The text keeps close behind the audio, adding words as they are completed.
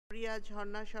চকরিয়া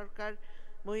ঝর্ণা সরকার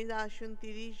মহিলা আসন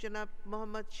 30, জনাব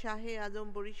মোহাম্মদ শাহে আলম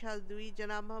বরিশাল 2,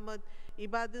 জনাব মোহাম্মদ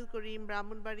ইবাদুল করিম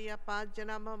ব্রাহ্মণবাড়িয়া 5,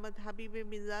 জনাব মোহাম্মদ হাবিবে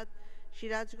মিল্লাত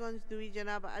সিরাজগঞ্জ 2,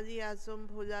 জনাব আলী আজম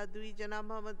ভোলা 2, জনাব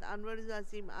মোহাম্মদ আনোয়ারুল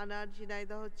আজিম আনার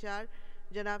ঝিনাইদহ 4,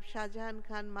 জনাব শাহজাহান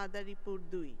খান মাদারীপুর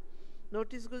 2।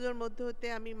 নোটিশগুলোর মধ্যে হতে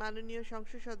আমি মাননীয়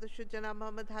সংসদ সদস্য জনাব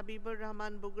মোহাম্মদ হাবিবুর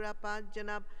রহমান বগুড়া 5,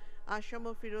 জনাব আসম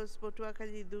ও ফিরোজ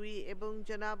পটুয়াখালী 2 এবং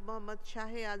জনাব মোহাম্মদ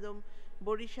শাহে আলম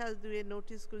বরিশাল 2 এর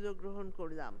নোটিশগুলো গ্রহণ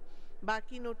করলাম।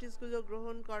 বাকি নোটিশগুলো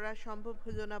গ্রহণ করা সম্ভব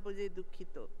হলো না বলে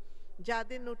দুঃখিত।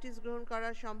 যাদের নোটিশ গ্রহণ করা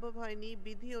সম্ভব হয়নি,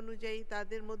 বিধি অনুযায়ী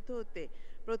তাদের মধ্য হতে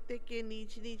প্রত্যেককে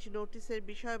নিজ নিজ নোটিশের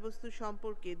বিষয়বস্তু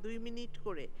সম্পর্কে 2 মিনিট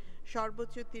করে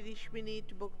সর্বোচ্চ 30 মিনিট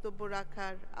বক্তব্য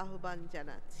রাখার আহ্বান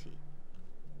জানাচ্ছি।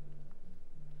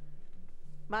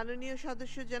 মাননীয়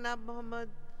সদস্য জনাব মোহাম্মদ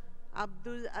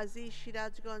আব্দুল আজিজ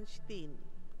সিরাজগঞ্জ 3।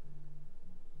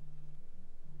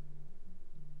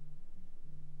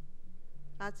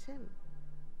 আছেন?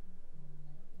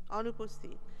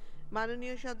 অনুপস্থিত।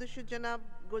 মাননীয় সদস্য জনাব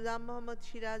গোলাম মোহাম্মদ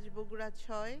সিরাজ বগুড়া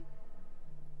 6।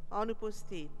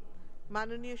 অনুপস্থিত।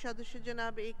 মাননীয় সদস্য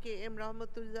জনাব AKM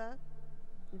রহমতুল্লাহ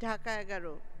ঢাকা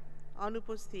 11।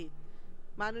 অনুপস্থিত।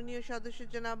 মাননীয় সদস্য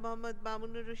জনাব মোহাম্মদ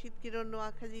মামুনুর রশিদ কিরণ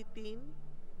নোয়াখালী 3।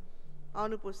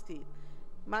 অনুপস্থিত।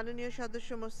 মাননীয় সদস্য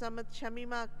মোসাম্মদ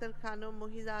শামীমা আক্তার খানম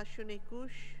মহিলা আসন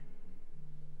 21।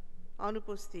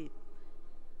 অনুপস্থিত।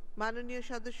 মাননীয়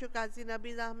সদস্য কাজী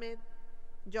নাবিল আহমেদ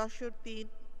যশোর 3।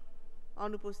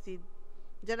 অনুপস্থিত।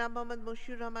 জনাব মোহাম্মদ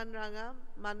মশিউর রহমান রাঙা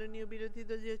মাননীয় বিরোধী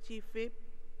দলীয় চিফ হুইপ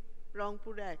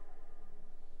রংপুর 1।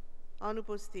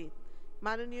 অনুপস্থিত।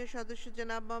 মাননীয় সদস্য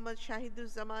জনাব মোহাম্মদ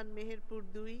শাহিদুজ্জামান মেহেরপুর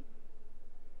 2।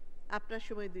 আপনার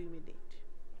সময় 2 মিনিট।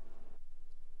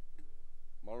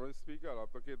 মাননীয় স্পিকার,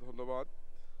 আপনাকে ধন্যবাদ।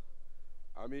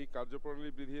 আমি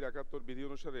কার্যপ্রণালী বিধির 71 বিধি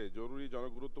অনুসারে জরুরি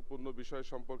জনগুরুত্বপূর্ণ বিষয়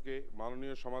সম্পর্কে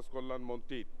মাননীয় সমাজ কল্যাণ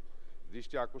মন্ত্রীর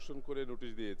দৃষ্টি আকর্ষণ করে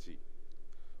নোটিশ দিয়েছি।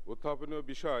 উত্থাপনীয়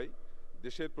বিষয়,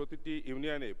 দেশের প্রতিটি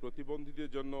ইউনিয়নে প্রতিবন্ধীদের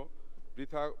জন্য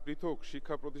পৃথক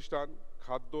শিক্ষা প্রতিষ্ঠান,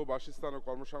 খাদ্য, বাসস্থান ও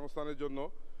কর্মসংস্থানের জন্য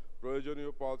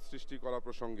প্রয়োজনীয় পদ সৃষ্টি করা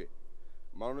প্রসঙ্গে।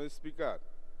 মাননীয় স্পিকার,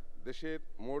 দেশের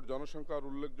মোট জনসংখ্যার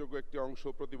উল্লেখযোগ্য একটি অংশ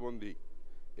প্রতিবন্ধী।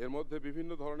 এর মধ্যে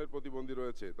বিভিন্ন ধরনের প্রতিবন্ধী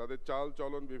রয়েছে, তাদের চাল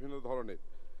চলন বিভিন্ন ধরনের।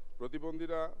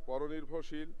 প্রতিবন্ধীরা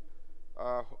পরনির্ভরশীল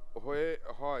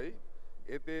হয়,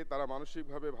 এতে তারা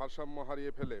মানসিকভাবে ভারসাম্য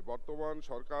হারিয়ে ফেলে। বর্তমান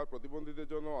সরকার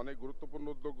প্রতিবন্ধীদের জন্য অনেক গুরুত্বপূর্ণ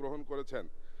উদ্যোগ গ্রহণ করেছেন।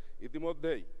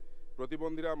 ইতিমধ্যেই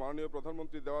প্রতিবন্ধীরা মাননীয়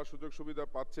প্রধানমন্ত্রী দেওয়া সুযোগ সুবিধা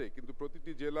পাচ্ছে, কিন্তু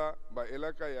প্রতিটি জেলা বা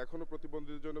এলাকায় এখনও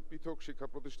প্রতিবন্ধীদের জন্য পৃথক শিক্ষা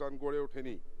প্রতিষ্ঠান গড়ে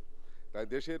ওঠেনি। তাই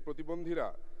দেশের প্রতিবন্ধীরা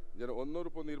যেন অন্যের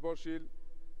উপর নির্ভরশীল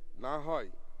না হয়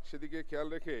সেদিকে খেয়াল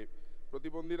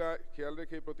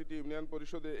রেখে প্রতিটি ইউনিয়ন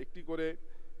পরিষদে একটি করে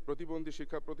প্রতিবন্ধী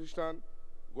শিক্ষা প্রতিষ্ঠান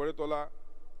গড়ে তোলা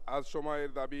আজ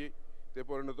সময়ের দাবিতে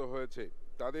পরিণত হয়েছে।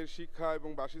 তাদের শিক্ষা এবং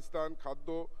বাসস্থান, খাদ্য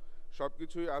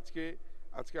সবকিছুই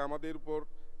আজকে আমাদের উপর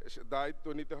দায়িত্ব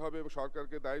নিতে হবে এবং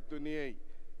সরকারকে দায়িত্ব নিয়েই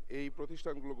এই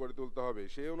প্রতিষ্ঠানগুলো গড়ে তুলতে হবে।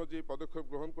 সেই অনুযায়ী পদক্ষেপ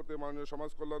গ্রহণ করতে মাননীয়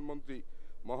সমাজ কল্যাণ মন্ত্রী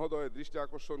মহোদয়ের দৃষ্টি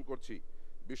আকর্ষণ করছি।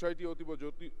 বিষয়টি অতীব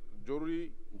জরুরি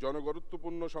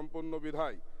জনগুরুত্বপূর্ণ সম্পন্ন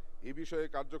বিধায় এই বিষয়ে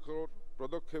কার্যকর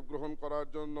পদক্ষেপ গ্রহণ করার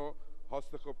জন্য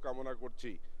হস্তক্ষেপ কামনা করছি।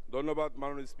 ধন্যবাদ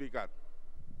মাননীয় স্পিকার।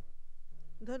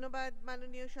 ধন্যবাদ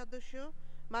মাননীয় সদস্য।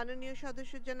 মাননীয়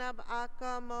সদস্য জনাব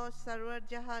আকাম সরওয়ার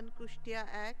জাহান কুষ্টিয়া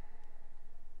 1।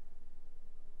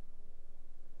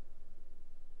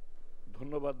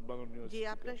 ধন্যবাদ মাননীয় জি,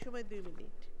 আপনার সময় 2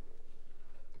 মিনিট।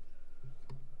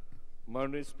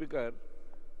 মাননীয় স্পিকার,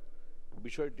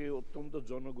 বিষয়টি অত্যন্ত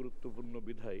জনগুরুত্বপূর্ণ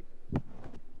বিধায়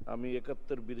আমি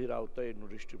 71 বিধির আওতায়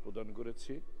নোটিশটি প্রদান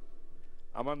করেছি।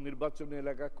 আমার নির্বাচনী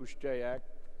এলাকা কুষ্টিয়া 1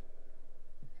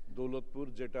 দৌলতপুর,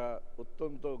 যেটা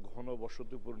অত্যন্ত ঘন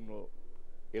বসতিপূর্ণ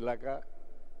এলাকা।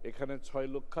 এখানে 6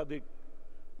 লক্ষাধিক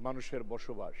মানুষের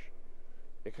বসবাস।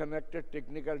 এখানে একটা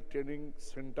টেকনিক্যাল ট্রেনিং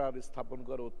সেন্টার স্থাপন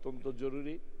করা অত্যন্ত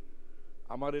জরুরি।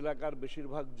 আমার এলাকার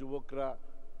বেশিরভাগ যুবকরা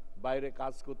বাইরে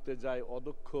কাজ করতে যায়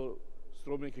অদক্ষ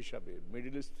শ্রমিক হিসাবে,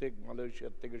 মিডল ইস্ট থেকে,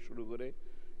 মালয়েশিয়ার থেকে শুরু করে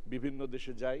বিভিন্ন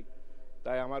দেশে যায়।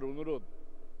 তাই আমার অনুরোধ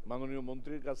মাননীয়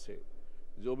মন্ত্রীর কাছে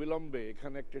যে অবিলম্বে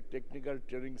এখানে একটা টেকনিক্যাল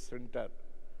ট্রেনিং সেন্টার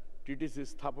টিটিসি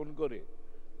স্থাপন করে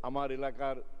আমার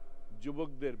এলাকার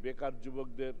যুবকদের, বেকার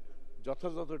যুবকদের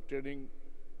যথাযথ ট্রেনিং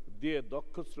দিয়ে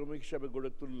দক্ষ শ্রমিক হিসাবে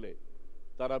গড়ে তুললে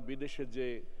তারা বিদেশে যে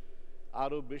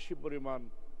আরও বেশি পরিমাণ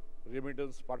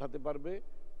রেমিটেন্স পাঠাতে পারবে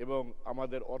এবং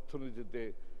আমাদের অর্থনীতিতে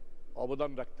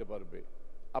অবদান রাখতে পারবে।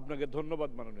 আপনাকে ধন্যবাদ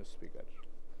মাননীয় স্পিকার।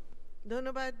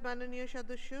 ধন্যবাদ মাননীয়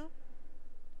সদস্য।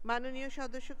 মাননীয়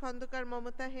সদস্য খন্দকার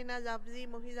মমতা হেনা লাভলি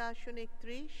মহিলা আসন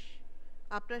 31।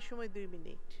 আপনার সময় 2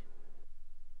 মিনিট।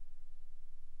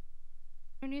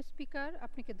 মাননীয় স্পিকার,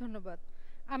 আপনাকে ধন্যবাদ।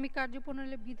 আমি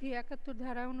কার্যপ্রণালী বিধি ৭১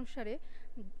 ধারা অনুসারে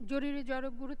জরুরি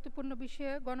গুরুত্বপূর্ণ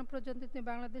বিষয়ে গণপ্রজাতন্ত্রী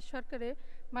বাংলাদেশ সরকারের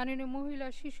মাননীয় মহিলা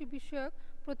শিশু বিষয়ক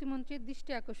প্রতিমন্ত্রীর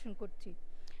দৃষ্টি আকর্ষণ করছি।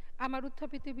 আমার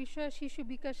উত্থাপিত বিষয় শিশু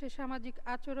বিকাশে সামাজিক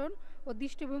আচরণ ও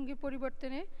দৃষ্টিভঙ্গির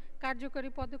পরিবর্তনে কার্যকরী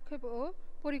পদক্ষেপ ও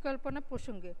পরিকল্পনা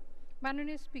প্রসঙ্গে।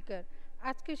 মাননীয় স্পিকার,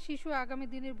 আজকের শিশু আগামী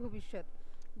দিনের ভবিষ্যৎ।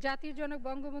 জাতির জনক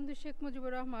বঙ্গবন্ধু শেখ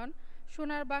মুজিবুর রহমান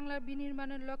সোনার বাংলার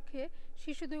বিনির্মাণের লক্ষ্যে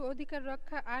শিশুদের অধিকার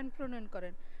রক্ষা আইন প্রণয়ন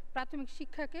করেন, প্রাথমিক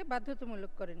শিক্ষাকে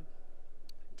বাধ্যতামূলক করেন।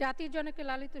 জাতির জনকের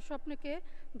লালিত স্বপ্নকে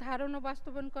ধারণ ও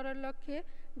বাস্তবায়ন করার লক্ষ্যে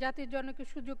জাতির জনকের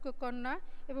সুযোগ্য কন্যা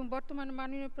এবং বর্তমান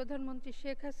মাননীয় প্রধানমন্ত্রী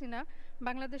শেখ হাসিনা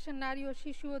বাংলাদেশের নারী ও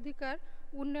শিশু অধিকার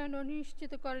উন্নয়ন ও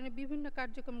নিশ্চিতকরণে বিভিন্ন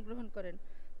কার্যক্রম গ্রহণ করেন।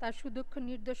 তার সুদক্ষ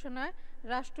নির্দেশনায়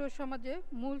রাষ্ট্র ও সমাজে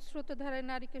মূল স্রোতধারায়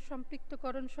নারীকে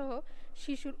সম্পৃক্তকরণ সহ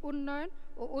শিশুর উন্নয়ন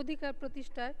ও অধিকার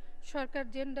প্রতিষ্ঠায় সরকার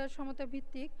জেন্ডার সমতা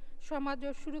ভিত্তিক সমাজ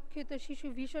ও সুরক্ষিত শিশু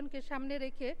ভিশনকে সামনে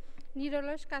রেখে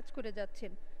নিরলস কাজ করে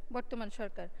যাচ্ছেন বর্তমান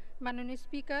সরকার। মাননীয়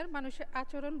স্পিকার, মানুষের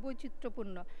আচরণ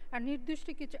বৈচিত্র্যপূর্ণ, আর নির্দিষ্ট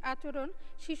কিছু আচরণ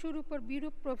শিশুর উপর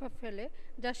বিরূপ প্রভাব ফেলে,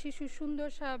 যা শিশুর সুন্দর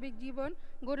স্বাভাবিক জীবন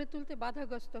গড়ে তুলতে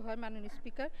বাধাগ্রস্ত হয়। মাননীয়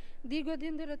স্পিকার,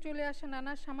 দীর্ঘদিন ধরে চলে আসা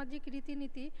নানা সামাজিক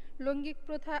রীতিনীতি, লৈঙ্গিক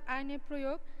প্রথা, আইনের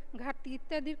প্রয়োগ, ঘাটতি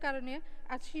ইত্যাদির কারণে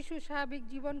আজ শিশুর স্বাভাবিক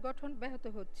জীবন গঠন ব্যাহত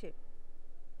হচ্ছে।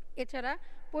 এছাড়া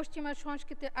পশ্চিমা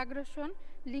সংস্কৃতির আগ্রাসন,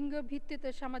 লিঙ্গ ভিত্তিতে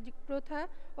সামাজিক প্রথা,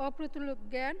 অপ্রতুল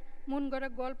জ্ঞান, মন গড়া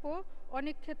গল্প,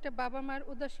 অনেক ক্ষেত্রে বাবা মায়ের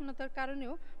উদাসীনতার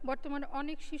কারণেও বর্তমানে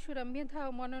অনেক শিশুরা মেধা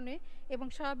ও মননে এবং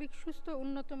স্বাভাবিক সুস্থ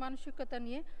উন্নত মানসিকতা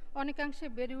নিয়ে অনেকাংশে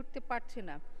বেড়ে উঠতে পারছে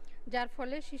না, যার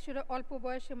ফলে শিশুরা অল্প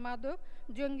বয়সে মাদক,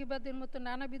 জঙ্গিবাদের মতো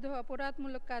নানাবিধ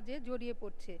অপরাধমূলক কাজে জড়িয়ে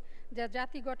পড়ছে, যা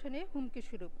জাতি গঠনে হুমকি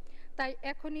স্বরূপ। তাই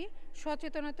এখনই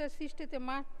সচেতনতার সৃষ্টিতে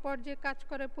মাঠ পর্যায়ে কাজ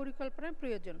করার পরিকল্পনা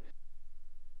প্রয়োজন।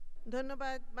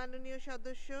 ধন্যবাদ মাননীয়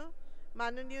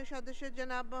সদস্য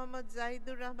জনাব মোহাম্মদ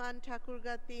জাহিদুর রহমান,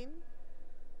 ঠাকুরগাঁ ৩।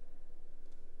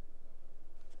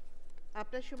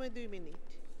 আপনার সময় 2 মিনিট।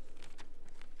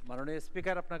 মাননীয়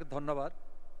স্পিকার, আপনাকে ধন্যবাদ।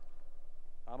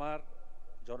 আমার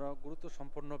জনগুরুত্ব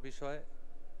সম্পন্ন বিষয়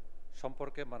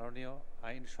সম্পর্কে মাননীয়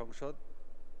আইন সংসদ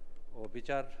ও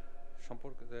বিচার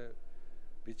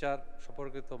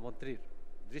সম্পর্কিত মন্ত্রীর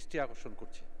দৃষ্টি আকর্ষণ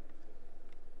করছি।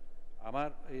 আমার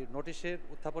এই নোটিশের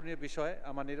উত্থাপনীয় বিষয়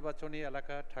আমার নির্বাচনী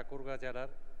এলাকা ঠাকুরগাঁ জেলার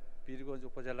পীরগঞ্জ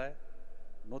উপজেলায়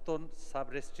নতুন সাব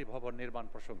রেজিস্ট্রি ভবন নির্মাণ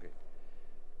প্রসঙ্গে।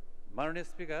 মাননীয়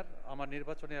স্পিকার, আমার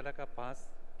নির্বাচনী এলাকা 5,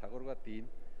 ঠাকুরগাঁ 3।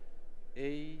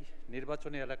 এই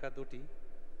নির্বাচনী এলাকা 2টি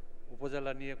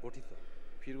উপজেলা নিয়ে গঠিত,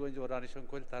 পীরগঞ্জ ও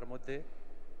রানীশঙ্কৈল। তার মধ্যে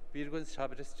পীরগঞ্জ সাব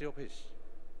রেজিস্ট্রি অফিস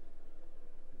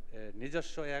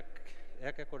নিজস্ব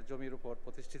এক একর জমির উপর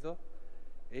প্রতিষ্ঠিত।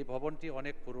 এই ভবনটি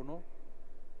অনেক পুরনো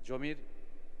জমির।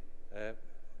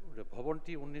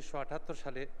 ভবনটি 1978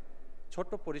 সালে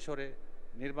ছোট্ট পরিসরে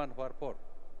নির্মাণ হওয়ার পর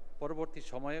পরবর্তী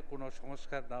সময়ে কোনো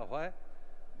সংস্কার না হয়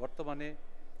বর্তমানে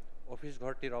অফিস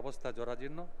ঘরটির অবস্থা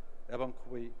জরাজীর্ণ এবং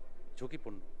খুবই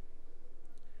ঝুঁকিপূর্ণ।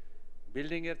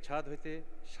 বিল্ডিংয়ের ছাদ হইতে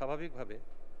স্বাভাবিকভাবে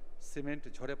সিমেন্ট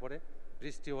ঝরে পড়ে,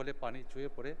 বৃষ্টি হলে পানি চুয়ে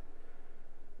পড়ে।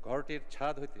 ঘরটির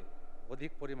ছাদ হইতে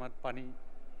অধিক পরিমাণ পানি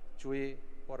চুয়ে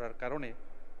পড়ার কারণে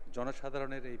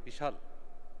জনসাধারণের এই বিশাল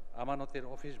আমানতের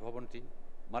অফিস ভবনটি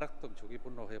মারাত্মক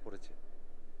ঝুঁকিপূর্ণ হয়ে পড়েছে।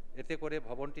 এতে করে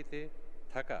ভবনটিতে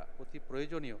থাকা অতি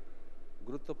প্রয়োজনীয়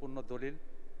গুরুত্বপূর্ণ দলিল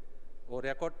ও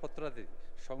রেকর্ডপত্রাদি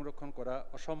সংরক্ষণ করা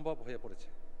অসম্ভব হয়ে পড়েছে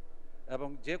এবং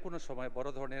যে কোনো সময় বড়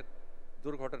ধরনের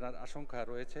দুর্ঘটনার আশঙ্কা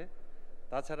রয়েছে।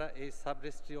 তাছাড়া এই সাব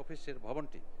রেজিস্ট্রি অফিসের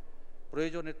ভবনটি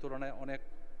প্রয়োজনের তুলনায় অনেক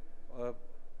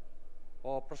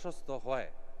অপ্রশস্ত হয়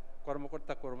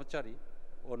কর্মকর্তা কর্মচারী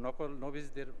ও নকল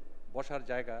নভিসদের বসার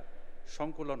জায়গা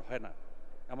সংকুলন হয় না,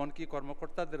 এমনকি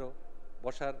কর্মকর্তাদেরও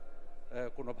বসার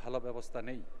কোনো ভালো ব্যবস্থা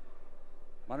নেই।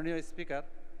 মাননীয় স্পিকার,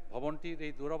 ভবনটির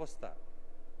এই দুরবস্থা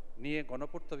নিয়ে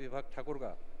গণপূর্ত বিভাগ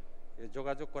ঠাকুরগাঁ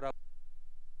যোগাযোগ করা।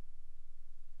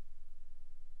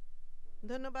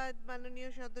 ধন্যবাদ মাননীয়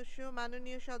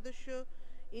সদস্য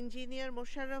ইঞ্জিনিয়ার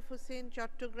মোশাররফ হোসেন,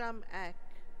 চট্টগ্রাম 1।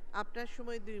 আপনার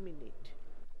সময় 2 মিনিট।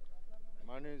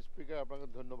 মাননীয় স্পিকার, আপনাকে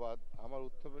ধন্যবাদ। আমার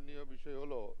উত্থাপনীয় বিষয়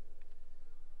হলো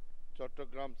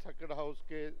চট্টগ্রাম সার্কিট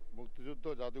হাউসকে মুক্তিযুদ্ধ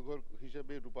জাদুঘর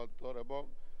হিসেবে রূপান্তর এবং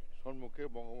সম্মুখে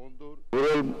বঙ্গবন্ধুর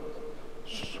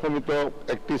সমিত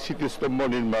একটি স্মৃতিস্তম্ভ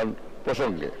নির্মাণ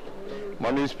প্রসঙ্গে।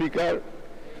 মাননীয় স্পিকার,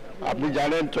 আপনি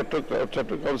জানেন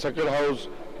চট্টগ্রাম সার্কিট হাউস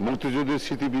মুক্তিযুদ্ধের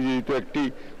স্মৃতি বিজড়িত একটি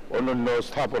অনন্য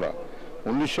স্থাপনা।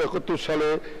 1971 সালে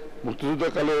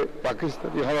মুক্তিযুদ্ধকালে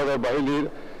পাকিস্তানি হানাদার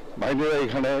বাহিনীরা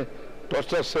এখানে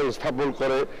টর্চার সেল স্থাপন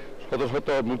করে শত শত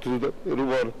মুক্তিযুদ্ধের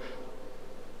উপর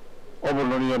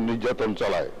অবর্ণনীয় নির্যাতন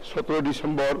চালায়। 17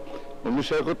 ডিসেম্বর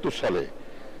 1971 সালে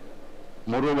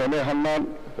মরুম এম এ হান্নান,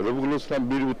 রবিউল ইসলাম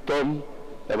বীর উত্তম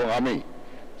এবং আমি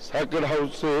সার্কেল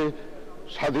হাউসে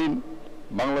স্বাধীন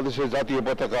বাংলাদেশের জাতীয়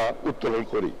পতাকা উত্তোলন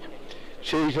করি।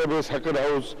 সেই হিসাবে সার্কেল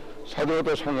হাউস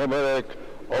স্বাধীনতা সংগ্রামের এক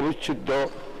অবিচ্ছেদ্য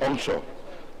অংশ।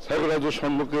 সার্কেল হাউসের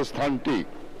সম্মুখে স্থানটি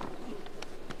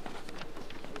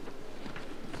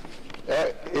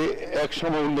এক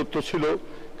সময় উন্নত ছিল,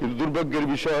 কিন্তু দুর্ভাগ্যের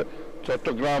বিষয়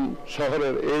চট্টগ্রাম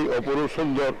শহরের এই অপরূপ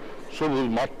সুন্দর সবুজ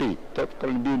মাঠটি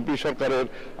তৎকালীন বিএনপি সরকারের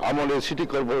আমলে সিটি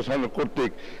কর্পোরেশন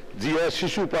কর্তৃক জিয়া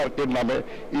শিশু পার্কের নামে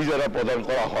ইজারা প্রদান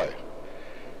করা হয়।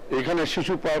 এখানে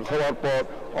শিশু পার্ক হওয়ার পর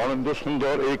অনন্ত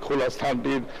সুন্দর এই খোলা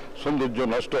স্থানটির সৌন্দর্য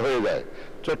নষ্ট হয়ে যায়।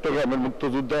 চট্টগ্রামের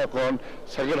মুক্তিযোদ্ধা এখন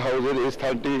সার্কেল হাউসের এই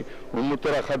স্থানটি উন্নত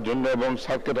রাখার জন্য এবং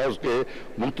সার্কেল হাউসকে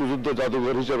মুক্তিযুদ্ধ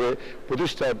জাদুঘর হিসেবে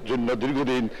প্রতিষ্ঠার জন্য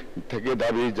দীর্ঘদিন থেকে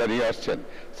দাবি জানিয়ে আসছেন।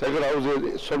 সার্কেল হাউসের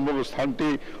সম্মুখ স্থানটি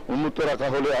উন্নত রাখা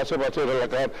হলে আশেপাশের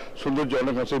এলাকার সৌন্দর্য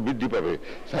অনেকাংশে বৃদ্ধি পাবে।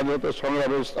 স্বাধীনতা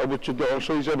সংগ্রামের অবিচ্ছেদ্য অংশ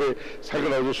হিসেবে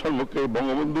সার্কেল হাউসের সম্মুখে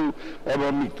বঙ্গবন্ধু এবং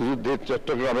মুক্তিযুদ্ধের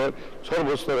চট্টগ্রামের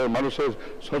সর্বস্তরের মানুষের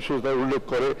সহিষ্ণুতার উল্লেখ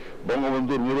করে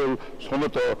বঙ্গবন্ধুর মুরল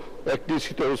সমেত একটি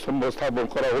স্মৃতিস্তম্ভ স্থাপন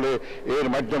করা হলে এর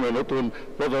মাধ্যমে নতুন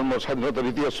প্রজন্ম স্বাধীনতার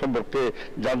ইতিহাস সম্পর্কে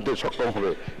জানতে সক্ষম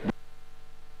হবে।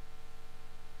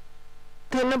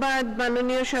 ধন্যবাদ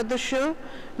মাননীয় সদস্য।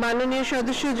 মাননীয়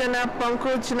সদস্য জনাব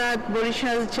পঙ্কজনাথ,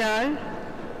 বরিশাল 4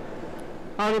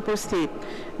 অনুপস্থিত।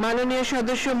 মাননীয়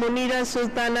সদস্য মনিরা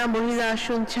সুলতানা, মহিলা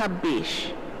আসন 26।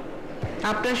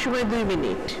 আপনার সময় 2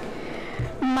 মিনিট।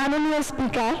 মাননীয়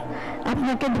স্পিকার,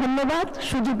 আপনাকে ধন্যবাদ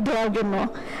সুযোগ দেওয়ার জন্য।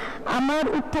 আমার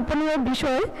উত্থাপনীয়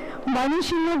বিষয়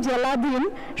ময়মনসিংহ জেলাধীন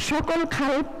সকল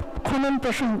খাল খনন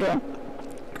প্রসঙ্গে।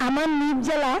 আমার নিজ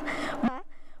জেলা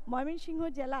ময়মনসিংহ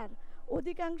জেলার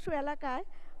অধিকাংশ এলাকায়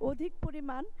অধিক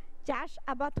পরিমাণ চাষ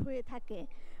আবাদ হয়ে থাকে।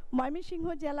 ময়মনসিংহ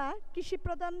জেলা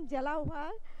কৃষিপ্রধান জেলা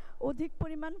হওয়ায় অধিক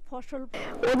পরিমাণ ফসল,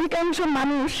 অধিকাংশ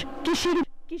মানুষ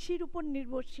কৃষির উপর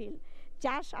নির্ভরশীল।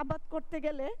 চাষ আবাদ করতে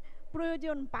গেলে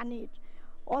প্রয়োজন পানির।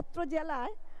 অত্র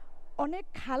জেলায় অনেক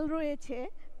খাল রয়েছে,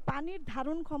 পানির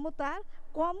ধারণ ক্ষমতা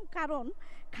কম কারণ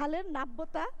খালের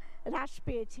নাব্যতা হ্রাস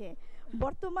পেয়েছে।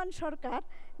 বর্তমান সরকার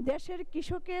দেশের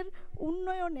কৃষকের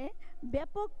উন্নয়নে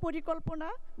ব্যাপক পরিকল্পনা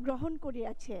গ্রহণ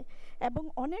করিয়াছে এবং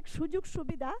অনেক সুযোগ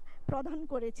সুবিধা প্রদান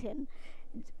করেছেন।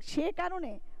 সে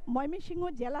কারণে ময়মনসিংহ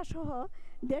জেলাসহ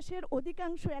দেশের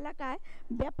অধিকাংশ এলাকায়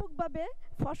ব্যাপকভাবে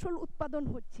ফসল উৎপাদন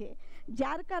হচ্ছে,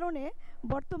 যার কারণে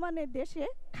বর্তমানে দেশে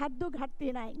খাদ্য ঘাটতি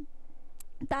নাই।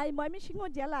 তাই ময়মনসিংহ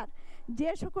জেলার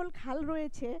যে সকল খাল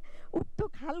রয়েছে উক্ত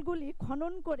খালগুলি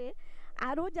খনন করে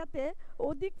আরও যাতে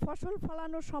অধিক ফসল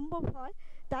ফলানো সম্ভব হয়,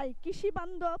 তাই কৃষি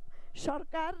বান্ধব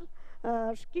সরকার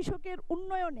কৃষকের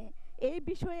উন্নয়নে এই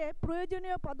বিষয়ে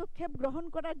প্রয়োজনীয় পদক্ষেপ গ্রহণ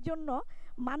করার জন্য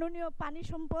মাননীয় পানি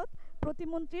সম্পদ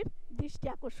প্রতিমন্ত্রীর দৃষ্টি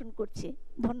আকর্ষণ করছি।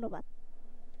 ধন্যবাদ।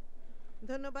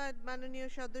 ধন্যবাদ মাননীয়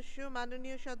সদস্য।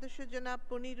 মাননীয় সদস্য জনাব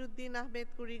পনিরউদ্দিন আহমেদ,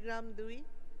 কুড়িগ্রাম 2।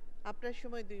 আপনার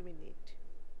সময় 2 মিনিট।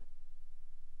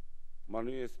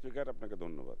 মাননীয় স্পিকার, আপনাকে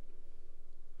ধন্যবাদ।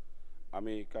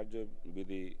 আমি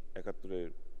কার্যবিধি 71-এর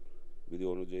বিধি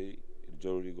অনুযায়ী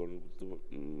জরুরি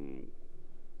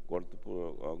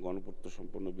গণপূর্ত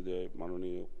সম্পন্ন বিধায়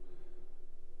মাননীয়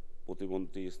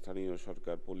প্রতিমন্ত্রী, স্থানীয়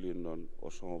সরকার, পল্লী উন্নয়ন ও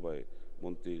সমবায়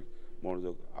মন্ত্রীর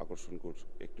মনোযোগ আকর্ষণ করে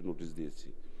একটি নোটিশ দিয়েছি।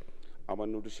 আমার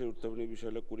নোটিশের উত্থাপনী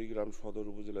বিষয় হল কুড়িগ্রাম সদর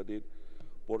উপজেলাধীন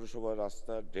পৌরসভার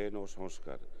রাস্তা, ড্রেন ও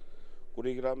সংস্কার।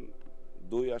 কুড়িগ্রাম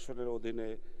 2 আসনের অধীনে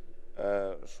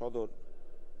সদর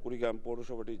কুড়িগ্রাম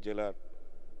পৌরসভাটি জেলার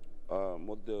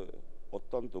মধ্যে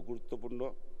অত্যন্ত গুরুত্বপূর্ণ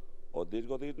ও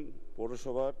দীর্ঘদিন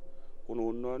পৌরসভার কোনো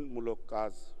উন্নয়নমূলক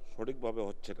কাজ সঠিকভাবে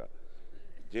হচ্ছে না,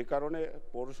 যে কারণে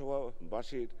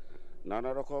পৌরসভাবাসীর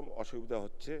নানা রকম অসুবিধা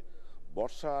হচ্ছে।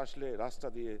 বর্ষা আসলে রাস্তা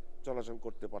দিয়ে চলাচল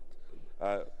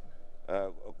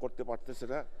করতে পারতেছে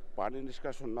না। পানি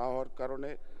নিষ্কাশন না হওয়ার কারণে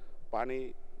পানি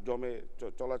জমে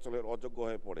চলাচলের অযোগ্য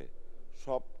হয়ে পড়ে।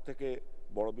 সব থেকে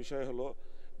বড় বিষয় হলো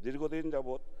দীর্ঘদিন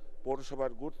যাবৎ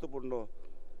পৌরসভার গুরুত্বপূর্ণ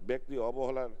ব্যক্তি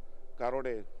অবহেলার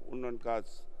কারণে উন্নয়ন কাজ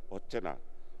হচ্ছে না।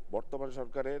 বর্তমান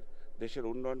সরকারের দেশের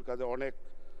উন্নয়ন কাজে অনেক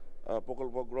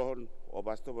প্রকল্প গ্রহণ ও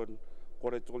বাস্তবায়ন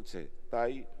করে চলছে।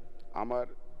 তাই আমার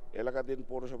এলাকাধীন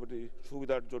পৌরসভাটি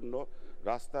সুবিধার জন্য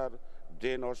রাস্তার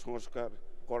ড্রেন ও সংস্কার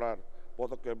করার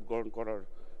পদক্ষেপ গ্রহণ করার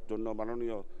জন্য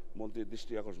মাননীয় মন্ত্রীর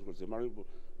দৃষ্টি আকর্ষণ করছে।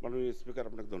 মাননীয় স্পিকার,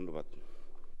 আপনাকে ধন্যবাদ।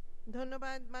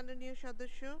 ধন্যবাদ মাননীয়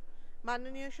সদস্য।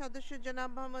 মাননীয় সদস্য জনাব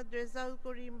মোহাম্মদ রেজাউল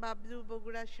করিম, বাবলু,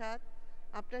 বগুড়া 7।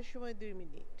 আপনার সময় 2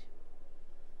 মিনিট।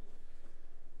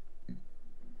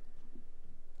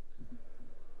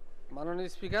 মাননীয়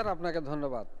স্পিকার, আপনাকে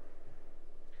ধন্যবাদ।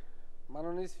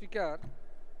 মাননীয় স্পিকার,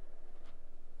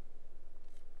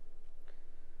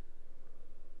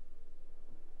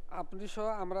 আপনি সহ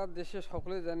আমরা দেশে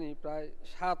সকলে জানি প্রায়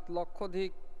 7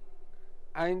 লক্ষাধিক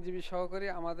আইনজীবী সহকারী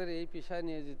আমাদের এই পেশায়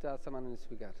নিয়োজিত আছে। মাননীয়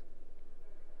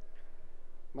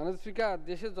স্পিকার,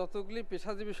 দেশে যতগুলি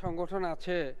পেশাজীবী সংগঠন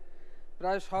আছে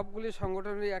প্রায় সবগুলি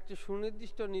সংগঠনের একটি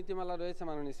সুনির্দিষ্ট নীতিমালা রয়েছে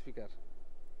মাননীয় স্পিকার।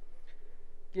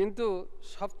 কিন্তু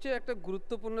সবচেয়ে একটা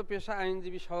গুরুত্বপূর্ণ পেশা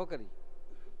আইনজীবী সহকারী।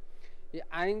 এই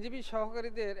আইনজীবী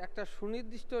সহকারীদের একটা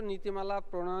সুনির্দিষ্ট নীতিমালা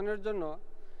প্রণয়নের জন্য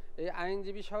এই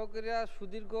আইনজীবী সহকারীরা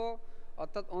সুদীর্ঘ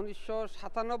অর্থাৎ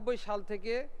 1997 সাল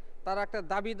থেকে তারা একটা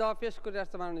দাবি দাওয়া পেশ করে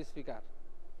আসছে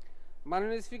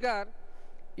মাননীয় স্পিকার।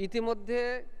 ইতিমধ্যে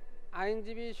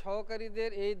আইনজীবী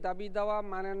সহকারীদের এই দাবি দাওয়া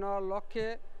মানে নেওয়ার লক্ষ্যে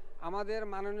আমাদের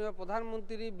মাননীয়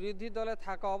প্রধানমন্ত্রী বিরোধী দলে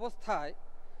থাকা অবস্থায়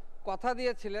কথা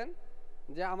দিয়েছিলেন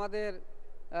যে আমাদের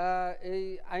এই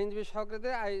আইনজীবী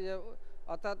সহকারীদের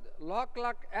অর্থাৎ ল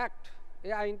ক্লার্ক অ্যাক্ট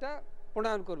এই আইনটা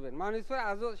প্রণয়ন করবেন। মাননীয় স্পিকার,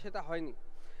 আজও সেটা হয়নি।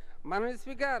 মাননীয়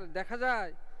স্পিকার, দেখা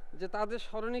যায় যে তাদের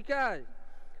স্মরণিকায়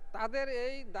তাদের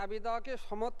এই দাবি দাওয়াকে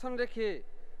সমর্থন রেখে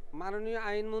মাননীয়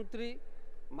আইনমন্ত্রী,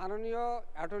 মাননীয়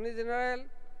অ্যাটর্নি জেনারেল,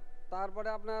 তারপরে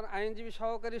আপনার আইনজীবী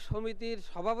সহকারী সমিতির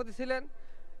সভাপতি ছিলেন,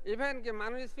 ইভেন কি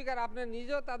মাননীয় স্পিকার আপনি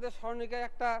নিজেও তাদের স্মরণিকায়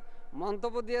একটা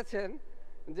মন্তব্য দিয়েছেন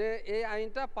যে এই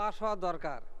আইনটা পাশ হওয়া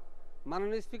দরকার।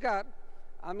 মাননীয় স্পিকার,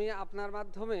 আমি আপনার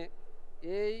মাধ্যমে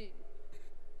এই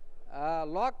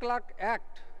ল ক্লার্ক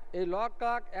অ্যাক্ট, এই ল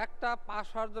ক্লার্ক অ্যাক্টটা পাশ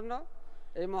হওয়ার জন্য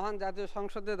এই মহান জাতীয়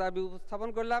সংসদে দাবি উপস্থাপন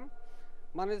করলাম।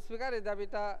 মাননীয় স্পিকার, এই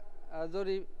দাবিটা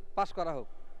জরুরি পাশ করা হোক।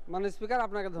 মাননীয় স্পিকার,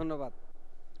 আপনাকে ধন্যবাদ।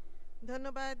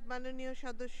 ধন্যবাদ মাননীয়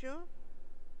সদস্য।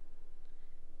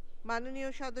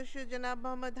 মাননীয় সদস্য জনাব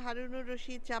মোহাম্মদ হারুনুর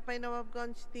রশিদ,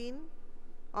 চাঁপাইনবাবগঞ্জ 3,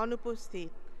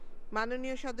 অনুপস্থিত।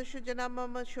 মাননীয় সদস্য জনাব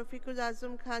মোহাম্মদ শফিকুল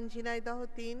আজম খান, ঝিনাইদহ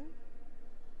 3,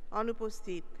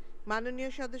 অনুপস্থিত।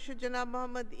 মাননীয় সদস্য জনাব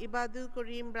মোহাম্মদ ইবাদুল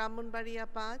করিম, ব্রাহ্মণবাড়িয়া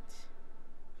 5,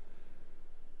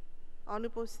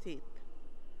 অনুপস্থিত।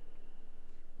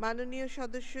 মাননীয়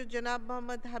সদস্য জনাব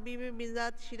মোহাম্মদ হাবিবে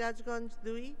মিলাদ, সিরাজগঞ্জ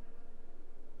 2,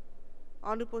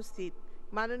 অনুপস্থিত।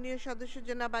 মাননীয় সদস্য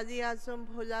জনাব আলী আজম,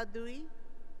 ভোলা 2।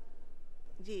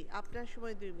 জি, আপনার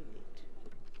সময় 2 মিনিট।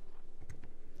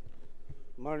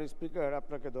 মাননীয় স্পিকার,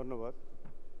 আপনাকে ধন্যবাদ।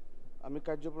 আমি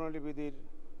কার্যপ্রণালী বিধির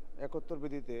 71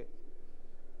 বিধিতে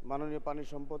মাননীয় পানি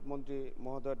সম্পদ মন্ত্রী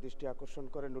মহোদয়ের দৃষ্টি আকর্ষণ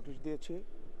করে নোটিশ দিয়েছি।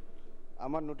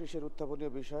 আমার নোটিশের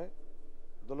উত্থাপনীয় বিষয়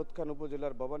দৌলতখান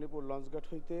উপজেলার ভবানীপুর লঞ্চঘাট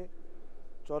হইতে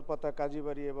চরপাতা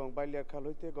কাজীবাড়ি এবং বাইলিয়ার খাল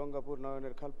হইতে গঙ্গাপুর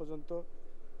নয়নের খাল পর্যন্ত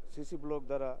সিসি ব্লক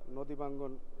দ্বারা নদী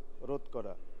ভাঙ্গন রোধ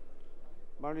করা।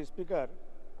 মাননীয় স্পিকার,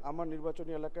 আমার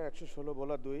নির্বাচনী এলাকা 116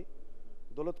 বলা 2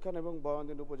 দৌলতখান এবং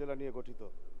বয়ানদিন উপজেলা নিয়ে গঠিত।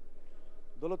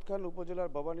 দৌলতখান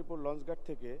উপজেলার ভবানীপুর লঞ্চঘাট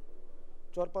থেকে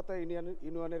চরপাতা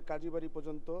ইউনিয়নের কাজীবাড়ি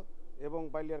পর্যন্ত এবং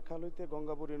বাইলিয়ার খাল হইতে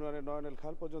গঙ্গাপুর ইউনিয়নের নয়নের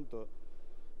খাল পর্যন্ত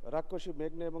রাক্ষসী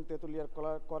মেঘনা এবং তেঁতুলিয়ার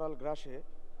করাল গ্রাসে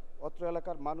অত্র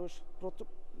এলাকার মানুষ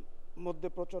মধ্যে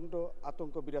প্রচণ্ড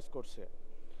আতঙ্ক বিরাজ করছে।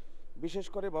 বিশেষ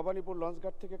করে ভবানীপুর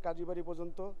লঞ্চঘাট থেকে কাজীবাড়ি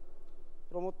পর্যন্ত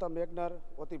প্রমত্তা মেঘনার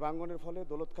অতি ভাঙ্গনের ফলে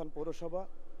দৌলতখান পৌরসভা,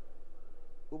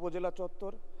 উপজেলা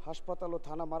চত্বর, হাসপাতাল ও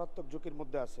থানা মারাত্মক ঝুঁকির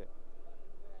মধ্যে আছে।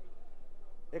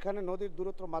 এখানে নদীর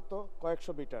দূরত্ব মাত্র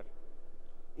কয়েকশো মিটার।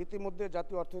 ইতিমধ্যে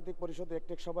জাতীয় অর্থনৈতিক পরিষদে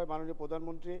একটি সভায় মাননীয়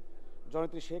প্রধানমন্ত্রী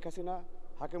জননেত্রী শেখ হাসিনা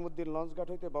হাকিমউদ্দিন লঞ্চঘাট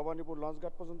হইতে ভবানীপুর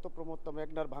লঞ্চঘাট পর্যন্ত প্রমত্তা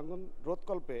মেঘনার ভাঙ্গন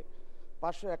রোধকল্পে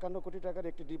 551 কোটি টাকার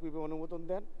একটি ডিপিপি অনুমোদন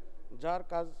দেন, যার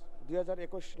কাজ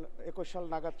 2021 সাল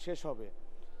নাগাদ শেষ হবে।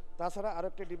 তাছাড়া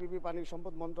আরেকটি ডিপিপি পানি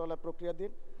সম্পদ মন্ত্রণালয়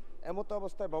প্রক্রিয়াধীন। এমত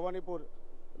অবস্থায় ভবানীপুর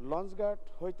লঞ্চঘাট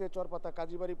হইতে চরপাতা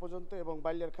কাজীবাড়ি পর্যন্ত এবং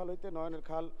বাইলিয়ার খাল হইতে নয়নের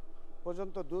খাল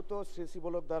পর্যন্ত দ্রুত সিসি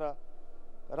ব্লক দ্বারা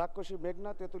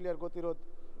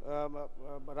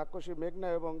রাক্ষসী মেঘনা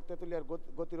এবং তেঁতুলিয়ার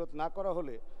গতিরোধ না করা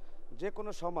হলে যে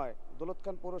কোনো সময়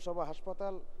দৌলতখান পৌরসভা,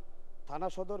 হাসপাতাল, থানা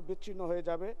সদর বিচ্ছিন্ন হয়ে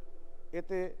যাবে।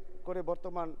 এতে করে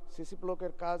বর্তমান সিসি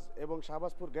ব্লকের কাজ এবং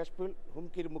শাহবাজপুর গ্যাস ফিল্ড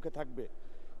হুমকির মুখে থাকবে।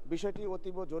 বিষয়টি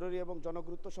অতীব জরুরি এবং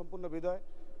জনগুরুত্ব সম্পন্ন বিধায়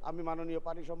আমি মাননীয়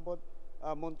পানি সম্পদ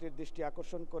মন্ত্রীর দৃষ্টি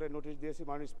আকর্ষণ করে নোটিশ দিয়েছি।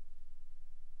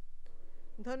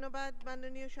 ধন্যবাদ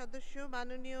মাননীয় সদস্য।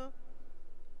 মাননীয়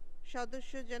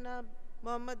সদস্য জনাব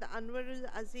মোহাম্মদ আনোয়ারুল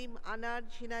আজিম আনার,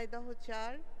 ঝিনাইদহ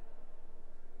 4,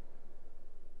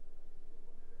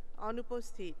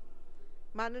 অনুপস্থিত।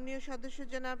 মাননীয় সদস্য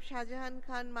জনাব শাহজাহান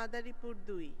খান, মাদারীপুর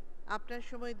 2, আপনার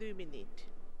সময় 2 মিনিট।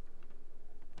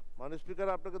 মাননীয় স্পিকার,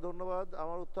 আপনাকে ধন্যবাদ।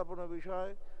 আমার উত্থাপনের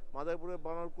বিষয় মাদারীপুরে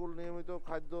বানরকুল নিয়মিত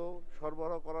খাদ্য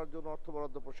সরবরাহ করার জন্য অর্থ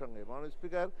বরাদ্দ প্রসঙ্গে। মাননীয়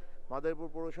স্পিকার, মাদারীপুর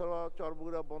পৌরসভা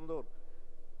চরবগুড়া বন্দর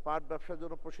পাট ব্যবসার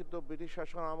জন্য প্রসিদ্ধ। ব্রিটিশ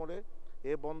শাসন আমলে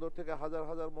এ বন্দর থেকে হাজার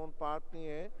হাজার মন পাট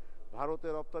নিয়ে ভারতে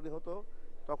রপ্তানি হতো।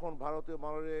 তখন ভারতীয়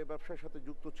মারোয়ারি এই ব্যবসার সাথে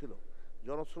যুক্ত ছিল।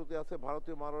 জনশ্রুতি আছে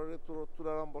ভারতীয় মারোয়ারি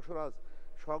তুলারাম বসরাজ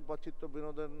শখ বা চিত্ত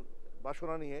বিনোদন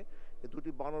বাসনা নিয়ে এই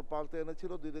দুটি বানর পালতে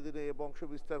এনেছিল। ধীরে ধীরে এ বংশ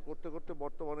বিস্তার করতে করতে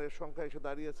বর্তমানে এর সংখ্যা এসে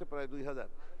দাঁড়িয়েছে প্রায় 2000।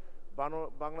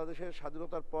 বাংলাদেশের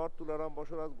স্বাধীনতার পর তুলারাম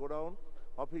বসরাজ গোডাউন,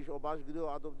 অফিস ও বাসগৃহ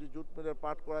আদবজি জুট মিলের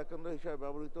পাট ক্রয় কেন্দ্র হিসেবে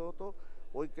ব্যবহৃত হতো।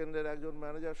 ওই কেন্দ্রের একজন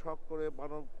ম্যানেজার শখ করে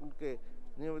বানরকুলকে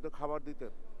নিয়মিত খাবার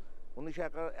দিতেন।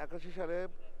 1981 সালে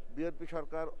বিএনপি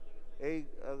সরকার এই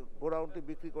গোডাউনটি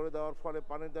বিক্রি করে দেওয়ার ফলে,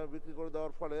 পানির দামে বিক্রি করে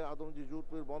দেওয়ার ফলে আদমজি জুট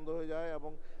মিল বন্ধ হয়ে যায়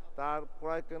এবং তার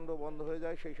ক্রয় কেন্দ্র বন্ধ হয়ে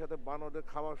যায়, সেই সাথে বানরের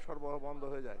খাবার সরবরাহ বন্ধ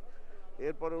হয়ে যায়।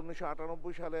 এরপরে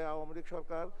 1998 সালে আওয়ামী লীগ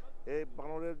সরকার এই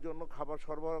বানরের জন্য খাবার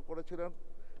সরবরাহ করেছিলেন।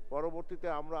 পরবর্তীতে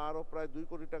আমরা আরও প্রায় 2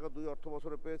 কোটি টাকা 2 অর্থ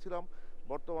বছরে পেয়েছিলাম।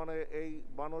 বর্তমানে এই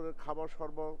বানরের খাবার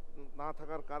সরবরাহ না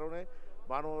থাকার কারণে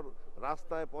বানর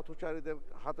রাস্তায় পথচারীদের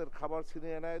হাতের খাবার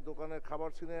ছিনিয়ে নেয়, দোকানের খাবার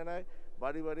ছিনিয়ে নেয়,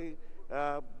 বাড়ি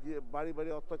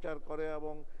বাড়ি অত্যাচার করে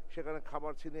এবং সেখানে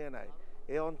খাবার ছিনিয়ে নেয়।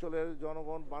 এই অঞ্চলের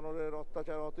জনগণ বানরের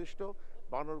অত্যাচার অতিষ্ঠ।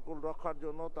 বানরকুল রক্ষার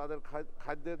জন্য তাদের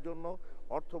খাদ্যের জন্য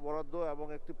অর্থ বরাদ্দ এবং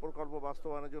একটি প্রকল্প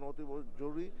বাস্তবায়নের জন্য অতি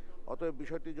জরুরি। অতএব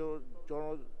বিষয়টি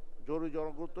জরুরি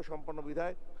জনগুরুত্ব সম্পন্ন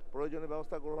বিধায় প্রয়োজনীয়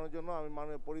ব্যবস্থা গ্রহণের জন্য আমি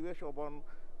মাননীয়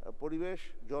পরিবেশ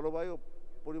জলবায়ু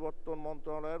পরিবর্তন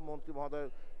মন্ত্রণালয়ের মন্ত্রী মহোদয়ের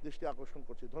দৃষ্টি আকর্ষণ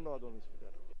করছি। ধন্যবাদ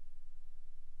স্পিকার।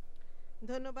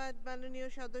 ধন্যবাদ মাননীয়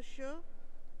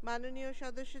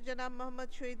সদস্য জনাব মোহাম্মদ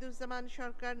শহীদুজ্জামান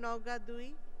সরকার, নওগাঁ 2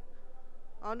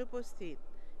 অনুপস্থিত।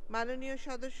 মাননীয়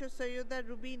সদস্য সৈয়দা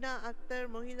রুবিনা আক্তার,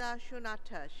 মহিলা আসন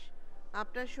 28,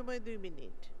 আপনার সময় 2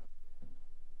 মিনিট।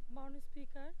 মাননীয়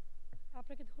স্পিকার,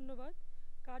 আপনাকে ধন্যবাদ।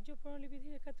 কার্যপ্রণালী বিধি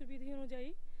 71 বিধি অনুযায়ী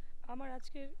আমার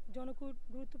আজকের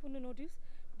গুরুত্বপূর্ণ নোটিশ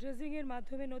ড্রেজিংয়ের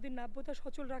মাধ্যমে নদীর নাব্যতা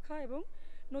সচল রাখা এবং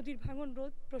নদীর ভাঙন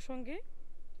রোধ প্রসঙ্গে।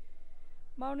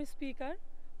 মাননীয় স্পিকার,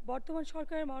 বর্তমান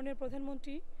সরকারের মাননীয়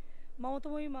প্রধানমন্ত্রী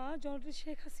মমতাময়ী মা জননেত্রী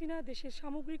শেখ হাসিনা দেশের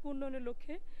সামগ্রিক উন্নয়নের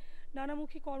লক্ষ্যে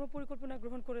নানামুখী কর্মপরিকল্পনা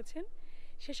গ্রহণ করেছেন।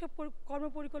 সেসব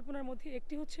কর্মপরিকল্পনার মধ্যে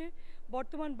একটি হচ্ছে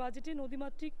বর্তমান বাজেটে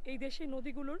নদীমাতৃক এই দেশের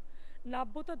নদীগুলোর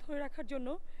নাব্যতা ধরে রাখার জন্য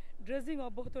ড্রেজিং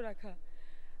অব্যাহত রাখা।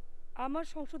 আমার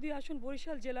সংসদীয় আসন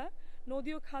বরিশাল জেলা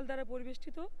নদী ও খাল দ্বারা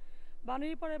পরিবেষ্টিত।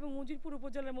 বানারীপাড়া এবং মজিরপুর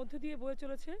উপজেলার মধ্য দিয়ে বয়ে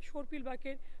চলেছে সর্পিল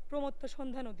বাঁকের প্রমত্তা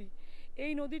সন্ধ্যা নদী।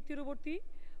 এই নদীর তীরবর্তী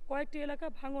কয়েকটি এলাকা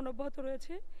ভাঙন অব্যাহত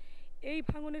রয়েছে। এই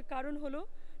ভাঙনের কারণ হলো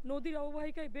নদীর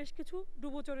অববাহিকায় বেশ কিছু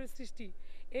ডুবোচরের সৃষ্টি।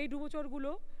 এই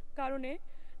ডুবোচরগুলো কারণে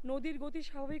নদীর গতি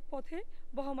স্বাভাবিক পথে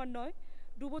বহমান নয়।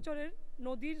 ডুবোচরের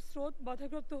নদীর স্রোত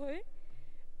বাধাগ্রস্ত হয়ে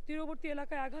তীরবর্তী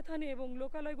এলাকায় আঘাত হানে এবং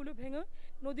লোকালয়গুলো ভেঙে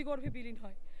নদীগর্ভে বিলীন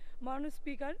হয়। মাননীয়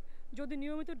স্পিকার, যদি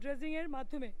নিয়মিত ড্রেজিংয়ের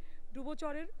মাধ্যমে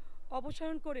ডুবোচরের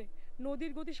অপসারণ করে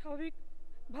নদীর গতি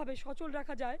স্বাভাবিকভাবে সচল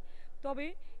রাখা যায় তবে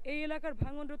এই এলাকার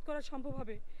ভাঙন রোধ করা সম্ভব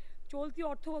হবে। চলতি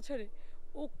অর্থ বছরে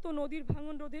উক্ত নদীর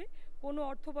ভাঙন রোধে কোনো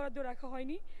অর্থ বরাদ্দ রাখা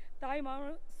হয়নি। তাই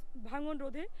ভাঙন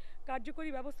রোধে কার্যকরী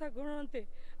ব্যবস্থা গ্রহণান্তে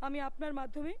আমি আপনার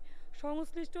মাধ্যমে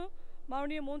সংশ্লিষ্ট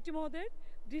মাননীয় মন্ত্রী মহোদয়ের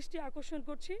দৃষ্টি আকর্ষণ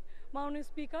করছি। মাননীয়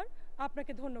স্পিকার,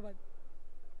 আপনাকে ধন্যবাদ।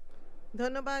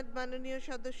 ধন্যবাদ মাননীয়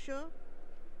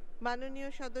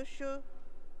সদস্য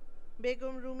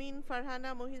বেগম রুমিন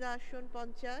ফারহানা, মহিলা আসন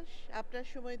 50, আপনার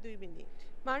সময় 2 মিনিট।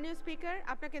 মাননীয় স্পিকার,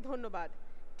 আপনাকে ধন্যবাদ।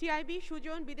 টিআইবি,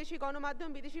 সুজন, বিদেশি গণমাধ্যম,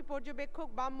 বিদেশি পর্যবেক্ষক,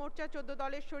 বাম মোর্চা, 14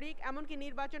 দলের শরিক, এমনকি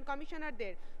নির্বাচন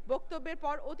কমিশনারদের বক্তব্যের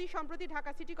পর অতি সম্প্রতি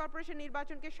ঢাকা সিটি কর্পোরেশন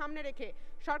নির্বাচনকে সামনে রেখে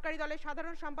সরকারি দলের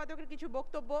সাধারণ সম্পাদকের কিছু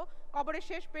বক্তব্য কবরের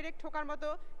শেষ পেরেক ঠোকার মতো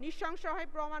নৃশংস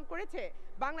হয়ে প্রমাণ করেছে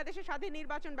বাংলাদেশে স্বাধীন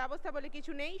নির্বাচন ব্যবস্থা বলে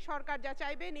কিছু নেই। সরকার যা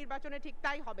চাইবে নির্বাচনে ঠিক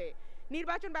তাই হবে।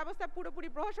 নির্বাচন ব্যবস্থা পুরোপুরি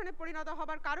প্রহসনে পরিণত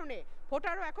হবার কারণে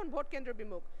ভোটারও এখন ভোট কেন্দ্র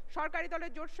বিমুখ। সরকারি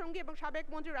দলের জোটসঙ্গী এবং সাবেক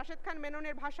মন্ত্রী রাশেদ খান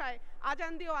মেননের ভাষায়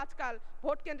আজান দিয়েও আজকাল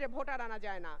ভোট কেন্দ্রে ভোটার আনা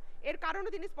যায় না। এর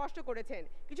কারণও তিনি স্পষ্ট করেছেন।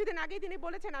 কিছুদিন আগেই তিনি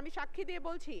বলেছেন, আমি সাক্ষী দিয়ে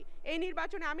বলছি এই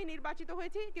নির্বাচনে আমি নির্বাচিত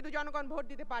হয়েছি কিন্তু জনগণ ভোট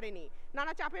দিতে পারেনি।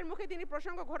 নানা চাপের মুখে তিনি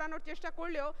প্রসঙ্গ ঘোরানোর চেষ্টা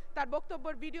করলেও তার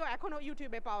বক্তব্যের ভিডিও এখনও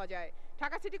ইউটিউবে পাওয়া যায়।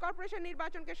 ঢাকা সিটি কর্পোরেশন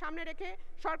নির্বাচনকে সামনে রেখে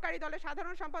সরকারি দলের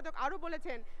সাধারণ সম্পাদক আরও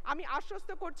বলেছেন, আমি আশ্বস্ত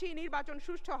করছি নির্বাচন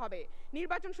সুষ্ঠু হবে।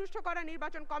 নির্বাচন সুষ্ঠু করা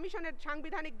নির্বাচন কমিশনের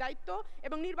সাংবিধানিক দায়িত্ব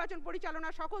এবং নির্বাচন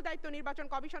পরিচালনার সকল দায়িত্ব নির্বাচন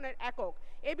কমিশনের একক।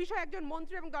 এ বিষয়ে একজন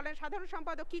মন্ত্রী এবং দলের সাধারণ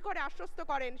সম্পাদক কি করে আশ্বস্ত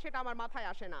করেন সেটা আমার মাথায়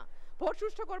আসে না। ভোট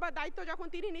সুষ্ঠু করবার দায়িত্ব যখন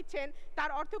তিনি নিচ্ছেন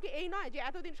তার অর্থ কি এই নয় যে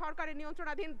এতদিন সরকারের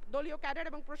নিয়ন্ত্রণাধীন দলীয় ক্যাডার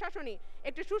এবং প্রশাসনই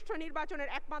একটি সুষ্ঠু নির্বাচনের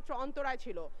একমাত্র অন্তরায়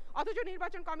ছিল? অথচ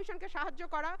নির্বাচন কমিশনকে সাহায্য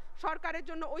করা সরকারের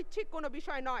জন্য ঐচ্ছিক কোনো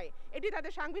বিষয় নয়, এটি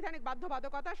তাদের সাংবিধানিক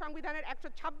বাধ্যবাধকতা। সংবিধানের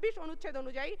 126 অনুচ্ছেদ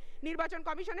অনুযায়ী নির্বাচন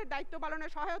কমিশনের দায়িত্ব পালনে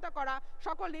সহায়তা করা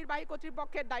সকল নির্বাহী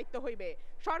কর্তৃপক্ষের দায়িত্ব হইবে।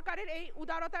 সরকারের এই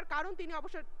উদারতার কারণ তিনি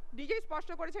অবশ্য নিজেই স্পষ্ট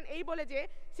করেছেন এই বলে যে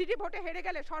সিটি ভোটে হেরে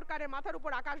গেলে সরকারের মাথার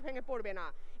উপর আকাশ ভেঙে পড়বে না।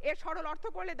 এর সরল অর্থ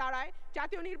করলে দাঁড়ায়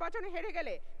জাতীয় নির্বাচনে হেরে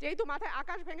গেলে যেহেতু মাথায়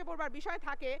আকাশ ভেঙে পড়বার বিষয়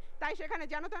থাকে তাই সেখানে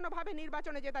যেন তেনভাবে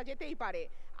নির্বাচনে যেতেই পারে।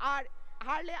 আর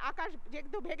হারলে আকাশ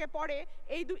যেহেতু ভেঙে পড়ে,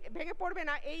 ভেঙে পড়বে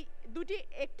না, এই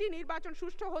একটি নির্বাচন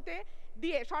সুষ্ঠু হতে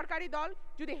দিয়ে সরকারি দল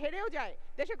যদি হেরেও যায়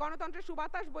দেশে গণতন্ত্রের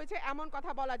সুবাতাস বইছে এমন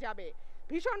কথা বলা যাবে।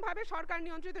 ভীষণভাবে সরকার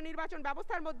নিয়ন্ত্রিত নির্বাচন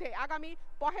ব্যবস্থার মধ্যে আগামী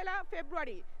 1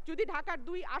 ফেব্রুয়ারি যদি ঢাকার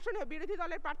 2 আসনে বিরোধী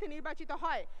দলের প্রার্থী নির্বাচিত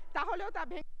হয় তাহলেও তা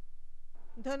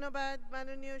ধন্যবাদ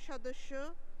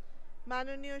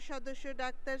মাননীয় সদস্য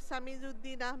ডাক্তার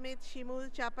সামিজউদ্দিন আহমেদ শিমুল,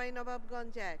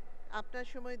 চাঁপাইনবাবগঞ্জ 1। আপনার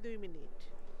সময় 2 মিনিট।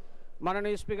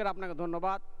 মাননীয় স্পিকার, আপনাকে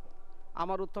ধন্যবাদ।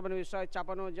 আমার উত্থাপনের বিষয়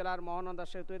চাঁপাইনবাবগঞ্জ জেলার মহানন্দা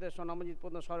সেতু হতে সোনামুজি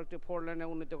পর্যন্ত সড়কটি 4 লেনে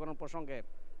উন্নীতকরণ প্রসঙ্গে।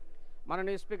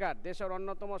 মাননীয় স্পিকার, দেশের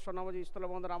অন্যতম সোনামুজি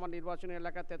স্থলবন্দর আমার নির্বাচনী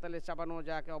এলাকা 43 চাঁপাইনবাবগঞ্জ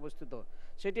 1-এ অবস্থিত।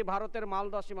 সেটি ভারতের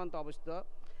মালদহ সীমান্তে অবস্থিত।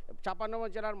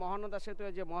 চাঁপাইনবাবগঞ্জ জেলার মহানন্দা সেতু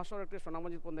যে মহাসড়কটি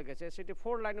সোনামুজি পর্যন্ত গেছে সেটি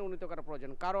 4 লাইনে উন্নীত করা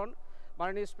প্রয়োজন। কারণ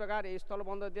মাননীয় স্পিকার, এই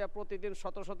স্থলবন্দর দিয়ে প্রতিদিন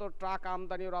শত শত ট্রাক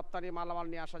আমদানি ও রপ্তানি মালামাল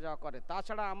নিয়ে আসা যাওয়া করে।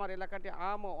 তাছাড়া আমার এলাকাটি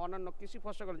আম ও অন্যান্য কৃষি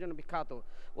ফসলের জন্য বিখ্যাত।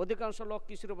 অধিকাংশ লোক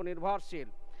কৃষির উপর নির্ভরশীল।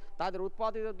 তাদের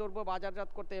উৎপাদিত দ্রব্য বাজারজাত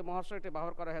করতে এই মহাসড়কটি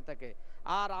ব্যবহার করা হয়ে থাকে।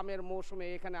 আর আমের মৌসুমে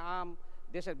এখানে আম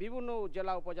দেশের বিভিন্ন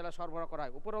জেলা উপজেলা সরবরাহ করা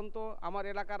হয়। উপরন্তু আমার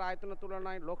এলাকার আয়তনের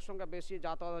তুলনায় লোকসংখ্যা বেশি,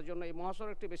 যাতায়াতের জন্য এই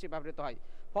মহাসড়কটি বেশি ব্যবহৃত হয়।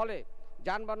 ফলে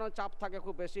যানবাহনের চাপ থাকে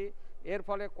খুব বেশি। এর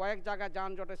ফলে কয়েক জায়গায়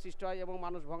যানজটের সৃষ্টি হয় এবং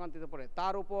মানুষ ভোগান্তিতে পড়ে।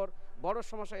 তার উপর বড়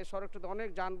সমস্যা, এই সড়কটিতে অনেক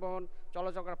যানবাহন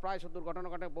চলাচল করে, প্রায় দুর্ঘটনা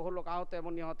ঘটে, বহু লোক আহত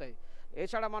এবং নিহত হয়।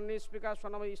 এছাড়া মাননীয় স্পিকার,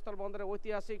 সোনামুজি স্থলবন্দরের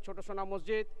ঐতিহাসিক ছোট সোনা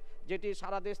মসজিদ, যেটি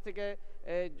সারা দেশ থেকে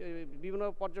বিভিন্ন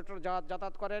পর্যটক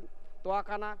যাতায়াত করেন,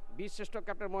 তোয়াখানা বীরশ্রেষ্ঠ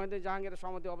ক্যাপ্টেন মহেন্দ্র জাহাঙ্গীরের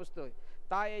সমাধি অবস্থিত।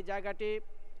 তাই এই জায়গাটি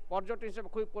পর্যটন হিসেবে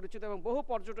খুবই পরিচিত এবং বহু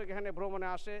পর্যটক এখানে ভ্রমণে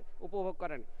আসে, উপভোগ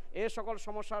করেন। এই সকল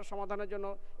সমস্যার সমাধানের জন্য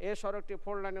এই সড়কটি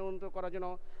 4 লাইনে উন্নত করার জন্য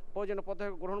প্রয়োজনীয়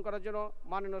পদক্ষেপ গ্রহণ করার জন্য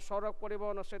মাননীয় সড়ক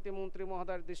পরিবহন ও সেতু মন্ত্রী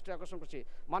মহোদয়ের দৃষ্টি আকর্ষণ করছি।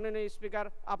 মাননীয় স্পিকার,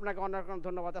 আপনাকে অনেক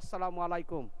ধন্যবাদ। আসসালামু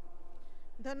আলাইকুম।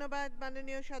 ধন্যবাদ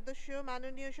মাননীয়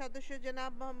সদস্য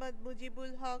জনাব মোহাম্মদ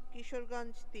মুজিবুল হক,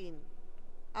 কিশোরগঞ্জ 3।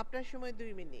 আপনার সময়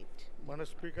 2 মিনিট। মাননীয়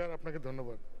স্পিকার, আপনাকে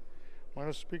ধন্যবাদ।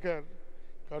 মাননীয় স্পিকার,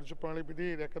 কার্যপ্রণালী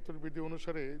বিধির 71 বিধি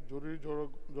অনুসারে জরুরি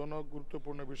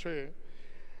জনগুরুত্বপূর্ণ বিষয়ে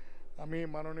আমি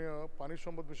মাননীয় পানি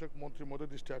সম্পদ বিষয়ক মন্ত্রী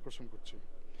মহোদয়ের দৃষ্টি আকর্ষণ করছি।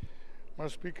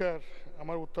 মাননীয় স্পিকার,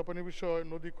 আমার উত্থাপনী বিষয়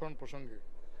নদী খনন প্রসঙ্গে।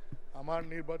 আমার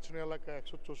নির্বাচনী এলাকা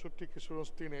 164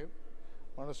 কিশোরগঞ্জ 3-এর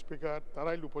মাননীয় স্পিকার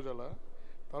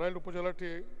তারাইল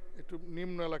উপজেলাটি একটু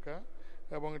নিম্ন এলাকা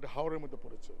এবং এটা হাওরের মধ্যে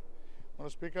পড়েছে।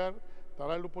 মাননীয় স্পিকার,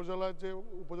 তারাইল উপজেলার যে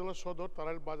উপজেলা সদর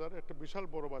তারাইল বাজার একটা বিশাল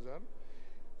বড় বাজার।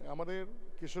 আমাদের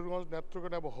কিশোরগঞ্জ,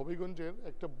 নেত্রকোনা এবং হবিগঞ্জের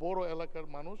একটা বড় এলাকার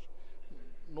মানুষ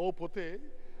নৌপথে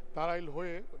তারাইল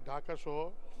হয়ে ঢাকা সহ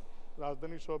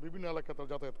রাজধানী সহ বিভিন্ন এলাকা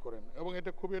তারা যাতায়াত করেন এবং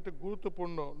এটা খুবই একটা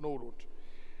গুরুত্বপূর্ণ নৌ রুট।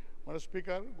 মানে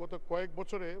স্পিকার, গত কয়েক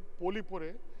বছরে পলি পরে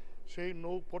সেই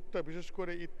নৌপথটা বিশেষ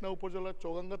করে ইতনা উপজেলার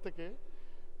চৌগাঙ্গা থেকে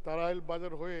তারাইল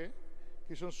বাজার হয়ে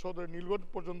কিশোর সদর নীলগঞ্জ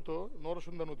পর্যন্ত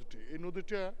নরসুন্দা নদীটি, এই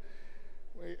নদীটা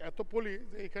এত পলি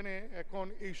যে এখানে এখন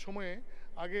এই সময়ে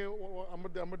আগে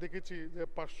আমরা দেখেছি যে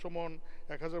 500 মন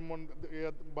 1000 মন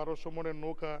 1200 মনের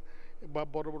নৌকা বা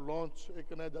বড় বড় লঞ্চ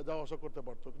এখানে যাওয়া আসা করতে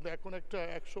পারতো, কিন্তু এখন একটা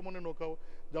 100 মনের নৌকাও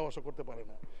যাওয়া আসা করতে পারে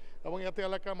না। এবং এতে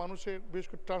এলাকা মানুষের বিশেষ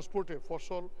করে ট্রান্সপোর্টে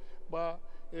ফসল বা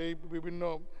এই বিভিন্ন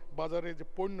বাজারে যে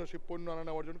পণ্য, সেই পণ্য আনা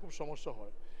নেওয়ার জন্য খুব সমস্যা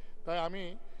হয়। তাই আমি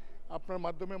আপনার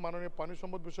মাধ্যমে মাননীয় পানি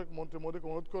সম্পদ বিষয়ক মন্ত্রী মোদীকে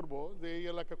অনুরোধ করব যে এই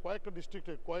এলাকায় কয়েকটা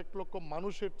ডিস্ট্রিক্টে কয়েক লক্ষ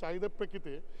মানুষের চাহিদার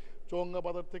প্রেক্ষিতে চৌগাঙ্গা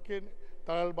বাজার থেকে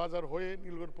তারাইল বাজার হয়ে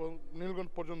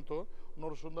নীলগঞ্জ পর্যন্ত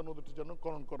নরসুন্দা নদীটি যেন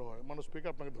খনন করা হয়। মাননীয়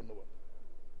স্পিকার, আপনাকে ধন্যবাদ।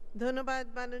 ধন্যবাদ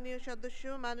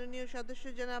মাননীয় সদস্য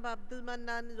জনাব আব্দুল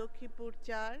মান্নান, লক্ষ্মীপুর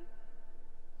 4।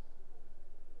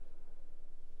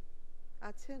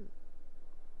 আছেন?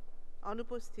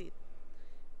 অনুপস্থিত।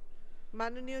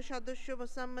 মাননীয় সদস্য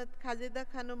মোসাম্মদ খালেদা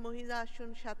খানম, মহিলা আসন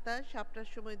 27। আপনার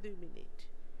সময় 2 মিনিট।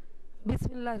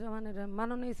 বিসমিল্লাহির রহমানির রহিম।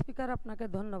 মাননীয় স্পিকার, আপনাকে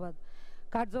ধন্যবাদ।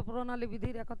 কার্যপ্রণালী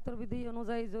বিধির 71 বিধি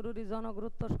অনুযায়ী জরুরি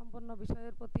জনগুরুত্ব সম্পন্ন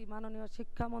বিষয়ের প্রতি মাননীয়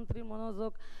শিক্ষামন্ত্রীর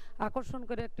মনোযোগ আকর্ষণ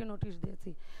করে একটি নোটিশ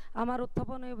দিয়েছি। আমার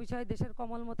উত্থাপনীয় বিষয় দেশের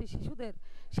কমলমতি শিশুদের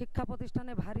শিক্ষা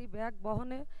প্রতিষ্ঠানে ভারী ব্যাগ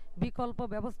বহনে বিকল্প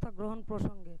ব্যবস্থা গ্রহণ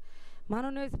প্রসঙ্গে।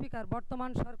 মাননীয় স্পিকার,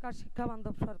 বর্তমান সরকার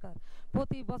শিক্ষাবান্ধব সরকার।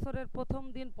 প্রতি বছরের প্রথম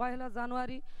দিন 1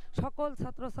 জানুয়ারি সকল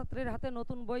ছাত্রছাত্রীর হাতে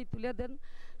নতুন বই তুলে দেন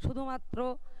শুধুমাত্র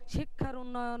শিক্ষার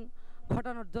উন্নয়ন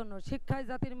ঘটানোর জন্য। শিক্ষাই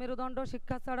জাতির মেরুদণ্ড,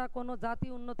 শিক্ষা ছাড়া কোনো জাতি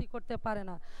উন্নতি করতে পারে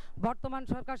না। বর্তমান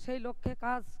সরকার সেই লক্ষ্যে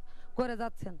কাজ করে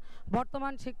যাচ্ছেন।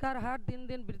 বর্তমান শিক্ষার হার দিন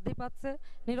দিন বৃদ্ধি পাচ্ছে,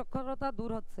 নিরক্ষরতা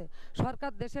দূর হচ্ছে।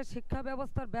 সরকার দেশের শিক্ষা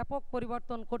ব্যবস্থার ব্যাপক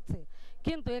পরিবর্তন করছে,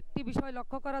 কিন্তু একটি বিষয়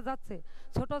লক্ষ্য করা যাচ্ছে,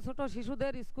 ছোট ছোট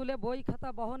শিশুদের স্কুলে বই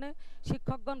খাতা বহনে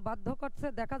শিক্ষকগণ বাধ্য করছে।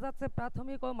 দেখা যাচ্ছে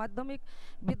প্রাথমিক ও মাধ্যমিক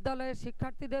বিদ্যালয়ের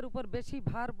শিক্ষার্থীদের উপর বেশি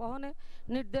ভার বহনে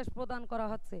নির্দেশ প্রদান করা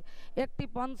হচ্ছে। একটি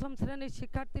পঞ্চম শ্রেণীর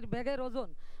শিক্ষার্থীর ব্যাগের ওজন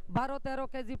 12-13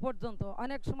 কেজি পর্যন্ত,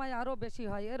 অনেক সময় আরও বেশি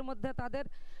হয়। এর মধ্যে তাদের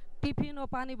টিফিন ও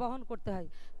পানি বহন করতে হয়।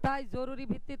 তাই জরুরি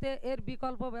ভিত্তিতে এর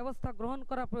বিকল্প ব্যবস্থা গ্রহণ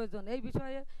করা প্রয়োজন। এই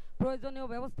বিষয়ে প্রয়োজনীয়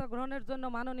ব্যবস্থা গ্রহণের জন্য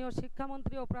মাননীয়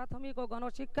শিক্ষামন্ত্রী ও প্রাথমিক ও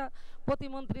গণশিক্ষা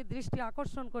প্রতিমন্ত্রীর দৃষ্টি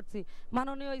আকর্ষণ করছি।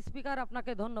 মাননীয় স্পিকার,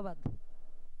 আপনাকে ধন্যবাদ।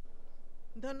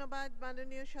 ধন্যবাদ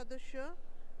মাননীয় সদস্য।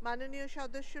 মাননীয়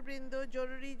সদস্যবৃন্দ,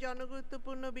 জরুরি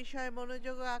জনগুরুত্বপূর্ণ বিষয়ে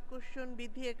মনোযোগ ও আকর্ষণ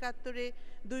বিধি 71-এ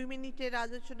 2 মিনিটের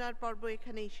আলোচনার পর্ব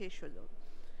এখানেই শেষ হলো।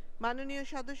 মাননীয়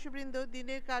সদস্যবৃন্দ,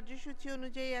 দিনের কার্যসূচি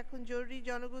অনুযায়ী এখন জরুরি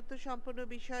জনগুরুত্ব সম্পন্ন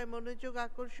বিষয়ে মনোযোগ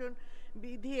আকর্ষণ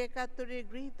বিধি 71-এর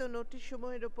গৃহীত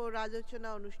নোটিশসমূহের উপর আলোচনা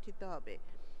অনুষ্ঠিত হবে।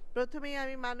 প্রথমেই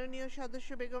আমি মাননীয় সদস্য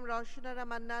বেগম রওশনারা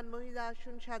মান্নান, মহিলা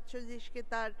আসন 47-কে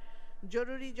তার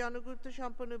জরুরি জনগুরুত্ব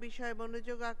সম্পন্ন বিষয়ে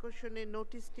মনোযোগ আকর্ষণের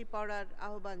নোটিশটি পড়ার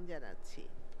আহ্বান জানাচ্ছি।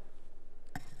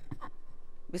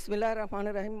 বিসমিল্লাহির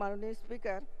রহমানির রহিম। মাননীয়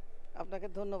স্পিকার, আপনাকে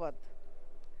ধন্যবাদ।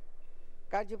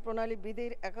 কার্যপ্রণালী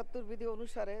বিধির 71 বিধি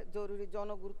অনুসারে জরুরি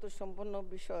জনগুরুত্ব সম্পন্ন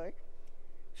বিষয়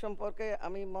সম্পর্কে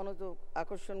আমি মনোযোগ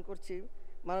আকর্ষণ করছি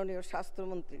মাননীয়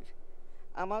স্বাস্থ্যমন্ত্রীর।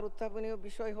 আমার উত্থাপনীয়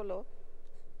বিষয় হলো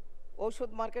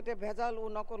ঔষধ মার্কেটে ভেজাল ও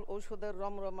নকল ঔষধের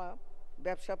রমরমা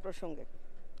ব্যবসা প্রসঙ্গে।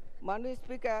 মাননীয়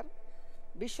স্পিকার,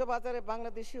 বিশ্ববাজারে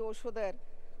বাংলাদেশি ঔষধের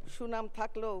সুনাম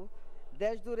থাকলেও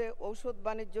দেশ জুড়ে ঔষধ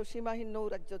বাণিজ্য সীমাহীন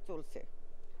নৈরাজ্য চলছে।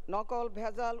 নকল,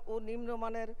 ভেজাল ও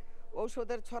নিম্নমানের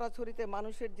ঔষধের ছড়াছড়িতে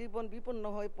মানুষের জীবন বিপন্ন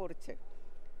হয়ে পড়ছে।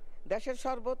 দেশের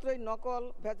সর্বত্রই নকল,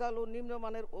 ভেজাল ও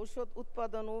নিম্নমানের ঔষধ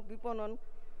উৎপাদন ও বিপণন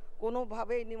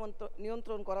কোনোভাবেই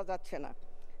নিয়ন্ত্রণ করা যাচ্ছে না।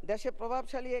 দেশে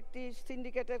প্রভাবশালী একটি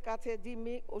সিন্ডিকেটের কাছে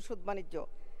জিম্মি ঔষধ বাণিজ্য।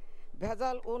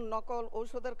 ভেজাল ও নকল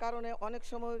ঔষধের কারণে অনেক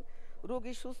সময়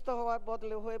রোগী সুস্থ হওয়ার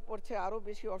বদলে হয়ে পড়ছে আরও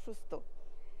বেশি অসুস্থ।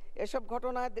 এসব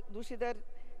ঘটনায় দোষীদের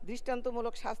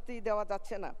দৃষ্টান্তমূলক শাস্তি দেওয়া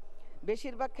যাচ্ছে না।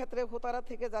 বেশিরভাগ ক্ষেত্রে হোতারা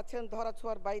থেকে যাচ্ছেন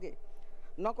ধরাছোঁয়ার বাইরে।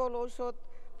 নকল ঔষধ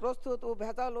প্রস্তুত ও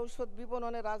ভেজাল ঔষধ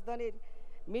বিপণনে রাজধানীর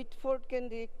মিটফোর্ড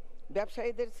কেন্দ্রিক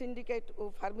ব্যবসায়ীদের সিন্ডিকেট ও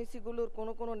ফার্মেসিগুলোর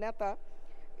কোনো নেতা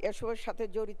এসবের সাথে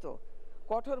জড়িত।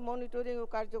 কঠোর মনিটরিং ও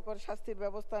কার্যকর শাস্তির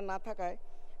ব্যবস্থা না থাকায়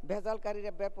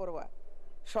ভেজালকারীরা বেপরোয়া।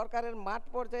 সরকারের মাঠ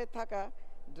পর্যায়ে থাকা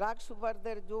ড্রাগ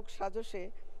সুপারদের যোগ সাজসে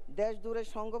দেশ জুড়ে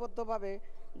সংঘবদ্ধভাবে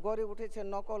গড়ে উঠেছে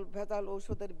নকল, ভেজাল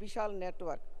ঔষধের বিশাল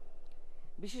নেটওয়ার্ক।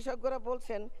 বিশেষজ্ঞরা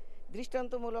বলছেন,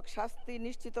 দৃষ্টান্তমূলক শাস্তি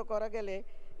নিশ্চিত করা গেলে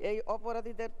এই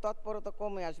অপরাধীদের তৎপরতা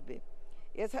কমে আসবে।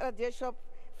 এছাড়া যেসব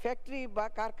ফ্যাক্টরি বা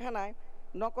কারখানায়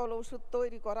নকল ওষুধ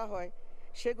তৈরি করা হয়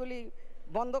সেগুলি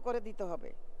বন্ধ করে দিতে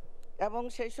হবে এবং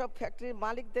সেই সব ফ্যাক্টরির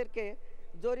মালিকদেরকে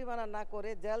জরিমানা না করে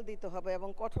জেল দিতে হবে এবং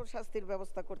কঠোর শাস্তির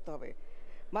ব্যবস্থা করতে হবে।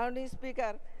 মাননীয়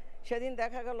স্পিকার, সেদিন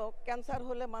দেখা গেল ক্যান্সার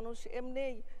হলে মানুষ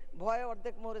এমনিই ভয়ে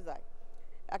অর্ধেক মরে যায়।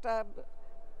 একটা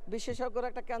বিশেষজ্ঞরা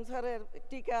একটা ক্যান্সারের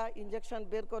টিকা ইঞ্জেকশন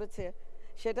বের করেছে,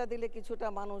 সেটা দিলে কিছুটা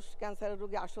মানুষ ক্যান্সারের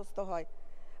রোগী আশ্বস্ত হয়,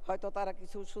 হয়তো তারা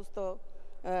কিছু সুস্থ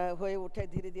হয়ে ওঠে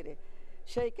ধীরে ধীরে।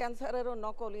 সেই ক্যান্সারেরও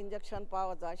নকল ইঞ্জেকশন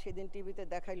পাওয়া যায়। সেদিন টিভিতে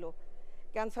দেখাইলো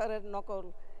ক্যান্সারের নকল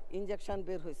ইঞ্জেকশন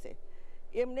বের হয়েছে।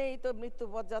 এমনিই তো মৃত্যু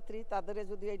পথযাত্রী, তাদের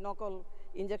যদি এই নকল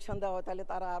ইঞ্জেকশন দেওয়া হয় তাহলে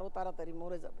তারা আরও তাড়াতাড়ি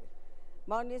মরে যাবে।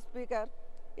 মাননীয় স্পিকার,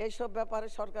 এইসব ব্যাপারে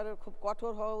সরকারের খুব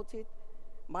কঠোর হওয়া উচিত।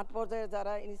 মাঠ পর্যায়ে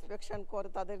যারা ইন্সপেকশন করে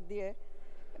তাদের দিয়ে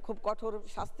খুব কঠোর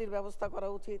শাস্তির ব্যবস্থা করা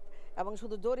উচিত এবং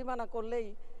শুধু জরিমানা করলেই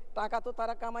টাকা তো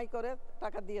তারা কামাই করে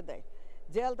টাকা দিয়ে দেয়,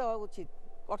 জেল দেওয়া উচিত,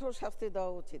 কঠোর শাস্তি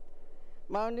দেওয়া উচিত।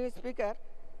 মাননীয় স্পিকার,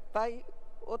 তাই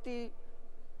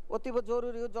অতীব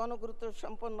জরুরি ও জনগুরুত্ব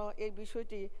সম্পন্ন এই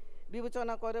বিষয়টি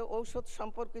বিবেচনা করে ঔষধ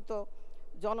সম্পর্কিত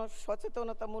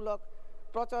জনসচেতনতামূলক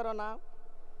প্রচারণা,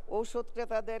 ঔষধ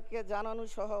ক্রেতাদেরকে জানানো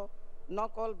সহ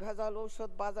নকল, ভেজাল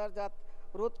ঔষধ বাজারজাত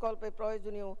রোধকল্পে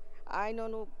প্রয়োজনীয়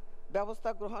আইনানুগ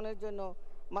ব্যবস্থা গ্রহণের জন্য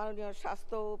মাননীয়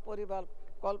স্বাস্থ্য ও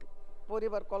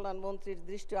পরিবার কল্যাণ মন্ত্রীর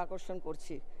দৃষ্টি আকর্ষণ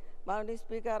করছি। মাননীয়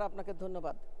স্পিকার, আপনাকে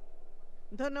ধন্যবাদ।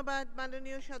 ধন্যবাদ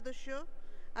মাননীয় সদস্য।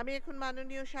 আমি এখন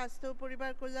মাননীয় স্বাস্থ্য ও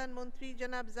পরিবার কল্যাণ মন্ত্রী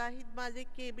জনাব জাহিদ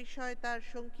মালিককে এ বিষয়ে তার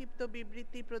সংক্ষিপ্ত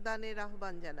বিবৃতি প্রদানের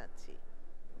আহ্বান জানাচ্ছি।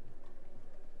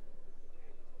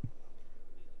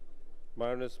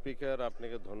 মাননীয় স্পিকার,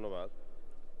 আপনাকে ধন্যবাদ।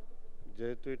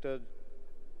 যেহেতু এটা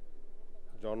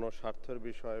জনস্বার্থের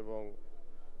বিষয় এবং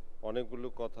অনেকগুলো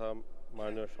কথা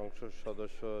মাননীয় সংসদ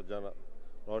সদস্য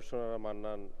রওশনারা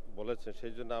মান্নান বলেছেন,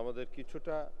 সেই জন্য আমাদের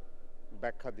কিছুটা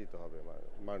ব্যাখ্যা দিতে হবে।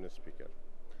 মাননীয় স্পিকার,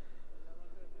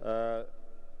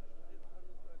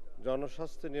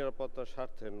 জনস্বাস্থ্য নিরাপত্তার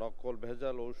স্বার্থে নকল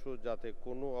ভেজাল ঔষধ যাতে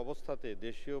কোনো অবস্থাতে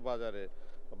দেশীয় বাজারে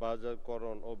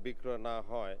বাজারকরণ ও বিক্রয় না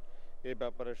হয় এ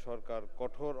ব্যাপারে সরকার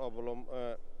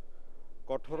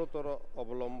কঠোরতর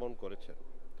অবলম্বন করেছে।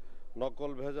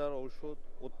 নকল ভেজাল ঔষধ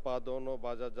উৎপাদন ও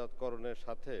বাজারজাতকরণের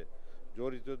সাথে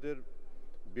জড়িতদের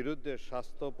বিরুদ্ধে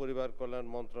স্বাস্থ্য পরিবার কল্যাণ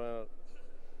মন্ত্রণালয়ের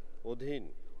অধীন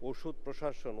ওষুধ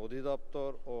প্রশাসন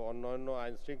অধিদপ্তর ও অন্যান্য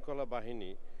আইনশৃঙ্খলা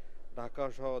বাহিনী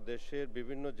ঢাকাসহ দেশের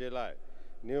বিভিন্ন জেলায়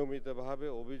নিয়মিতভাবে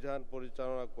অভিযান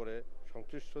পরিচালনা করে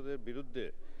সংশ্লিষ্টদের বিরুদ্ধে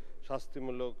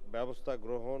শাস্তিমূলক ব্যবস্থা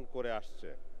গ্রহণ করে আসছে।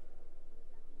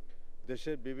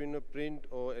 দেশের বিভিন্ন প্রিন্ট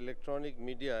ও ইলেকট্রনিক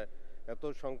মিডিয়ায় এত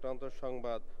সংক্রান্ত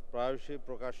সংবাদ প্রায়শই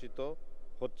প্রকাশিত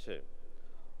হচ্ছে।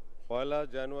 1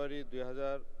 জানুয়ারি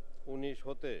 2019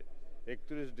 হতে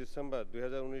 31 ডিসেম্বর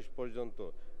 2019 পর্যন্ত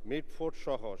মিটফোর্ড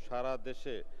সহ সারা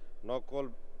দেশে নকল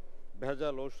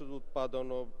ভেজাল ওষুধ উৎপাদন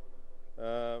ও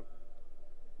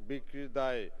বিক্রির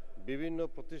দায়ে বিভিন্ন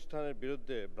প্রতিষ্ঠানের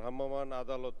বিরুদ্ধে ভ্রাম্যমাণ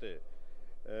আদালতে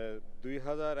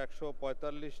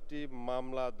 2145টি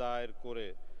মামলা দায়ের করে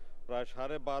প্রায়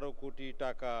 12.5 কোটি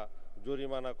টাকা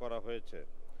জরিমানা করা হয়েছে।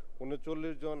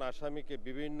 39 জন আসামিকে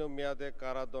বিভিন্ন মেয়াদে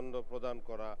কারাদণ্ড প্রদান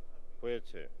করা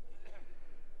হয়েছে।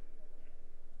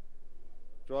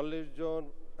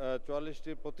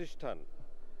 44টি প্রতিষ্ঠান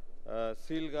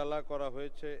সিলগালা করা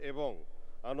হয়েছে এবং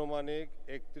আনুমানিক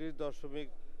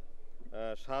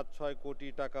 31.76 কোটি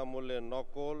টাকা মূল্যের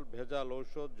নকল ভেজাল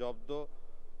ঔষধ জব্দ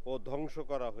ও ধ্বংস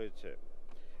করা হয়েছে।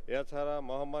 এছাড়া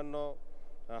মহামান্য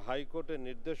হাইকোর্টের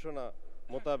নির্দেশনা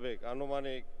মোতাবেক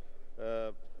আনুমানিক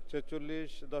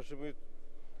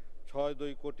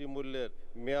 46.62 কোটি মূল্যের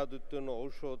মেয়াদ উত্তীর্ণ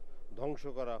ঔষধ ধ্বংস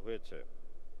করা হয়েছে।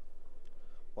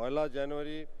 1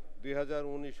 জানুয়ারি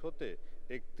 2019 হতে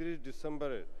 31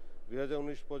 ডিসেম্বর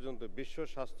 2019 পর্যন্ত বিশ্ব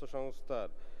স্বাস্থ্য সংস্থার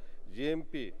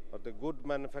জিএমপি অর্থাৎ গুড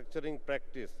ম্যানুফ্যাকচারিং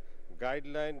প্র্যাকটিস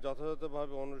গাইডলাইন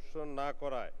যথাযথভাবে অনুসরণ না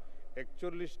করায়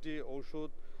 41টি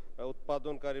ঔষধ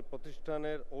উৎপাদনকারী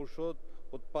প্রতিষ্ঠানের ঔষধ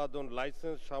উৎপাদন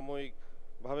লাইসেন্স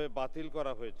সাময়িকভাবে বাতিল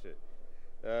করা হয়েছে।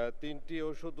 3টি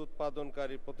ঔষধ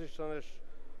উৎপাদনকারী প্রতিষ্ঠানের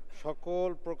সকল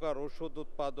প্রকার ঔষধ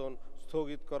উৎপাদন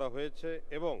স্থগিত করা হয়েছে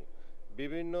এবং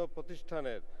বিভিন্ন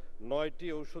প্রতিষ্ঠানের 9টি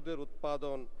ঔষধের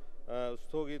উৎপাদন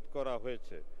স্থগিত করা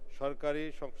হয়েছে। সরকারি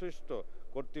সংশ্লিষ্ট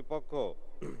কর্তৃপক্ষ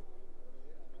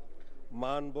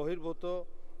মান বহির্ভূত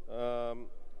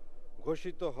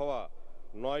ঘোষিত হওয়া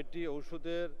 9টি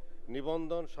ঔষধের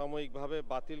নিবন্ধন সাময়িকভাবে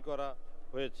বাতিল করা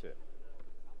হয়েছে।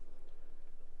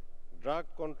 ড্রাগ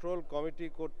কন্ট্রোল কমিটি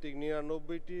কর্তৃক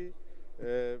 99টি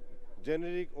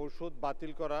জেনেরিক ঔষধ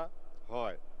বাতিল করা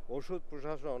হয়। ওষুধ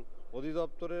প্রশাসন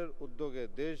অধিদপ্তরের উদ্যোগে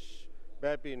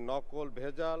দেশব্যাপী নকল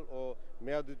ভেজাল ও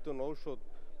মেয়াদোত্তীর্ণ ঔষধ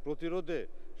প্রতিরোধে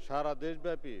সারা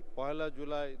দেশব্যাপী 1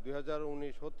 জুলাই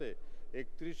 2019 হতে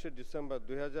 31 ডিসেম্বর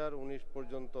 2019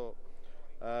 পর্যন্ত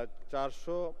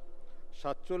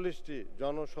 447টি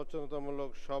জনসচেতনতামূলক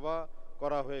সভা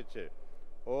করা হয়েছে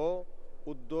ও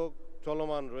উদ্যোগ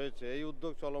চলমান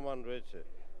রয়েছে।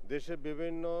 দেশের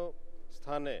বিভিন্ন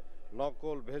স্থানে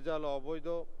নকল ভেজাল অবৈধ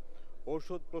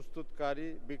ঔষধ প্রস্তুতকারী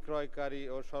বিক্রয়কারী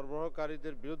ও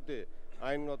সরবরাহকারীদের বিরুদ্ধে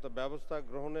আইনগত ব্যবস্থা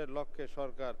গ্রহণের লক্ষ্যে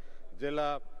সরকার জেলা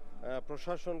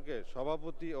প্রশাসনকে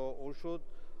সভাপতি ও ঔষধ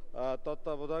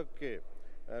তত্ত্বাবধায়ককে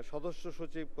সদস্য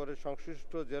সচিব করে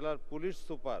সংশ্লিষ্ট জেলার পুলিশ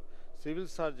সুপার সিভিল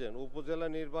সার্জন উপজেলা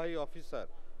নির্বাহী অফিসার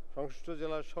সংশ্লিষ্ট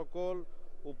জেলার সকল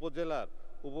উপজেলার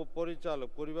উপপরিচালক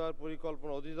পরিবার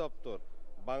পরিকল্পনা অধিদপ্তর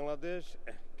বাংলাদেশ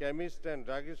কেমিস্ট অ্যান্ড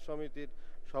ড্রাগিস্ট সমিতির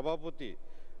সভাপতি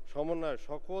সমন্বয়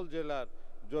সকল জেলার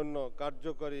জন্য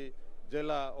কার্যকরী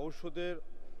জেলা ঔষধের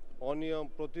অনিয়ম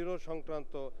প্রতিরোধ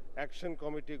সংক্রান্ত অ্যাকশন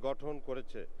কমিটি গঠন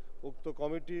করেছে। উক্ত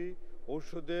কমিটি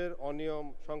ঔষধের অনিয়ম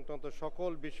সংক্রান্ত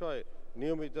সকল বিষয়ে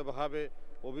নিয়মিতভাবে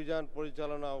অভিযান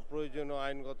পরিচালনা ও প্রয়োজনীয়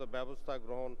আইনগত ব্যবস্থা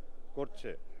গ্রহণ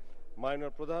করছে।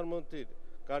 মাননীয় প্রধানমন্ত্রীর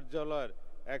কার্যালয়ের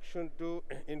অ্যাকশন টু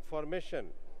ইনফরমেশন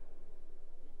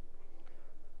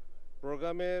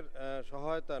প্রোগ্রামের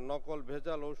সহায়তা নকল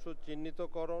ভেজাল ওষুধ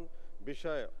চিহ্নিতকরণ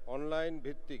বিষয়ে অনলাইন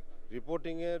ভিত্তিক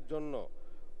রিপোর্টিংয়ের জন্য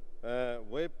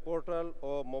ওয়েব পোর্টাল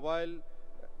ও মোবাইল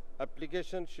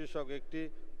অ্যাপ্লিকেশন শীর্ষক একটি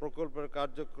প্রকল্পের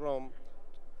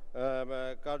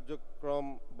কার্যক্রম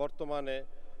বর্তমানে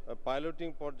পাইলটিং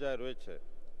পর্যায়ে রয়েছে।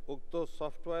 উক্ত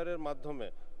সফটওয়্যারের মাধ্যমে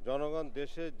জনগণ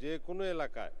দেশে যে কোনো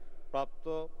এলাকায় প্রাপ্ত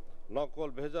নকল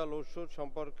ভেজাল ঔষধ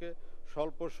সম্পর্কে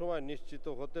স্বল্প সময় নিশ্চিত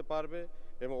হতে পারবে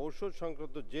এবং ঔষধ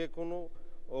সংক্রান্ত যে কোনো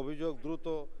অভিযোগ দ্রুত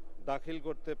দাখিল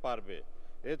করতে পারবে।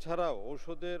 এছাড়াও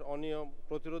ঔষধের অনিয়ম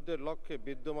প্রতিরোধের লক্ষ্যে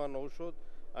বিদ্যমান ঔষধ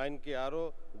আইনকে আরও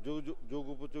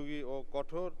যুগোপযোগী ও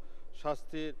কঠোর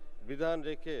শাস্তির বিধান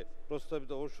রেখে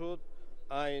প্রস্তাবিত ঔষধ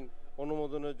আইন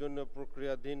অনুমোদনের জন্য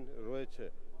প্রক্রিয়াধীন রয়েছে।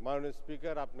 মাননীয়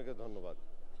স্পিকার, আপনাকে ধন্যবাদ।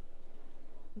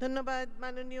 ধন্যবাদ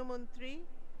মাননীয় মন্ত্রী।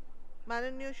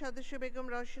 মাননীয় সদস্য বেগম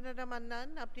রওশনারা মান্নান,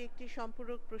 আপনি একটি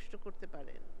সম্পূরক প্রশ্ন করতে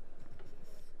পারেন।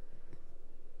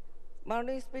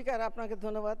 মাননীয় স্পিকার, আপনাকে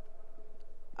ধন্যবাদ।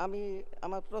 আমি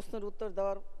আমার প্রশ্নের উত্তর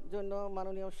দেওয়ার জন্য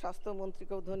মাননীয়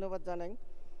স্বাস্থ্যমন্ত্রীকেও ধন্যবাদ জানাই।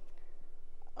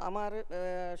 আমার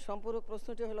সম্পূরক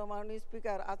প্রশ্নটি হলো, মাননীয়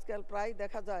স্পিকার, আজকাল প্রায়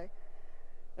দেখা যায়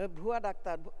ভুয়া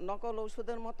ডাক্তার, নকল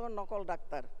ঔষধের মতো নকল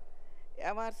ডাক্তার,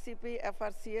 এমআরসিপি,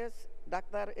 এফআরসিএস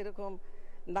ডাক্তার এরকম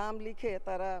নাম লিখে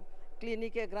তারা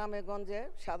ক্লিনিকে গ্রামে গঞ্জে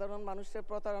সাধারণ মানুষের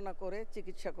প্রতারণা করে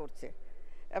চিকিৎসা করছে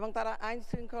এবং তারা আইন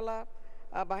শৃঙ্খলা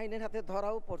বাহিনীর হাতে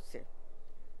ধরাও পড়ছে।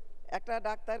 একটা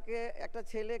ডাক্তারকে, একটা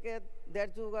ছেলেকে 1.5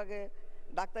 যুগ আগে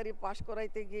ডাক্তারি পাশ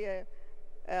করাইতে গিয়ে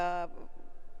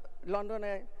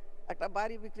লন্ডনে একটা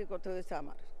বাড়ি বিক্রি করতে হয়েছে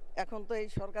আমার। এখন তো এই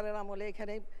সরকারের আমলে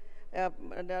এখানেই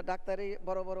ডাক্তারি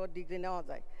বড় বড় ডিগ্রি নেওয়া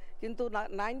যায়, কিন্তু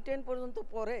 9-10 পর্যন্ত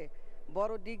পরে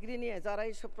বড় ডিগ্রি নিয়ে যারা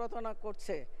এইসব প্রতারণা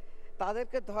করছে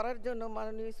তাদেরকে ধরার জন্য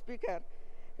মাননীয় স্পিকার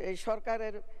এই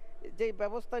সরকারের যে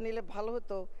ব্যবস্থা নিলে ভালো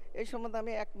হতো, এই সম্বন্ধে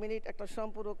আমি 1 মিনিট একটা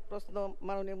সম্পূরক প্রশ্ন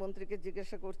মাননীয় মন্ত্রীকে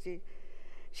জিজ্ঞাসা করছি।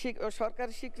 সরকার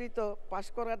স্বীকৃত পাশ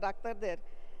করা ডাক্তারদের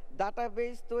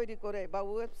ডাটাবেস তৈরি করে বা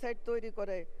ওয়েবসাইট তৈরি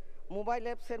করে মোবাইল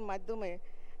অ্যাপসের মাধ্যমে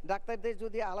ডাক্তারদের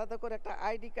যদি আলাদা করে একটা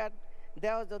আইডি কার্ড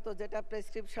দেওয়া যেত, যেটা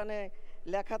প্রেসক্রিপশানে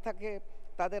লেখা থাকে,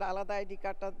 তাদের আলাদা আইডি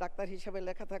কার্ডটা ডাক্তার হিসেবে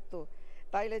লেখা থাকতো,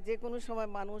 তাইলে যে কোনো সময়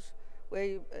মানুষ ওই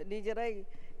নিজেরাই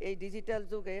এই ডিজিটাল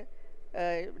যুগে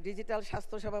ডিজিটাল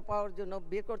স্বাস্থ্যসেবা পাওয়ার জন্য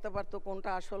বের করতে পারতো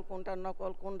কোনটা আসল, কোনটা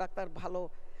নকল, কোন ডাক্তার ভালো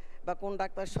বা কোন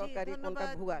ডাক্তার সরকারি, কোনটা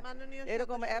ভুয়া।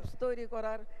 এরকম অ্যাপস তৈরি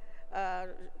করার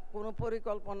কোনো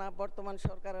পরিকল্পনা বর্তমান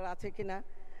সরকারের আছে কিনা,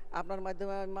 আপনার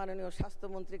মাধ্যমে আমি মাননীয়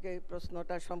স্বাস্থ্যমন্ত্রীকে এই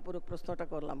প্রশ্নটা, সম্পূরক প্রশ্নটা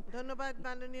করলাম। ধন্যবাদ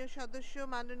মাননীয় সদস্য।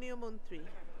 মাননীয় মন্ত্রী।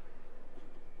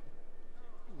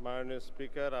 মাননীয়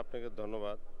স্পিকার, আপনাকে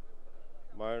ধন্যবাদ।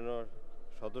 মাননীয়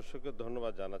সদস্যকে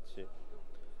ধন্যবাদ জানাচ্ছি।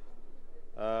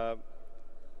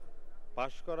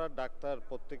 পাশ করা ডাক্তার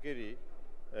প্রত্যেকেরই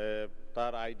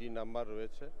তার আইডি নাম্বার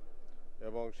রয়েছে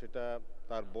এবং সেটা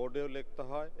তার বোর্ডেও লিখতে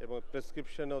হয় এবং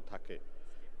প্রেসক্রিপশনেও থাকে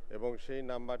এবং সেই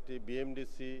নাম্বারটি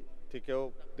বিএমডিসি থেকেও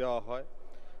দেওয়া হয়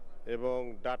এবং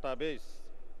ডাটাবেস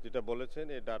যেটা বলেছেন,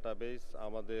 এই ডাটাবেস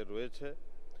আমাদের রয়েছে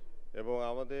এবং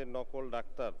আমাদের নকল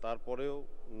ডাক্তার, তারপরেও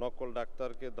নকল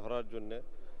ডাক্তারকে ধরার জন্যে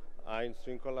আইন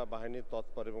শৃঙ্খলা বাহিনী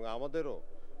তৎপর এবং আমাদেরও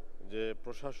যে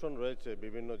প্রশাসন রয়েছে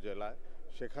বিভিন্ন জেলায়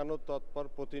সেখানেও তৎপর।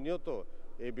 প্রতিনিয়ত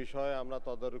এই বিষয়ে আমরা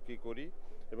তদারকি করি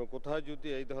এবং কোথায় যদি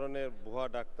এই ধরনের ভুয়া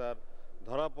ডাক্তার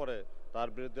ধরা পড়ে তার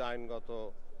বিরুদ্ধে আইনগত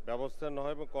ব্যবস্থা না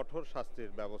হয় এবং কঠোর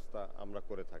শাস্তির ব্যবস্থা আমরা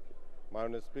করে থাকি।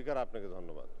 মাননীয় স্পিকার, আপনাকে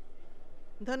ধন্যবাদ।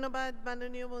 ধন্যবাদ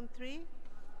মাননীয় মন্ত্রী।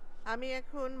 আমি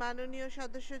এখন মাননীয়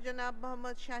সদস্য জনাব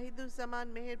মোহাম্মদ শাহিদুজ্জামান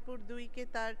মেহেরপুর 2-কে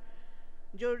তার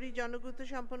জরুরি জনগুরুত্ব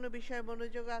সম্পন্ন বিষয়ে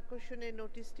মনোযোগ আকর্ষণের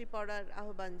নোটিশটি পড়ার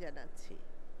আহ্বান জানাচ্ছি।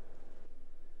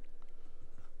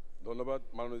 ধন্যবাদ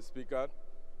মাননীয় স্পিকার।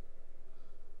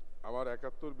 আমার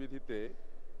 71 বিধিতে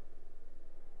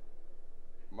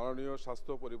মাননীয়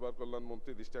স্বাস্থ্য পরিবার কল্যাণ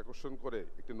মন্ত্রী দৃষ্টি আকর্ষণ করে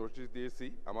একটি নোটিশ দিয়েছি।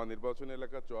 আমার নির্বাচনী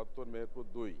এলাকা 74 মেহেরপুর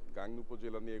 2 গাংনী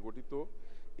উপজেলা নিয়ে গঠিত।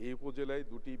 এই উপজেলায়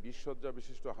 2টি 20 শয্যা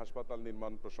বিশিষ্ট হাসপাতাল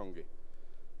নির্মাণ প্রসঙ্গে।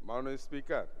 মাননীয়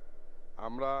স্পিকার,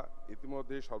 আমরা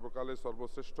ইতিমধ্যে সর্বকালের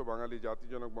সর্বশ্রেষ্ঠ বাঙালি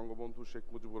জাতিজনক বঙ্গবন্ধু শেখ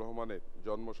মুজিবুর রহমানের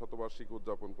জন্ম শতবার্ষিকী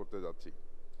উদযাপন করতে যাচ্ছি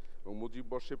এবং মুজিব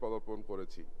বর্ষে পদার্পণ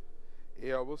করেছি।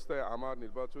 এই অবস্থায় আমার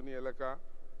নির্বাচনী এলাকা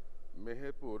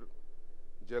মেহেরপুর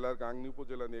জেলার গাংনী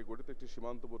উপজেলা নিয়ে গঠিত একটি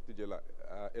সীমান্তবর্তী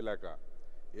এলাকা।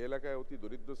 এই এলাকায় অতি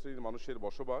দরিদ্র শ্রেণীর মানুষের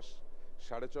বসবাস।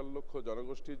 4.5 লক্ষ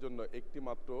জনগোষ্ঠীর জন্য একটি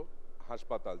মাত্র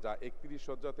হাসপাতাল, যা 31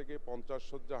 শয্যা থেকে 50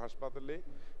 শয্যা হাসপাতালে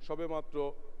সবেমাত্র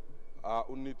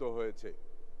উন্নীত হয়েছে।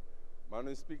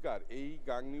 মাননীয় স্পিকার, এই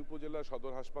গাংনী উপজেলা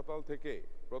সদর হাসপাতাল থেকে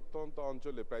প্রত্যন্ত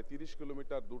অঞ্চলে প্রায় 30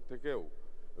 কিলোমিটার দূর থেকেও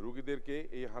রোগীদেরকে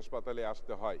এই হাসপাতালে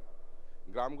আসতে হয়।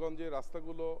 গ্রামগঞ্জের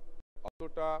রাস্তাগুলো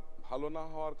অতটা ভালো না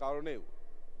হওয়ার কারণেও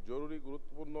জরুরি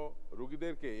গুরুত্বপূর্ণ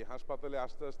রোগীদেরকে এই হাসপাতালে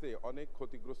আসতে আসতে অনেক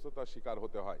ক্ষতিগ্রস্ততার শিকার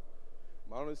হতে হয়।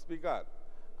 মাননীয় স্পিকার,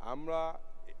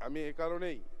 আমি এ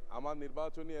কারণেই আমার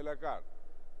নির্বাচনী এলাকার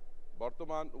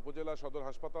বর্তমান উপজেলা সদর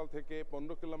হাসপাতাল থেকে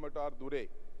 15 কিলোমিটার দূরে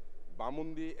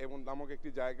বামুন্দি এবং নামক একটি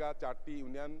জায়গা, 4টি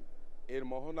ইউনিয়ন এর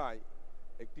মোহনায়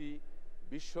একটি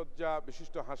 20 শয্যা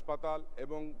বিশিষ্ট হাসপাতাল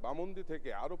এবং বামুন্দি থেকে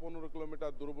আরও 15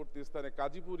 কিলোমিটার দূরবর্তী স্থানে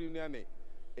কাজীপুর ইউনিয়নে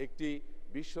একটি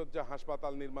 20 শয্যা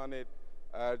হাসপাতাল নির্মাণের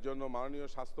জন্য মাননীয়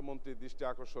স্বাস্থ্যমন্ত্রীর দৃষ্টি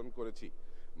আকর্ষণ করেছি।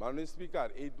 মাননীয় স্পিকার,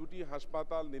 এই 2টি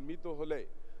হাসপাতাল নির্মিত হলে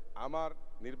আমার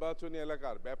নির্বাচনী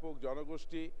এলাকার ব্যাপক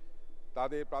জনগোষ্ঠী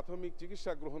তাদের প্রাথমিক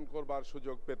চিকিৎসা গ্রহণ করবার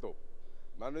সুযোগ পেত।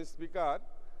 মাননীয় স্পিকার,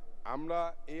 আমরা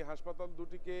এই হাসপাতাল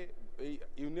দুটিকে, এই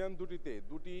ইউনিয়ন দুটিতে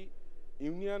দুটি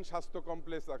ইউনিয়ন স্বাস্থ্য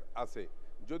কমপ্লেক্স আছে,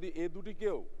 যদি এই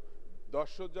দুটিকেও 10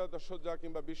 শয্যা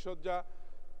কিংবা 20 শয্যা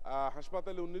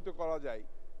হাসপাতালে উন্নীত করা যায়,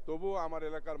 তবুও আমার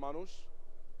এলাকার মানুষ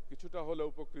কিছুটা হলে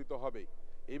উপকৃত হবে।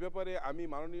 এই ব্যাপারে আমি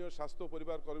মাননীয় স্বাস্থ্য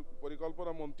পরিবার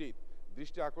পরিকল্পনা মন্ত্রীর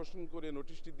দৃষ্টি আকর্ষণ করে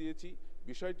নোটিশটি দিয়েছি।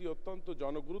 বিষয়টি অত্যন্ত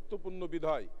জনগুরুত্বপূর্ণ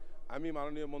বিধায় আমি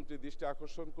মাননীয় মন্ত্রীর দৃষ্টি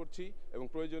আকর্ষণ করছি এবং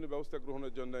প্রয়োজনীয় ব্যবস্থা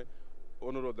গ্রহণের জন্য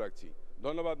অনুরোধ রাখছি।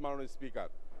 ধন্যবাদ মাননীয় স্পিকার।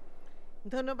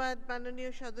 ধন্যবাদ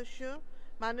মাননীয় সদস্য।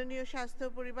 মাননীয় স্বাস্থ্য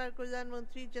ও পরিবার কল্যাণ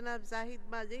মন্ত্রী জনাব জাহিদ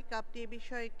মালিক, আপনি এ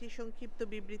বিষয়ে একটি সংক্ষিপ্ত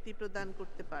বিবৃতি প্রদান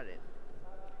করতে পারেন।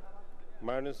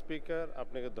 মাননীয় স্পিকার,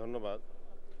 আপনাকে ধন্যবাদ।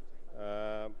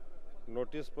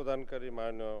 নোটিশ প্রদানকারী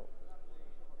মাননীয়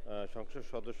সংসদ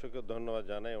সদস্যকে ধন্যবাদ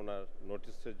জানাই ওনার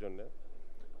নোটিশের জন্য।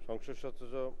 সংসদ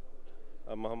সদস্য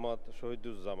মোহাম্মদ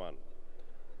শহীদুজ্জামান,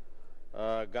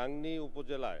 গাংনী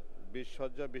উপজেলায় 20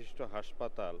 শয্যা বিশিষ্ট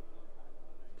হাসপাতাল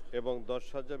এবং 10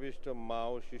 শয্যা বিশিষ্ট মা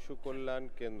ও শিশু কল্যাণ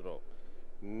কেন্দ্র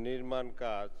নির্মাণ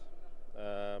কাজ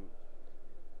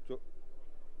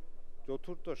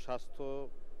চতুর্থ স্বাস্থ্য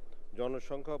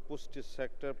জনসংখ্যা পুষ্টি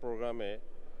সেক্টর প্রোগ্রামে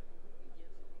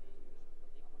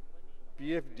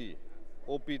পিএফডি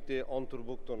ওপিতে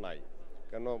অন্তর্ভুক্ত নাই।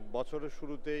 কেন বছরের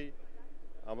শুরুতেই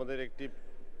আমাদের একটি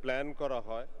প্ল্যান করা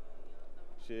হয়,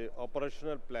 সে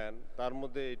অপারেশনাল প্ল্যান, তার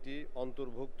মধ্যে এটি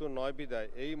অন্তর্ভুক্ত নয় বিধায়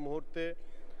এই মুহূর্তে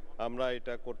আমরা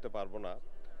এটা করতে পারবো না,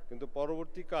 কিন্তু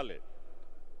পরবর্তীকালে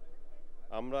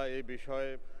আমরা এই বিষয়ে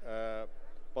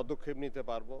পদক্ষেপ নিতে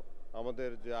পারবো। আমাদের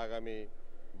যে আগামী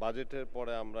বাজেটের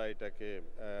পরে আমরা এটাকে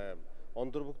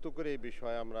অন্তর্ভুক্ত করে এই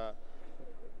বিষয়ে আমরা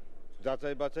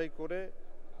যাচাই বাছাই করে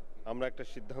আমরা একটা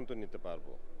সিদ্ধান্ত নিতে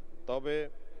পারবো। তবে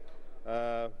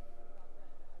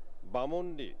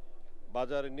বামন্ডি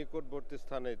বাজারের নিকটবর্তী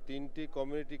স্থানে 3টি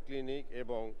কমিউনিটি ক্লিনিক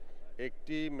এবং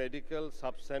একটি মেডিকেল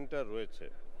সাবসেন্টার রয়েছে।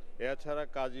 এছাড়া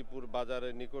কাজীপুর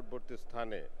বাজারের নিকটবর্তী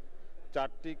স্থানে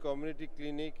 4টি কমিউনিটি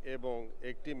ক্লিনিক এবং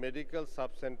একটি মেডিকেল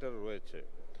সাবসেন্টার রয়েছে।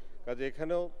 কাজে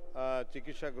এখানেও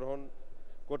চিকিৎসা গ্রহণ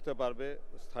করতে পারবে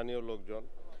স্থানীয় লোকজন।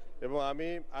 এবং আমি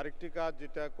আরেকটি কাজ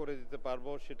যেটা করে দিতে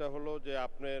পারবো সেটা হলো যে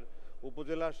আপনার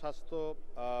উপজেলা স্বাস্থ্য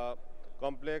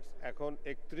কমপ্লেক্স এখন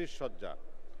 31 শয্যা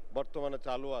বর্তমানে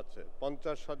চালু আছে,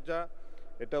 50 শয্যা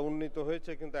এটা উন্নীত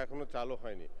হয়েছে কিন্তু এখনো চালু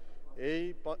হয়নি।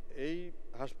 এই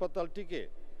হাসপাতালটিকে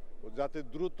যাতে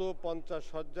দ্রুত 50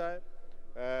 শয্যায়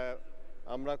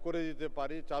আমরা করে দিতে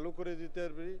পারি, চালু করে দিতে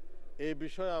পারি, এই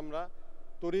বিষয়ে আমরা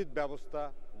তড়িৎ ব্যবস্থা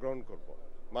গ্রহণ করব।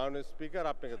 মাননীয় স্পিকার,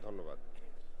 আপনাকে ধন্যবাদ।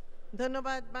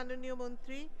 ধন্যবাদ মাননীয়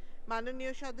মন্ত্রী।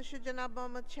 মাননীয় সদস্য জনাব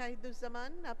মোহাম্মদ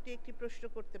শাহিদুজ্জামান, আপনি একটি প্রশ্ন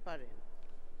করতে পারেন।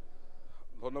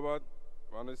 ধন্যবাদ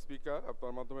মাননীয় স্পিকার,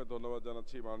 আপনার মাধ্যমে ধন্যবাদ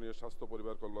জানাচ্ছি মাননীয় স্বাস্থ্য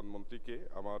পরিবার কল্যাণ মন্ত্রীকে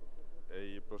আমার এই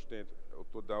প্রশ্নের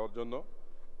উত্তর দেওয়ার জন্য।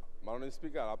 মাননীয়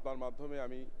স্পিকার, আপনার মাধ্যমে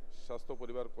আমি স্বাস্থ্য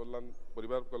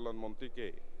পরিবার কল্যাণ মন্ত্রীকে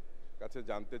কাছে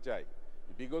জানতে চাই,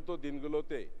 বিগত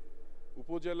দিনগুলোতে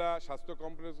উপজেলা স্বাস্থ্য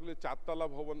কমপ্লেক্সগুলি 4তলা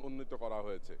ভবন উন্নীত করা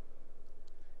হয়েছে।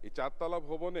 এই 4তলা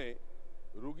ভবনে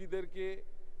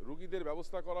রুগীদের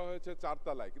ব্যবস্থা করা হয়েছে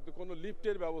 4তলায়, কিন্তু কোনো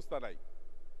লিফটের ব্যবস্থা নাই।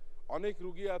 অনেক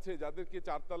রুগী আছে যাদেরকে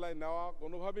 4তলায় নেওয়া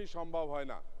কোনোভাবেই সম্ভব হয়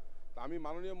না। তা আমি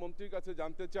মাননীয় মন্ত্রীর কাছে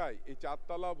জানতে চাই, এই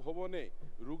 4তলা ভবনে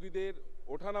রুগীদের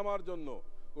ওঠানামার জন্য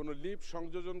কোনো লিফট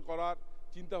সংযোজন করার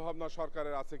চিন্তাভাবনা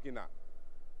সরকারের আছে কিনা।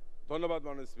 ধন্যবাদ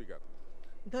মাননীয় স্পিকার।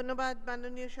 ধন্যবাদ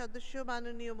মাননীয় সদস্য।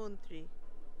 মাননীয় মন্ত্রী।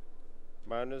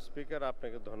 মাননীয় স্পিকার,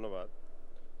 আপনাকে ধন্যবাদ।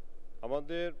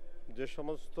 আমাদের যে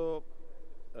সমস্ত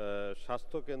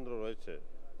স্বাস্থ্য কেন্দ্র রয়েছে,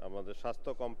 আমাদের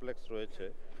স্বাস্থ্য কমপ্লেক্স রয়েছে,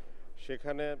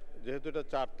 সেখানে যেহেতু এটা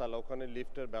 4তলা, ওখানে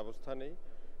লিফটের ব্যবস্থা নেই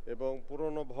এবং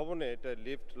পুরনো ভবনে এটা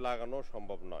লিফট লাগানো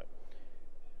সম্ভব নয়।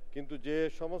 কিন্তু যে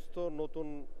সমস্ত নতুন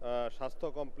স্বাস্থ্য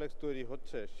কমপ্লেক্স তৈরি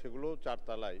হচ্ছে সেগুলোও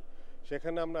 4তলায়,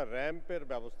 সেখানে আমরা র্যাম্পের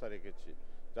ব্যবস্থা রেখেছি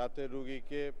যাতে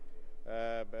রুগীকে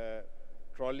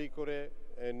ট্রলি করে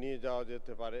নিয়ে যাওয়া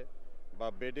যেতে পারে বা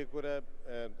বেডে করে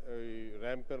ওই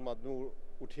র্যাম্পের মাধ্যমে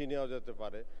উঠিয়ে নেওয়া যেতে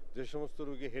পারে, যে সমস্ত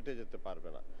রুগী হেঁটে যেতে পারবে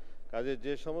না। কাজে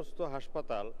যে সমস্ত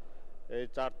হাসপাতাল এই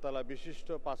 4তলা বিশিষ্ট,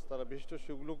 5তলা বিশিষ্ট,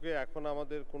 সেগুলোকে এখন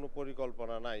আমাদের কোনো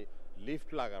পরিকল্পনা নাই লিফট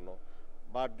লাগানো,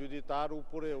 বা যদি তার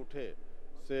উপরে উঠে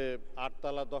সে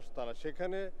 8তলা 10তলা,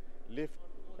 সেখানে লিফট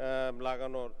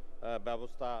লাগানোর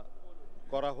ব্যবস্থা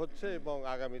করা হচ্ছে এবং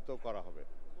আগামীতেও করা হবে।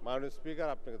 মাননীয় স্পিকার,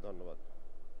 আপনাকে ধন্যবাদ।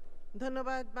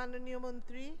 ধন্যবাদ মাননীয়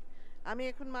মন্ত্রী। আমি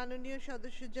এখন মাননীয়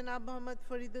সদস্য জনাব মোহাম্মদ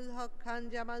ফরিদুল হক খান,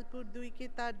 জামালপুর 2-কে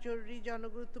তার জরুরি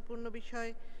জনগুরুত্বপূর্ণ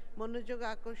বিষয় মনোযোগ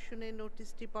আকর্ষণে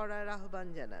নোটিশটি পড়ার আহ্বান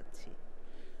জানাচ্ছি।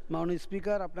 মাননীয়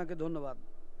স্পিকার, আপনাকে ধন্যবাদ।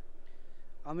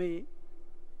 আমি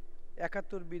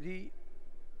 71 বিধি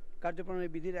কার্যপ্রণালী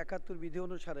বিধির 71 বিধি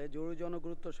অনুসারে জরুরি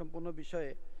জনগুরুত্ব সম্পন্ন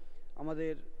বিষয়ে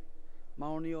আমাদের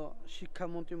মাননীয়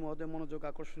শিক্ষামন্ত্রী মহোদয় মনোযোগ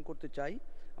আকর্ষণ করতে চাই।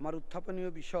 আমার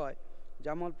উত্থাপনীয় বিষয়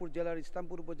জামালপুর জেলার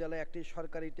ইসলামপুর উপজেলায় একটি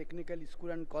সরকারি টেকনিক্যাল স্কুল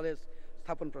অ্যান্ড কলেজ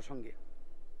স্থাপন প্রসঙ্গে।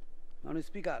 মাননীয়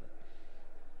স্পিকার,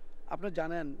 আপনারা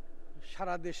জানেন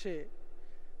সারা দেশে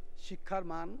শিক্ষার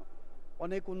মান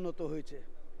অনেক উন্নত হয়েছে।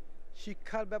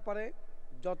 শিক্ষার ব্যাপারে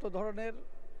যত ধরনের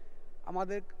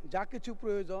আমাদের যা কিছু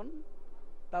প্রয়োজন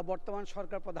তা বর্তমান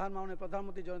সরকার মাননীয়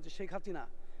প্রধানমন্ত্রী জননেত্রী শেখ হাসিনা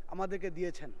আমাদেরকে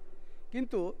দিয়েছেন।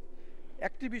 কিন্তু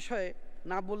একটি বিষয়ে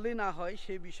না বললেই না হয়,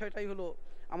 সেই বিষয়টাই হলো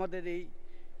আমাদের এই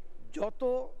যত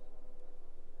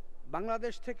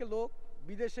বাংলাদেশ থেকে লোক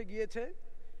বিদেশে গিয়েছে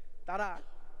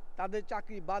তাদের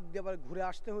চাকরি বাদ দিয়ে আবার ঘুরে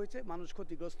আসতে হয়েছে, মানুষ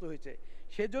ক্ষতিগ্রস্ত হয়েছে।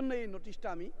 সেজন্য এই নোটিশটা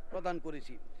আমি প্রদান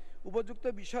করেছি। উপযুক্ত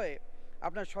বিষয়ে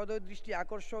আপনার সদয় দৃষ্টি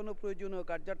আকর্ষণ ও প্রয়োজনীয়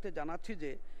কার্যার্থে জানাচ্ছি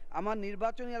যে আমার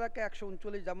নির্বাচনী এলাকা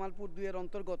 139 জামালপুর 2-এর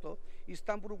অন্তর্গত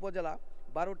ইসলামপুর উপজেলা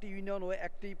 12টি ইউনিয়ন ও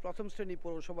একটি প্রথম শ্রেণী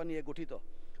পৌরসভা নিয়ে গঠিত।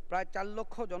 প্রায় 4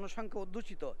 লক্ষ জনসংখ্যা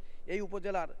অধ্যুষিত এই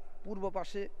উপজেলার পূর্ব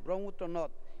পাশে ব্রহ্মপুত্র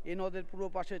নদ, এই নদের পূর্ব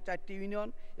পাশে 4টি ইউনিয়ন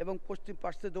এবং পশ্চিম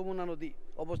পাশে যমুনা নদী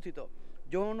অবস্থিত।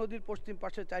 যমুনা নদীর পশ্চিম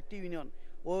পাশে 4টি ইউনিয়ন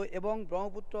এবং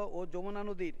ব্রহ্মপুত্র ও যমুনা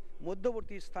নদীর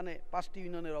মধ্যবর্তী স্থানে 5টি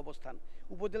ইউনিয়নের অবস্থান।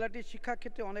 উপজেলাটি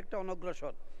শিক্ষাক্ষেত্রে অনেকটা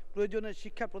অনগ্রসর। প্রয়োজনীয়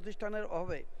শিক্ষা প্রতিষ্ঠানের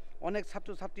অভাবে অনেক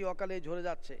ছাত্রছাত্রী অকালে ঝরে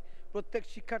যাচ্ছে। প্রত্যেক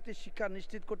শিক্ষার্থীর শিক্ষা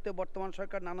নিশ্চিত করতে বর্তমান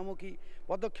সরকার নানামুখী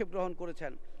পদক্ষেপ গ্রহণ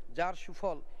করেছেন, যার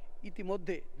সুফল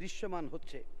ইতিমধ্যে দৃশ্যমান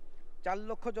হচ্ছে। 4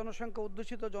 লক্ষ জনসংখ্যা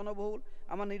অধ্যুষিত জনবহুল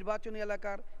আমার নির্বাচনী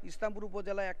এলাকার ইসলামপুর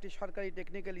উপজেলায় একটি সরকারি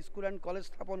টেকনিক্যাল স্কুল অ্যান্ড কলেজ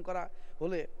স্থাপন করা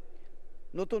হলে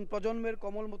নতুন প্রজন্মের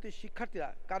কমলমতি শিক্ষার্থীরা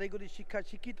কারিগরি শিক্ষায়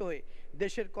শিক্ষিত হয়ে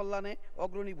দেশের কল্যাণে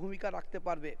অগ্রণী ভূমিকা রাখতে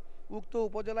পারবে। উক্ত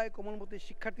উপজেলায় কমলমতি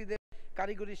শিক্ষার্থীদের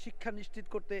কারিগরি শিক্ষা নিশ্চিত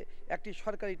করতে একটি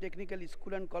সরকারি টেকনিক্যাল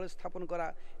স্কুল অ্যান্ড কলেজ স্থাপন করা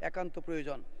একান্ত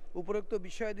প্রয়োজন। উপরোক্ত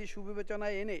বিষয়াদি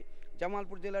সুবিবেচনায় এনে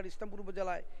জামালপুর জেলার ইসলামপুর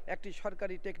উপজেলায় একটি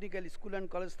সরকারি টেকনিক্যাল স্কুল অ্যান্ড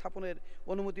কলেজ স্থাপনের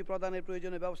অনুমতি প্রদানের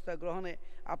প্রয়োজনীয় ব্যবস্থা গ্রহণে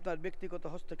আপনার ব্যক্তিগত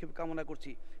হস্তক্ষেপ কামনা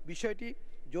করছি। বিষয়টি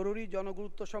জরুরি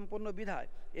জনগুরুত্ব সম্পন্ন বিধায়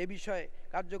এ বিষয়ে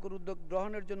কার্যকর উদ্যোগ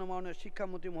গ্রহণের জন্য মাননীয়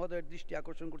শিক্ষামন্ত্রী মহোদয়ের দৃষ্টি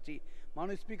আকর্ষণ করছি।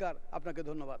 মাননীয় স্পিকার, আপনাকে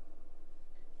ধন্যবাদ।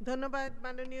 ধন্যবাদ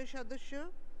মাননীয় সদস্য।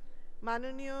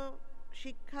 মাননীয়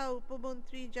শিক্ষা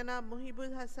উপমন্ত্রী জনাব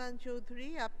মহিবুল হাসান চৌধুরী,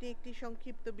 আপনি একটি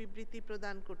সংক্ষিপ্ত বিবৃতি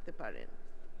প্রদান করতে পারেন।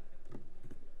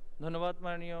 ধন্যবাদ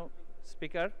মাননীয়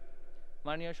স্পিকার।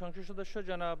 মাননীয় সংসদ সদস্য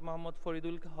জনাব মোহাম্মদ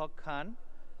ফরিদুল হক খান,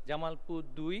 জামালপুর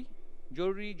 2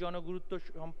 জরুরি জনগুরুত্ব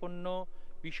সম্পন্ন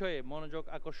বিষয়ে মনোযোগ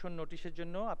আকর্ষণ নোটিশের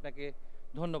জন্য আপনাকে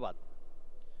ধন্যবাদ।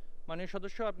 মাননীয়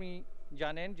সদস্য, আপনি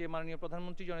জানেন যে মাননীয়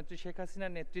প্রধানমন্ত্রী জননেত্রী শেখ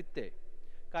হাসিনার নেতৃত্বে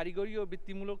কারিগরি ও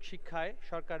বৃত্তিমূলক শিক্ষায়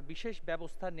সরকার বিশেষ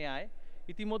ব্যবস্থা নেয়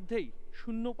ইতিমধ্যেই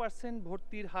 0%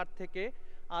 ভর্তির হার থেকে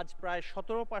আজ প্রায়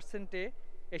 17%-এ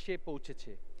এসে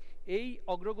পৌঁছেছে। এই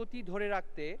অগ্রগতি ধরে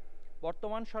রাখতে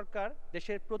বর্তমান সরকার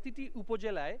দেশের প্রতিটি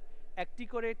উপজেলায় একটি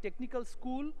করে টেকনিক্যাল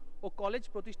স্কুল ও কলেজ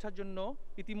প্রতিষ্ঠার জন্য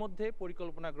ইতিমধ্যে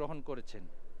পরিকল্পনা গ্রহণ করেছেন।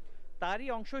 তারই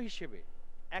অংশ হিসেবে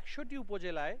 100টি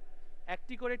উপজেলায়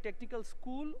একটি করে টেকনিক্যাল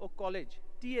স্কুল ও কলেজ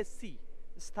টিএসসি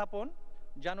স্থাপন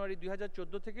জানুয়ারি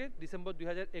 2014 থেকে ডিসেম্বর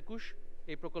 2021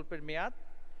 এই প্রকল্পের মেয়াদ।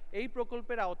 এই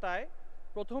প্রকল্পের আওতায়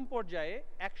প্রথম পর্যায়ে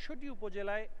 100টি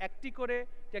উপজেলায় একটি করে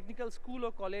টেকনিক্যাল স্কুল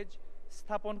ও কলেজ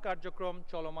স্থাপন কার্যক্রম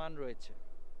চলমান রয়েছে।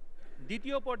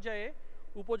 দ্বিতীয় পর্যায়ে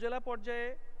উপজেলা পর্যায়ে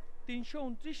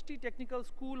 329টি টেকনিক্যাল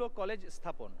স্কুল ও কলেজ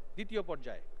স্থাপন দ্বিতীয়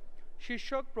পর্যায়ে।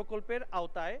 শীর্ষক প্রকল্পের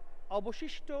আওতায়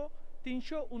অবশিষ্ট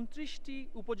 329টি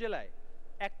উপজেলায়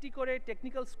একটি করে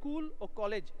টেকনিক্যাল স্কুল ও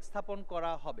কলেজ স্থাপন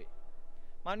করা হবে।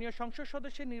 মাননীয় সংসদ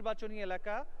সদস্যের নির্বাচনী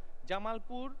এলাকা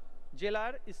জামালপুর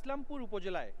জেলার ইসলামপুর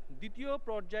উপজেলায় দ্বিতীয়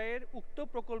পর্যায়ের উক্ত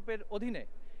প্রকল্পের অধীনে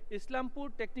Islampur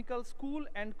technical school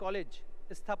and college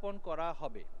স্থাপন করা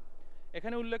হবে।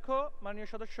 এখানে উল্লেখ্য মাননীয়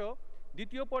সদস্য,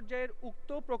 দ্বিতীয় পর্যায়ের উক্ত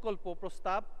প্রকল্প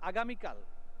প্রস্তাব আগামীকাল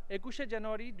 21শে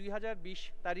জানুয়ারি 2020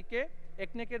 তারিখে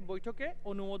একনেকের বৈঠকে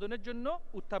অনুমোদনের জন্য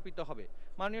উত্থাপিত হবে।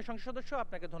 মাননীয় সংসদ সদস্য,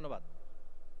 আপনাকে ধন্যবাদ।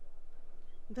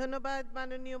 ধন্যবাদ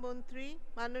মাননীয় মন্ত্রী।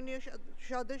 মাননীয়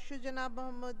সদস্য জনাব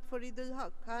মোহাম্মদ ফরিদুল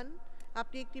হক খান,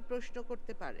 আপনি একটি প্রশ্ন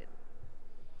করতে পারেন।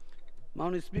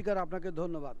 মাননীয় স্পিকার, আপনাকে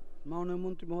ধন্যবাদ। মাননীয়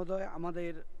মন্ত্রী মহোদয়,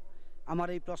 আমার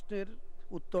এই প্রশ্নের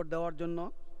উত্তর দেওয়ার জন্য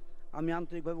আমি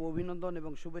আন্তরিকভাবে অভিনন্দন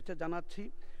এবং শুভেচ্ছা জানাচ্ছি।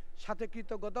 সাথে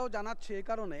কৃতজ্ঞতাও জানাচ্ছি এই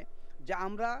কারণে যে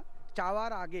আমরা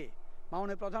চাওয়ার আগে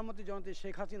মাননীয় প্রধানমন্ত্রী জননেত্রী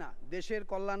শেখ হাসিনা দেশের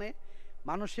কল্যাণে,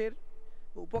 মানুষের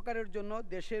উপকারের জন্য,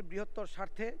 দেশের বৃহত্তর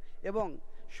স্বার্থে এবং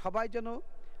সবাই যেন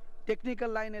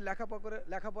টেকনিক্যাল লাইনে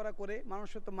লেখাপড়া করে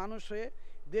মানুষ হয়ে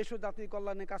দেশ ও জাতির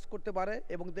কল্যাণে কাজ করতে পারে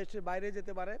এবং দেশের বাইরে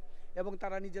যেতে পারে এবং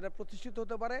তারা নিজেরা প্রতিষ্ঠিত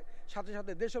হতে পারে, সাথে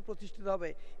সাথে দেশও প্রতিষ্ঠিত হবে।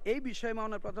 এই বিষয়ে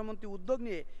মাননীয় প্রধানমন্ত্রী উদ্যোগ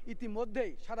নিয়ে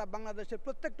ইতিমধ্যেই সারা বাংলাদেশের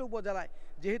প্রত্যেকটা উপজেলায়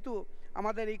যেহেতু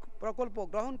আমাদের এই প্রকল্প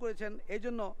গ্রহণ করেছেন, এই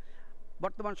জন্য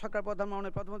বর্তমান সরকার প্রধান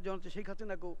মাননীয় প্রধানমন্ত্রী জননেত্রী শেখ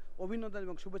হাসিনাকেও অভিনন্দন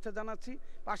এবং শুভেচ্ছা জানাচ্ছি।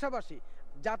 পাশাপাশি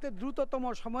যাতে দ্রুততম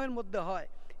সময়ের মধ্যে হয়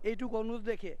এইটুকু অনুরোধ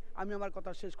রেখে আমি আমার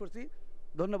কথা শেষ করছি।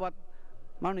 ধন্যবাদ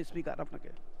মাননীয় স্পিকার আপনাকে।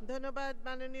 ধন্যবাদ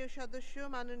মাননীয় সদস্য।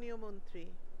 মাননীয় মন্ত্রী,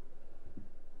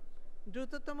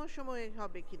 দ্রুততম সময়ে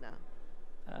হবে কিনা?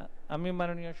 আমি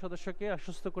মাননীয় সদস্যকে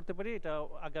আশ্বস্ত করতে পারি এটা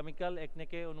আগামীকাল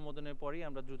একনেকে অনুমোদনের পরই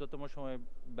আমরা দ্রুততম সময়ে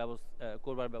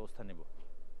করবার ব্যবস্থা নেব।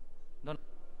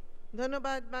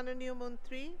 ধন্যবাদ মাননীয়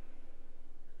মন্ত্রী।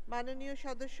 মাননীয়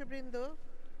সদস্যবৃন্দ,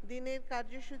 দিনের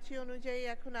কার্যসূচি অনুযায়ী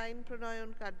এখন আইন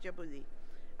প্রণয়ন কার্যাবলী।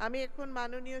 আমি এখন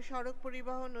মাননীয় সড়ক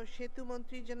পরিবহন ও সেতু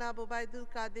মন্ত্রী জনাব ওবায়দুল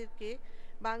কাদেরকে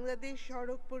বাংলাদেশ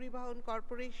সড়ক পরিবহন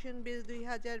কর্পোরেশন বিল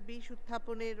 2020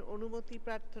 উত্থাপনের অনুমতি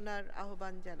প্রার্থনার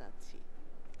আহ্বান জানাচ্ছি।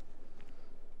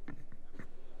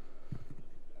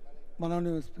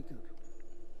 মাননীয় স্পিকার,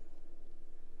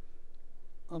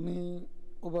 আমি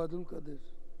ওবায়দুল কাদের,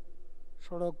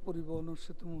 সড়ক পরিবহন ও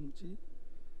সেতু মন্ত্রী,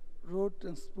 রোড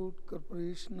ট্রান্সপোর্ট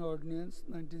কর্পোরেশন অর্ডিন্যান্স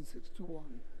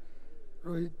 1961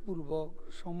 রহিতপূর্বক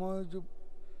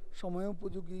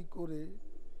সময়োপযোগী করে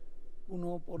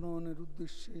পুনঃপ্রণয়নের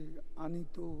উদ্দেশ্যে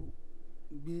আনিত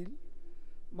বিল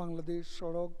বাংলাদেশ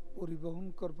সড়ক পরিবহন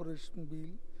কর্পোরেশন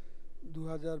বিল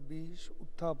 2020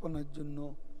 উত্থাপনের জন্য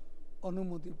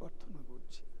অনুমতি প্রার্থনা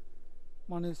করছি।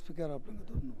 মাননীয় স্পিকার, আপনাকে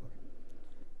ধন্যবাদ।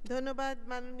 ধন্যবাদ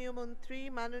মাননীয় মন্ত্রী।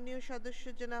 মাননীয় সদস্য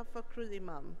জনাব ফখরুল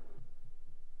ইমাম।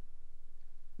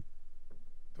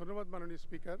 ধন্যবাদ মাননীয়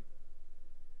স্পিকার।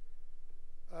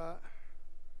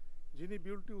 যিনি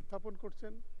বিলটি উত্থাপন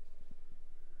করছেন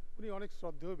উনি অনেক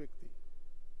শ্রদ্ধেয় ব্যক্তি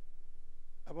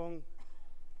এবং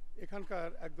এখানকার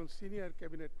একজন সিনিয়র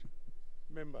ক্যাবিনেট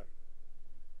মেম্বার।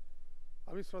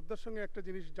 আমি শ্রদ্ধার সঙ্গে একটা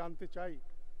জিনিস জানতে চাই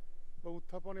বা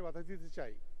উত্থাপনে বাধা দিতে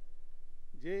চাই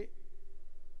যে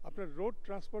আপনার রোড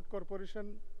ট্রান্সপোর্ট কর্পোরেশন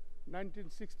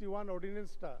 1961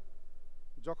 অর্ডিন্যান্সটা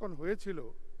যখন হয়েছিল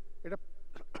এটা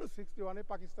 61-এ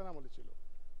পাকিস্তান আমলে ছিল।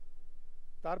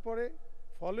 তারপরে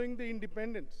following the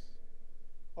independence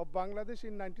of Bangladesh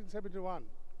in 1971,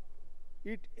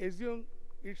 it assumed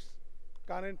its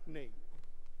current name.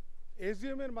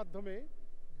 এজিএমের মাধ্যমে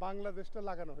বাংলাদেশটা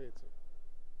লাগানো হয়েছে।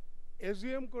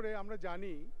 এজিএম করে আমরা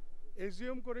জানি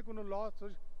এজিএম করে কোনো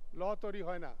ল তৈরি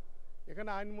হয় না। এখানে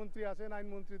আইনমন্ত্রী আছেন,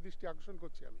 আইনমন্ত্রীর দৃষ্টি আকর্ষণ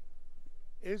করছি আমি।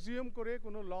 এজিএম করে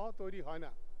কোনো ল তৈরি হয়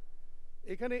না।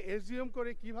 এখানে এজিএম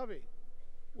করে কিভাবে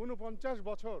 49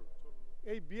 বছর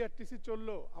এই বিআরটিসি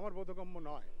চললো আমার বোধগম্য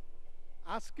নয়।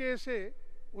 আজকে এসে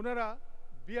ওনারা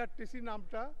বিআরটিসি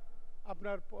নামটা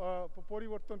আপনার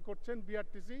পরিবর্তন করছেন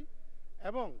বিআরটিসি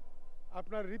এবং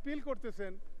আপনার রিপিল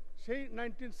করতেছেন সেই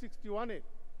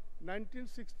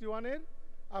 1961-এর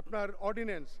আপনার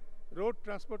ordinance, road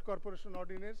transport corporation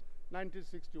ordinance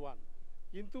 1961।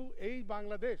 কিন্তু এই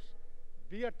বাংলাদেশ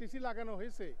বিআরটিসি লাগানো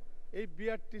হয়েছে, এই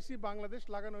বিআরটিসি বাংলাদেশ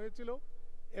লাগানো হয়েছিল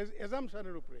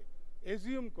এজামশনের উপরে,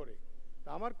 এজিউম করে। তা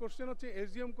আমার কোশ্চেন হচ্ছে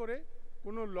এজিউম করে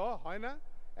কোনো ল হয় না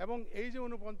এবং এই যে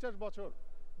 49 বছর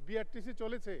বিআরটিসি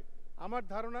চলেছে, আমার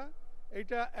ধারণা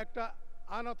এইটা একটা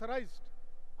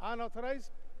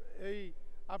আনঅথরাইজড এই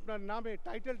আপনার নামে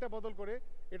টাইটেলটা বদল করে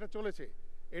এটা চলেছে।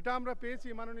 এটা আমরা পেয়েছি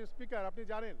মাননীয় স্পিকার, আপনি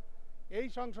জানেন এই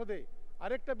সংসদে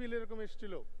আরেকটা বিল এরকম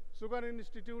এসেছিল, সুগার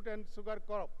ইনস্টিটিউট অ্যান্ড সুগার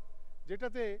করপ,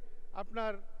 যেটাতে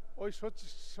আপনার ওই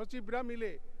সচিবরা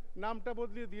মিলে নামটা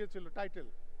বদলিয়ে দিয়েছিল টাইটেল,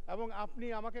 এবং আপনি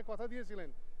আমাকে কথা দিয়েছিলেন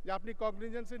যে আপনি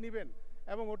কগনিজেন্সে নেবেন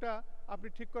এবং ওটা আপনি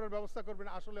ঠিক করার ব্যবস্থা করবেন।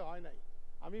 আসলে হয় নাই,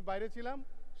 আমি বাইরে ছিলাম,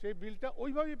 সেই বিলটা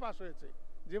ওইভাবেই পাস হয়েছে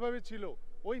যেভাবে ছিল।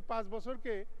 ওই 5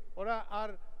 বছরকে ওরা আর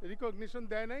রিকগনিশন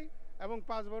দেয় নাই এবং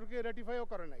 5 বছরকে রেটিফাইও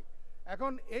করে নাই।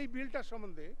 এখন এই বিলটার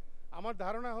সম্বন্ধে আমার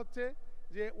ধারণা হচ্ছে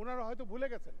যে ওনারা হয়তো ভুলে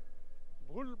গেছেন,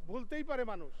 ভুলতেই পারে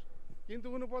মানুষ, কিন্তু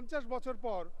 49 বছর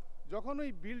পর যখন ওই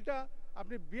বিলটা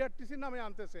আপনি বিআরটিসি নামে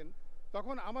আনতেছেন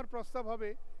তখন আমার প্রস্তাব হবে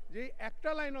যে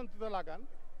একটা লাইন অন্তত লাগান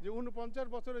যে 49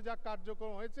 বছরে যা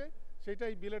কার্যক্রম হয়েছে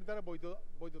সেটাই বিলের দ্বারা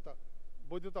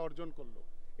বৈধতা অর্জন করলো।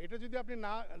 এটা যদি আপনি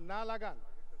না লাগান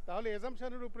তাহলে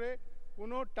এজামশনের উপরে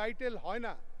কোনো টাইটেল হয়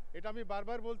না। এটা আমি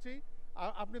বারবার বলছি,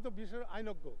 আপনি তো বিশেষ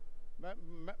আইনজ্ঞ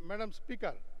ম্যাডাম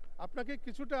স্পিকার, আপনাকে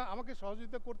কিছুটা আমাকে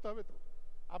সহযোগিতা করতে হবে, তো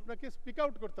আপনাকে স্পিক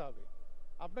আউট করতে হবে,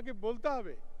 আপনাকে বলতে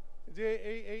হবে যে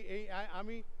এই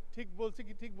আমি ঠিক বলছি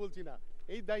কি ঠিক বলছি না।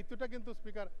 এই দায়িত্বটা কিন্তু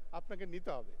স্পিকার আপনাকে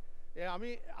নিতে হবে। আমি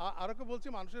আরও বলছি,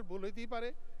 মানুষের ভুল হইতেই পারে,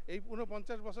 এই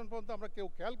 49 বছর পর্যন্ত আমরা কেউ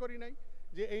খেয়াল করি নাই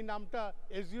যে এই নামটা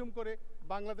এজিউম করে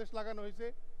বাংলাদেশ লাগানো হয়েছে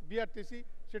বিআরটিসি,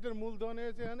 সেটার মূলধন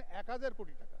হয়েছে এখানে 1000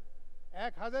 কোটি টাকা।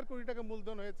 1000 কোটি টাকা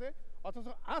মূলধন হয়েছে, অথচ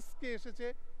আজকে এসেছে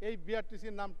এই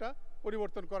বিআরটিসির নামটা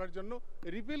পরিবর্তন করার জন্য।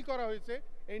 রিপিল করা হয়েছে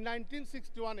এই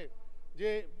 1961-এর যে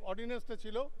অর্ডিন্যান্সটা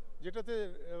ছিল, যেটাতে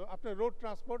আপনার রোড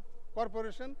ট্রান্সপোর্ট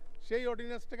কর্পোরেশন, সেই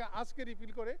অর্ডিন্যান্সটাকে আজকে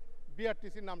রিপিল করে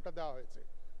বিআরটিসির নামটা দেওয়া হয়েছে।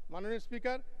 মাননীয়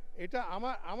স্পিকার, এটা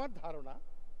আমার ধারণা,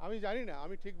 আমি জানি না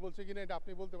আমি ঠিক বলছি কিনা, এটা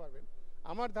আপনি বলতে পারবেন।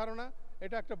 আমার ধারণা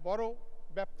এটা একটা বড়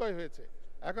ব্যত্যয় হয়েছে।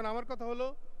 এখন আমার কথা হলো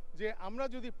যে আমরা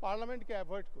যদি পার্লামেন্টকে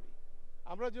অ্যাভয়েড করি,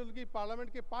 আমরা যদি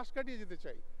পার্লামেন্টকে পাশ কাটিয়ে যেতে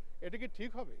চাই, এটা কি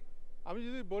ঠিক হবে? আমি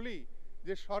যদি বলি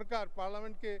যে সরকার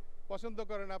পার্লামেন্টকে পছন্দ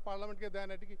করে না, পার্লামেন্টকে দেয়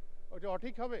না, এটা কি ওটা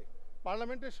অঠিক হবে?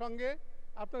 পার্লামেন্টের সঙ্গে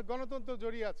আপনার গণতন্ত্র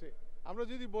জড়িয়ে আছে। আমরা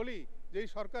যদি বলি যে এই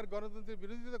সরকার গণতন্ত্রের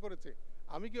বিরোধিতা করেছে,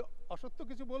 আমি কি অসত্য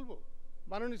কিছু বলবো?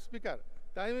 মাননীয় স্পিকার,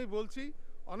 তাই আমি বলছি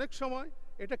অনেক সময়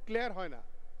এটা ক্লিয়ার হয় না।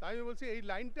 তাই আমি বলছি এই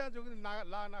লাইনটা যদি না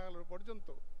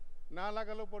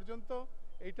লাগালো পর্যন্ত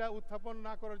এইটা উত্থাপন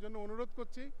না করার জন্য অনুরোধ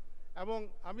করছি। এবং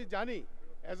আমি জানি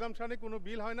অ্যাজামশানে কোনো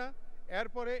বিল হয় না,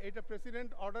 এরপরে এটা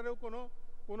প্রেসিডেন্ট অর্ডারেও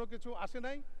কোনো কিছু আসে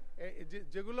নাই।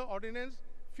 যেগুলো অর্ডিন্যান্স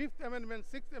 5th অ্যামেন্ডমেন্ট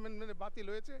 6th অ্যামেন্ডমেন্টে বাতিল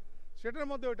হয়েছে, সেটার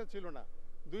মধ্যে ওটা ছিল না।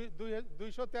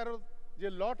 213 যে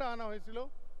লটা আনা হয়েছিল,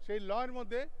 সেই লয়ের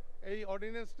মধ্যে এই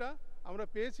অর্ডিন্যান্সটা আমরা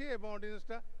পেয়েছি, এবং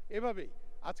অর্ডিন্যান্সটা এভাবেই।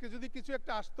 আজকে যদি কিছু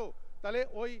একটা আসতো, তাহলে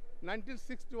ওই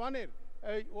 1961-এর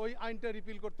ওই আইনটা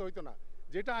রিপিল করতে হইতো না।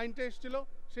 যেটা আইনটা এসেছিল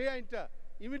সেই আইনটা,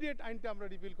 ইমিডিয়েট আইনটা আমরা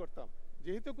রিপিল করতাম।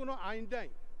 যেহেতু কোনো আইন নাই,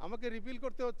 আমাকে রিপিল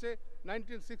করতে হচ্ছে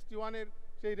 1961-এর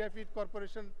সেই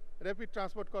র্যাপিড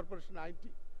ট্রান্সপোর্ট কর্পোরেশন আইনটি।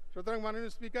 সুতরাং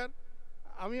মাননীয় স্পিকার,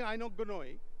 আমি আইনজ্ঞ নই,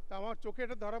 তা আমার চোখে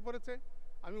এটা ধরা পড়েছে,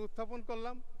 আমি উত্থাপন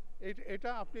করলাম। এটা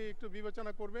আপনি একটু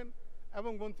বিবেচনা করবেন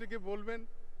এবং মন্ত্রীকে বলবেন,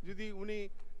 যদি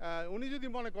উনি যদি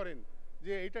মনে করেন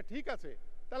যে এটা ঠিক আছে,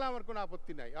 তাহলে আমার কোনো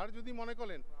আপত্তি নাই। আর যদি মনে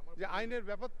করেন যে আইনের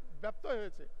ব্যত্যয়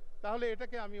হয়েছে, তাহলে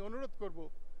এটাকে আমি অনুরোধ করব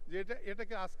যে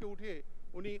এটাকে আজকে উঠিয়ে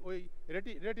উনি ওই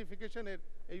রেটিফিকেশনের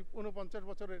এই 49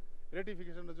 বছরের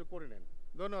রেটিফিকেশনটা যে করে নেন।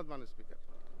 ধন্যবাদ মাননীয় স্পিকার।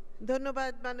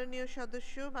 ধন্যবাদ মাননীয়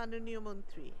সদস্য। মাননীয়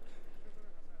মন্ত্রী।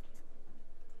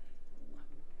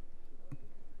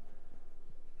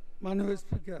 মাননীয়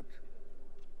স্পিকার,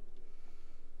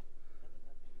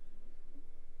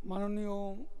 মাননীয়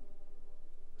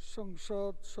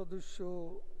সংসদ সদস্য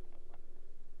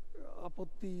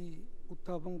আপত্তি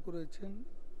উত্থাপন করেছেন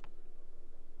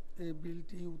এই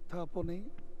বিলটি উত্থাপনে।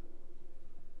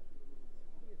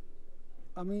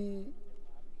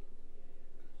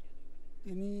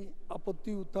 তিনি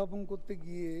আপত্তি উত্থাপন করতে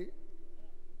গিয়ে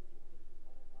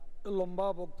লম্বা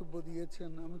বক্তব্য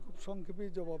দিয়েছেন, আমি খুব সংক্ষেপে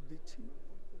জবাব দিচ্ছি।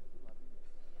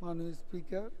 মাননীয়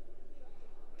স্পিকার,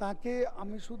 তাকে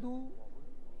আমি শুধু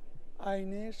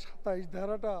আইনের 27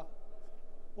 ধারাটা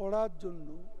পড়ার জন্য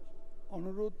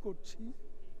অনুরোধ করছি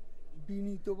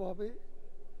বিনীতভাবে।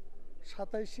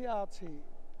 27-এ আছে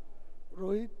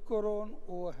রোহিতকরণ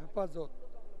ও হেফাজত,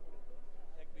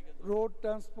 road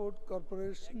transport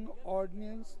corporation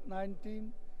ordinance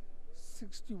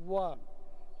 1961,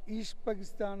 east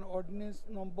Pakistan ordinance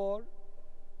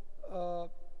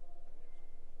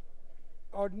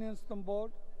number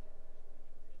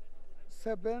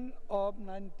 7 of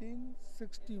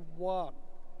 1961।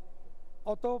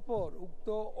 অতঃপর উক্ত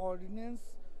অর্ডিন্যান্স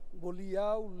বলিয়া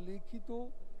উল্লিখিত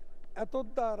এতদ্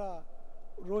দ্বারা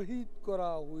রহিত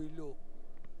করা হইল।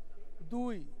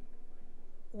 2,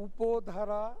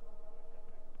 উপধারা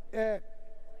 1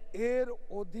 এর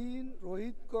অধীন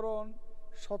রহিতকরণ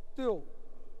সত্ত্বেও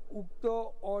উক্ত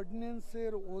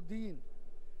অর্ডিন্যান্সের অধীন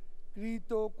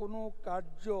কৃত কোনো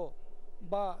কার্য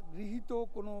বা গৃহীত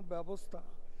কোনো ব্যবস্থা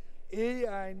এই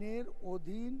আইনের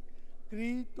অধীন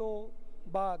কৃত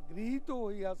বা গৃহীত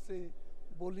হইয়াছে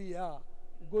বলিয়া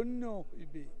গণ্য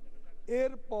হইবে।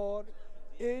 এরপর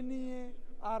এ নিয়ে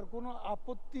আর কোনো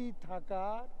আপত্তি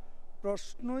থাকার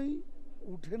প্রশ্নই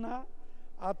উঠে না।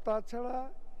 আর তাছাড়া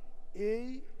এই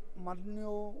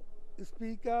মাননীয়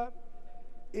স্পিকার,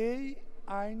 এই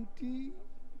আইনটি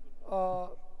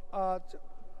আজ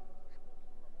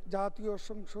জাতীয়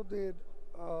সংসদের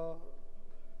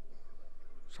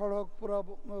সড়ক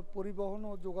পরিবহন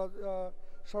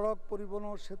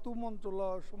ও সেতু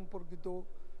মন্ত্রণালয় সম্পর্কিত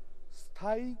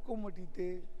স্থায়ী কমিটিতে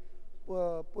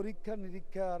পরীক্ষা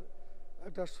নিরীক্ষার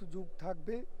একটা সুযোগ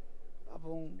থাকবে,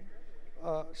 এবং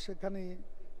সেখানে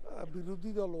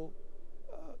বিরোধী দলও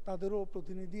তাদেরও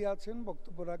প্রতিনিধি আছেন,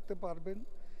 বক্তব্য রাখতে পারবেন।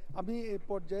 আমি এ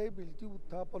পর্যায়ে বিলটি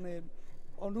উত্থাপনের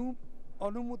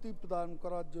অনুমতি প্রদান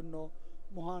করার জন্য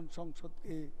মহান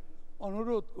সংসদকে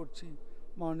অনুরোধ করছি।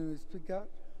 মাননীয় স্পিকার,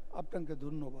 আপনাকে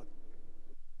ধন্যবাদ।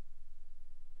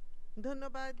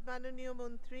 ধন্যবাদ মাননীয়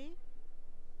মন্ত্রী।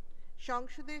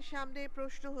 সংসদের সামনে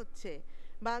প্রশ্ন হচ্ছে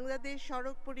বাংলাদেশ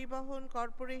সড়ক পরিবহন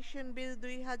কর্পোরেশন বিল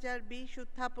 2020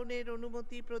 উত্থাপনের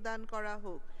অনুমতি প্রদান করা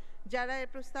হোক। যারা এ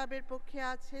প্রস্তাবের পক্ষে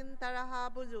আছেন তারা হা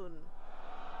বলুন।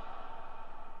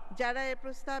 যারা এ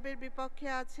প্রস্তাবের বিপক্ষে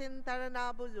আছেন তারা না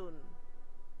বলুন।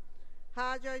 হা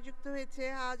জয়যুক্ত হয়েছে,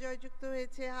 হা জয়যুক্ত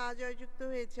হয়েছে, হা জয়যুক্ত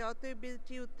হয়েছে। অতএব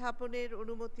বিলটি উত্থাপনের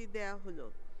অনুমতি দেয়া হলো।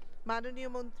 মাননীয়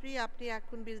মন্ত্রী, আপনি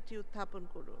এখন বিলটি উত্থাপন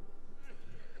করুন।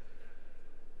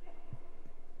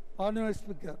 মাননীয়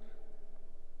স্পিকার,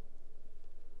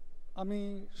 আমি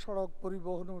সড়ক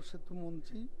পরিবহন ও সেতু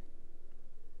মন্ত্রী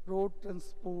রোড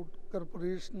ট্রান্সপোর্ট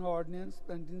কর্পোরেশন অর্ডিন্যান্স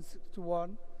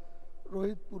 1961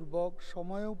 রোহিতপূর্বক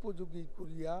সময়োপযোগী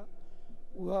করিয়া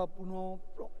উহা পুনঃ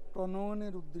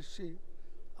প্রণয়নের উদ্দেশ্যে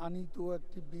আনিত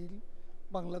একটি বিল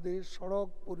বাংলাদেশ সড়ক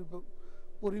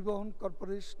পরিবহন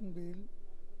কর্পোরেশন বিল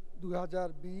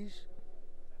 2020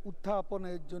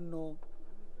 উত্থাপনের জন্য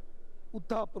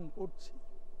উত্থাপন করছি।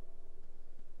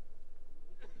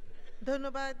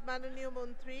 ধন্যবাদ মাননীয়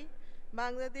মন্ত্রী।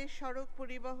 বাংলাদেশ সড়ক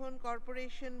পরিবহন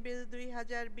কর্পোরেশন বিল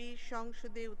 2020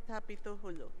 সংসদে উত্থাপিত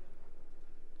হলো।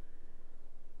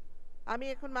 আমি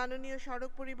এখন মাননীয়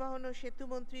সড়ক পরিবহন ও সেতু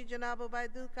মন্ত্রী জনাব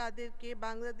ওবায়দুল কাদেরকে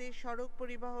বাংলাদেশ সড়ক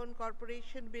পরিবহন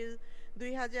কর্পোরেশন বিল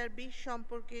 2020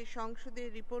 সম্পর্কে সংসদে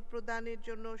রিপোর্ট প্রদানের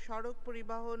জন্য সড়ক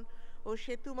পরিবহন ও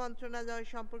সেতু মন্ত্রণালয়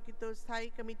সম্পর্কিত স্থায়ী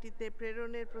কমিটিতে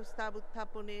প্রেরণের প্রস্তাব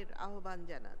উত্থাপনের আহ্বান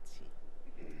জানাচ্ছি।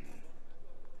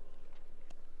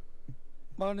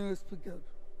 মাননীয় স্পিকার,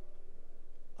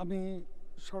 আমি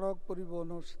সড়ক পরিবহন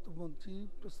ও সেতু মন্ত্রী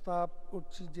প্রস্তাব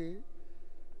করছি যে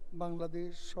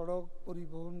বাংলাদেশ সড়ক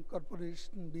পরিবহন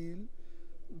কর্পোরেশন বিল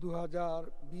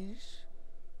 2020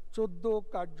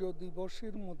 14 কার্য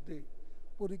দিবসের মধ্যে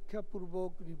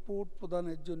পরীক্ষাপূর্বক রিপোর্ট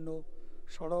প্রদানের জন্য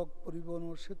সড়ক পরিবহন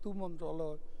ও সেতু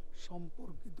মন্ত্রণালয়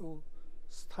সম্পর্কিত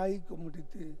স্থায়ী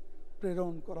কমিটিতে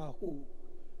প্রেরণ করা হোক।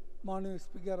 মাননীয়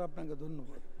স্পিকার, আপনাকে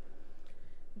ধন্যবাদ।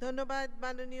 ধন্যবাদ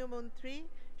মাননীয় মন্ত্রী।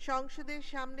 সংসদের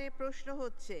সামনে প্রশ্ন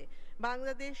হচ্ছে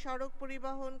বাংলাদেশ সড়ক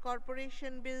পরিবহন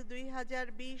কর্পোরেশন বিল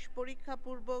 2020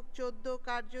 পরীক্ষাপূর্বক 14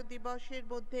 কার্য দিবসের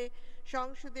মধ্যে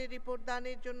সংসদে রিপোর্ট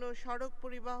দানের জন্য সড়ক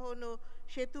পরিবহন ও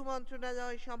সেতু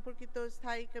মন্ত্রণালয় সম্পর্কিত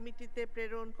স্থায়ী কমিটিতে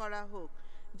প্রেরণ করা হোক।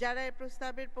 যারা এ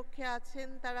প্রস্তাবের পক্ষে আছেন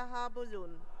তারা হা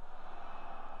বলুন।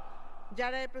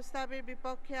 যারা এ প্রস্তাবের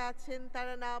বিপক্ষে আছেন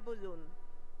তারা না বলুন।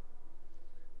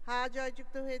 হা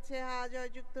জয়যুক্ত হয়েছে, হা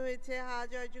জয়যুক্ত হয়েছে, হা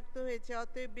জয়যুক্ত হয়েছে।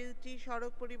 অতএব বিলটি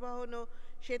সড়ক পরিবহন ও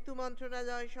সেতু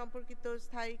মন্ত্রণালয় সম্পর্কিত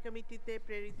স্থায়ী কমিটিতে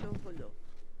প্রেরিত হলো।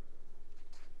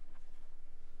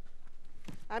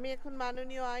 আমি এখন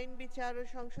মাননীয় আইন বিচার ও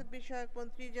সংসদ বিষয়ক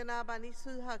মন্ত্রী জনাব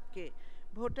আনিসুল হককে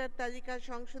ভোটার তালিকা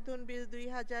সংশোধন বিল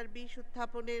 2020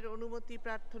 উত্থাপনের অনুমতি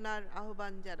প্রার্থনার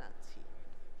আহ্বান জানাচ্ছি।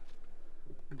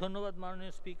 ধন্যবাদ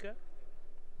মাননীয় স্পিকার।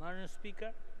 মাননীয়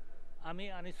স্পিকার, আমি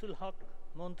আনিসুল হক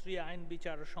মন্ত্রী আইন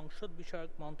বিচার ও সংসদ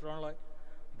বিষয়ক মন্ত্রণালয়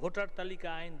ভোটার তালিকা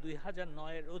আইন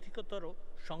 2009 এর অধিকতর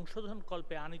সংশোধন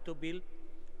কল্পে আনিত বিল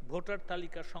ভোটার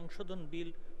তালিকা সংশোধন বিল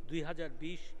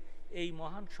 2020 এই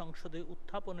মহান সংসদে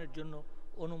উত্থাপনের জন্য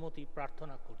অনুমতি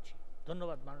প্রার্থনা করছি।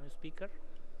 ধন্যবাদ মাননীয় স্পিকার।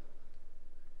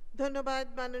 ধন্যবাদ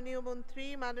মাননীয় মন্ত্রী।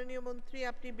 মাননীয় মন্ত্রী,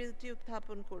 আপনি বিলটি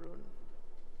উত্থাপন করুন।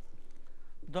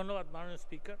 ধন্যবাদ মাননীয়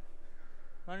স্পিকার।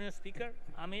 মাননীয় স্পিকার,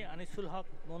 আমি আনিসুল হক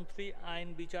মন্ত্রী আইন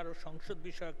বিচার ও সংসদ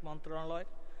বিষয়ক মন্ত্রণালয়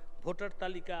ভোটার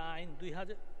তালিকা আইন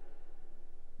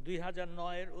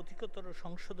 2009 এর অধিকতর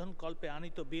সংশোধন কল্পে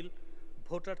আনিত বিল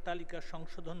ভোটার তালিকা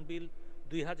সংশোধন বিল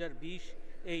 2020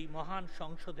 এই মহান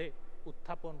সংসদে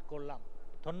উত্থাপন করলাম।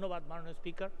 ধন্যবাদ মাননীয়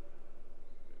স্পিকার।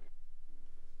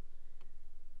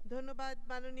 ধন্যবাদ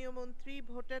মাননীয় মন্ত্রী।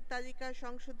 ভোটার তালিকা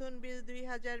সংশোধন বিল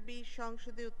 2020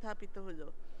 সংসদে উত্থাপিত হলো।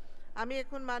 আমি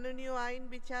এখন মাননীয় আইন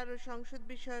বিচার ও সংসদ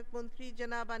বিষয়ক মন্ত্রী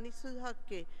জনাব আনিসুল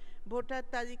হককে ভোটার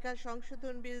তালিকা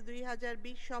সংশোধন বিল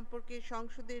 2020 সম্পর্কে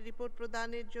সংসদে রিপোর্ট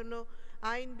প্রদানের জন্য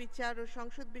আইন বিচার ও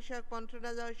সংসদ বিষয়ক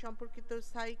মন্ত্রণালয় সম্পর্কিত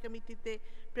স্থায়ী কমিটিতে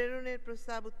প্রেরণের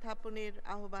প্রস্তাব উত্থাপনের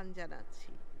আহ্বান জানাচ্ছি।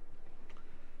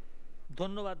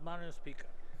 ধন্যবাদ মাননীয়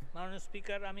স্পিকার। মাননীয়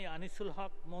স্পিকার, আমি আনিসুল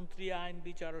হক মন্ত্রী আইন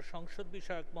বিচার ও সংসদ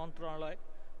বিষয়ক মন্ত্রণালয়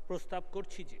প্রস্তাব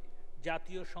করছি যে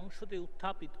জাতীয় সংসদে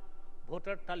উত্থাপিত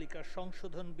ভোটার তালিকা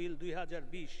সংশোধন বিল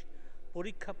 2020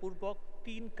 পরীক্ষাপূর্বক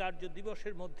 3 কার্য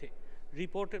দিবসের মধ্যে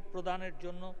রিপোর্ট প্রদানের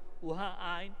জন্য উহা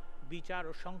আইন বিচার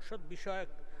ও সংসদ বিষয়ক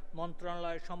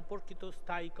মন্ত্রণালয় সম্পর্কিত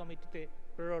স্থায়ী কমিটিতে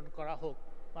প্রেরণ করা হোক।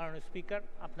 মাননীয় স্পিকার,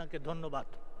 আপনাকে ধন্যবাদ।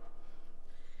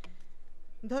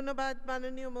 ধন্যবাদ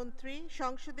মাননীয় মন্ত্রী।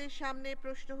 সংসদের সামনে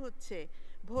প্রশ্ন হচ্ছে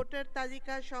ভোটার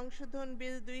তালিকা সংশোধন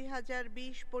বিল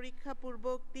 2020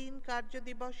 পরীক্ষাপূর্বক 3 কার্য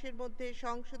দিবসের মধ্যে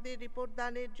সংসদে রিপোর্ট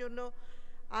দানের জন্য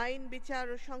আইন বিচার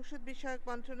ও সংসদ বিষয়ক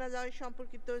মন্ত্রণালয়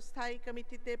সম্পর্কিত স্থায়ী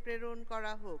কমিটিতে প্রেরণ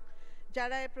করা হোক।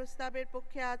 যারা এই প্রস্তাবের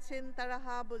পক্ষে আছেন তারা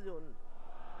হ্যাঁ বলুন।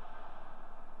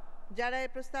 যারা এই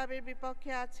প্রস্তাবের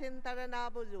বিপক্ষে আছেন তারা না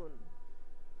বলুন।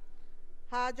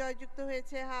 হ্যাঁ জয়যুক্ত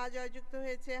হয়েছে, হ্যাঁ জয়যুক্ত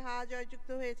হয়েছে, হ্যাঁ জয়যুক্ত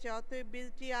হয়েছে। অতএব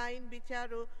বিলটি আইন, বিচার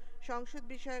ও সংসদ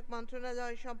বিষয়ক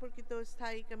মন্ত্রণালয় সম্পর্কিত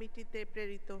স্থায়ী কমিটিতে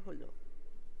প্রেরিত হলো।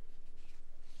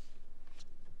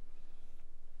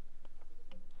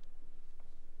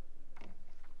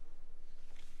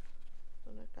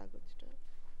 কাগজটা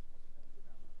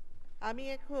আমি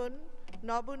এখন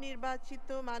নবনির্বাচিত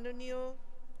মাননীয়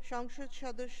সংসদ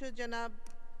সদস্য জনাব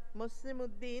মুসলিম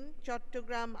উদ্দিন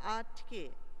চট্টগ্রাম ৮কে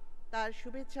তার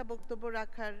শুভেচ্ছা বক্তব্য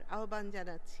রাখার আহ্বান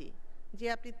জানাচ্ছি। যে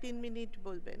আপনি ৩ মিনিট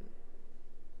বলবেন।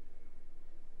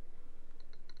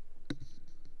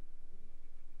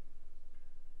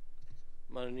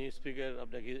 মাননীয় স্পিকার,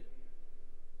 আপনাকে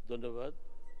ধন্যবাদ।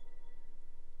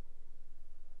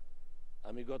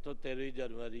 আমি গত 13ই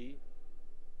জানুয়ারি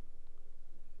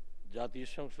জাতীয়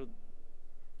সংসদ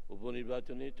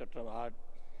উপনির্বাচনে চট্টগ্রাম ৮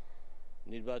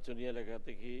 নির্বাচনী এলাকা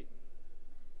থেকে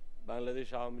বাংলাদেশ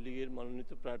আওয়ামী লীগের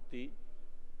মনোনীত প্রার্থী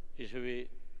হিসেবে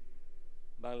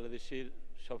বাংলাদেশের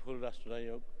সফল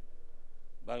রাষ্ট্রনায়ক,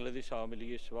 বাংলাদেশ আওয়ামী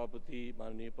লীগের সভাপতি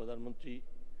মাননীয় প্রধানমন্ত্রী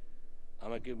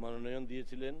আমাকে মনোনয়ন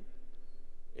দিয়েছিলেন।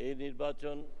 এই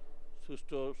নির্বাচন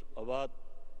সুষ্ঠু, অবাধ,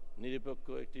 নিরপেক্ষ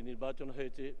একটি নির্বাচন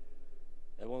হয়েছে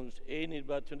এবং এই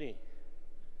নির্বাচনে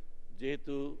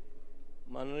যেহেতু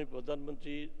মাননীয়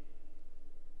প্রধানমন্ত্রী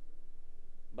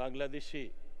বাংলাদেশে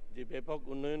যে ব্যাপক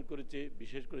উন্নয়ন করেছে,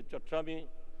 বিশেষ করে চট্টগ্রামে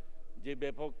যে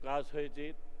ব্যাপক কাজ হয়েছে,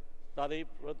 তারই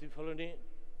প্রতিফলনে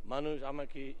মানুষ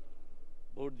আমাকে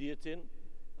ভোট দিয়েছেন।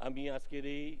 আমি আজকের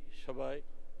এই সভায়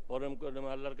পরম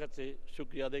করুণাময় আল্লাহর কাছে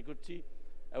শুকরিয়া আদায় করছি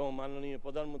এবং মাননীয়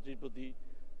প্রধানমন্ত্রীর প্রতি,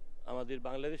 আমাদের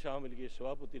বাংলাদেশ আওয়ামী লীগের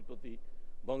সভাপতির প্রতি,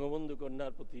 বঙ্গবন্ধু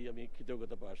কন্যার প্রতি আমি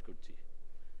কৃতজ্ঞতা প্রকাশ করছি।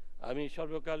 আমি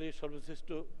সর্বকালের সর্বশ্রেষ্ঠ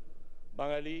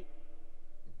বাঙালি,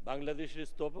 বাংলাদেশের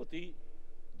স্থপতি,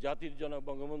 জাতির জনক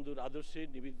বঙ্গবন্ধুর আদর্শে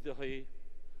নিবেদিত হয়ে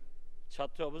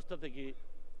ছাত্র অবস্থা থেকে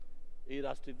এই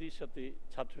রাজনীতির সাথে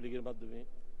ছাত্রলীগের মাধ্যমে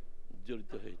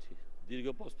জড়িত হয়েছি। দীর্ঘ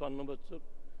 55 বছর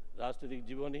রাজনৈতিক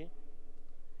জীবনে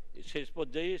শেষ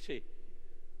পর্যায়ে এসে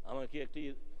আমাকে একটি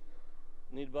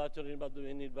নির্বাচনের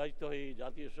মাধ্যমে নির্বাচিত হয়ে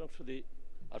জাতীয় সংসদে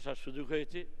আসার সুযোগ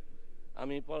হয়েছে।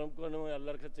 আমি পরম করুণাময়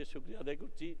আল্লাহর কাছে শুকরিয়া আদায়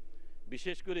করছি।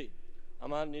 বিশেষ করে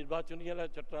আমার নির্বাচনী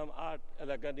এলাকা চট্টগ্রাম ৮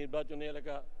 এলাকা নির্বাচনী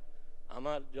এলাকা,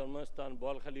 আমার জন্মস্থান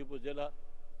বোয়ালখালী উপজেলা,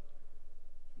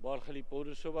 বোয়ালখালী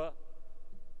পৌরসভা,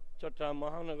 চট্টগ্রাম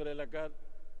মহানগর এলাকার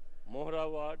Mohra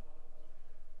word,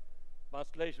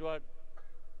 Panchlaish word,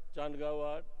 Chandgaon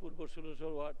word, পূর্ব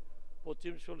 ১৬ ওয়ার্ড,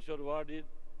 পশ্চিম ১৬ ওয়ার্ডের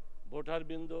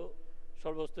ভোটারবৃন্দ,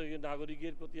 সর্বস্তরের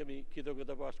নাগরিকের প্রতি আমি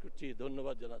কৃতজ্ঞতা প্রকাশ করছি,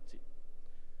 ধন্যবাদ জানাচ্ছি।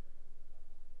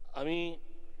 আমি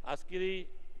আজকের এই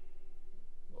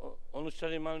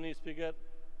অনুষ্ঠানে মাননীয় স্পিকার,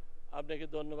 আপনাকে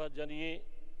ধন্যবাদ জানিয়ে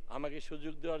আমাকে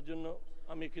সুযোগ দেওয়ার জন্য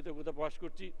আমি কৃতজ্ঞতা প্রকাশ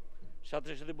করছি। সাথে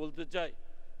সাথে বলতে চাই,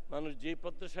 মানুষ যে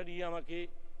প্রত্যাশা নিয়ে আমাকে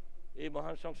এই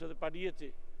মহান সংসদে পাঠিয়েছে,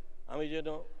 আমি যেন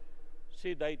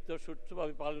সেই দায়িত্ব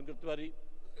সুষ্ঠুভাবে পালন করতে পারি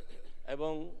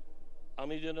এবং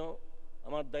আমি যেন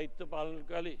আমার দায়িত্ব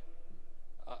পালনকালে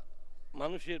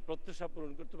মানুষের প্রত্যাশা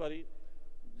পূরণ করতে পারি।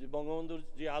 যে বঙ্গবন্ধুর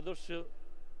যে আদর্শ,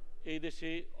 এই দেশে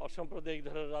অসাম্প্রদায়িক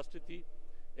ধারার রাজনীতি,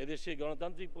 এদেশে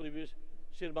গণতান্ত্রিক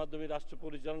পরিবেশের মাধ্যমে রাষ্ট্র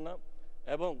পরিচালনা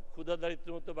এবং ক্ষুধা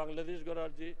দারিদ্র্যের মতো বাংলাদেশ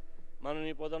গড়ার যে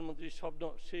মাননীয় প্রধানমন্ত্রীর স্বপ্ন,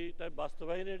 সেইটা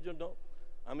বাস্তবায়নের জন্য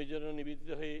আমি যেন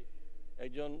নিবেদিত হয়ে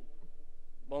একজন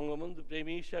বঙ্গবন্ধু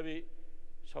প্রেমী হিসাবে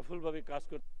সফলভাবে কাজ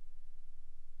করতে।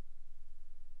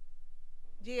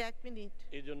 জি, 1 মিনিট।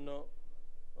 এই জন্য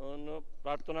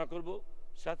প্রার্থনা করব।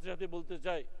 সাথে সাথে বলতে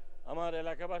চাই, আমার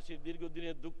এলাকাবাসীর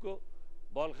দীর্ঘদিনের দুঃখ,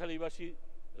 বলখালীবাসী,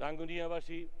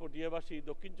 রাঙ্গুনিয়াবাসী, পটিয়াবাসী,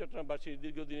 দক্ষিণ চট্টগ্রামবাসীর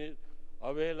দীর্ঘদিনের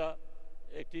অবহেলা,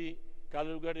 একটি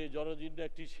কালুরঘাটে জরাজীর্ণ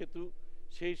একটি সেতু,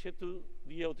 সেই সেতু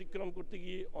দিয়ে অতিক্রম করতে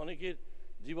গিয়ে অনেকের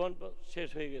জীবন শেষ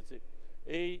হয়ে গেছে।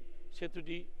 এই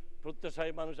সেতুটি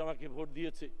প্রত্যাশায় মানুষ আমাকে ভোট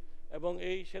দিয়েছে এবং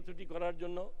এই সেতুটি করার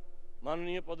জন্য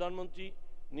মাননীয় প্রধানমন্ত্রী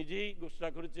নিজেই ঘোষণা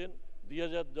করেছেন।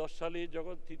 2010 সালে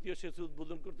যখন তৃতীয় সেতু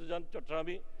উদ্বোধন করতে যান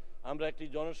চট্টগ্রামে, আমরা একটি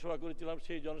জনসভা করেছিলাম।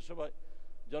 সেই জনসভায়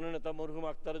জননেতা মরহুম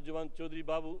আখতারুজ্জামান চৌধুরী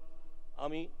বাবু,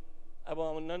 আমি এবং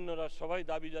অন্যান্যরা সবাই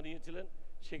দাবি জানিয়েছিলেন,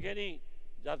 সেখানেই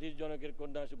জাতির জনকের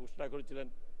কন্যা এসে ঘোষণা করেছিলেন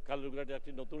কালুরঘাটে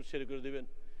একটি নতুন সেতু করে দেবেন।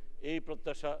 এই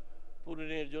প্রত্যাশা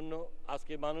পূরণের জন্য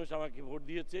আজকে মানুষ আমাকে ভোট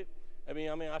দিয়েছে এবং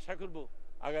আমি আশা করব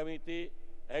আগামীতে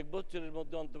 1 বছরের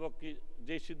মধ্যে অন্তপক্ষে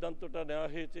যে সিদ্ধান্তটা নেওয়া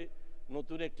হয়েছে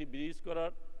নতুন একটি ব্রিজ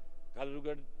করার,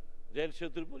 কালুরঘাট রেল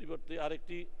সেতুর পরিবর্তে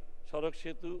আরেকটি সড়ক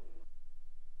সেতু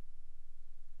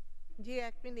জি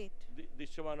 1 মিনিট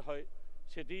দৃশ্যমান হয়,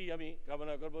 সেটিই আমি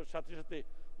কামনা করব। সাথে সাথে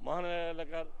মহানগর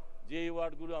এলাকার যে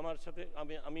ওয়ার্ডগুলো আমার সাথে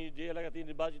আমি যে এলাকাতে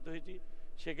নির্বাচিত হয়েছি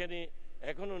সেখানে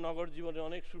এখনও নগর জীবনে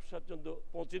অনেক সুস্বাচ্ছন্দ্য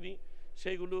পৌঁছেনি,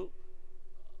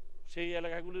 সেই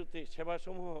এলাকাগুলোতে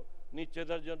সেবাসমূহ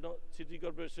নিশ্চয়তার জন্য সিটি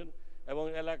কর্পোরেশন এবং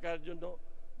এলাকার জন্য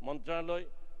মন্ত্রণালয়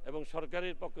এবং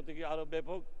সরকারের পক্ষ থেকে আরও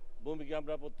ব্যাপক ভূমিকা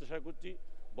আমরা প্রত্যাশা করছি।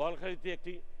 বোয়ালখালীতে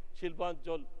একটি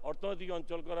শিল্পাঞ্চল, অর্থনৈতিক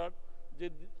অঞ্চল করার যে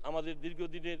আমাদের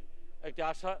দীর্ঘদিনের একটি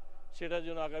আশা, সেটা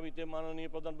যেন আগামীতে মাননীয়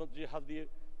প্রধানমন্ত্রীর হাত দিয়ে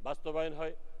বাস্তবায়ন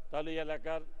হয়, তাহলে এই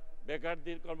এলাকার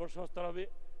বেকারদের কর্মসংস্থান হবে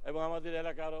এবং আমাদের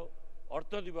এলাকা আরও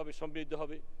অর্থনৈতিকভাবে সমৃদ্ধ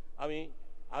হবে। আমি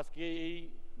আজকে এই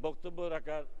বক্তব্য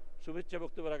রাখার, শুভেচ্ছা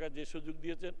বক্তব্য রাখার যে সুযোগ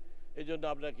দিয়েছেন এই জন্য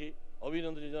আপনাকে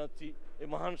অভিনন্দন জানাচ্ছি। এই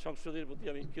মহান সংসদের প্রতি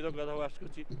আমি কৃতজ্ঞতা প্রকাশ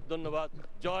করছি। ধন্যবাদ।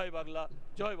 জয় বাংলা,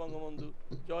 জয় বঙ্গবন্ধু,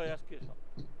 জয় আজকে।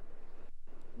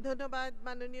 ধন্যবাদ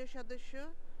মাননীয়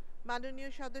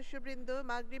সদস্যবৃন্দ।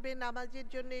 মাগরিবের নামাজের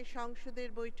জন্য সংসদের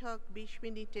বৈঠক 20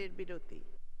 মিনিটের বিরতি।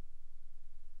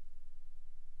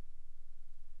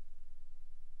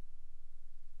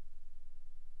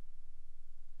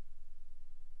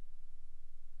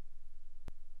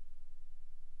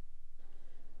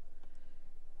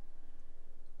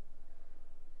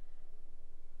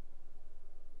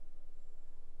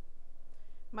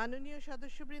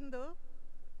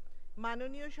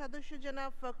 মাননীয় সদস্য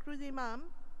জনাব ফখরুল ইমাম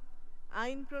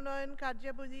আইন প্রণয়ন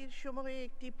কার্যাবলীর সময়ে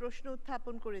একটি প্রশ্ন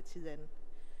উত্থাপন করেছিলেন,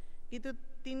 কিন্তু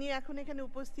তিনি এখন এখানে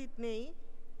উপস্থিত নেই।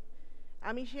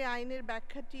 আমি সেই আইনের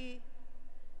ব্যাখ্যাটি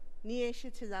নিয়ে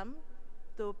এসেছিলাম,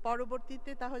 তো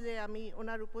পরবর্তীতে তাহলে আমি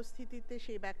ওনার উপস্থিতিতে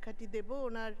সেই ব্যাখ্যাটি দেব,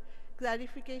 ওনার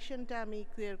ক্লারিফিকেশনটা আমি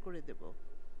ক্লিয়ার করে দেব।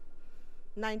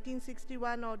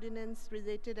 1961 অর্ডিন্যান্স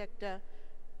রিলেটেড একটা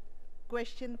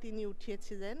কোয়েশ্চেন তিনি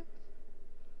উঠিয়েছিলেন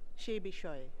সেই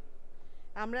বিষয়ে।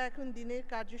 আমরা এখন দিনের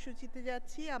কার্যসূচিতে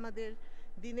যাচ্ছি। আমাদের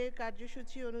দিনের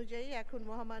কার্যসূচি অনুযায়ী এখন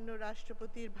মহামান্য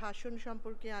রাষ্ট্রপতির ভাষণ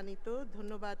সম্পর্কে আনীত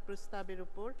ধন্যবাদ প্রস্তাবের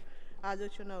উপর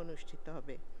আলোচনা অনুষ্ঠিত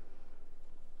হবে।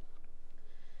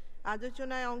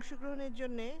 আলোচনায় অংশগ্রহণের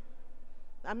জন্যে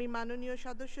আমি মাননীয়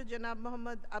সদস্য জনাব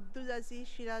মোহাম্মদ আব্দুল আজিজ,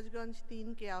 সিরাজগঞ্জ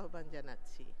 3-কে আহ্বান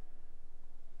জানাচ্ছি।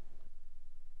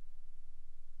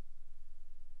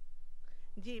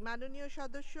 জি, মাননীয়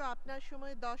সদস্য, আপনার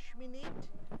সময় 10 মিনিট,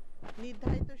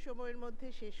 নির্ধারিত সময়ের মধ্যে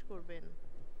শেষ করবেন।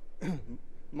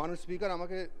 মাননীয় স্পিকার,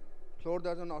 আমাকে ফ্লোর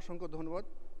দেওয়ার জন্য অসংখ্য ধন্যবাদ।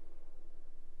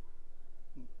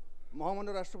 মহামান্য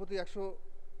রাষ্ট্রপতি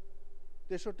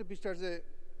 163 পৃষ্ঠার যে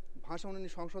ভাষণ উনি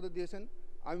সংসদে দিয়েছেন,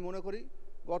 আমি মনে করি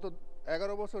গত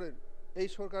 11 বছরের এই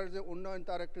সরকারের যে উন্নয়ন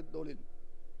তার একটি দলিল।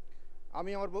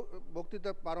 আমি আমার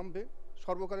বক্তৃতার প্রারম্ভে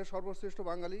সর্বকালের সর্বশ্রেষ্ঠ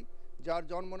বাঙালি, যার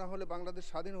জন্ম না হলে বাংলাদেশ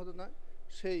স্বাধীন হতো না,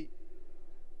 সেই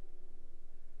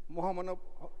মহামানব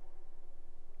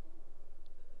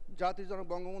জাতির জনক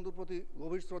বঙ্গবন্ধুর প্রতি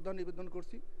গভীর শ্রদ্ধা নিবেদন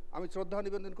করছি। আমি শ্রদ্ধা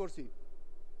নিবেদন করছি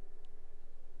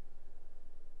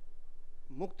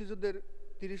মুক্তিযুদ্ধের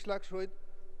 30 লাখ শহীদ,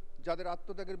 যাদের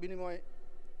আত্মত্যাগের বিনিময়ে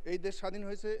এই দেশ স্বাধীন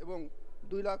হয়েছে, এবং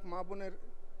 2 লাখ মা বোনের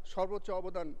সর্বোচ্চ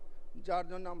অবদান, যার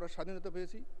জন্য আমরা স্বাধীনতা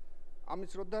পেয়েছি। আমি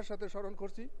শ্রদ্ধার সাথে স্মরণ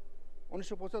করছি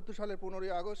 1975 সালের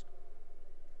 15ই আগস্ট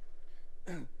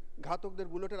ঘাতকদের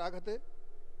বুলেটের আঘাতে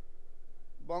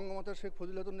বঙ্গমাতা শেখ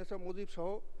ফজিলাতুন্নেসা মুজিব সহ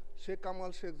শেখ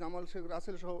কামাল, শেখ জামাল, শেখ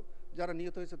রাসেল সহ যারা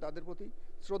নিহত হয়েছে তাদের প্রতি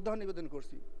শ্রদ্ধা নিবেদন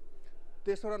করছি।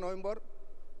 3রা নভেম্বর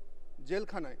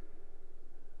জেলখানায়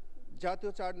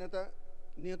জাতীয় 4 নেতা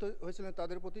নিহত হয়েছিলেন,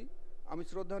 তাদের প্রতি আমি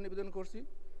শ্রদ্ধা নিবেদন করছি।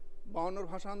 52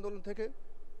 ভাষা আন্দোলন থেকে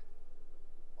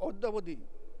অদ্যাবধি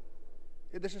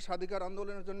এদেশের স্বাধিকার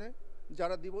আন্দোলনের জন্য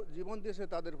যারা জীবন দিয়েছে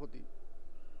তাদের প্রতি।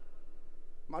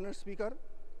 মাননীয় স্পিকার,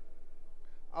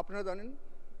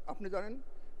 আপনি জানেন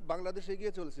বাংলাদেশ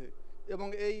এগিয়ে চলছে, এবং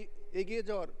এই এগিয়ে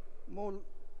যাওয়ার মূল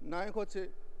নায়ক হচ্ছে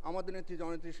আমাদের নেত্রী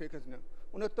জননেত্রী শেখ হাসিনা।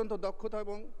 উনি অত্যন্ত দক্ষতা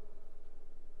এবং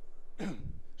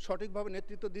সঠিকভাবে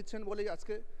নেতৃত্ব দিচ্ছেন বলেই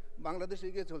আজকে বাংলাদেশ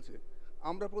এগিয়ে চলছে।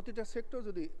 আমরা প্রতিটা সেক্টর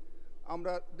যদি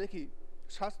আমরা দেখি,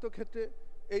 স্বাস্থ্যক্ষেত্রে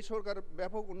এই সরকার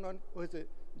ব্যাপক উন্নয়ন হয়েছে,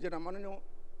 যেটা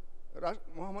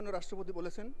মহামান্য রাষ্ট্রপতি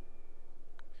বলেছেন।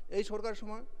 এই সরকারের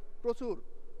সময় প্রচুর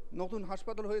নতুন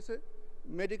হাসপাতাল হয়েছে,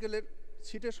 মেডিকেলের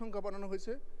সিটের সংখ্যা বাড়ানো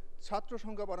হয়েছে, ছাত্র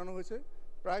সংখ্যা বাড়ানো হয়েছে,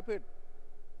 প্রাইভেট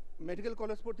মেডিকেল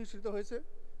কলেজ প্রতিষ্ঠিত হয়েছে।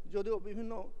 যদিও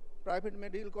বিভিন্ন প্রাইভেট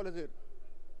মেডিকেল কলেজের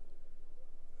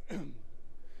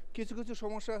কিছু কিছু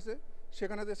সমস্যা আছে,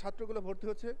 সেখানে যে ছাত্রগুলো ভর্তি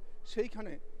হচ্ছে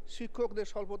সেইখানে শিক্ষকদের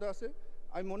স্বল্পতা আছে।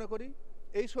 আমি মনে করি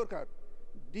এই সরকার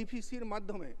ডিপিসির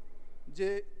মাধ্যমে যে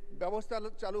ব্যবস্থা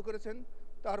চালু করেছেন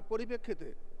তার পরিপ্রেক্ষিতে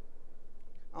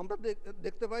আমরা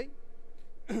দেখতে পাই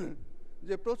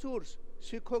যে প্রচুর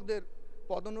শিক্ষকদের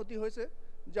পদোন্নতি হয়েছে,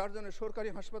 যার জন্য সরকারি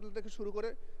হাসপাতাল থেকে শুরু করে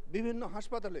বিভিন্ন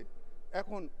হাসপাতালে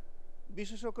এখন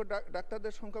বিশেষজ্ঞ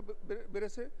ডাক্তারদের সংখ্যা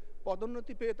বেড়েছে।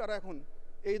 পদোন্নতি পেয়ে তারা এখন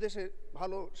এই দেশে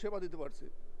ভালো সেবা দিতে পারছে।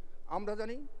 আমরা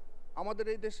জানি আমাদের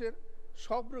এই দেশের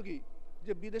সব রোগী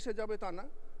যে বিদেশে যাবে তা না।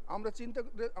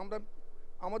 আমরা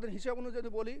আমাদের হিসাব অনুযায়ী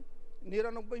বলি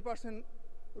 99%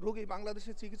 রোগী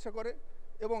বাংলাদেশে চিকিৎসা করে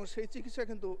এবং সেই চিকিৎসা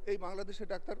কিন্তু এই বাংলাদেশের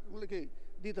ডাক্তারগুলিকেই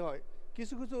দিতে হয়।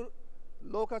 কিছু কিছু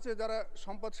লোক আছে যারা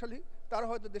সম্পদশালী, তারা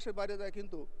হয়তো দেশের বাইরে যায়,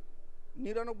 কিন্তু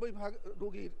 99%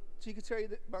 রোগীর চিকিৎসা এই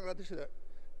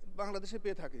বাংলাদেশে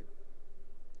পেয়ে থাকে।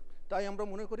 তাই আমরা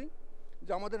মনে করি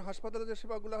যে আমাদের হাসপাতালে যে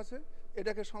সেবাগুলো আছে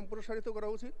এটাকে সম্প্রসারিত করা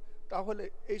উচিত, তাহলে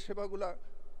এই সেবাগুলা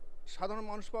সাধারণ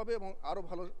মানুষ পাবে এবং আরও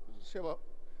ভালো সেবা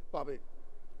পাবে।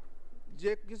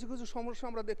 যে কিছু কিছু সমস্যা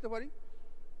আমরা দেখতে পারি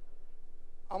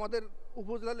আমাদের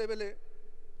উপজেলা লেভেলে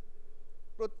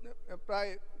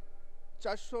প্রায়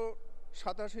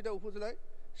 487টা উপজেলায়,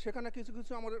 সেখানে কিছু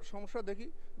কিছু আমাদের সমস্যা দেখি।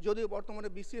 যদিও বর্তমানে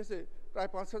বিসিএসে প্রায়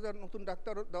 5000 নতুন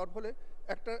ডাক্তার দেওয়ার ফলে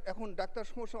এখন ডাক্তার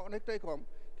সমস্যা অনেকটাই কম,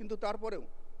 কিন্তু তারপরেও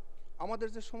আমাদের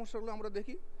যে সমস্যাগুলো আমরা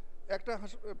দেখি, একটা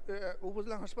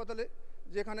উপজেলা হাসপাতালে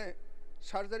যেখানে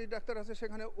সার্জারি ডাক্তার আছে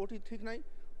সেখানে ওটি ঠিক নাই,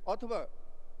 অথবা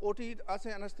ওটি আছে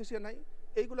অ্যানাস্থেসিয়া নাই,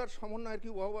 এইগুলার সমন্বয়ের কি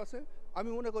অভাব আছে। আমি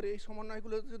মনে করি এই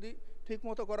সমন্বয়গুলো যদি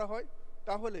ঠিকমতো করা হয়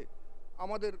তাহলে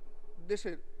আমাদের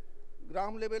দেশের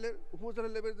গ্রাম লেভেলের উপজেলা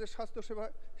লেভেলের যে স্বাস্থ্যসেবা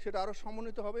সেটা আরও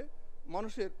সমন্বিত হবে,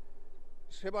 মানুষের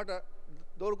সেবাটা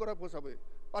দোরগোড়ায় পৌঁছাবে।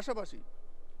 পাশাপাশি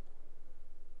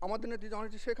আমাদের নেত্রী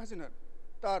জননেত্রী শেখ হাসিনার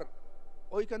তার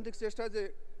ঐকান্তিক চেষ্টা যে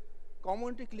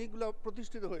কমিউনিটি ক্লিনিকগুলো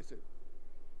প্রতিষ্ঠিত হয়েছে,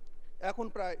 এখন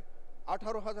প্রায়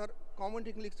 18,000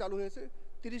 কমিউনিটি ক্লিনিক চালু হয়েছে,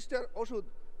 30টার ওষুধ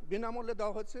বিনামূল্যে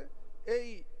দেওয়া হচ্ছে। এই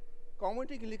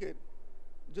কমিউনিটি ক্লিনিকের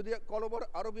যদি কলবর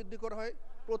আরও বৃদ্ধি করা হয়,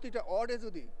 প্রতিটা ওয়ার্ডে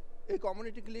যদি এই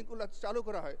কমিউনিটি ক্লিনিকগুলো চালু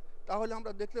করা হয়, তাহলে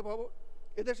আমরা দেখতে পাবো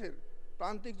এদেশের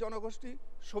প্রান্তিক জনগোষ্ঠী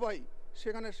সবাই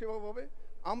সেখানে সেবা পাবে।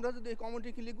 আমরা যদি এই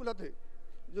কমিউনিটি ক্লিনিকগুলোতে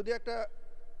যদি একটা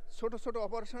ছোট ছোট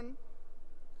অপারেশন,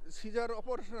 সিজার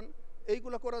অপারেশন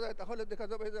এইগুলো করা যায়, তাহলে দেখা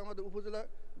যাবে যে আমাদের উপজেলা,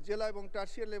 জেলা এবং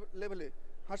টার্সিয়ার লেভেলে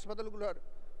হাসপাতালগুলোর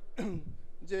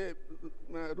যে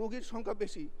রোগীর সংখ্যা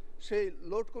বেশি, সেই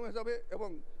লোড কমে যাবে এবং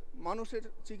মানুষের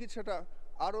চিকিৎসাটা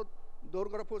আরও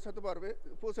দোরগোড়া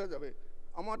পৌঁছা যাবে।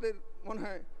 আমাদের মনে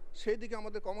হয় সেই দিকে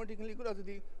আমাদের কমিউনিটি ক্লিনিকগুলো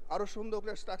যদি আরও সুন্দর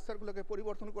করে স্ট্রাকচারগুলোকে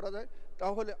পরিবর্তন করা যায়,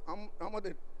 তাহলে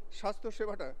আমাদের স্বাস্থ্য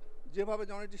সেবাটা যেভাবে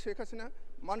জননেত্রী শেখ হাসিনা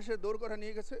মানুষের দোরগোড়া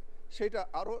নিয়ে গেছে সেটা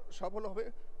আরও সফল হবে,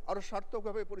 আরও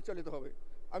সার্থকভাবে পরিচালিত হবে।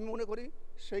 আমি মনে করি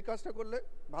সেই কাজটা করলে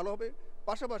ভালো হবে।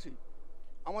 পাশাপাশি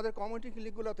আমাদের কমিউনিটি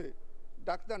ক্লিনিকগুলোতে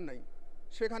ডাক্তার নাই,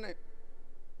 সেখানে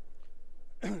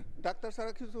ডাক্তার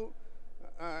ছাড়া কিছু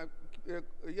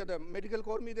মেডিকেল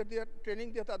কর্মীদের দিয়ে ট্রেনিং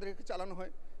দিয়ে তাদেরকে চালানো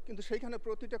হয়, কিন্তু সেইখানে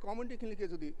প্রতিটা কমিউনিটি ক্লিনিকে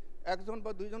যদি 1জন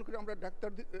বা 2জন করে আমরা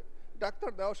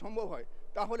ডাক্তার দেওয়া সম্ভব হয়,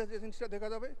 তাহলে যে জিনিসটা দেখা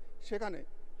যাবে সেখানে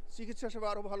চিকিৎসা সেবা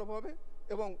আরও ভালো হবে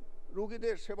এবং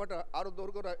রোগীদের সেবাটা আরও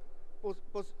দোরগোড়ায়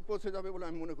পৌঁছে যাবে বলে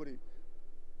আমি মনে করি,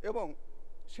 এবং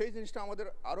সেই জিনিসটা আমাদের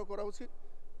আরও করা উচিত।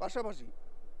 পাশাপাশি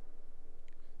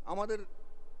আমাদের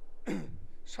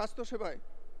স্বাস্থ্যসেবায়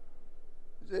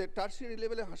যে টার্সিয়ারি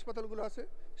লেভেলে হাসপাতালগুলো আছে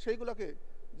সেইগুলোকে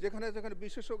যেখানে যেখানে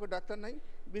বিশেষজ্ঞ ডাক্তার নাই,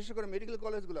 বিশেষ করে মেডিকেল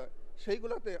কলেজগুলো,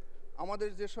 সেইগুলোতে আমাদের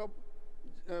যেসব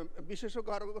বিশেষজ্ঞ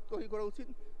আরও তৈরি করা উচিত।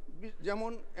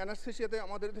 যেমন অ্যানাস্থেসিয়াতে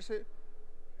আমাদের দেশে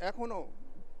এখনও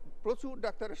প্রচুর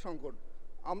ডাক্তারের সংকট।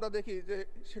 আমরা দেখি যে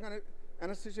সেখানে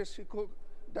অ্যানাস্থেসিয়ার শিক্ষক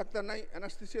ডাক্তার নাই,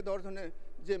 অ্যানাস্থেসিয়া দেওয়ার জন্য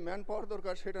যে ম্যান পাওয়ার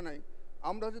দরকার সেটা নাই।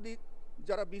 আমরা যদি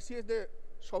যারা বিসিএসতে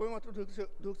সবেমাত্র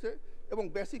ঢুকছে এবং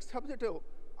বেসিক সাবজেক্টেও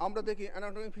আমরা দেখি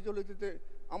অ্যানাটমি ফিজিওলজিতে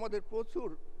আমাদের প্রচুর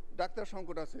ডাক্তার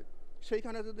সংকট আছে,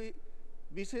 সেইখানে যদি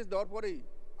বিশেষ দেওয়ার পরেই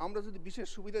আমরা যদি বিশেষ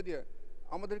সুবিধা দিয়ে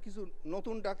আমাদের কিছু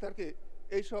নতুন ডাক্তারকে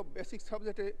এই সব বেসিক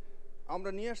সাবজেক্টে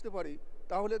আমরা নিয়ে আসতে পারি,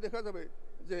 তাহলে দেখা যাবে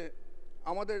যে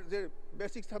আমাদের যে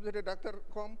বেসিক সাবজেক্টে ডাক্তার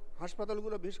কম,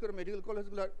 হাসপাতালগুলো বিশেষ করে মেডিকেল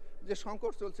কলেজগুলোর যে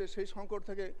সংকট চলছে সেই সংকট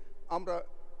থেকে আমরা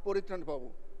পরিত্রাণ পাবো।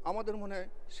 আমাদের মনে হয়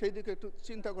সেই দিকে একটু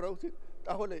চিন্তা করা উচিত,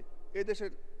 তাহলে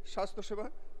এদেশের স্বাস্থ্যসেবা,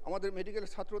 আমাদের মেডিকেল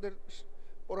ছাত্রদের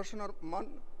পড়াশোনার মান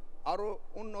আরও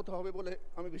উন্নত হবে বলে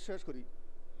আমি বিশ্বাস করি।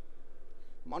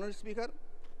 মাননীয় স্পিকার,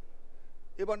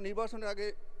 এবার নির্বাচনের আগে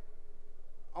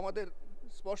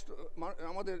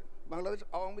আমাদের বাংলাদেশ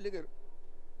আওয়ামী লীগের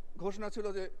ঘোষণা ছিল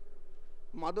যে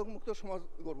মাদকমুক্ত সমাজ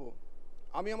গড়ব।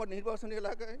 আমি আমার নির্বাচনী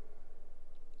এলাকায়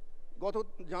গত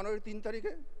জানুয়ারি 3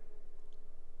 তারিখে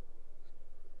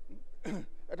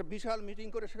একটা বিশাল মিটিং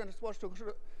করে সেখানে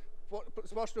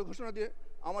স্পষ্ট ঘোষণা দিয়ে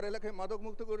আমার এলাকায়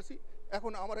মাদকমুক্ত করেছি।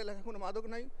 এখন আমার এলাকায় কোনো মাদক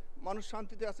নাই, মানুষ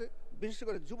শান্তিতে আছে। বিশেষ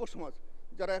করে যুব সমাজ,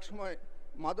 যারা একসময়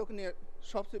মাদক নিয়ে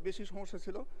সবচেয়ে বেশি সমস্যা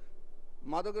ছিল,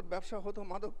 মাদকের ব্যবসা হতো,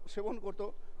 মাদক সেবন করতো,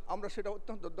 আমরা সেটা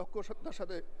অত্যন্ত দক্ষতার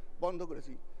সাথে বন্ধ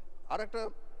করেছি। আর একটা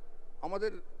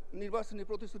আমাদের নির্বাচনী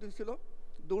প্রতিশ্রুতি ছিল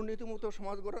দুর্নীতিমুক্ত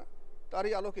সমাজ গড়া।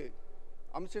 তারই আলোকে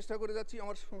আমি চেষ্টা করে যাচ্ছি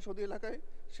আমার সংসদীয় এলাকায়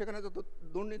সেখানে যত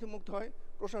দুর্নীতিমুক্ত হয়,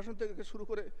 প্রশাসন থেকে শুরু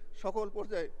করে সকল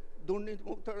পর্যায়ে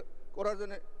দুর্নীতিমুক্ত করার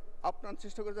জন্য আপ্রাণ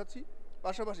চেষ্টা করে যাচ্ছি।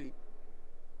 পাশাপাশি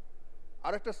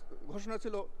আরেকটা ঘোষণা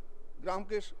ছিল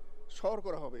গ্রামকে শহর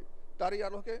করা হবে। তারই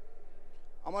আলোকে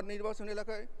আমার নির্বাচন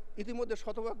এলাকায় ইতিমধ্যে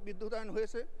শতভাগ বিদ্যুতায়ন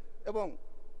হয়েছে এবং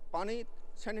পানি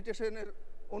স্যানিটেশনের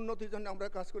উন্নতির জন্য আমরা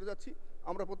কাজ করে যাচ্ছি।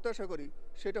 আমরা প্রত্যাশা করি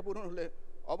সেটা পূরণ হলে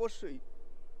অবশ্যই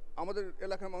আমাদের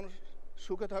এলাকার মানুষ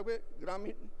সুখে থাকবে।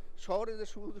 গ্রামীণ শহরে যে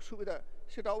সুযোগ সুবিধা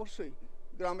সেটা অবশ্যই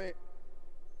গ্রামে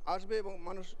আসবে এবং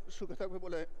মানুষ সুখে থাকবে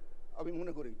বলে আমি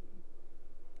মনে করি।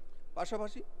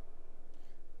 পাশাপাশি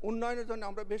উন্নয়নের জন্য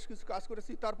আমরা বেশ কিছু কাজ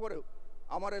করেছি। তারপরেও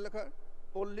আমার এলাকা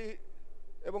পল্লী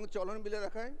এবং চলনবিল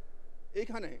এলাকায়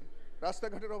এইখানে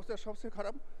রাস্তাঘাটের অবস্থা সবচেয়ে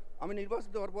খারাপ। আমি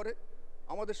নির্বাচিত হওয়ার পরে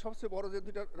আমাদের সবচেয়ে বড় যে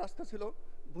দুইটা রাস্তা ছিল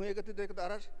ভূঁইয়াগাতি থেকে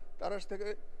তারাস থেকে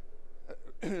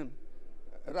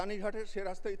রানীঘাটের, সে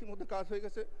রাস্তা ইতিমধ্যে কাজ হয়ে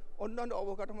গেছে। অন্যান্য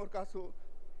অবকাঠামোর কাজও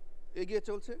এগিয়ে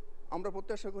চলছে। আমরা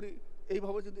প্রত্যাশা করি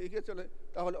এইভাবে যদি এগিয়ে চলে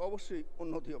তাহলে অবশ্যই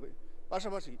উন্নতি হবে।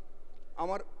 পাশাপাশি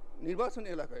আমার নির্বাচনী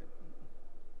এলাকায়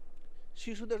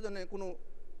শিশুদের জন্য কোনো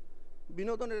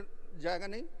বিনোদনের জায়গা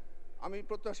নেই। আমি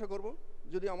প্রত্যাশা করব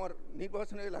যদি আমার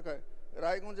নির্বাচনী এলাকায়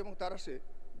রায়গঞ্জ এবং তারাসে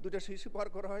দুটা শিশু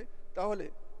পার্ক করা হয় তাহলে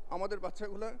আমাদের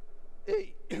বাচ্চাগুলা এই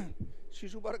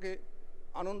শিশু পার্কে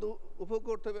আনন্দ উপভোগ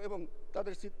করতে হবে এবং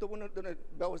তাদের চিত্ত বিনোদনের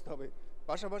ব্যবস্থা হবে।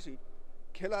 পাশাপাশি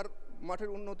খেলার মাঠের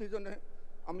উন্নতির জন্য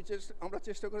আমরা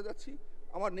চেষ্টা করে যাচ্ছি।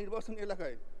 আমার নির্বাচনী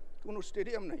এলাকায় কোনো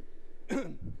স্টেডিয়াম নেই।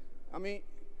 আমি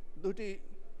দুটি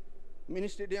mini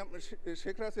stadium,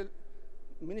 Sheikh Rasel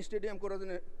mini stadium করার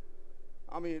জন্য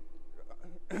আমি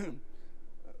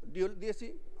ডিএল দিয়েছি।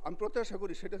 আমি প্রত্যাশা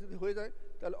করি সেটা যদি হয়ে যায়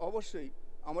তাহলে অবশ্যই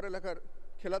আমার এলাকার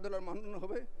খেলাধুলার মান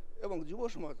হবে এবং যুব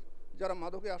সমাজ যারা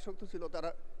মাদকে আসক্ত ছিল তারা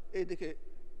এই দিকে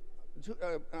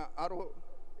আরও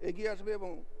এগিয়ে আসবে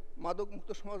এবং মাদক মুক্ত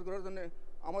সমাজ গড়ার জন্য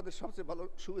আমাদের সবচেয়ে ভালো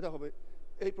সুবিধা হবে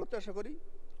এই প্রত্যাশা করি।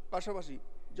 পাশাপাশি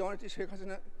জননেত্রী শেখ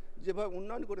হাসিনা যেভাবে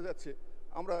উন্নয়ন করে যাচ্ছে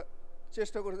আমরা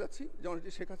চেষ্টা করে যাচ্ছি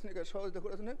জননেত্রী শেখ হাসিনাকে সহযোগিতা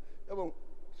করার জন্য এবং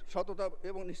সততা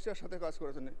এবং নিষ্ঠার সাথে কাজ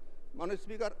করার জন্য। মাননীয়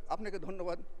স্পিকার, আপনাকে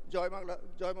ধন্যবাদ। জয় বাংলা,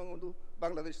 জয় বঙ্গবন্ধু,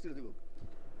 বাংলাদেশ চিরদিবক।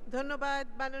 ধন্যবাদ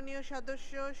মাননীয়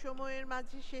সদস্য, সময়ের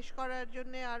মাঝে শেষ করার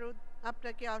জন্য আরও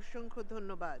আপনাকে অসংখ্য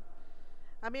ধন্যবাদ।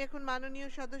 আমি এখন মাননীয়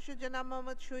সদস্য জনাব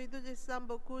মোহাম্মদ শহীদুল ইসলাম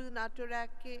বকুল নাটোর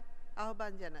 1-কে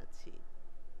আহ্বান জানাচ্ছি।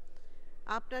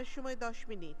 আপনার সময় 10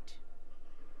 মিনিট।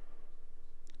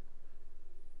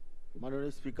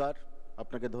 মাননীয় স্পিকার,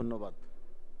 আপনাকে ধন্যবাদ।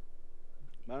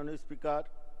 মাননীয় স্পিকার,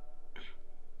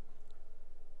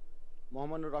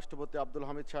 মহামান্য রাষ্ট্রপতি আব্দুল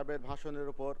হামিদ সাহেবের ভাষণের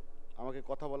উপর আমাকে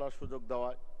কথা বলার সুযোগ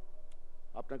দেওয়ায়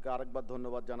আপনাকে আরেকবার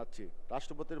ধন্যবাদ জানাচ্ছি।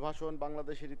 রাষ্ট্রপতির ভাষণ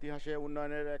বাংলাদেশের ইতিহাসে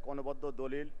উন্নয়নের এক অনবদ্য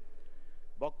দলিল।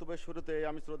 বক্তব্যের শুরুতে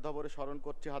আমি শ্রদ্ধাভরে স্মরণ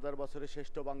করছি হাজার বছরের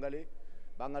শ্রেষ্ঠ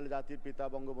বাঙালি জাতির পিতা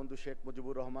বঙ্গবন্ধু শেখ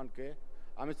মুজিবুর রহমানকে।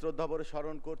 আমি শ্রদ্ধাভরে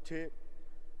স্মরণ করছি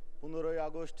 15ই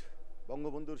আগস্ট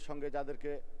বঙ্গবন্ধুর সঙ্গে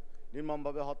যাদেরকে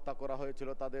নির্মমভাবে হত্যা করা হয়েছিল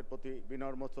তাদের প্রতি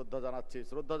বিনম্র শ্রদ্ধা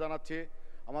জানাচ্ছি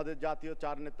আমাদের জাতীয়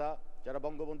 4 নেতা যারা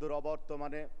বঙ্গবন্ধুর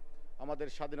অবর্তমানে আমাদের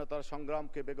স্বাধীনতার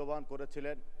সংগ্রামকে বেগবান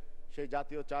করেছিলেন, সেই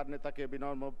জাতীয় 4 নেতাকে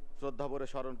বিনম্র শ্রদ্ধাভরে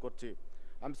স্মরণ করছি।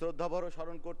 আমি শ্রদ্ধাভরে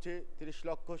স্মরণ করছি 30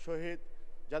 লক্ষ শহীদ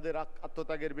যাদের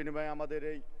আত্মত্যাগের বিনিময়ে আমাদের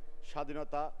এই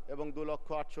স্বাধীনতা এবং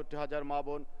 2,68,000 মা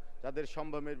বোন যাদের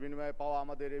সম্ভ্রমের বিনিময়ে পাওয়া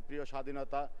আমাদের এই প্রিয়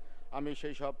স্বাধীনতা। আমি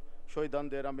সেই সব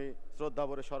শহীদানদের আমি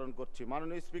শ্রদ্ধাভরে স্মরণ করছি।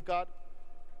 মাননীয় স্পিকার,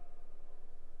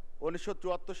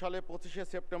 1974 সালে 25শে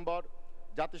সেপ্টেম্বর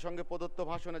জাতিসংঘে প্রদত্ত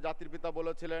ভাষণে জাতির পিতা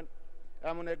বলেছিলেন,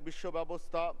 এমন এক বিশ্ব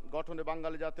ব্যবস্থা গঠনে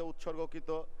বাঙালি জাতি উৎসর্গকৃত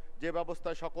যে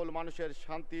ব্যবস্থায় সকল মানুষের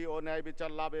শান্তি ও ন্যায়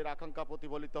বিচার লাভের আকাঙ্ক্ষা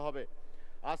প্রতিফলিত হবে।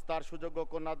 আজ তার সুযোগ্য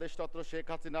কন্যা দেশরত্ন শেখ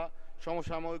হাসিনা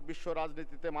সমসাময়িক বিশ্ব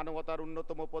রাজনীতিতে মানবতার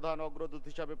অন্যতম প্রধান অগ্রদূত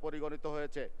হিসাবে পরিগণিত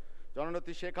হয়েছে।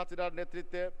 জননেত্রী শেখ হাসিনার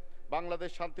নেতৃত্বে বাংলাদেশ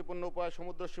শান্তিপূর্ণ উপায়ে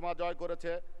সমুদ্র সীমা জয়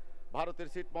করেছে, ভারতের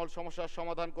ছিটমহল সমস্যার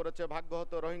সমাধান করেছে,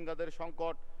 ভাগ্যহত রোহিঙ্গাদের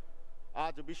সংকট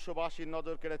আজ বিশ্ববাসীর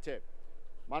নজর কেড়েছে।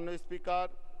 মাননীয় স্পিকার,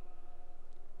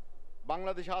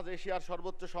 বাংলাদেশ আজ এশিয়ার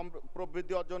সর্বোচ্চ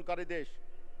প্রবৃদ্ধি অর্জনকারী দেশ।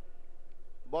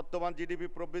 বর্তমান জিডিপি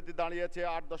প্রবৃদ্ধি দাঁড়িয়েছে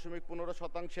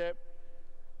 8.15%।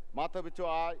 মাথাপিছু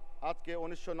আয় আজকে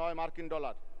 1909 মার্কিন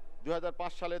ডলার।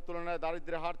 2005 সালের তুলনায়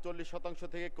দারিদ্র্যের হার 40%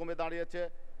 থেকে কমে দাঁড়িয়েছে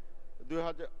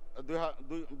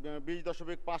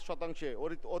 20.5%।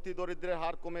 অতি দরিদ্রের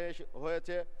হার কমে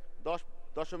হয়েছে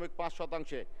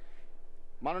 10.5%।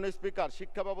 মাননীয় স্পিকার,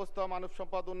 শিক্ষা ব্যবস্থা, মানব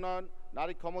সম্পদ উন্নয়ন,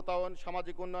 নারী ক্ষমতায়ন,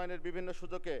 সামাজিক উন্নয়নের বিভিন্ন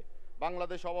সুযোগে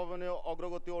বাংলাদেশ অভাবনীয়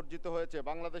অগ্রগতি অর্জিত হয়েছে।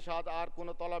 বাংলাদেশ আজ আর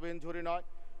কোনো তলাবিহীন ঝুড়ি নয়।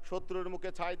 শত্রুর মুখে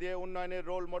ছাই দিয়ে উন্নয়নের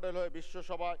রোল মডেল হয়ে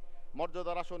বিশ্বসভায়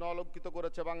মর্যাদার আসনে অলঙ্কৃত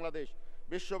করেছে বাংলাদেশ।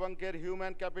 বিশ্বব্যাংকের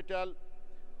হিউম্যান ক্যাপিটাল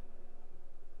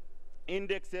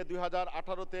ইন্ডেক্সে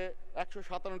 2018-তে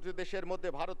 157টি দেশের মধ্যে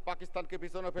ভারত পাকিস্তানকে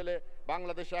পিছনে ফেলে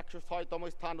বাংলাদেশ 106তম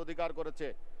স্থান অধিকার করেছে।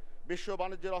 বিশ্ব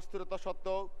বাণিজ্যের অস্থিরতা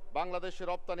সত্ত্বেও বাংলাদেশের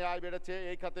রপ্তানি আয় বেড়েছে।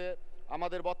 এই খাতে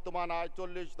আমাদের বর্তমান আয়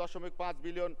 40.5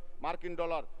 বিলিয়ন মার্কিন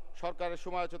ডলার। সরকারের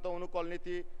সমালোচিত অনুকূল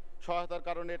নীতি সহায়তার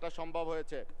কারণে এটা সম্ভব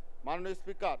হয়েছে। মাননীয়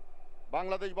স্পিকার,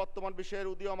 বাংলাদেশ বর্তমান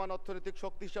বিশ্বের উদীয়মান অর্থনৈতিক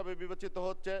শক্তি হিসাবে বিবেচিত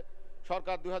হচ্ছে।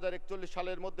 সরকার 2041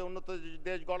 সালের মধ্যে উন্নত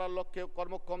দেশ গড়ার লক্ষ্যে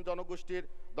কর্মক্ষম জনগোষ্ঠীর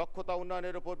দক্ষতা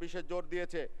উন্নয়নের উপর বিশেষ জোর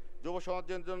দিয়েছে। যুব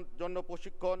সমাজের জন্য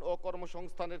প্রশিক্ষণ ও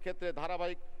কর্মসংস্থানের ক্ষেত্রে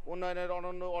ধারাবাহিক উন্নয়নের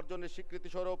অনন্য অর্জনের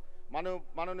স্বীকৃতিস্বরূপ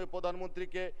মাননীয়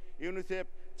প্রধানমন্ত্রীকে UNICEF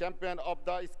champion of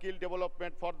the skill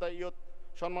development for the youth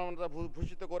সম্মাননা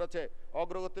ভূষিত করেছে।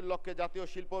 অগ্রগতির লক্ষ্যে জাতীয়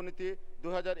শিল্পনীতি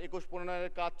 2021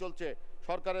 প্রণয়নের কাজ চলছে।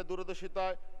 সরকারের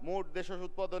দূরদর্শিতায় মোট দেশজ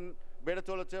উৎপাদন বেড়ে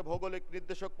চলেছে। ভৌগোলিক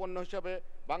নির্দেশক পণ্য হিসাবে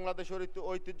বাংলাদেশের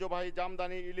ঐতিহ্যবাহী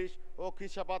জামদানি, ইলিশ ও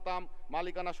খিসাপাত আম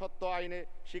মালিকানা সত্ত্ব আইনে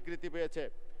স্বীকৃতি পেয়েছে।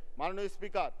 মাননীয়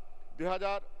স্পিকার,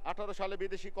 2018 সালে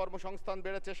বিদেশি কর্মসংস্থান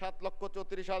বেড়েছে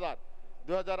 7,34,000।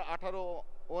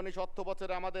 2018-19 অর্থ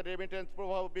বছরে আমাদের রেমিটেন্স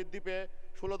প্রবাহ বৃদ্ধি পেয়ে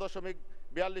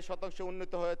 16.42%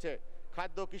 উন্নীত হয়েছে।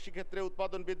 খাদ্য কৃষিক্ষেত্রে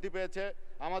উৎপাদন বৃদ্ধি পেয়েছে।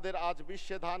 আমাদের আজ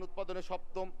বিশ্বে ধান উৎপাদনে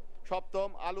সপ্তম,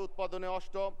 আলু উৎপাদনে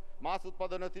অষ্টম, মাছ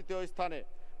উৎপাদনে তৃতীয় স্থানে।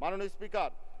 মাননীয় স্পিকার,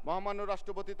 মহামান্য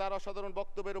রাষ্ট্রপতি তার অসাধারণ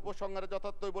বক্তব্যের উপসংহারে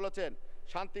যথার্থই বলেছেন,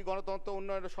 শান্তি, গণতন্ত্র,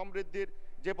 উন্নয়ন, সমৃদ্ধির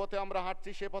যে পথে আমরা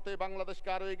হাঁটছি সে পথে বাংলাদেশকে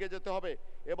আরও এগিয়ে যেতে হবে।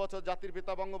 এবছর জাতির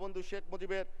পিতা বঙ্গবন্ধু শেখ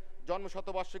মুজিবের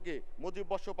জন্মশতবার্ষিকী মুজিব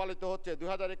বর্ষ পালিত হচ্ছে।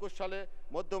 2021 সালে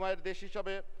মধ্যমায়ের দেশ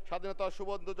হিসাবে স্বাধীনতার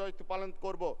সুবর্ণ জয়ন্তী পালন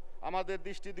করব। আমাদের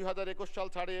দৃষ্টি 2021 সাল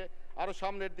ছাড়িয়ে আরও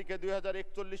সামনের দিকে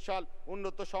 2041 সাল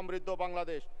উন্নত সমৃদ্ধ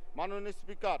বাংলাদেশ। মাননীয়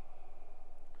স্পিকার,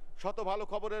 শত ভালো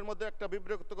খবরের মধ্যে একটা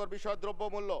বিব্রতকর বিষয়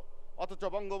দ্রব্যমূল্য, অথচ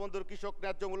বঙ্গবন্ধুর কৃষক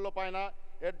ন্যায্য মূল্য পায় না।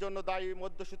 এর জন্য দায়ী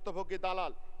মধ্যস্বত্বভোগী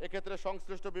দালাল। এক্ষেত্রে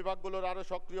সংশ্লিষ্ট বিভাগগুলোর আরও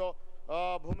সক্রিয়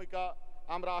ভূমিকা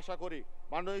আমরা আশা করি।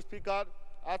 মাননীয় স্পিকার,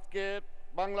 আজকে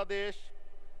বাংলাদেশ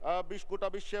গোটা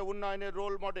বিশ্বে উন্নয়নের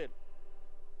রোল মডেল।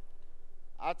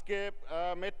 আজকে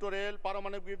মেট্রো রেল,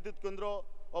 পারমাণবিক বিদ্যুৎ কেন্দ্র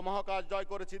ও মহাকাশ জয়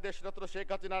করেছি দেশরত্ন শেখ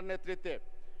হাসিনার নেতৃত্বে।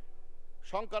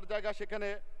 শঙ্কার জায়গা সেখানে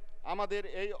আমাদের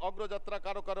এই অগ্রযাত্রা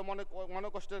কারো কারো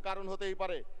মনকষ্টের কারণ হতেই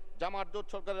পারে। জামাত জোট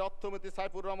সরকারের অর্থমন্ত্রী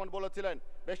সাইফুর রহমান বলেছিলেন,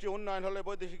 বেশি উন্নয়ন হলে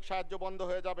বৈদেশিক সাহায্য বন্ধ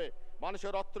হয়ে যাবে।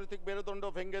 মানুষের অর্থনৈতিক মেরুদণ্ড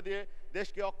ভেঙে দিয়ে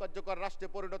দেশকে অকার্যকর রাষ্ট্রে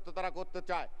পরিণত তারা করতে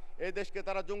চায়। এই দেশকে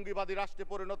তারা জঙ্গিবাদী রাষ্ট্রে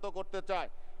পরিণত করতে চায়।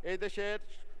 এই দেশের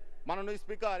মাননীয়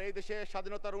স্পিকার, এই দেশে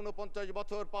স্বাধীনতার 49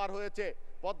 বছর পার হয়েছে।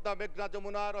 পদ্মা, মেঘনা,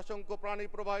 যমুনার অসংখ্য প্রাণী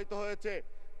প্রবাহিত হয়েছে।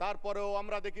 তারপরেও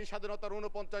আমরা দেখি স্বাধীনতার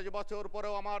 49 বছর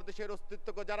পরেও আমার দেশের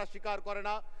অস্তিত্বকে যারা স্বীকার করে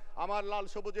না, আমার লাল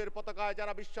সবুজের পতাকায়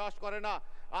যারা বিশ্বাস করে না,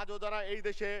 আজও যারা এই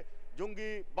দেশে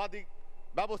জঙ্গিবাদী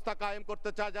ব্যবস্থা কায়েম করতে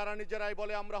চায়, যারা নিজেরাই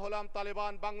বলে আমরা হলাম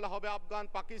তালেবান, বাংলা হবে আফগান,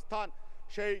 পাকিস্তান,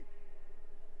 সেই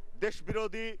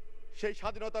দেশবিরোধী, সেই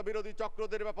স্বাধীনতা বিরোধী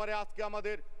চক্রদের ব্যাপারে আজকে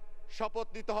আমাদের শপথ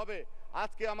নিতে হবে।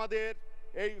 আজকে আমাদের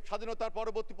এই স্বাধীনতার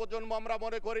পরবর্তী প্রজন্ম আমরা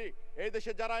মনে করি এই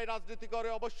দেশে যারাই রাজনীতি করে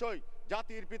অবশ্যই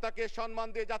জাতির পিতাকে সম্মান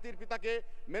দিয়ে জাতির পিতাকে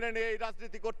মেনে নিয়ে এই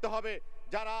রাজনীতি করতে হবে।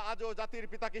 যারা আজও জাতির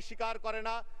পিতাকে স্বীকার করে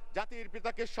না, জাতির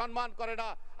পিতাকে সম্মান করে না,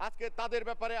 আজকে তাদের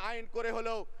ব্যাপারে আইন করে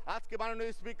হলেও, আজকে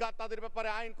মাননীয় স্পিকার তাদের ব্যাপারে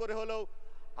আইন করে হলেও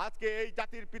আজকে এই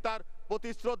জাতির পিতার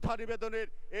প্রতি শ্রদ্ধা নিবেদনের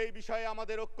এই বিষয়ে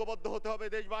আমাদের ঐক্যবদ্ধ হতে হবে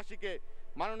দেশবাসীকে।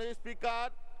 মাননীয় স্পিকার,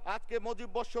 আজকে মুজিব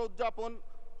বর্ষ উদযাপন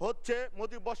হচ্ছে।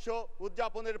 মুজিব বর্ষ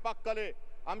উদযাপনের প্রাক্কালে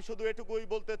আমি শুধু এটুকুই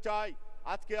বলতে চাই,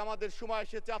 আজকে আমাদের সময়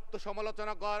এসেছে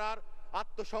আত্মসমালোচনা করার,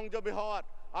 আত্মসংযমী হওয়ার।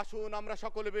 আসুন আমরা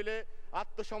সকলে মিলে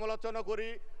আত্মসমালোচনা করি,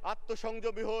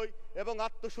 আত্মসংযমী হই এবং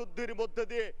আত্মশুদ্ধির মধ্যে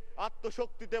দিয়ে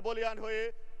আত্মশক্তিতে বলিয়ান হয়ে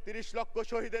 30 লক্ষ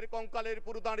শহীদের কঙ্কালের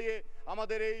পুরো দাঁড়িয়ে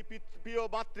আমাদের এই প্রিয়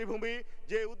মাতৃভূমি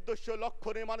যে উদ্দেশ্য লক্ষ্য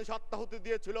নিয়ে মানুষ আত্মাহুতি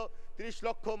দিয়েছিল, 30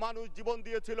 লক্ষ মানুষ জীবন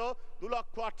দিয়েছিল,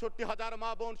 2,68,000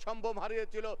 মা বোন সম্ভ্রম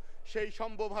হারিয়েছিল, সেই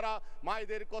সম্ভ্রম হারা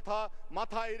মায়েদের কথা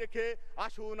মাথায় রেখে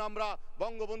আসুন আমরা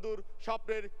বঙ্গবন্ধুর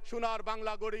স্বপ্নের সোনার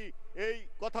বাংলা গড়ি। এই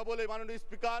কথা বলে মাননীয়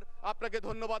স্পিকার আপনাকে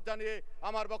ধন্যবাদ জানিয়ে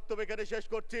আমার বক্তব্য এখানে শেষ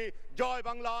করছি। জয়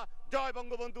বাংলা, জয়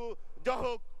বঙ্গবন্ধু, জয়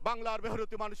হোক বাংলার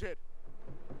মেহনতি মানুষের।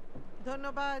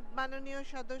 ধন্যবাদ মাননীয়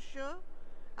সদস্য।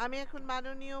 আমি এখন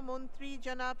মাননীয় মন্ত্রী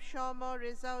জনাব শম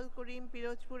রেজাউল করিম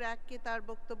পিরোজপুর 1-কে তার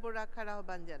বক্তব্য রাখার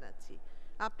আহ্বান জানাচ্ছি।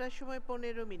 আপনার সময়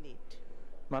 15 মিনিট।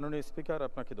 মাননীয় স্পিকার,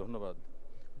 আপনাকে ধন্যবাদ।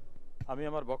 আমি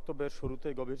আমার বক্তব্যের শুরুতে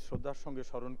গভীর শ্রদ্ধার সঙ্গে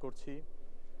স্মরণ করছি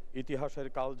ইতিহাসের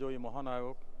কালজয়ী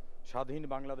মহানায়ক, স্বাধীন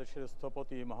বাংলাদেশের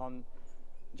স্থপতি, মহান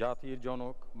জাতির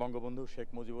জনক বঙ্গবন্ধু শেখ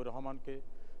মুজিবুর রহমানকে।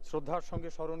 শ্রদ্ধার সঙ্গে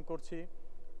স্মরণ করছি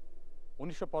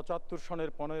 1975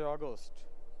 সনের 15 আগস্ট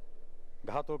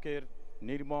ঘাতকের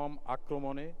নির্মম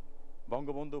আক্রমণে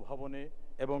বঙ্গবন্ধু ভবনে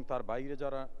এবং তার বাইরে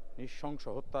যারা নৃশংস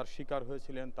হত্যার শিকার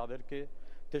হয়েছিলেন তাদেরকে।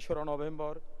 3রা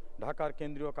নভেম্বর ঢাকার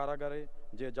কেন্দ্রীয় কারাগারে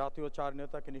যে জাতীয় 4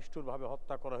 নেতাকে নিষ্ঠুরভাবে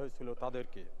হত্যা করা হয়েছিল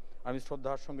তাদেরকে আমি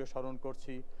শ্রদ্ধার সঙ্গে স্মরণ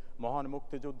করছি। মহান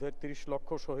মুক্তিযুদ্ধের 30 লক্ষ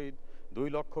শহীদ, 2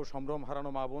 লক্ষ সম্ভ্রম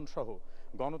হারানো মা বোন সহ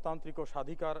গণতান্ত্রিক ও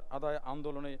স্বাধিকার আদায়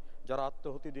আন্দোলনে যারা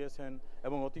আত্মহতি দিয়েছেন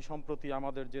এবং অতি সম্প্রতি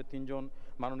আমাদের যে 3 জন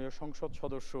মাননীয় সংসদ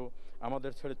সদস্য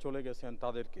আমাদের ছেড়ে চলে গেছেন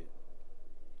তাদেরকে।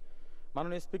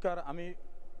 মাননীয় স্পিকার, আমি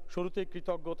শুরুতেই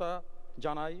কৃতজ্ঞতা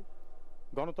জানাই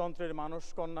গণতন্ত্রের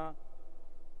মানসকন্যা,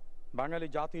 বাঙালি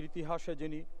জাতির ইতিহাসে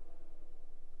যিনি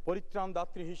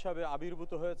পরিত্রাণদাত্রী হিসাবে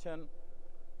আবির্ভূত হয়েছেন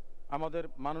আমাদের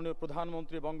মাননীয়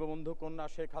প্রধানমন্ত্রী বঙ্গবন্ধু কন্যা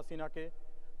শেখ হাসিনাকে।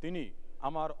 তিনি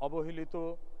আমার অবহেলিত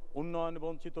উন্নয়ন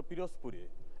বঞ্চিত পিরোজপুরে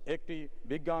একটি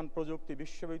বিজ্ঞান প্রযুক্তি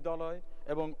বিশ্ববিদ্যালয়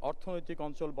এবং অর্থনৈতিক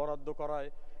অঞ্চল বরাদ্দ করায়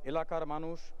এলাকার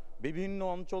মানুষ বিভিন্ন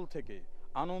অঞ্চল থেকে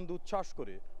আনন্দ উচ্ছ্বাস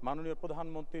করে মাননীয়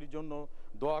প্রধানমন্ত্রীর জন্য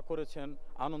দোয়া করেছেন,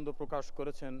 আনন্দ প্রকাশ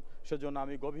করেছেন। সেজন্য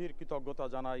আমি গভীর কৃতজ্ঞতা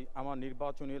জানাই আমার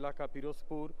নির্বাচনী এলাকা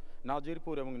পিরোজপুর,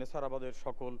 নাজিরপুর এবং নেসারাবাদের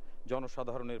সকল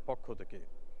জনসাধারণের পক্ষ থেকে।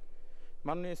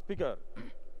 মাননীয় স্পিকার,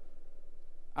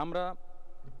 আমরা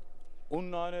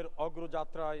উন্নয়নের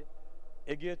অগ্রযাত্রায়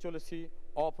এগিয়ে চলেছি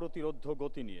অপ্রতিরোধ্য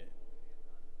গতি নিয়ে।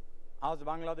 আজ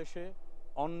বাংলাদেশে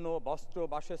অন্ন, বস্ত্র,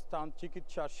 বাসস্থান,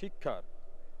 চিকিৎসা, শিক্ষার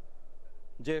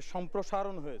যে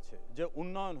সম্প্রসারণ হয়েছে, যে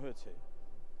উন্নয়ন হয়েছে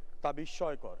তা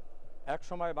বিস্ময়কর।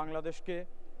 একসময় বাংলাদেশকে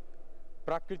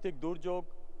প্রাকৃতিক দুর্যোগ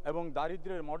এবং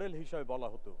দারিদ্র্যের মডেল হিসাবে বলা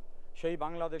হতো। সেই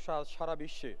বাংলাদেশ আজ সারা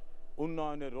বিশ্বে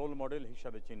উন্নয়নের রোল মডেল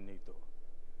হিসাবে চিহ্নিত।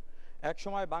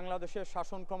 একসময় বাংলাদেশের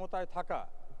শাসন ক্ষমতায় থাকা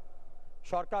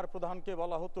সরকার প্রধানকে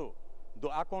বলা হতো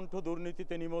আকণ্ঠ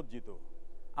দুর্নীতিতে নিমজ্জিত।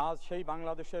 আজ সেই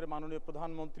বাংলাদেশের মাননীয়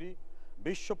প্রধানমন্ত্রী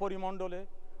বিশ্ব পরিমণ্ডলে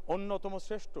অন্যতম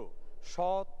শ্রেষ্ঠ,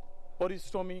 সৎ,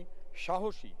 পরিশ্রমী,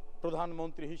 সাহসী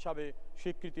প্রধানমন্ত্রী হিসাবে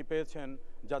স্বীকৃতি পেয়েছেন,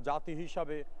 যা জাতি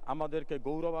হিসাবে আমাদেরকে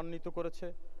গৌরবান্বিত করেছে।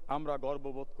 আমরা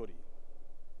গর্ববোধ করি।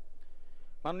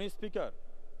 মাননীয় স্পিকার,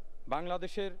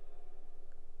 বাংলাদেশের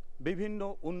বিভিন্ন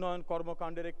উন্নয়ন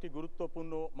কর্মকাণ্ডের একটি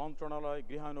গুরুত্বপূর্ণ মন্ত্রণালয়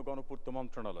গৃহায়ণ ও গণপূর্ত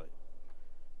মন্ত্রণালয়।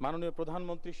 মাননীয়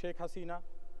প্রধানমন্ত্রী শেখ হাসিনা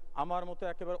আমার মতো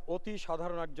একেবারে অতি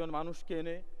সাধারণ একজন মানুষকে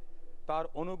এনে তার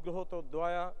অনুগ্রহত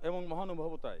দয়া এবং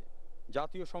মহানুভবতায়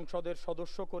জাতীয় সংসদের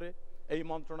সদস্য করে এই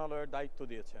মন্ত্রণালয়ের দায়িত্ব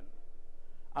দিয়েছেন।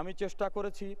 আমি চেষ্টা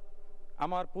করেছি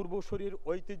আমার পূর্বসূরির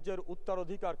ঐতিহ্যের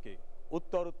উত্তরাধিকারকে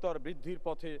উত্তর বৃদ্ধির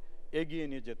পথে এগিয়ে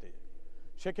নিয়ে যেতে।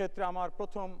 সেক্ষেত্রে আমার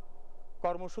প্রথম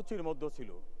কর্মসূচির মধ্যে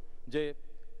ছিল যে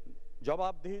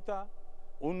জবাবদিহিতা,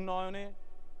 উন্নয়নে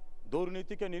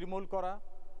দুর্নীতিকে নির্মূল করা,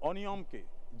 অনিয়মকে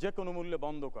যে কোনো মূল্যে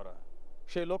বন্ধ করা।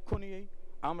 সে লক্ষ্য নিয়েই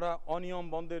আমরা অনিয়ম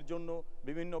বন্ধের জন্য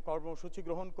বিভিন্ন কর্মসূচি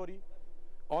গ্রহণ করি।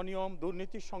 অনিয়ম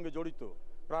দুর্নীতির সঙ্গে জড়িত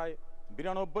প্রায়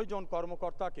 92 জন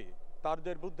কর্মকর্তাকে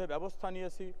তাদের বিরুদ্ধে ব্যবস্থা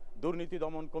নিয়েছি। দুর্নীতি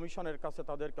দমন কমিশনের কাছে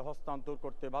তাদেরকে হস্তান্তর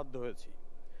করতে বাধ্য হয়েছি।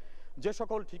 যে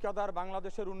সকল ঠিকাদার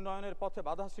বাংলাদেশের উন্নয়নের পথে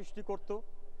বাধা সৃষ্টি করত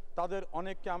তাদের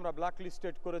অনেককে আমরা ব্ল্যাক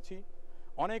লিস্টেড করেছি।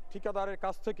 অনেক ঠিকাদারের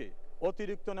কাছ থেকে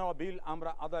অতিরিক্ত নেওয়া বিল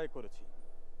আমরা আদায় করেছি।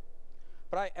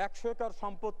 প্রায় 100 একর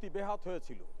সম্পত্তি বেহাত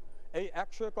হয়েছিল। এই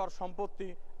 100 একর সম্পত্তি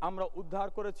আমরা উদ্ধার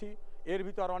করেছি। এর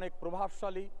ভিতর অনেক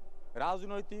প্রভাবশালী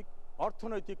রাজনৈতিক,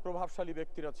 অর্থনৈতিক প্রভাবশালী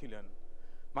ব্যক্তিরা ছিলেন।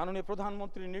 মাননীয়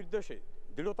প্রধানমন্ত্রীর নির্দেশে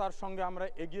দৃঢ়তার সঙ্গে আমরা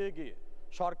এগিয়ে গিয়ে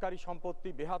সরকারি সম্পত্তি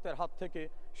বেহাতের হাত থেকে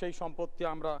সেই সম্পত্তি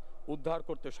আমরা উদ্ধার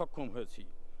করতে সক্ষম হয়েছি।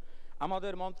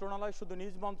 আমাদের মন্ত্রণালয় শুধু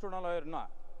নিজ মন্ত্রণালয়ের না,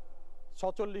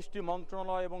 46টি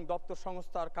মন্ত্রণালয় এবং দপ্তর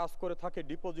সংস্থার কাজ করে থাকে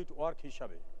ডিপোজিট ওয়ার্ক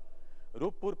হিসাবে।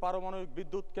 রূপপুর পারমাণবিক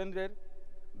বিদ্যুৎ কেন্দ্রের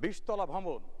 20 তলা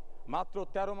ভবন মাত্র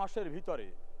 13 মাসের ভিতরে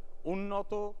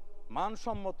উন্নত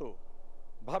মানসম্মত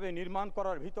ভাবে নির্মাণ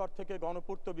করার ভিতর থেকে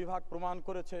গণপূর্ত বিভাগ প্রমাণ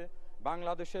করেছে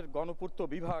বাংলাদেশের গণপূর্ত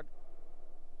বিভাগ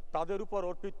তাদের উপর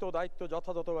অর্পিত দায়িত্ব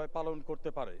যথাযথভাবে পালন করতে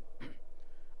পারে।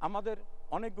 আমাদের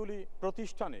অনেকগুলি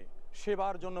প্রতিষ্ঠানে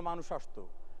সেবার জন্য মানুষ আসত,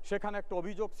 সেখানে একটা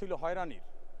অভিযোগ ছিল হয়রানির।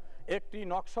 একটি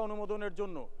নকশা অনুমোদনের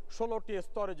জন্য 16টি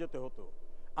স্তরে যেতে হতো।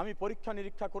 আমি পরীক্ষা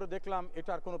নিরীক্ষা করে দেখলাম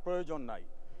এটার কোনো প্রয়োজন নাই।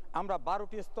 আমরা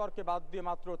 12টি স্তরকে বাদ দিয়ে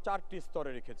মাত্র 4টি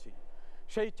স্তরে রেখেছি।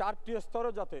 সেই 4টি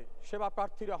স্তরে যাতে সেবা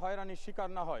প্রার্থীরা হয়রানির শিকার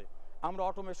না হয় আমরা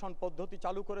অটোমেশন পদ্ধতি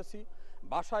চালু করেছি।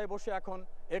 বাসায় বসে এখন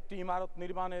একটি ইমারত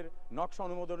নির্মাণের নকশা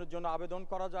অনুমোদনের জন্য আবেদন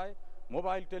করা যায়।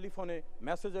 মোবাইল টেলিফোনে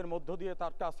মেসেজের মধ্য দিয়ে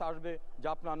তার কাছে আসবে যে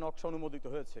আপনার নকশা অনুমোদিত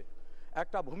হয়েছে।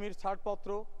 একটা ভূমির ছাড়পত্র,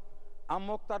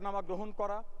 আমোক্তারনামা গ্রহণ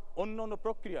করা, অন্যান্য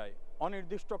প্রক্রিয়ায়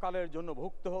অনির্দিষ্টকালের জন্য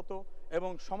ভুগতে হতো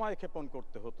এবং সময় ক্ষেপণ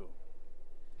করতে হতো।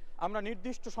 আমরা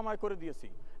নির্দিষ্ট সময় করে দিয়েছি,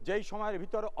 যেই সময়ের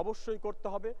ভিতরে অবশ্যই করতে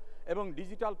হবে, এবং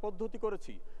ডিজিটাল পদ্ধতি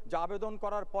করেছি যা আবেদন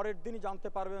করার পরের দিনই জানতে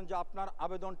পারবেন যে আপনার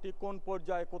আবেদনটি কোন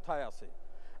পর্যায়ে কোথায় আছে।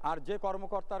 আর যে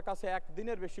কর্মকর্তার কাছে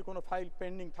একদিনের বেশি কোনো ফাইল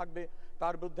পেন্ডিং থাকবে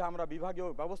তার বিরুদ্ধে আমরা বিভাগীয়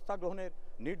ব্যবস্থা গ্রহণের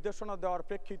নির্দেশনা দেওয়ার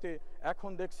প্রেক্ষিতে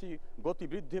এখন দেখছি গতি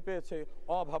বৃদ্ধি পেয়েছে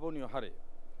অভাবনীয় হারে।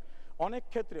 অনেক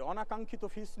ক্ষেত্রে অনাকাঙ্ক্ষিত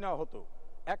ফিস নেওয়া হতো।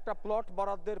 একটা প্লট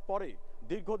বরাদ্দের পরে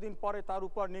দীর্ঘদিন পরে তার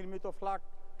উপর নির্মিত ফ্ল্যাট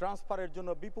ট্রান্সফারের জন্য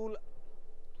বিপুল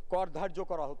কর ধার্য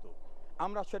করা হতো।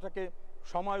 আমরা সেটাকে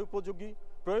সময় উপযোগী,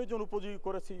 প্রয়োজন উপযোগী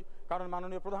করেছি, কারণ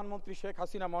মাননীয় প্রধানমন্ত্রী শেখ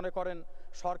হাসিনা মনে করেন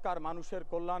সরকার মানুষের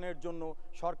কল্যাণের জন্য,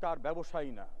 সরকার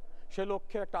ব্যবসায়ী না। সে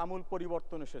লক্ষ্যে একটা আমূল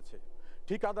পরিবর্তন এসেছে।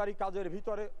 ঠিকাদারি কাজের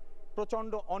ভিতরে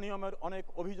প্রচণ্ড অনিয়মের অনেক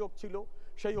অভিযোগ ছিল।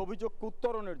 সেই অভিযোগকে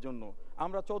উত্তরণের জন্য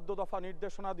আমরা 14 দফা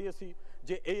নির্দেশনা দিয়েছি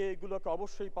যে এইগুলোকে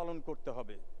অবশ্যই পালন করতে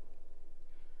হবে।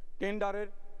 টেন্ডারের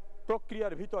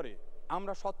প্রক্রিয়ার ভিতরে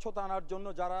আমরা স্বচ্ছতা আনার জন্য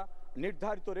যারা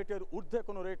নির্ধারিত রেটের ঊর্ধ্বে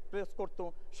কোনো রেট প্রেস করত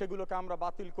সেগুলোকে আমরা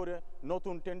বাতিল করে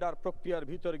নতুন টেন্ডার প্রক্রিয়ার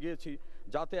ভিতরে গিয়েছি,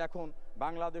 যাতে এখন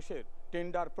বাংলাদেশের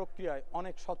টেন্ডার প্রক্রিয়ায়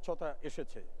অনেক স্বচ্ছতা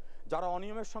এসেছে। যারা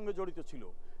অনিয়মের সঙ্গে জড়িত ছিল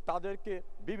তাদেরকে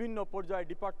বিভিন্ন পর্যায়ে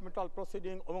ডিপার্টমেন্টাল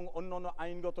প্রসিডিং এবং অন্যান্য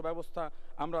আইনগত ব্যবস্থা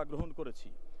আমরা গ্রহণ করেছি।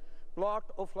 প্লট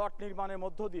ও ফ্ল্যাট নির্মাণের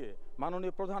মধ্য দিয়ে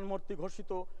মাননীয় প্রধানমন্ত্রী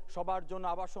ঘোষিত সবার জন্য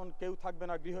আবাসন, কেউ থাকবে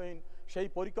না গৃহহীন, সেই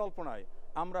পরিকল্পনায়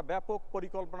আমরা ব্যাপক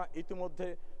পরিকল্পনা ইতিমধ্যে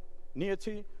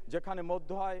নিয়েছি, যেখানে মধ্য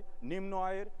আয়, নিম্ন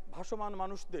আয়ের, ভাসমান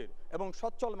মানুষদের এবং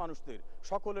সচ্ছল মানুষদের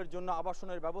সকলের জন্য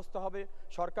আবাসনের ব্যবস্থা হবে।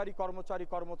 সরকারি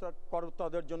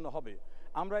কর্মকর্তাদের জন্য হবে।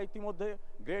 আমরা ইতিমধ্যে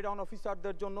গ্রেড অন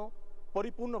অফিসারদের জন্য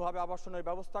পরিপূর্ণভাবে আবাসনের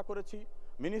ব্যবস্থা করেছি।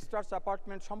 মিনিস্টার্স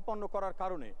অ্যাপার্টমেন্ট সম্পন্ন করার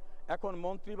কারণে এখন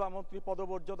মন্ত্রী বা মন্ত্রী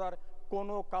পদমর্যাদার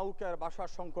কোনো কাউকে আর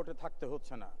বাসার সংকটে থাকতে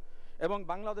হচ্ছে না। এবং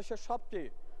বাংলাদেশের সবচেয়ে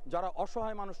যারা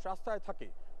অসহায় মানুষ রাস্তায় থাকে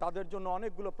তাদের জন্য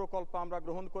অনেকগুলো প্রকল্প আমরা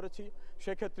গ্রহণ করেছি।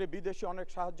 সেক্ষেত্রে বিদেশি অনেক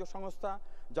সাহায্য সংস্থা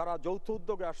যারা যৌথ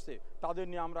উদ্যোগে আসছে তাদের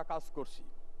নিয়ে আমরা কাজ করছি।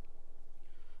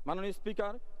 মাননীয়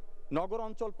স্পিকার, নগর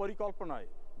অঞ্চল পরিকল্পনায়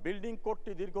বিল্ডিং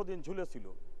কোডটি দীর্ঘদিন ঝুলেছিল।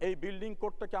 এই বিল্ডিং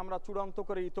কোডটাকে আমরা চূড়ান্ত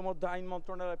করে ইতিমধ্যে আইন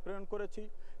মন্ত্রণালয়ে প্রেরণ করেছি,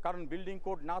 কারণ বিল্ডিং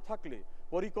কোড না থাকলে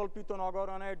পরিকল্পিত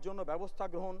নগরায়নের জন্য ব্যবস্থা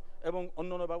গ্রহণ এবং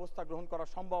অন্যান্য ব্যবস্থা গ্রহণ করা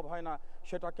সম্ভব হয় না।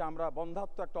 সেটাকে আমরা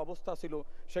বন্ধাত্ম একটা অবস্থা ছিল,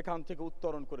 সেখান থেকে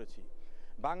উত্তরণ করেছি।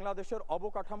 বাংলাদেশের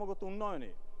অবকাঠামোগত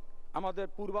উন্নয়নে আমাদের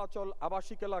পূর্বাঞ্চল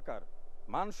আবাসিক এলাকার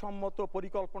মানসম্মত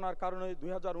পরিকল্পনার কারণে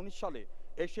 2019 সালে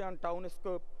এশিয়ান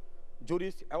টাউনস্কেপ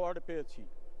জুরিস অ্যাওয়ার্ড পেয়েছি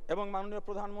এবং মাননীয়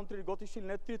প্রধানমন্ত্রীর গতিশীল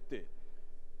নেতৃত্বে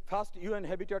first UN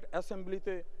habitat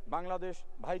অ্যাসেম্বলিতে Bangladesh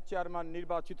vice chairman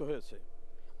নির্বাচিত হয়েছে।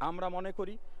 আমরা মনে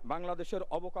করি বাংলাদেশের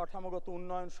অবকাঠামোগত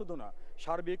উন্নয়ন শুধু না,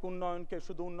 সার্বিক উন্নয়নকে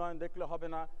শুধু উন্নয়ন দেখলে হবে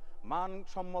না,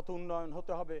 মানসম্মত উন্নয়ন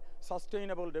হতে হবে,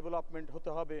 সাস্টেইনেবল ডেভেলপমেন্ট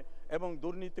হতে হবে এবং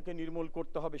দুর্নীতিকে নির্মূল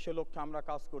করতে হবে। সে লক্ষ্যে আমরা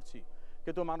কাজ করছি।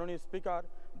 কিন্তু মাননীয় স্পিকার,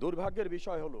 দুর্ভাগ্যের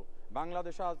বিষয় হলো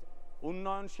বাংলাদেশ আজ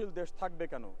উন্নয়নশীল দেশ থাকবে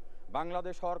কেন?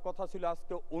 বাংলাদেশ হওয়ার কথা ছিল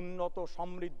আজকে উন্নত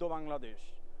সমৃদ্ধ বাংলাদেশ।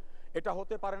 এটা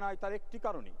হতে পারে না, তার একটি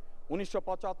কারণই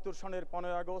 1975 সনের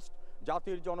 15 আগস্ট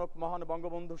জাতির জনক মহান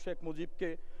বঙ্গবন্ধু শেখ মুজিবকে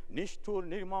নিষ্ঠুর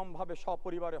নির্মমভাবে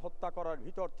সপরিবারে হত্যা করার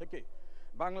ভিতর থেকে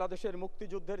বাংলাদেশের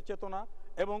মুক্তিযুদ্ধের চেতনা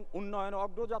এবং উন্নয়ন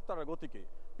অগ্রযাত্রার গতিকে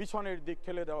পিছনের দিক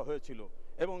ঠেলে দেওয়া হয়েছিল।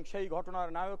 এবং সেই ঘটনার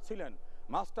নায়ক ছিলেন,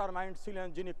 মাস্টার মাইন্ড ছিলেন,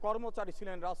 যিনি কর্মচারী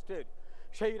ছিলেন রাষ্ট্রের,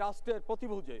 সেই রাষ্ট্রের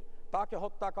প্রতিভুজে তাকে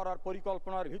হত্যা করার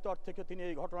পরিকল্পনার ভিতর থেকে তিনি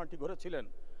এই ঘটনাটি ঘটেছিলেন।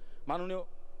 মাননীয়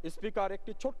স্পিকার,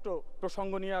 একটি ছোট্ট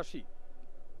প্রসঙ্গ নিয়ে আসি।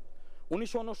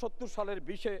 1969 সালের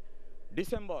 20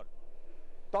 ডিসেম্বর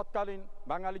তৎকালীন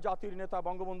বাঙালি জাতির নেতা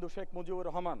বঙ্গবন্ধু শেখ মুজিবুর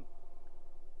রহমান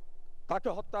তাকে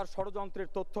হত্যার ষড়যন্ত্রের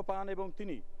তথ্য পান এবং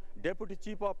তিনি deputy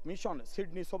chief of mission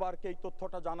Sydney সোবারকে এই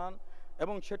তথ্যটা জানান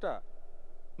এবং সেটা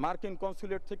মার্কিন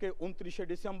কনসুলেট থেকে 29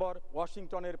 ডিসেম্বর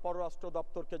ওয়াশিংটনের পররাষ্ট্র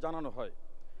দপ্তরকে জানানো হয়।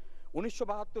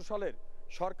 1972 সালের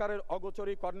সরকারের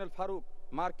অগোচরী কর্নেল ফারুক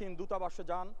মার্কিন দূতাবাসে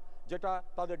যান, যেটা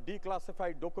তাদের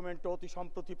ডিক্লাসিফাইড ডকুমেন্টে অতি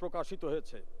সম্প্রতি প্রকাশিত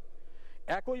হয়েছে।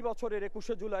 একই বছরের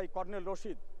 21 জুলাই কর্নেল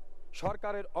রশিদ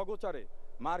সরকারের অগোচরে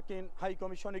মার্কিন হাই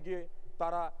কমিশনে গিয়ে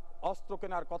তারা অস্ত্র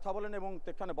কেনার কথা বলেন এবং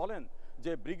সেখানে বলেন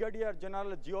যে ব্রিগেডিয়ার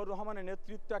জেনারেল জিয়াউর রহমানের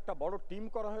নেতৃত্বে একটা বড় টিম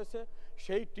করা হয়েছে,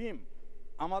 সেই টিম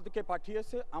আমাদেরকে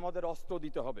পাঠিয়েছে, আমাদের অস্ত্র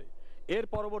দিতে হবে। এর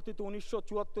পরবর্তীতে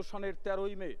 1974 সনের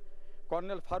 13ই মে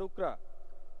কর্নেল ফারুকরা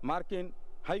মার্কিন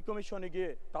হাই কমিশনে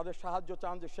গিয়ে তাদের সাহায্য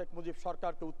চান যে শেখ মুজিব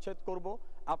সরকারকে উচ্ছেদ করব,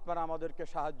 আপনারা আমাদেরকে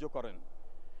সাহায্য করেন।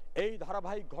 এই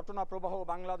ধারাবাহিক ঘটনা প্রবাহ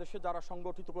বাংলাদেশে যারা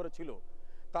সংগঠিত করেছিল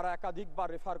তারা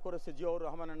একাধিকবার রেফার করেছে জিয়াউর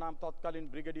রহমানের নাম, তৎকালীন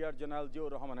ব্রিগেডিয়ার জেনারেল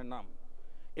জিয়াউর রহমানের নাম।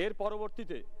 এর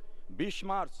পরবর্তীতে 20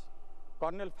 মার্চ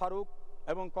কর্নেল ফারুক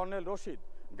এবং colonel Rashid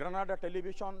Granada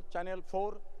television channel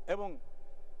 4 এবং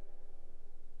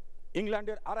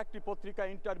ইংল্যান্ডের আরেকটি পত্রিকা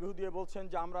ইন্টারভিউ দিয়ে বলছেন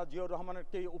যে আমরা জিয়াউর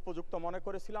রহমানকে উপযুক্ত মনে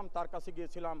করেছিলাম, তার কাছে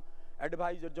গিয়েছিলাম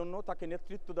অ্যাডভাইজের জন্য, তাকে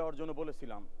নেতৃত্ব দেওয়ার জন্য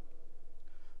বলেছিলাম।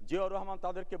 জিয়াউর রহমান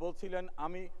তাদেরকে বলছিলেন,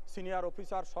 আমি সিনিয়র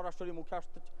অফিসার, সরাসরি মুখে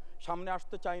সামনে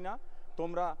আসতে চাই না,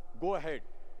 তোমরা গো হেড।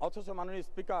 অথচ মাননীয়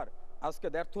স্পিকার, আজকে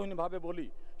দ্ব্যর্থহীনভাবে বলি,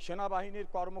 সেনাবাহিনীর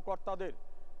কর্মকর্তাদের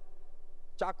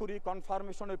চাকুরি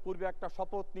কনফার্মেশনের পূর্বে একটা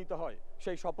শপথ নিতে হয়।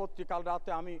 সেই শপথটি কাল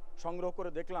রাতে আমি সংগ্রহ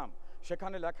করে দেখলাম,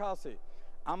 সেখানে লেখা আছে,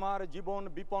 আমার জীবন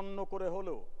বিপন্ন করে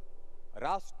হলেও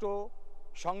রাষ্ট্র,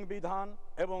 সংবিধান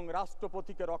এবং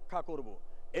রাষ্ট্রপতিকে রক্ষা করব।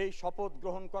 এই শপথ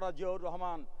গ্রহণ করা জিয়াউর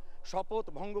রহমান শপথ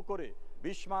ভঙ্গ করে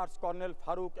 20 মার্চ কর্নেল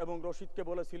ফারুক এবং রশিদকে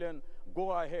বলেছিলেন গো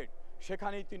অ্যাহেড।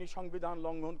 সেখানেই তিনি সংবিধান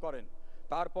লঙ্ঘন করেন।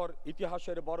 তারপর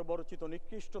ইতিহাসের বর্বরচিত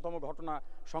নিকৃষ্টতম ঘটনা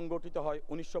সংগঠিত হয়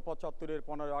 1975-এর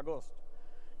 15 আগস্ট।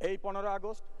 এই 15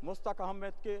 আগস্ট মোস্তাক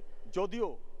আহমেদকে যদিও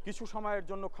কিছু সময়ের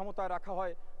জন্য ক্ষমতায় রাখা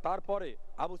হয়, তারপরে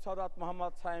আবু সাদাত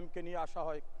মোহাম্মদ সায়েমকে নিয়ে আসা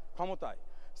হয় ক্ষমতায়।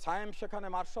 সায়েম সেখানে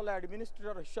মার্শাল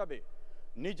অ্যাডমিনিস্ট্রেটর হিসাবে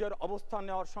নিজের অবস্থান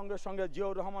নেওয়ার সঙ্গে সঙ্গে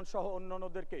জিয়াউর রহমান সহ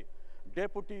অন্যান্যদেরকে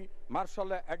ডেপুটি মার্শাল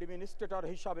অ্যাডমিনিস্ট্রেটর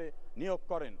হিসাবে নিয়োগ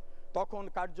করেন। তখন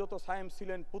কার্যত সায়েম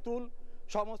ছিলেন পুতুল,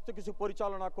 সমস্ত কিছু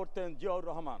পরিচালনা করতেন জিয়াউর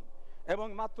রহমান। এবং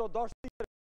মাত্র 10 দিনের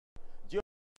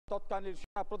তৎকালীন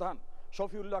সেনাপ্রধান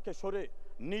শফিউল্লাহকে সরে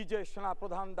নিজে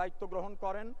সেনাপ্রধান দায়িত্ব গ্রহণ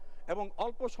করেন এবং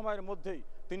অল্প সময়ের মধ্যেই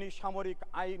তিনি সামরিক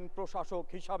আইন প্রশাসক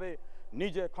হিসাবে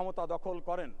নিজে ক্ষমতা দখল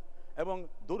করেন। এবং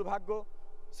দুর্ভাগ্য,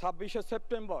 26শে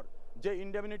সেপ্টেম্বর যে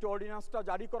ইন্ডেমনিটি অর্ডিন্যান্সটা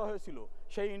জারি করা হয়েছিল,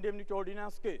 সেই ইন্ডেমনিটি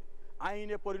অর্ডিন্যান্সকে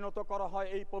আইনে পরিণত করা হয়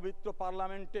এই পবিত্র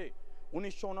পার্লামেন্টে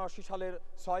 1979 সালের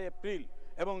 6 এপ্রিল,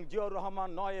 এবং জিয়াউর রহমান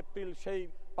 9 এপ্রিল সেই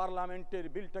পার্লামেন্টের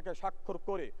বিলটাকে স্বাক্ষর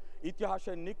করে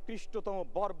ইতিহাসের নিকৃষ্টতম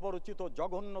বর্বরচিত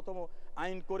জঘন্যতম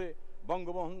আইন করে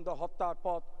বঙ্গবন্ধু হত্যার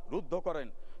পথ রুদ্ধ করেন।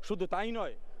 শুধু তাই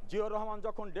নয়, জিয়াউর রহমান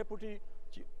যখন ডেপুটি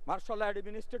মার্শাল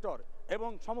অ্যাডমিনিস্ট্রেটর এবং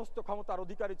সমস্ত ক্ষমতার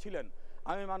অধিকারী ছিলেন,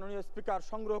 আমি মাননীয় স্পিকার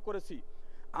সংগ্রহ করেছি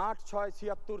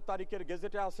 8/6/76 তারিখের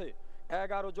গেজেটে আছে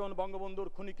 11 জন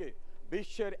বঙ্গবন্ধুর খুনিকে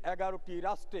বিশ্বের 11টি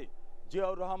রাষ্ট্রে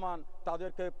জিয়াউর রহমান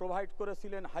তাদেরকে প্রোভাইড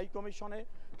করেছিলেন হাই কমিশনে,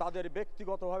 তাদের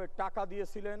ব্যক্তিগতভাবে টাকা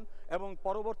দিয়েছিলেন এবং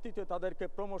পরবর্তীতে তাদেরকে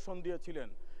প্রমোশন দিয়েছিলেন।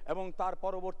 এবং তার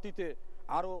পরবর্তীতে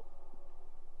আরও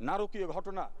নারকীয়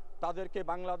ঘটনা, তাদেরকে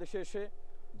বাংলাদেশে এসে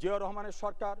জিয়াউর রহমানের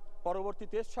সরকার,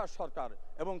 পরবর্তীতে এরশাদ সরকার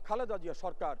এবং খালেদা জিয়া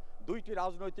সরকার 2টি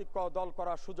রাজনৈতিক দল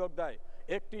করার সুযোগ দেয়।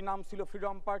 একটি নাম ছিল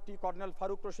ফ্রিডম পার্টি কর্নেল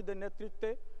ফারুক রশিদের নেতৃত্বে,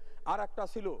 আর একটা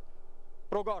ছিল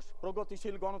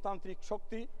প্রগতিশীল গণতান্ত্রিক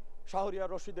শক্তি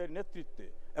শাহরিয়ার রশিদের নেতৃত্বে।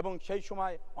 এবং সেই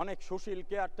সময় অনেক সুশীল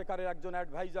কেয়ারটেকারের একজন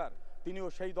অ্যাডভাইজার, তিনিও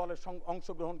সেই দলের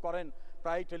অংশগ্রহণ করেন।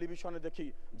 প্রায় টেলিভিশনে দেখি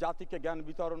জাতিকে জ্ঞান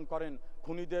বিতরণ করেন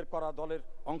খুনিদের করা দলের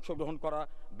অংশগ্রহণ করা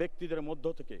ব্যক্তিদের মধ্য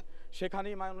থেকে।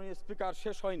 সেখানেই মাননীয় স্পিকার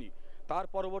শেষ হয়নি। তার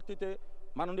পরবর্তীতে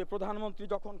মাননীয় প্রধানমন্ত্রী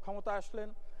যখন ক্ষমতায় আসলেন,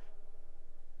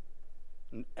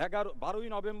 12ই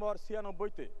নভেম্বর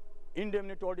 96-তে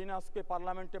ইন্ডেমনিটি অর্ডিন্যান্সকে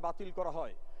পার্লামেন্টে বাতিল করা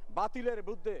হয়। বাতিলের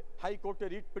বিরুদ্ধে হাইকোর্টে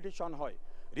রিট পিটিশন হয়।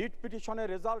 রিট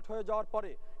পিটিশনের রেজাল্ট হয়ে যাওয়ার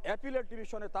পরে অ্যাপিলেট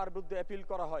ডিভিশনে তার বিরুদ্ধে অ্যাপিল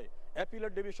করা হয়।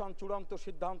 অ্যাপিলেট ডিভিশন চূড়ান্ত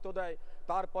সিদ্ধান্ত দেয়।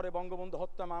 তারপরে বঙ্গবন্ধু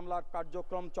হত্যা মামলার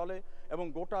কার্যক্রম চলে এবং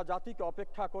গোটা জাতিকে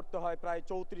অপেক্ষা করতে হয় প্রায়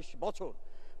 34 বছর।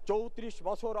 34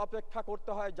 বছর অপেক্ষা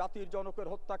করতে হয় জাতির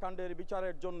জনকের হত্যাকাণ্ডের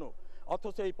বিচারের জন্য।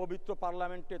 অথচ এই পবিত্র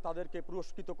পার্লামেন্টে তাদেরকে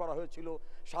পুরস্কৃত করা হয়েছিল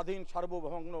স্বাধীন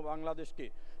সার্বভৌম বাংলাদেশকে।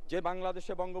 যে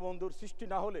বাংলাদেশে বঙ্গবন্ধুর সৃষ্টি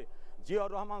না হলে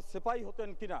জিয়াউর রহমান সিপাহী হতেন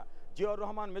কিনা, জিয়াউর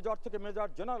রহমান মেজর থেকে মেজর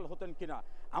জেনারেল হতেন কিনা,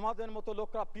 আমাদের মতো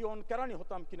লোকরা পিয়ন কেরানি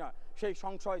হতাম কিনা, সেই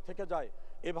সংশয় থেকে যায়।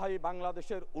 এভাবেই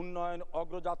বাংলাদেশের উন্নয়ন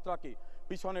অগ্রযাত্রাকে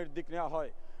পিছনের দিক নেওয়া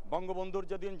হয়। বঙ্গবন্ধুর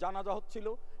যেদিন জানাজা হচ্ছিল,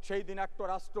 সেই দিন একটা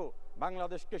রাষ্ট্র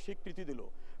বাংলাদেশকে স্বীকৃতি দিল।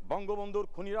 বঙ্গবন্ধুর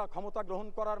খুনিরা ক্ষমতা গ্রহণ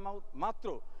করার মাত্র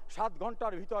 7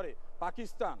 ঘন্টার ভিতরে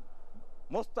পাকিস্তান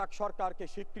মোস্তাক সরকারকে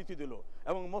স্বীকৃতি দিল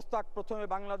এবং মোস্তাক প্রথমে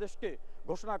বাংলাদেশকে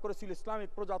ঘোষণা করেছিল ইসলামিক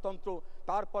প্রজাতন্ত্র,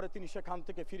 তারপরে তিনি সেখান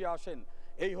থেকে ফিরে আসেন।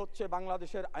 এই হচ্ছে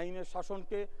বাংলাদেশের আইনের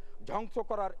শাসনকে ধ্বংস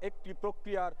করার একটি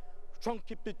প্রক্রিয়ার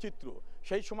সংক্ষিপ্ত চিত্র।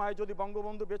 সেই সময় যদি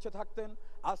বঙ্গবন্ধু বেঁচে থাকতেন,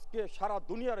 আজকে সারা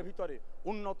দুনিয়ার ভিতরে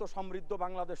উন্নত সমৃদ্ধ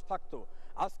বাংলাদেশ থাকতো।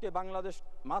 আজকে বাংলাদেশ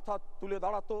মাথা তুলে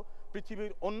দাঁড়াতো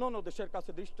পৃথিবীর অন্যান্য দেশের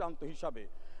কাছে দৃষ্টান্ত হিসাবে।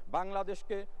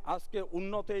 বাংলাদেশকে আজকে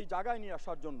উন্নত এই জায়গায় নিয়ে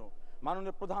আসার জন্য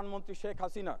মাননীয় প্রধানমন্ত্রী শেখ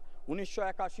হাসিনা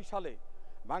 1981 সালে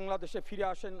বাংলাদেশে ফিরে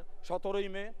আসেন 17ই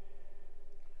মে।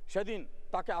 সেদিন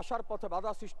তাকে আসার পথে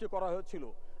বাধা সৃষ্টি করা হয়েছিল।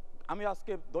 আমি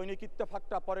আজকে দৈনিক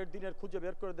ইত্তেফাকটা পরের দিনের খুঁজে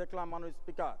বের করে দেখলাম, মাননীয়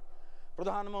স্পিকার,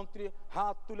 প্রধানমন্ত্রী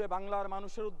হাত তুলে বাংলার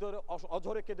মানুষের উদ্দেশ্যে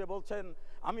অঝরে কেঁদে বলছেন,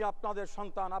 আমি আপনাদের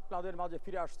সন্তান, আপনাদের মাঝে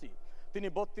ফিরে আসছি। তিনি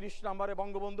 32 নম্বরে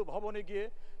বঙ্গবন্ধু ভবনে গিয়ে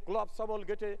ক্লাব সবল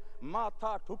গেটে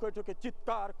মাথা ঠুকে ঠুকে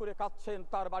চিৎকার করে কাঁদছেন।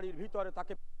 তার বাড়ির ভিতরে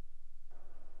তাকে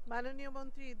মাননীয়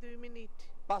মন্ত্রী 2 মিনিট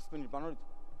 5 মিনিট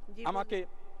আমাকে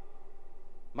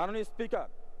মাননীয় স্পিকার,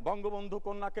 বঙ্গবন্ধু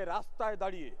কন্যাকে রাস্তায়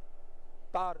দাঁড়িয়ে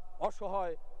তার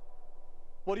অসহায়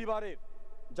পরিবারের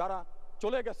যারা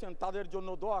চলে গেছেন তাদের জন্য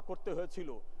দোয়া করতে হয়েছিল।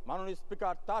 মাননীয়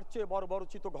স্পিকার, তার চেয়ে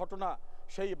বর্বরচিত ঘটনা,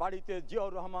 সেই বাড়িতে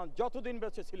জিয়াউর রহমান যতদিন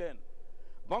বেঁচে ছিলেন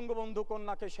বঙ্গবন্ধু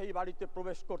কন্যাকে সেই বাড়িতে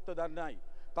প্রবেশ করতে দেন নাই।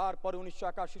 তারপরে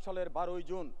 1981 সালের 12ই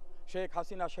জুন শেখ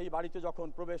হাসিনা সেই বাড়িতে যখন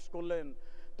প্রবেশ করলেন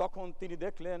তখন তিনি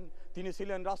দেখলেন তিনি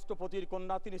ছিলেন রাষ্ট্রপতির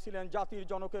কন্যা, তিনি ছিলেন জাতির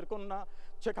জনকের কন্যা।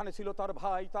 সেখানে ছিল তার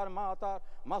ভাই, তার মা, তার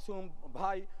মাসুম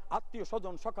ভাই, আত্মীয়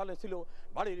স্বজন সকালে ছিল।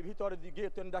 বাড়ির ভিতরে গিয়ে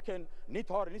দেখেন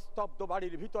নিথর নিস্তব্ধ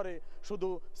বাড়ির ভিতরে শুধু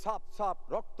সাপ সাপ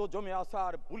রক্ত জমে আসা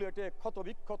আর বুলেটে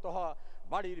ক্ষতবিক্ষত হওয়া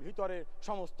বাড়ির ভিতরে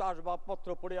সমস্ত আসবাবপত্র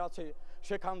পড়ে আছে।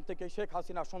 সেখান থেকে শেখ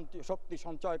হাসিনা শক্তি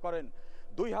সঞ্চয় করেন।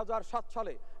 2007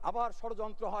 সালে আবার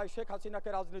ষড়যন্ত্র হয় শেখ হাসিনাকে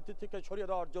রাজনীতি থেকে সরিয়ে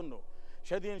দেওয়ার জন্য।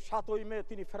 সেদিন 7ই মে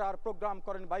তিনি ফেরার প্রোগ্রাম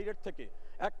করেন বাইরের থেকে।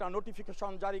 একটা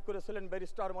নোটিফিকেশন জারি করেছিলেন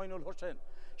ব্যারিস্টার মইনুল হোসেন।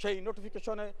 সেই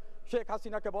নোটিফিকেশনে শেখ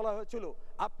হাসিনাকে বলা হয়েছিল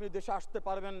আপনি দেশে আসতে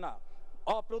পারবেন না।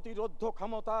 অপ্রতিরোধ্য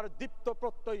ক্ষমতার দীপ্ত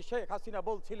প্রত্যয়ী শেখ হাসিনা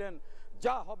বলছিলেন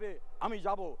যা হবে আমি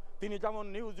যাব। তিনি যেমন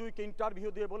নিউজ উইক ইন্টারভিউ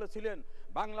দিয়ে বলেছিলেন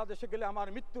বাংলাদেশে গেলে আমার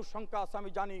মৃত্যুর সংখ্যা আছে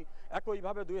আমি জানি,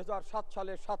 একইভাবে 2007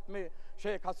 সালের 7 মে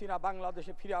শেখ হাসিনা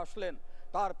বাংলাদেশে ফিরে আসলেন।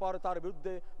 তারপর তার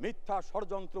বিরুদ্ধে মিথ্যা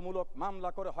ষড়যন্ত্রমূলক মামলা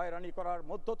করে হয়রানি করার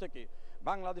মধ্য থেকে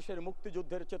বাংলাদেশের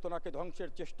মুক্তিযুদ্ধের চেতনাকে ধ্বংসের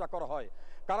চেষ্টা করা হয়।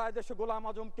 কারা দেশে গোলাম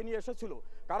আজমকে নিয়ে এসেছিল,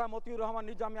 কারা মতিউর রহমান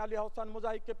নিজামী, আলী আহসান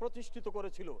মুজাহিদকে প্রতিষ্ঠিত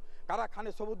করেছিল, কারা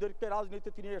খানে সবুদ্দেরকে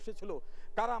রাজনীতিতে নিয়ে এসেছিল,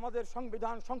 কারা আমাদের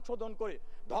সংবিধান সংশোধন করে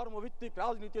ধর্মভিত্তিক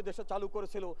রাজনীতি দেশে চালু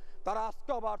করেছিল, তারা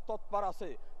আজকে আবার তৎপর আছে।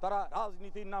 তারা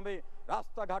রাজনীতির নামে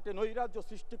রাস্তাঘাটে নৈরাজ্য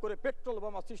সৃষ্টি করে পেট্রোল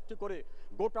বোমা সৃষ্টি করে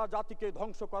গোটা জাতিকে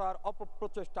ধ্বংস করার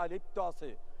অপপ্রচেষ্টায় লিপ্ত আছে।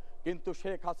 কিন্তু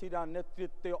শেখ হাসিনার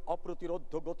নেতৃত্বে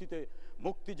অপ্রতিরোধ্য গতিতে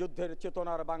মুক্তিযুদ্ধের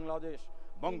চেতনার বাংলাদেশ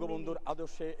বঙ্গবন্ধুর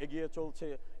আদর্শে এগিয়ে চলছে,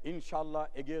 ইনশাআল্লাহ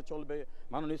এগিয়ে চলবে।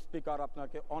 মাননীয় স্পিকার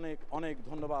আপনাকে অনেক অনেক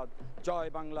ধন্যবাদ। জয়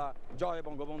বাংলা, জয়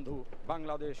বঙ্গবন্ধু,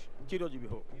 বাংলাদেশ চিরজীবী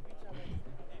হোক।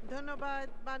 ধন্যবাদ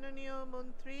মাননীয়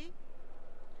মন্ত্রী।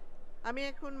 আমি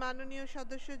এখন মাননীয়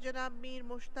সদস্য জনাব মীর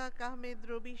মোশতাক আহমেদ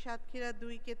রবি সাতক্ষীরা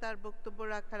 2-কে তার বক্তব্য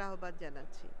রাখার আহ্বান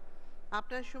জানাচ্ছি।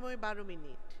 আপনার সময় 12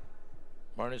 মিনিট।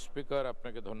 মাননীয় স্পিকার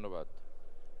আপনাকে ধন্যবাদ।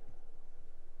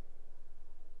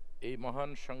 এই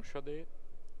মহান সংসদে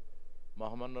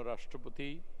মহামান্য রাষ্ট্রপতি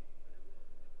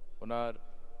ওনার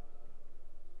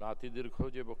নাতিদীর্ঘ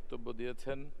যে বক্তব্য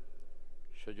দিয়েছেন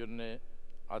সেজন্যে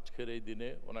আজকের এই দিনে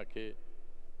ওনাকে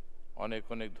অনেক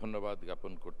অনেক ধন্যবাদ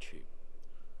জ্ঞাপন করছি।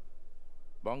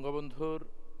 বঙ্গবন্ধুর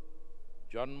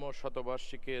জন্ম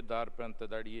শতবার্ষিকী দ্বার প্রান্তে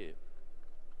দাঁড়িয়ে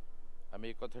আমি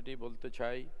এই কথাটি বলতে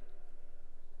চাই,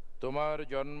 তোমার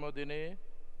জন্মদিনে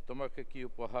তোমাকে কি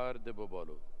উপহার দেব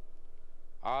বলো।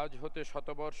 আজ হতে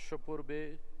শতবর্ষ পূর্বে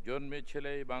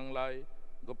জন্মেছিলে এই বাংলায়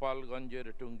গোপালগঞ্জের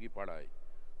টুঙ্গিপাড়ায়।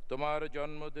 তোমার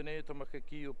জন্মদিনে তোমাকে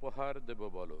কি উপহার দেব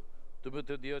বলো, তুমি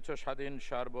তো দিয়েছ স্বাধীন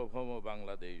সার্বভৌম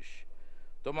বাংলাদেশ।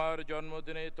 তোমার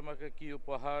জন্মদিনে তোমাকে কি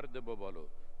উপহার দেব বলো,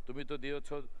 তুমি তো দিয়েছ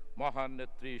মহান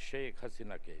নেত্রী শেখ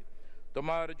হাসিনাকে।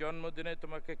 তোমার জন্মদিনে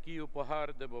তোমাকে কি উপহার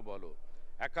দেব বলো,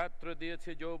 একাত্র দিয়েছি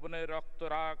যৌবনের রক্ত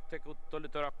রাগ থেকে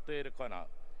উত্তোলিত রক্তের কণা।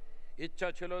 ইচ্ছা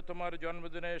ছিল তোমার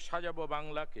জন্মদিনে সাজাবো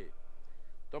বাংলাকে,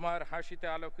 তোমার হাসিতে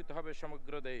আলোকিত হবে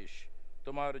সমগ্র দেশ।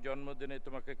 তোমার জন্মদিনে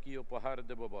তোমাকে কি উপহার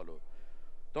দেব বলো,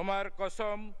 তোমার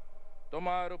কসম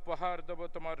তোমার উপহার দেব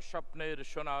তোমার স্বপ্নের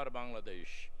সোনার বাংলাদেশ।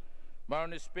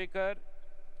 মাননীয় স্পিকার,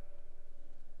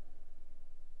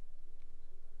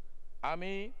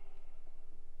 আমি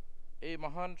এই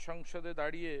মহান সংসদে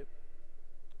দাঁড়িয়ে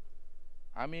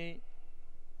আমি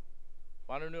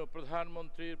মাননীয়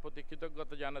প্রধানমন্ত্রীর প্রতি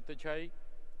কৃতজ্ঞতা জানাতে চাই,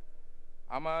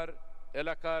 আমার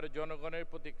এলাকার জনগণের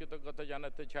প্রতি কৃতজ্ঞতা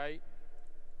জানাতে চাই।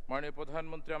 মাননীয়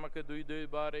প্রধানমন্ত্রী আমাকে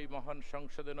দুইবার এই মহান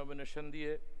সংসদে নমিনেশন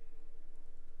দিয়ে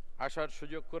আসার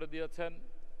সুযোগ করে দিয়েছেন।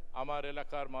 আমার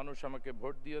এলাকার মানুষ আমাকে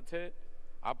ভোট দিয়েছে।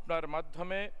 আপনার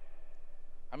মাধ্যমে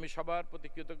আমি সবার প্রতি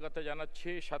কৃতজ্ঞতা জানাচ্ছি।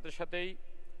 সাথে সাথেই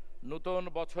নতুন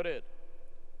বছরের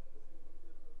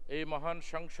এই মহান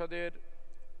সংসদের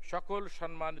সকল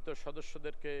সম্মানিত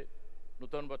সদস্যদেরকে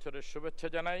নতুন বছরের শুভেচ্ছা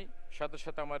জানাই। সাথে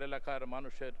সাথে আমার এলাকার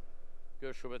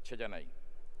মানুষেরকেও শুভেচ্ছা জানাই।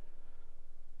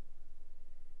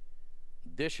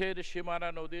 দেশের সীমানা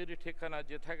নদীর ঠিকানা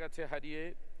যেথা গেছে হারিয়ে,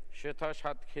 সেথা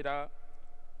সাতক্ষীরা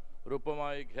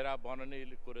রূপময় ঘেরা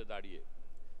বননীল করে দাঁড়িয়ে।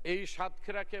 এই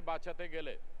সাতক্ষীরাকে বাঁচাতে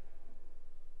গেলে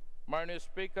মাননীয়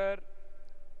স্পিকার,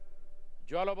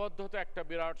 জলবদ্ধতা একটা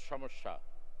বিরাট সমস্যা।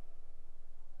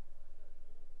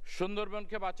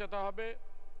 সুন্দরবনকে বাঁচাতে হবে,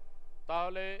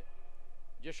 তাহলে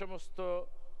যে সমস্ত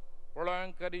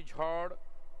প্রলয়ঙ্কারী ঝড়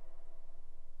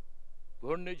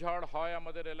ঘূর্ণিঝড় হয়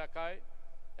আমাদের এলাকায়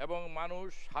এবং মানুষ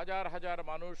হাজার হাজার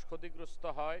মানুষ ক্ষতিগ্রস্ত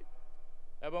হয়,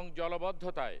 এবং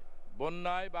জলবদ্ধতায়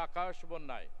বন্যায় বা আকাশ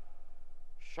বন্যায়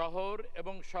শহর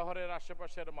এবং শহরের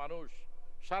আশেপাশের মানুষ,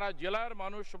 সারা জেলার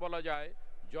মানুষ বলা যায়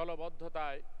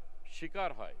জলবদ্ধতায়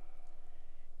শিকার হয়।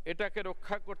 এটাকে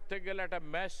রক্ষা করতে গেলে একটা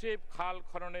ম্যাসিভ খাল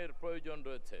খননের প্রয়োজন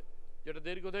রয়েছে, যেটা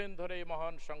দীর্ঘদিন ধরে এই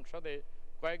মহান সংসদে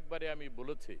কয়েকবারে আমি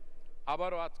বলেছি।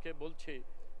 আবারও আজকে বলছি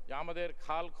যে আমাদের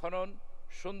খাল খনন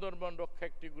সুন্দরবন রক্ষা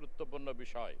একটি গুরুত্বপূর্ণ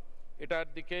বিষয়, এটার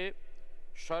দিকে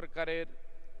সরকারের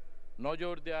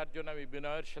নজর দেওয়ার জন্য আমি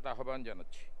বিনয়ের সাথে আহ্বান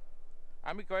জানাচ্ছি।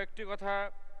 আমি কয়েকটি কথা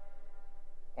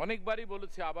অনেকবারই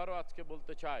বলেছি, আবারও আজকে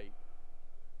বলতে চাই।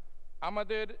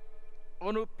 আমাদের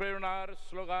অনুপ্রেরণার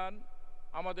স্লোগান,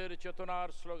 আমাদের চেতনার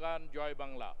স্লোগান জয়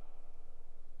বাংলা।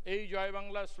 এই জয়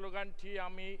বাংলা স্লোগানটি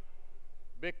আমি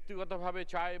ব্যক্তিগতভাবে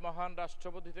চাই মহান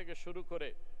রাষ্ট্রপতি থেকে শুরু করে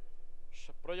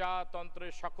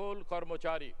প্রজাতন্ত্রের সকল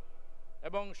কর্মচারী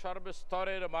এবং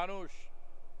সর্বস্তরের মানুষ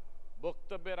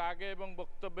বক্তব্যের আগে এবং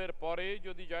বক্তব্যের পরে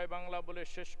যদি জয় বাংলা বলে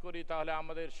শেষ করি, তাহলে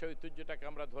আমাদের সেই ঐতিহ্যটাকে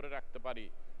আমরা ধরে রাখতে পারি।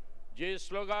 যে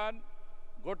স্লোগান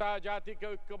গোটা জাতিকে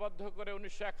ঐক্যবদ্ধ করে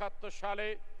 1971 সালে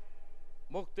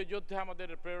মুক্তিযুদ্ধে আমাদের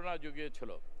প্রেরণা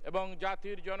জুগিয়েছিল এবং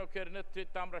জাতির জনকের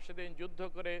নেতৃত্বে আমরা সেদিন যুদ্ধ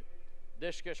করে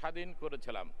দেশকে স্বাধীন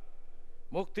করেছিলাম।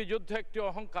 মুক্তিযুদ্ধ একটি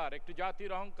অহংকার, একটি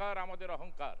জাতির অহংকার, আমাদের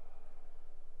অহংকার।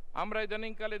 আমরা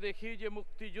ইদানিংকালে দেখি যে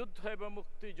মুক্তিযুদ্ধ এবং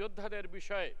মুক্তিযোদ্ধাদের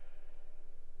বিষয়ে,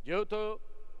 যেহেতু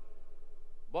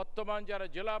বর্তমান যারা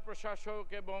জেলা প্রশাসক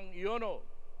এবং ইউনো,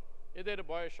 এদের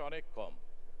বয়স অনেক কম,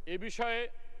 এ বিষয়ে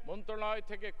মন্ত্রণালয়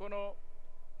থেকে কোনো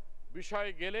বিষয়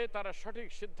গেলে তারা সঠিক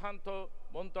সিদ্ধান্ত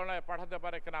মন্ত্রণালয়ে পাঠাতে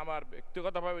পারে কিনা আমার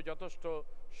ব্যক্তিগতভাবে যথেষ্ট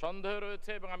সন্দেহ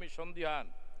রয়েছে এবং আমি সন্দিহান।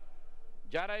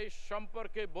 যারা এই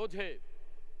সম্পর্কে বোঝে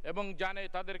এবং জানে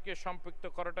তাদেরকে সম্পৃক্ত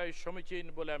করাটাই সমীচীন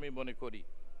বলে আমি মনে করি।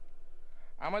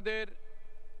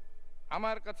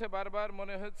 আমার কাছে বারবার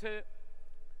মনে হয়েছে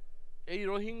এই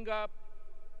রোহিঙ্গা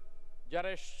যারা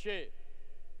এসছে,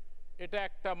 এটা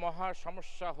একটা মহা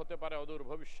সমস্যা হতে পারে অদূর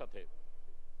ভবিষ্যতে।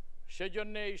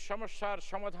 সেজন্য এই সমস্যার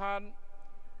সমাধান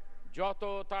যত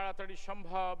তাড়াতাড়ি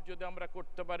সম্ভব যদি আমরা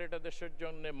করতে পারি, এটা দেশের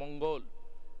জন্য মঙ্গল।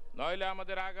 নইলে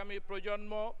আমাদের আগামী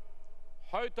প্রজন্ম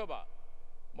হয়তোবা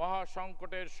মহা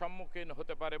সংকটের সম্মুখীন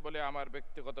হতে পারে বলে আমার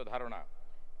ব্যক্তিগত ধারণা।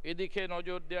 এদিকে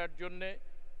নজর দেওয়ার জন্যে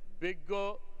বিজ্ঞ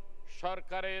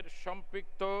সরকারের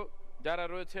সম্পৃক্ত যারা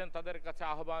রয়েছেন তাদের কাছে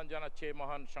আহ্বান জানাচ্ছে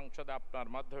মহান সংসদে আপনার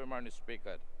মাধ্যমে মাননীয়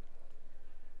স্পিকার।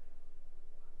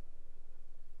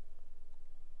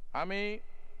 আমি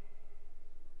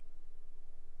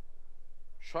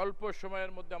স্বল্প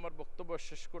সময়ের মধ্যে আমার বক্তব্য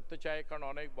শেষ করতে চাই, কারণ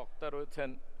অনেক বক্তা রয়েছেন।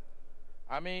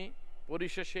 আমি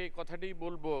পরিশেষে এই কথাটি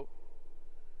বলবো,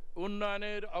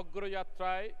 উন্নয়নের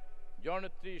অগ্রযাত্রায়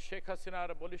জননেত্রী শেখ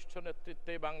হাসিনার বলিষ্ঠ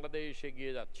নেতৃত্বে বাংলাদেশ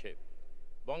এগিয়ে যাচ্ছে।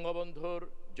 বঙ্গবন্ধুর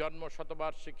জন্ম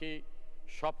শতবার্ষিকী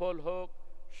সফল হোক,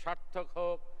 সার্থক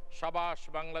হোক। সাবাস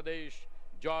বাংলাদেশ,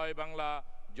 জয় বাংলা,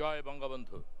 জয়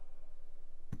বঙ্গবন্ধু।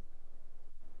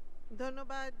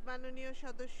 ধন্যবাদ মাননীয়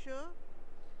সদস্য।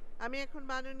 আমি এখন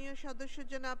মাননীয় সদস্য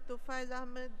জনাব তোফায়েল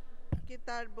আহমেদকে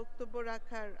তার বক্তব্য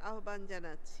রাখার আহ্বান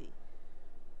জানাচ্ছি।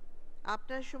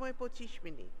 আপনার সময় 25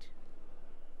 মিনিট।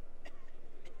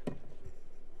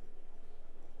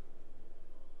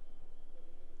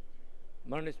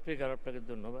 মাননীয় স্পিকার, আপনাকে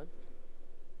ধন্যবাদ।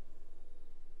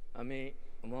 আমি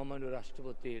মহামান্য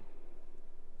রাষ্ট্রপতির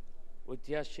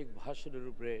ঐতিহাসিক ভাষণের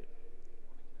উপরে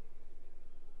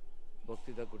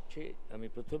বক্তৃতা করছি। আমি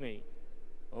প্রথমেই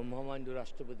মহামান্য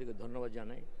রাষ্ট্রপতিকে ধন্যবাদ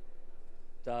জানাই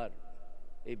তার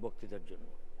এই বক্তৃতার জন্য।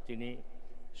 তিনি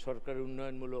সরকারের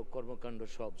উন্নয়নমূলক কর্মকাণ্ড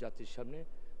সব জাতির সামনে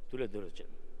তুলে ধরেছেন।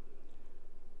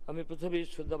 আমি প্রথমেই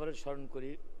শ্রদ্ধাভরে স্মরণ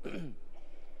করি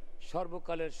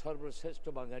সর্বকালের সর্বশ্রেষ্ঠ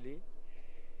বাঙালি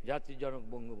জাতির জনক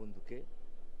বঙ্গবন্ধুকে,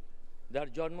 যার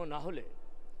জন্ম না হলে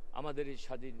আমাদের এই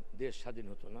দেশ স্বাধীন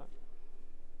হতো না।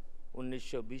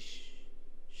 1920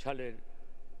 সালের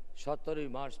 17ই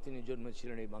মার্চ তিনি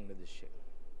জন্মেছিলেন এই বাংলাদেশে।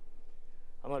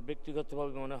 আমার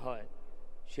ব্যক্তিগতভাবে মনে হয়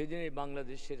সেদিনই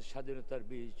বাংলাদেশের স্বাধীনতার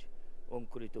বীজ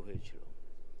অঙ্কুরিত হয়েছিল।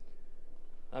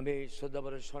 আমি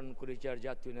শ্রদ্ধাভরে স্মরণ করি চার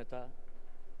জাতীয় নেতা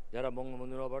যারা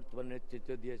বঙ্গবন্ধুর অবর্তমান নেতৃত্ব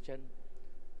দিয়েছেন।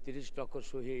 30 লক্ষ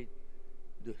শহীদ,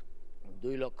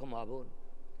 2 লক্ষ মা বোন,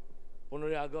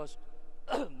 15ই আগস্ট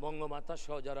বঙ্গমাতা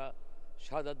সহ যারা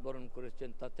শাহাদাত বরণ করেছেন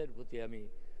তাদের প্রতি আমি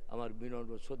আমার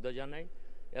বিনম্র শ্রদ্ধা জানাই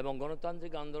এবং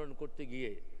গণতান্ত্রিক আন্দোলন করতে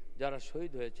গিয়ে যারা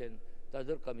শহীদ হয়েছেন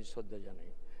তাদেরকে আমি শ্রদ্ধা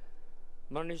জানাই।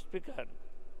 মাননীয় স্পিকার,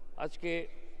 আজকে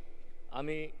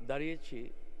আমি দাঁড়িয়েছি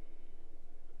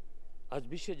আজ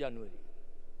 20শে জানুয়ারি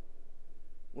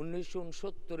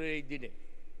 1969 এই দিনে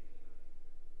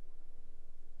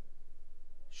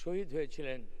শহীদ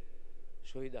হয়েছিলেন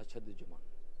শহীদ আসাদুজ্জামান।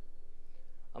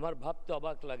 আমার ভাবতে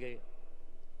অবাক লাগে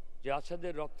যে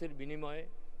আসাদের রক্তের বিনিময়ে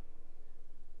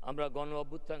আমরা গণ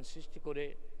অভ্যুত্থান সৃষ্টি করে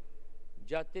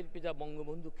জাতির পিতা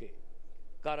বঙ্গবন্ধুকে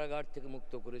কারাগার থেকে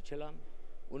মুক্ত করেছিলাম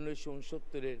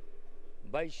 1969-এর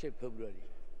 22শে ফেব্রুয়ারি।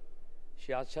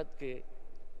 সে আসাদকে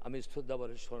আমি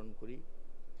শ্রদ্ধাভরে স্মরণ করি,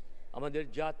 আমাদের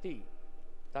জাতি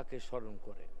তাকে স্মরণ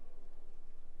করে।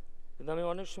 কিন্তু আমি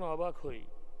অনেক সময় অবাক হই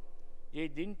যে এই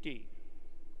দিনটি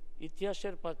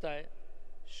ইতিহাসের পাতায়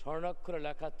স্বর্ণাক্ষরে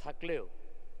লেখা থাকলেও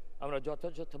আমরা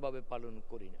যথাযথভাবে পালন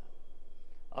করি না।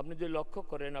 আপনি যদি লক্ষ্য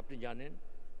করেন, আপনি জানেন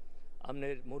আপনার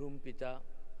মরহুম পিতা,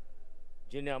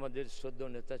 যিনি আমাদের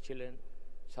শ্রদ্ধেয় নেতা ছিলেন,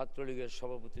 ছাত্রলীগের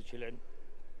সভাপতি ছিলেন,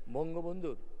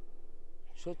 বঙ্গবন্ধুর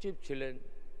সচিব ছিলেন,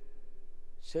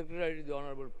 secretary the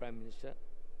honourable prime minister,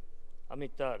 আমি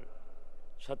তার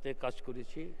সাথে কাজ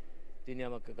করেছি, তিনি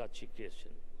আমাকে কাজ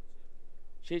শিখিয়েছেন।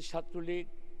 সেই ছাত্রলীগ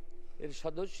এর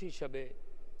সদস্য হিসাবে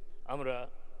আমরা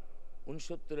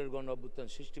 69-এর গণ অভ্যুত্থান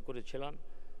সৃষ্টি করেছিলাম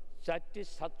 4টি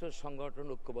ছাত্র সংগঠন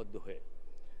ঐক্যবদ্ধ হয়ে।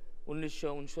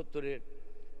 1969-এর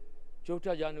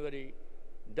 4 জানুয়ারি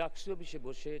ডাকসু অফিসে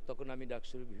বসে, তখন আমি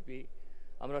ডাকসুর ভিপি,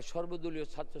 আমরা সর্বদলীয়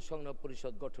ছাত্র সংগ্রাম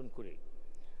পরিষদ গঠন করি।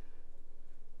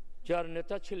 যার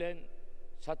নেতা ছিলেন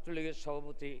ছাত্রলীগের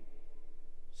সভাপতি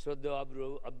শ্রদ্ধেয়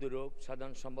আব্দুর রউফ,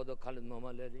 সাধারণ সম্পাদক খালেদ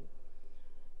মোহাম্মদ আলী,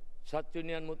 ছাত্র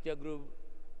ইউনিয়ন মতিয়া গ্রুপ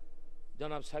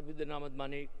জনাব সাইফুদ্দিন আহমদ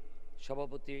মানিক,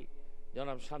 সভাপতি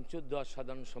জনাব শামসুদ্দোহা,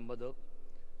 সাধারণ সম্পাদক,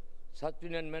 ছাত্র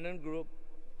ইউনিয়ন মেনন গ্রুপ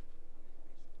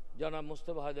জনাব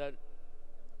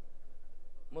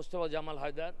মোস্তফা জামাল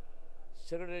হায়দার,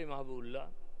 সেক্রেটারি মাহবুবুল্লাহ,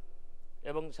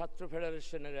 এবং ছাত্র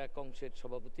ফেডারেশনের এক অংশের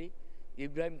সভাপতি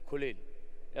ইব্রাহিম খলিল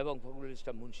এবং ফখরুল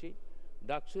ইসলাম মুন্সি,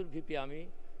 ডাকসুর ভিপি আমি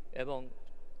এবং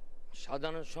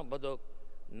সাধারণ সম্পাদক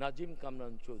নাজিম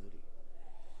কামরান চৌধুরী।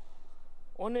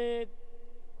 অনেক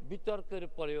বিতর্কের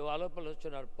পরেও, আলাপ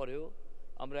আলোচনার পরেও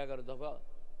আমরা 11 দফা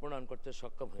প্রণয়ন করতে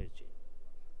সক্ষম হয়েছি।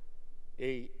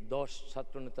 এই 10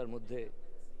 ছাত্রনেতার মধ্যে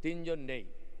 3 জন নেই,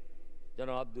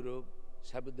 জনাব আব্দুর রউফ,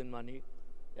 সাইফুদ্দিন মানিক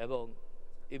এবং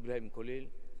ইব্রাহিম খলিল।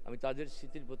 আমি তাদের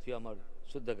স্মৃতির প্রতি আমার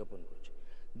শ্রদ্ধা জ্ঞাপন করছি।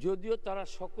 যদিও তারা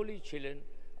সকলেই ছিলেন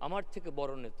আমার থেকে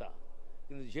বড় নেতা,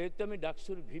 কিন্তু যেহেতু আমি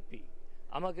ডাকসুর ভিপি,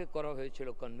 আমাকে করা হয়েছিল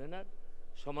কনভেনার,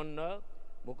 সমন্বয়ক,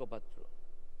 মুখপাত্র।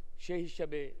 সেই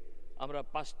হিসাবে আমরা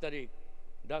 5 তারিখ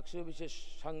ডাকসু অফিসের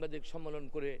সাংবাদিক সম্মেলন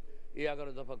করে এই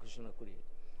 11 দফা ঘোষণা করি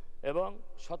এবং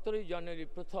 17 জানুয়ারি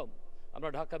প্রথম আমরা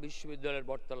ঢাকা বিশ্ববিদ্যালয়ের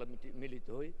বটতলা মিলিত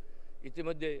হই।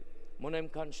 ইতিমধ্যে মোনায়েম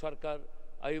খান সরকার,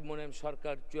 আইয়ুব মোনায়েম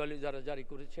সরকার 44 ধারা জারি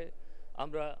করেছে।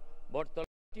 আমরা বটতলা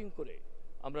মিটিং করে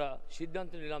আমরা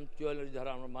সিদ্ধান্ত নিলাম 44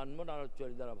 ধারা আমরা মানব না, আর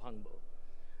 44 ধারা ভাঙব।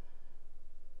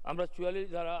 আমরা 44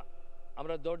 ধারা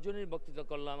আমরা 10 জনের বক্তৃতা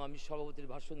করলাম। আমি সভাপতির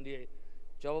ভাষণ দিয়ে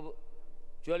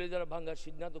 44 ধারা ভাঙার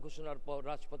সিদ্ধান্ত ঘোষণার পর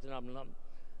রাজপথে নামলাম।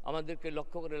 আমাদেরকে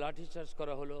লক্ষ্য করে লাঠিচার্জ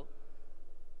করা হলো,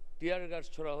 টিয়ার গ্যাস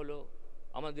ছোড়া হলো।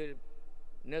 আমাদের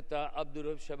নেতা আব্দুর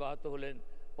রউফ সাহেব আহত হলেন।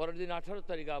 পরের দিন 18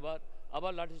 তারিখ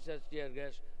আবার লাঠিচার্জ, টিয়ার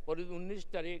গ্যাস। পরের দিন 19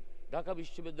 তারিখ ঢাকা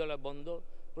বিশ্ববিদ্যালয় বন্ধ,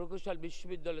 প্রকৌশল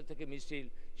বিশ্ববিদ্যালয় থেকে মিছিল।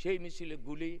 সেই মিছিলে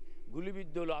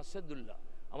গুলিবিদ্ধ হলো আসাদুল্লাহ,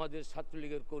 আমাদের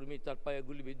ছাত্রলীগের কর্মী, তার পায়ে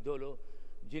গুলিবিদ্ধ হলো,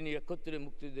 যিনি 71-এ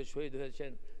মুক্তিযুদ্ধে শহীদ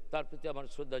হয়েছেন। তার প্রতি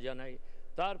আমার শ্রদ্ধা জানাই।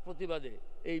 তার প্রতিবাদে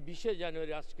এই 20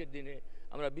 জানুয়ারি আজকের দিনে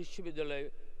আমরা বিশ্ববিদ্যালয়ে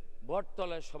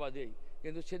বটতলায় সভা দিই,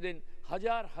 কিন্তু সেদিন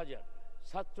হাজার হাজার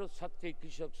ছাত্রছাত্রী,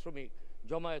 কৃষক, শ্রমিক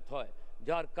জমায়েত হয়,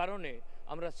 যার কারণে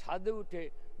আমরা ছাদে উঠে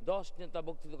 10 নেতা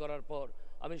বক্তৃতা করার পর,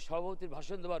 আমি সভাপতির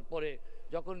ভাষণ দেওয়ার পরে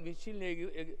যখন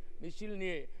মিছিল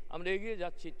নিয়ে আমরা এগিয়ে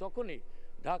যাচ্ছি, তখনই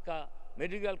ঢাকা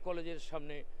মেডিকেল কলেজের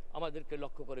সামনে আমাদেরকে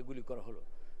লক্ষ্য করে গুলি করা হলো।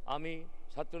 আমি,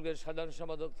 ছাত্রলীগের সাধারণ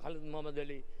সম্পাদক খালেদ মোহাম্মদ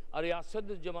আলী আর এই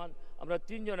আসাদুজ্জামান, আমরা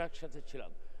 3 জন একসাথে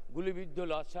ছিলাম। গুলিবিদ্ধ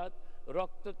হলো আসাদ।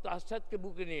 রক্তাক্ত আসাদকে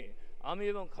বুকে নিয়ে আমি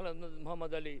এবং খালেদ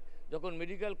মোহাম্মদ আলী যখন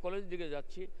মেডিকেল কলেজ দিকে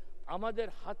যাচ্ছি, আমাদের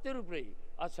হাতের উপরেই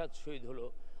আসাদ শহীদ হলো।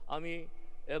 আমি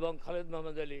এবং খালেদ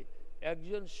মোহাম্মদ আলী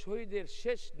একজন শহীদের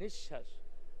শেষ নিঃশ্বাস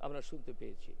আমরা শুনতে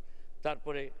পেয়েছি।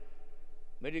 তারপরে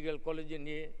মেডিকেল কলেজে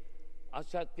নিয়ে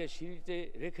আসাদকে সিঁড়িতে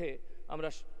রেখে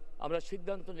আমরা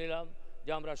সিদ্ধান্ত নিলাম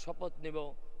যে আমরা শপথ নেব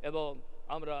এবং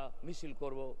আমরা মিছিল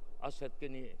করব আসাদকে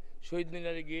নিয়ে। শহীদ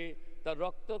মিনারে গিয়ে তার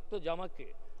রক্তাক্ত জামাকে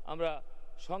আমরা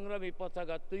সংগ্রামী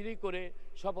পতাকা তৈরি করে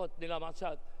শপথ নিলাম,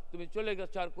 আসাদ তুমি চলে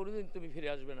গেছো, আর কোনোদিন তুমি ফিরে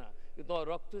আসবে না, কিন্তু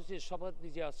রক্ত সে শপথ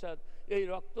নিয়েছে আসাদ, এই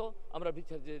রক্ত আমরা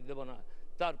বৃথা যেতে দেব না।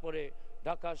 তারপরে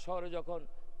ঢাকা শহরে যখন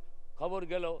খবর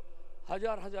গেল,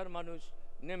 হাজার হাজার মানুষ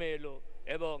নেমে এলো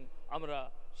এবং আমরা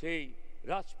সেই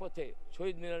রাজপথে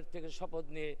শহীদ মিনার থেকে শপথ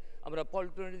নিয়ে আমরা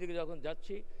পল্টনের দিকে যখন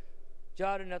যাচ্ছি,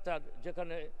 4 নেতার,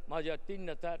 যেখানে মাজার 3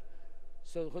 নেতার,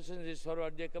 হোসেন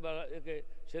সরওয়ার্দী, একে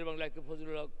শেরবাংলা, একে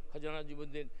ফজলুল হক, খাজা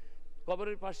নাজিমুদ্দিন,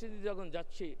 কবরের পাশে দিয়ে যখন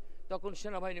যাচ্ছি, তখন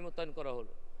সেনাবাহিনী মোতায়েন করা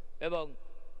হলো এবং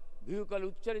ভিউকাল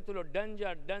উচ্চারিত হলো,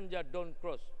 ডেঞ্জার ডেঞ্জার, ডোন্ট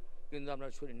ক্রস, কিন্তু আমরা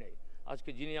শুনি নাই। আজকে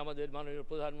যিনি আমাদের মাননীয়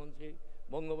প্রধানমন্ত্রী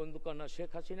বঙ্গবন্ধু কন্যা শেখ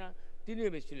হাসিনা, তিনিও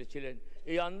মিছিলে ছিলেন।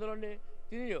 এই আন্দোলনে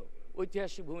তিনিও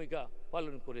ঐতিহাসিক ভূমিকা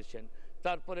পালন করেছেন।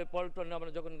 তারপরে পল্টনে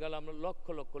আমরা যখন গেলাম, লক্ষ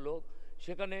লক্ষ লোক,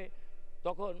 সেখানে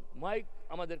তখন মাইক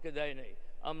আমাদেরকে দেয় নাই,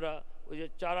 আমরা ওই যে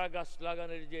চারা গাছ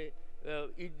লাগানোর যে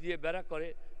ইট দিয়ে বেড়া করে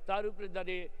তার উপরে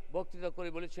দাঁড়িয়ে বক্তৃতা করে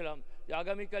বলেছিলাম যে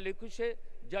আগামীকাল 21শে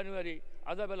জানুয়ারি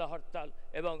আধাবেলা হরতাল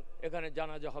এবং এখানে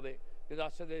জানাজা হবে। কিন্তু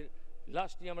আসাদের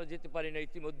লাশ নিয়ে আমরা যেতে পারি না,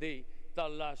 ইতিমধ্যেই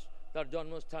তার লাশ তার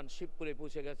জন্মস্থান শিবপুরে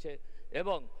পৌঁছে গেছে।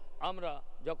 এবং আমরা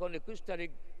যখন 21 তারিখ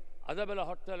আধাবেলা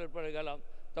হরতালের পরে গেলাম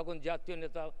তখন জাতীয়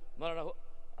নেতা মাওলানা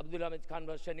আব্দুল হামিদ খান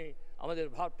ভাসানী, আমাদের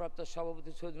ভারপ্রাপ্ত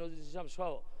সভাপতি সৈয়দ নজরুল ইসলাম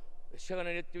সহ সেখানে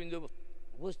নেতৃবৃন্দ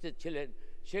উপস্থিত ছিলেন।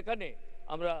 সেখানে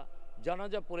আমরা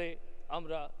জানাজা পড়ে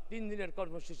আমরা 3 দিনের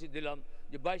কর্মসূচি দিলাম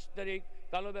যে 22 তারিখ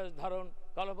কালো ব্যাজ ধারণ,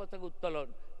 কালো পতাকা উত্তোলন,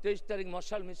 23 তারিখ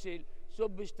মশাল মিছিল,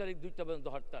 24 তারিখ 2টা পর্যন্ত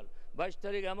হরতাল। 22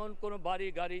 তারিখ এমন কোনো বাড়ি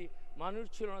গাড়ি মানুষ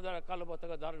ছিল না যারা কালো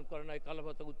পতাকা ধারণ করে নাই, কালো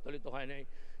পতাকা উত্তোলিত হয় নাই।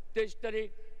 23 তারিখ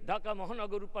ঢাকা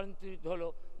মহানগর রূপান্তরিত হলো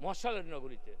মশালের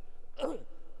নগরীতে।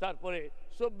 তারপরে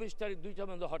 24 তারিখ 2টা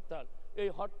পর্যন্ত হরতাল। এই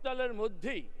হরতালের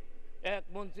মধ্যেই এক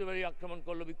মন্ত্রী বাড়ি আক্রমণ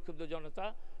করলো বিক্ষুব্ধ জনতা,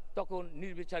 তখন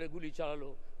নির্বিচারে গুলি চালালো,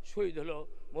 শহীদ হলো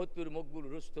মতুর মকবুল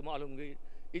রুস্তম আলমগীর।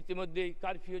 ইতিমধ্যেই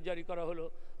কারফিউ জারি করা হলো।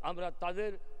 আমরা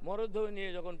তাদের মরদেহ নিয়ে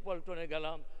যখন পল্টনে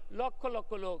গেলাম, লক্ষ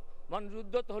লক্ষ লোক মানুষ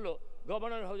উদ্যত হলো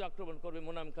গভর্নর হাউস আক্রমণ করবে,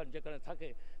 মোনাম খান যেখানে থাকে।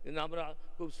 কিন্তু আমরা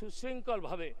খুব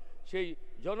সুশৃঙ্খলভাবে সেই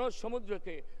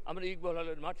জনসমুদ্রকে আমরা ইকবাল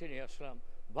হলের মাঠে নিয়ে আসলাম।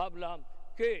 ভাবলাম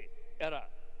কে এরা?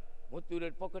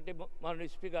 মতুরের পকেটে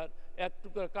মাননীয় স্পিকার এক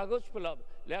টুকরা কাগজ পেলাম,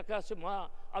 লেখা আছে, মা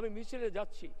আমি মিছিলে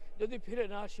যাচ্ছি, যদি ফিরে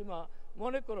না আসি মা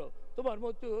মনে করো তোমার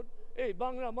মতুর এই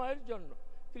বাংলা মায়ের জন্য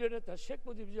প্রিয় নেতা শেখ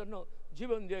মুজিবের জন্য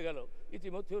জীবন দিয়ে গেল। ইতি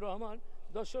মতিউর রহমান,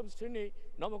 10ম শ্রেণী,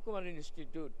 নবকুমার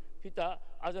ইনস্টিটিউট, পিতা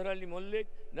আজহার Ali Mallick,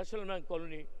 national bank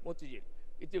colony, Motijheel.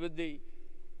 ইতিমধ্যেই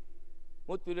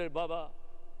মতুরের বাবা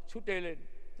ছুটে এলেন,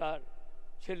 তার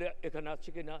ছেলে এখানে আছে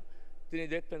কিনা তিনি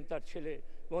দেখলেন। তার ছেলে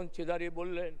মঞ্চে দাঁড়িয়ে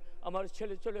বললেন, আমার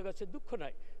ছেলে চলে গেছে, দুঃখ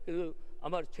নাই, কিন্তু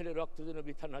আমার ছেলে রক্ত যেন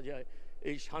বৃথা না যায়।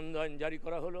 এই সান্ধ্য জারি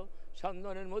করা হলো। সান্ধ্য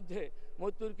মধ্যে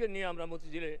মতুরকে নিয়ে আমরা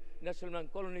মতিঝিলে ন্যাশনাল ব্যাংক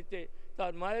কলোনিতে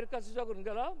তার মায়ের কাছে যখন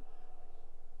গেলাম,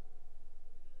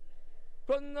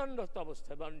 ক্রন্দনরত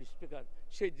অবস্থায় মাননীয় স্পিকার,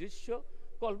 সেই দৃশ্য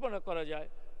কল্পনা করা যায়,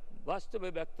 বাস্তবে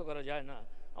ব্যক্ত করা যায় না।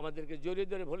 আমাদেরকে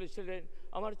জড়িয়ে ধরে বলেছিলেন,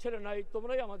 আমার ছেলে নাই,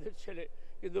 তোমরাই আমাদের ছেলে,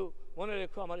 কিন্তু মনে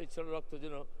রেখো আমার এই ছেলে রক্ত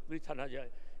যেন বৃথা না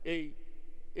যায়।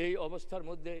 এই অবস্থার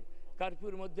মধ্যে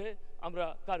কারফিউর মধ্যে আমরা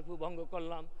কারফিউ ভঙ্গ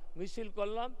করলাম, মিছিল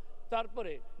করলাম।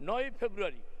 তারপরে 9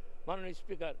 ফেব্রুয়ারি মাননীয়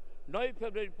স্পিকার, 9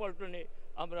 ফেব্রুয়ারি পল্টনে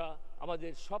আমরা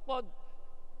আমাদের শপথ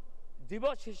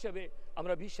দিবস হিসেবে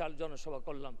আমরা বিশাল জনসভা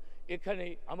করলাম।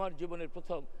 এখানেই আমার জীবনের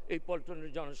প্রথম এই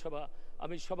পল্টনের জনসভা।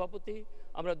 আমি সভাপতি,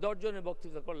 আমরা 10 জনের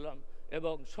বক্তৃতা করলাম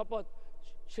এবং শপথ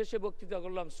শেষে বক্তৃতা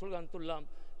করলাম, স্লোগান তুললাম,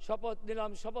 শপথ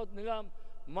নিলাম, শপথ নিলাম,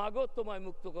 মাগো তোমায়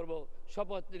মুক্ত করব,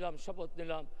 শপথ নিলাম, শপথ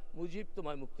নিলাম, মুজিব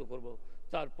তোমায় মুক্ত করব।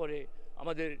 তারপরে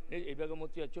আমাদের এই বেগম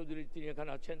মতিয়া চৌধুরী, তিনি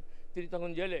এখানে আছেন, তিনি তখন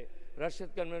জেলে, রাশেদ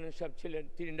খান মেনন সাহেব ছিলেন,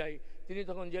 তিনি নাই, তিনি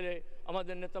তখন জেলে,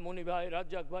 আমাদের নেতা মনি ভাই,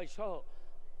 রাজ্জাক ভাই সহ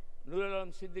নুরুল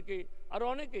আলম সিদ্দিকী, আরও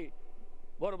অনেকেই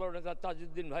বড় বড় নেতা,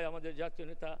 তাজউদ্দিন ভাই আমাদের জাতীয়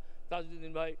নেতা,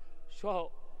 তাজউদ্দিন ভাই সহ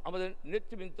আমাদের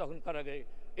নেতৃবৃন্দ তখন কারাগারে।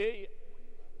 এই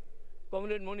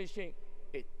কমরেড মনি সিং,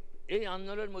 এই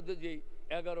আন্দোলনের মধ্যে যেই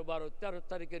 11, 12, 13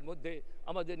 তারিখের মধ্যে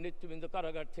আমাদের নেতৃবৃন্দ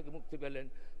কারাগার থেকে মুক্তি পেলেন।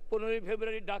 15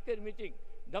 ফেব্রুয়ারি ডাকের মিটিং,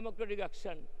 ডেমোক্রেটিক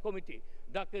অ্যাকশন কমিটি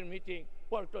ডাকের মিটিং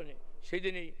পল্টনে। সেই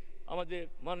দিনই আমাদের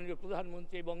মাননীয়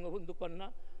প্রধানমন্ত্রী বঙ্গবন্ধু কন্যা,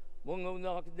 বঙ্গবন্ধু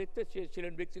আমাকে দেখতে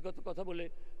চেয়েছিলেন, ব্যক্তিগত কথা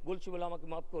বলছি বলে আমাকে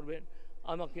মাফ করবেন,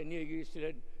 আমাকে নিয়ে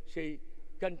গিয়েছিলেন সেই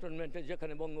ক্যান্টনমেন্টে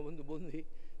যেখানে বঙ্গবন্ধু বন্দী।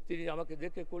 তিনি আমাকে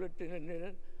দেখে কোলে টেনে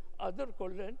নিলেন, আদর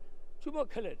করলেন, চুমো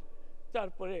খেলেন।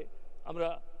 তারপরে আমরা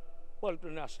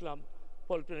পল্টনে আসলাম।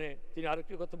 পল্টনে তিনি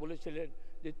আরেকটি কথা বলেছিলেন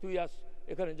যে তুই আস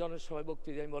এখানে জনসভায়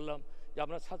বক্তৃতা। আমি বললাম যে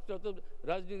আমরা ছাত্র তো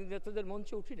রাজনৈতিক নেতাদের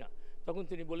মঞ্চে উঠি না। তখন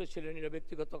তিনি বলেছিলেন, এটা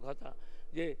ব্যক্তিগত কথা,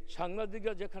 যে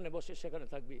সাংবাদিকরা যেখানে বসে সেখানে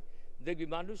থাকবি, দেখবি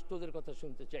মানুষ তোদের কথা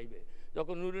শুনতে চাইবে।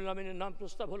 যখন নুরুল আমিনের নাম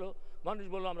প্রস্তাব হলো, মানুষ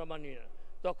বলল আমরা মানি না,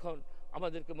 তখন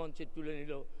আমাদেরকে মঞ্চে তুলে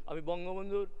নিল। আমি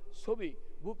বঙ্গবন্ধুর ছবি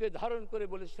বুকে ধারণ করে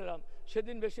বলেছিলাম,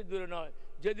 সেদিন বেশি দূরে নয়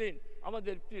যেদিন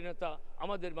আমাদের প্রিয় নেতা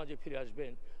আমাদের মাঝে ফিরে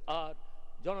আসবেন। আর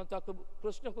জনতাকে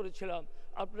প্রশ্ন করেছিলাম,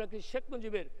 আপনারা কি শেখ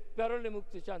মুজিবের প্যারোলে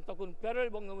মুক্তি চান? তখন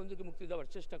প্যারোলে বঙ্গবন্ধুকে মুক্তি দেওয়ার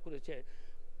চেষ্টা করেছে।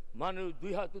 মানুষ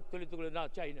 2 হাত উত্তোলিত করে, না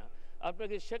চাই না।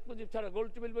 আপনাকে শেখ মুজিব ছাড়া গোল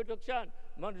টেবিল বৈঠক চান?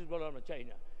 মানুষ বলো আমরা চাই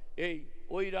না।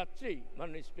 ওই রাত্রেই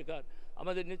মাননীয় স্পিকার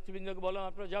আমাদের নেতৃবৃন্দকে বললাম,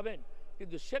 আপনারা যাবেন,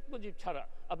 কিন্তু শেখ মুজিব ছাড়া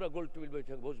আপনারা গোল টেবিল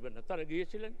বৈঠকে বসবেন না। তারা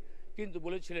গিয়েছিলেন, কিন্তু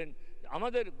বলেছিলেন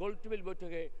আমাদের গোল টেবিল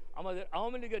বৈঠকে আমাদের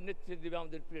আওয়ামী লীগের নেতৃত্ব দেবে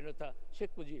আমাদের প্রিয় নেতা শেখ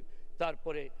মুজিব।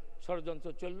 তারপরে ষড়যন্ত্র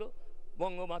চলল।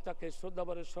 বঙ্গমাতাকে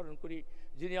শ্রদ্ধাভরে স্মরণ করি,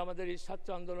 যিনি আমাদের এই ছাত্র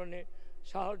আন্দোলনে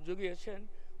সাহস জুগিয়েছেন,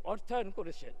 অর্থায়ন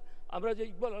করেছেন। আমরা যে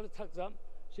ইকবাল হলে থাকতাম,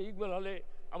 সেই ইকবাল হলে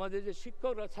আমাদের যে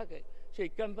শিক্ষকরা থাকে সেই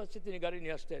ক্যাম্পাসে তিনি গাড়ি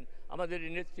নিয়ে আসতেন। আমাদের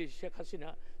নেত্রী শেখ হাসিনা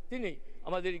তিনি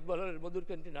আমাদের ইকবাল হলের মধুর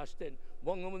ক্যান্টিনে আসতেন,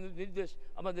 বঙ্গবন্ধুর নির্দেশ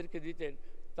আমাদেরকে দিতেন।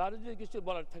 তার যদি কিছু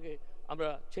বলার থাকে আমরা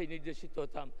সেই নির্দেশিত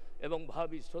হতাম। এবং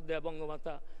ভাবি শ্রদ্ধা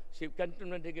বঙ্গমাতা সেই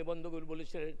ক্যান্টনমেন্ট থেকে বন্ধ করে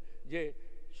বলেছিলেন যে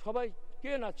সবাই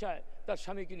কে না চায় তার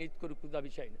স্বামীকে নিত করুক,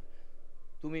 দাবি চাই না,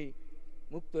 তুমি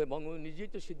মুক্ত হয়ে বঙ্গবন্ধু নিজেই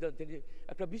তো সিদ্ধান্ত নিয়ে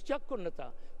একটা বিচক্ষণ নেতা।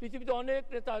 পৃথিবীতে অনেক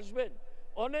নেতা আসবেন,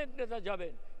 অনেক নেতা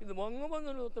যাবেন, কিন্তু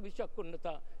বঙ্গবন্ধুর মতো বিচক্ষণ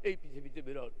নেতা এই পৃথিবীতে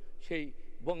বিরল। সেই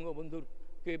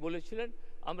বঙ্গবন্ধুকে বলেছিলেন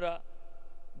আমরা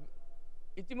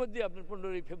ইতিমধ্যে আপনার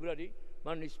 15ই ফেব্রুয়ারি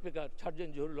মাননীয় স্পিকার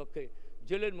সার্জেন্ট জহুরুল্লাহকে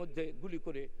জেলের মধ্যে গুলি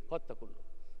করে হত্যা করলো।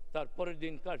 তারপরের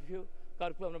দিন কারফিউ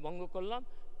আমরা ভঙ্গ করলাম।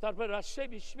 তারপরে রাজশাহী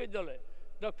বিশ্ববিদ্যালয়ে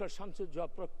ডক্টর শামসুজ্জোহা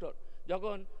প্রক্টর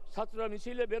যখন ছাত্ররা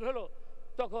মিছিলে বের হলো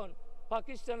তখন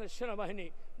পাকিস্তানের সেনাবাহিনী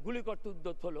গুলি করতে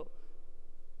উদ্যত হলো।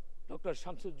 ডক্টর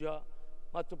শামসুজ্জোহা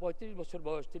মাত্র 35 বছর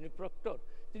বয়স, তিনি প্রক্টর,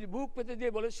 তিনি বুক পেতে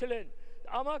দিয়ে বলেছিলেন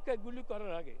আমাকে গুলি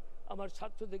করার আগে আমার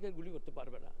ছাত্রদেরকে গুলি করতে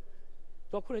পারবে না।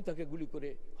 তখনই তাকে গুলি করে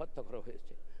হত্যা করা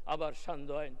হয়েছে। আবার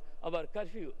সান্ধ্য আইন, আবার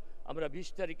কারফিউ। আমরা 20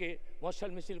 তারিখে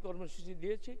মশাল মিছিল কর্মসূচি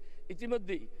দিয়েছি।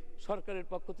 ইতিমধ্যেই সরকারের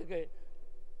পক্ষ থেকে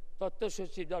তথ্য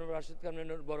সচিব জনাব রাশেদ খান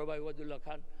মেনন, বড় ভাই ওয়াদুল্লাহ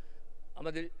খান,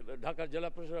 আমাদের ঢাকার জেলা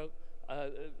প্রশাসক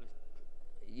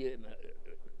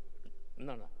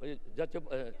জাতীয়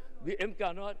MK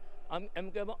আনোয়ার,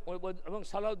 MK এবং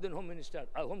Salauddin home minister,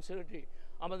 home secretary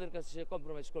আমাদের কাছে সে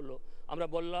কম্প্রোমাইজ করলো। আমরা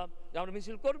বললাম যে আমরা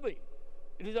মিছিল করবই,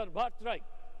 it is our birth right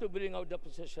to bring out the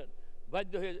procession.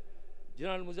 বাধ্য হয়ে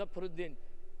জেনারেল মুজাফফরউদ্দিন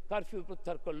কারফিউ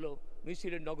প্রত্যাহার করলো,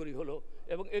 মিছিলের নগরী হলো।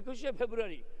 এবং 21শে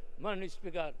ফেব্রুয়ারি মাননীয়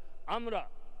স্পিকার আমরা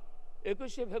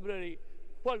 21শে ফেব্রুয়ারি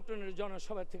পল্টনের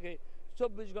জনসভা থেকে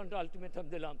 24 ঘন্টা আলটিমেটাম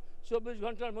দিলাম, 24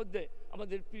 ঘন্টার মধ্যে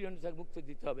আমাদের প্রিয় নেতাকে মুক্তি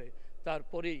দিতে হবে।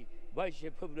 তারপরেই 22শে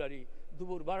ফেব্রুয়ারি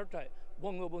দুপুর 12টায়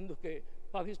বঙ্গবন্ধুকে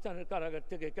পাকিস্তানের কারাগার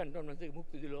থেকে ক্যান্টনমেন্ট থেকে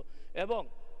মুক্তি দিল। এবং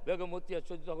বেগম মতিয়া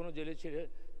চৌধুরী তখনও জেলে ছিলেন,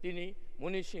 তিনি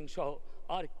মনির সিং সহ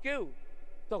আর কেউ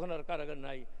তখন আর কারাগার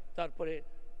নাই। তারপরে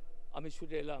আমি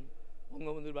ছুটে এলাম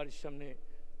বঙ্গবন্ধুর বাড়ির সামনে,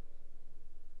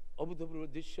 অভূতপূর্ব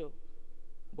দৃশ্য,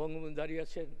 বঙ্গবন্ধু দাঁড়িয়ে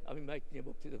আছেন, আমি মাইক নিয়ে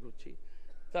বক্তৃতা করছি।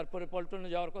 তারপরে পল্টনে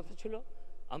যাওয়ার কথা ছিল,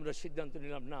 আমরা সিদ্ধান্ত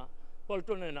নিলাম না,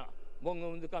 পল্টনে না,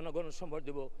 বঙ্গবন্ধুকে গণসম্বর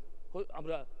দেব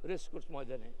আমরা রেসকোর্স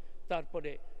ময়দানে।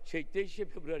 তারপরে সেই 23শে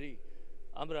ফেব্রুয়ারি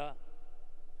আমরা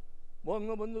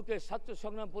বঙ্গবন্ধুকে ছাত্র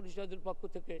সংগ্রাম পরিষদের পক্ষ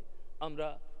থেকে আমরা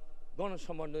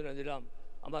গণসম্বর্ধনা দিলাম।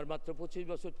 আমার মাত্র 25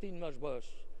 বছর 3 মাস বয়স,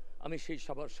 আমি সেই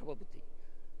সভার সভাপতি।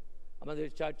 আমাদের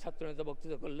 4 ছাত্রনেতা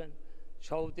বক্তৃতা করলেন,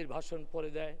 সভাপতির ভাষণ পরে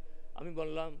দেয়। আমি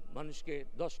বললাম মানুষকে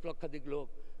 10 লক্ষাধিক লোক,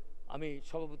 আমি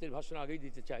সভাপতির ভাষণ আগেই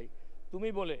দিতে চাই। তুমি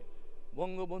বলে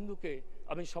বঙ্গবন্ধুকে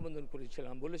আমি সম্বোধন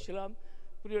করেছিলাম, বলেছিলাম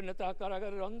প্রিয় নেতা,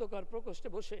 কারাগারের অন্ধকার প্রকোষ্ঠে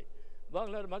বসে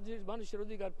বাংলার মানুষের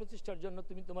অধিকার প্রতিষ্ঠার জন্য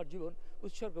তুমি তোমার জীবন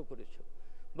উৎসর্গ করেছ।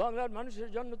 বাংলার মানুষের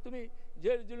জন্য তুমি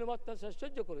জেল জুলুম অত্যাচার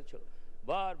সহ্য করেছ।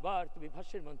 বারবার তুমি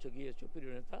ফাঁসির মঞ্চ গিয়েছো।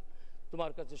 প্রিয় নেতা,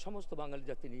 তোমার কাছে সমস্ত বাঙালি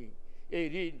জাতি নিয়ে এই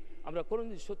ঋণ আমরা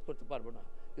কোনোদিন শোধ করতে পারবো না,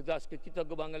 কিন্তু আজকে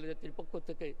কৃতজ্ঞ বাঙালি জাতির পক্ষ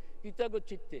থেকে কৃতজ্ঞ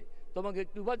চিত্তে তোমাকে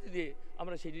একটু উপাধি দিয়ে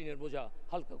আমরা সেই ঋণের বোঝা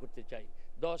হালকা করতে চাই।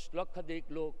 10 লক্ষাধিক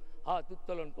লোক হাত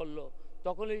উত্তোলন করলো।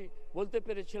 তখনই বলতে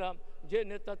পেরেছিলাম যে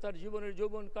নেতা তার জীবনের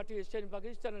যৌবন কাটিয়েছেন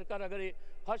পাকিস্তানের কারাগারে,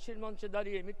 ফাঁসির মঞ্চে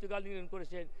দাঁড়িয়ে মৃত্যুকাল নির্ণয়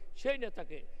করেছেন, সেই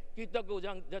নেতাকে কৃতজ্ঞ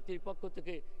জাতির পক্ষ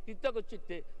থেকে কৃতজ্ঞ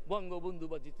চিত্তে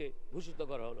বঙ্গবন্ধুবাদীতে ভূষিত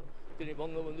করা হলো। তিনি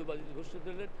বঙ্গবন্ধুবাদীতে ভূষিত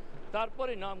হলেন।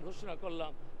 তারপরে নাম ঘোষণা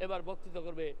করলাম, এবার বক্তৃতা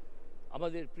করবে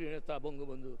আমাদের প্রিয় নেতা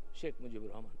বঙ্গবন্ধু শেখ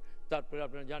মুজিবুর রহমান। তারপরে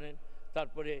আপনারা জানেন,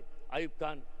 তারপরে আইয়ুব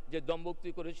খান যে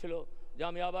দম্ভক্তি করেছিল যে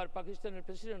আমি আবার পাকিস্তানের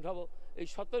প্রেসিডেন্ট হব, এই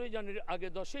 17ই জানুয়ারির আগে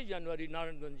 10ই জানুয়ারি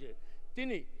নারায়ণগঞ্জে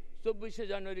তিনি 24শে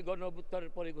জানুয়ারি গণ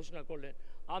অভ্যুত্থানের পরে ঘোষণা করলেন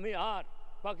আমি আর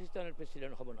পাকিস্তানের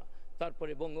প্রেসিডেন্ট হব না।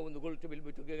 তারপরে বঙ্গবন্ধু গোল টেবিল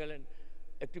বৈঠকে গেলেন।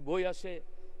 একটি বই আছে,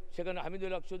 সেখানে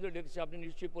হামিদুল হক চৌধুরী লিখেছে, আপনি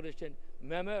নিশ্চয়ই পড়েছেন,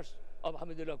 মেমোয়ার্স অব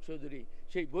হামিদুল হক চৌধুরী।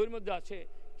 সেই বইয়ের মধ্যে আছে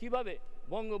কিভাবে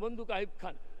বঙ্গবন্ধুকে আইয়ুব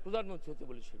খান প্রধানমন্ত্রী হতে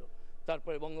বলেছিল।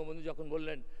 তারপরে বঙ্গবন্ধু যখন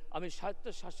বললেন আমি স্বায়ত্ত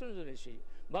শাসনের জন্য এসেছি,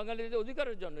 বাঙালিদের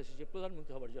অধিকারের জন্য এসেছি,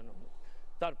 প্রধানমন্ত্রী হওয়ার জন্য।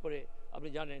 তারপরে আপনি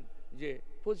জানেন যে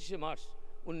 25শে মার্চ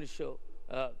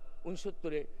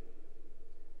 1969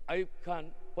 আইয়ুব খান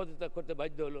পদত্যাগ করতে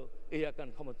বাধ্য হলো, এই খান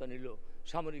ক্ষমতা নিল,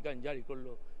 সামরিক আইন জারি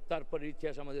করলো। তারপরে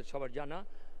ইতিহাস আমাদের সবার জানা।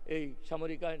 এই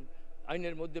সামরিক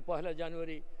আইনের মধ্যে 1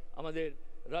 জানুয়ারি আমাদের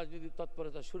রাজনৈতিক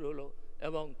তৎপরতা শুরু হলো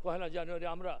এবং 1 জানুয়ারি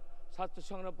আমরা ছাত্র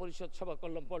সংগ্রাম পরিষদ সভা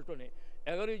করলাম পল্টনে।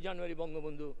 11ই জানুয়ারি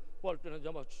বঙ্গবন্ধু পল্টনে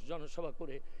জনসভা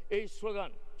করে এই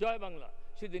স্লোগান জয় বাংলা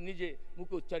সেদিন নিজে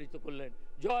মুখে উচ্চারিত করলেন।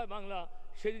 জয় বাংলা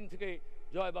সেদিন থেকে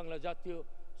জয় বাংলা জাতীয়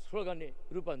স্লোগানে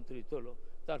রূপান্তরিত হলো।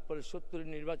 তারপরে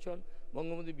 70-এর নির্বাচন,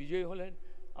 বঙ্গবন্ধু বিজয়ী হলেন,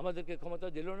 আমাদেরকে ক্ষমতা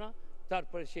দিল না।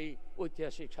 তারপরে সেই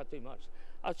ঐতিহাসিক 7ই মার্চ।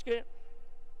 আজকে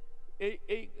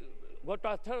এই গত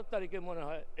 18 তারিখে মনে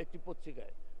হয় একটি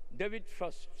পত্রিকায় ডেভিড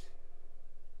ফ্রস্ট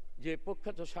যে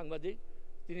প্রখ্যাত সাংবাদিক,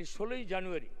 তিনি 16ই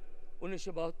জানুয়ারি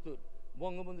 1972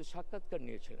 বঙ্গবন্ধুর সাক্ষাৎকার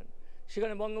নিয়েছিলেন।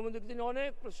 সেখানে বঙ্গবন্ধুকে তিনি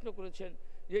অনেক প্রশ্ন করেছেন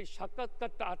যে এই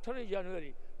সাক্ষাৎকারটা 18ই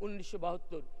জানুয়ারি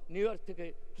 1972 নিউ ইয়র্ক থেকে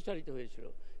প্রচারিত হয়েছিল।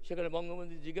 সেখানে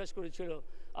বঙ্গবন্ধু জিজ্ঞাসা করেছিল,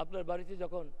 আপনার বাড়িতে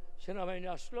যখন সেনাবাহিনী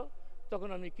আসলো তখন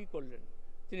আপনি কি করলেন?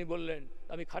 তিনি বললেন,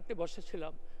 আমি খাটে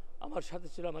বসেছিলাম, আমার সাথে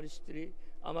ছিল আমার স্ত্রী,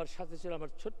 আমার সাথে ছিল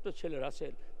আমার ছোট্ট ছেলে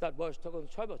রাসেল, তার বয়স তখন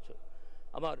 6 বছর।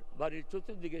 আমার বাড়ির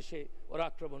চতুর্দিকে এসে ওরা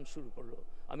আক্রমণ শুরু করলো।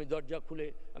 আমি দরজা খুলে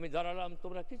আমি দাঁড়ালাম,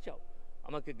 তোমরা কি চাও?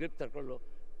 আমাকে গ্রেপ্তার করলো।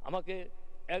 আমাকে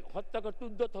হত্যা করতে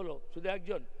উদ্যত হলো। শুধু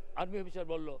একজন আর্মি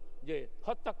অফিসার বলল যে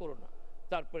হত্যা করো না।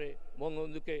 তারপরে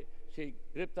বঙ্গবন্ধুকে সেই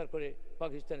গ্রেপ্তার করে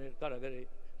পাকিস্তানের কারাগারে,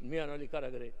 মিয়ান আলী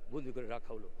কারাগারে বন্দি করে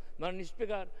রাখা হলো। মাননীয়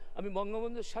স্পিকার, আমি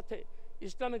বঙ্গবন্ধুর সাথে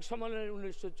ইসলামিক সম্মেলনে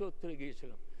 1974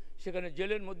 গিয়েছিলাম। সেখানে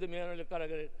জেলের মধ্যে মিয়ান আলী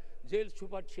কারাগারের জেল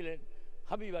সুপার ছিলেন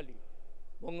হাবিব আলী।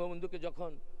 বঙ্গবন্ধুকে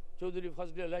যখন চৌধুরী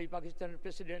ফজলে আলাই পাকিস্তানের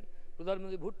প্রেসিডেন্ট,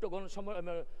 প্রধানমন্ত্রী ভুট্টো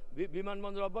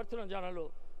বিমানবন্দর অভ্যর্থনা জানালো,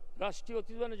 রাষ্ট্রীয়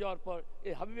অতিথিভবনে যাওয়ার পর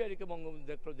এই হাবিব আলীকে বঙ্গবন্ধু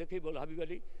দেখলো। দেখেই বলো, হাবিব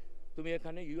আলী তুমি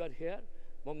এখানে, ইউ আর হেয়ার।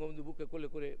 বঙ্গবন্ধু বুকে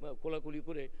কোলাকুলি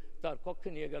করে তার কক্ষে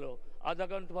নিয়ে গেল। আধা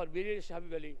ঘন্টা পর বেরিয়ে এসে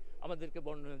হাবিব আলী আমাদেরকে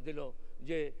বর্ণনা দিল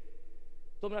যে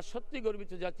তোমরা সত্যি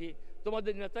গর্বিত জাতি,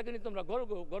 তোমাদের নেতাকে নিয়ে তোমরা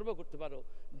গর্ব করতে পারো।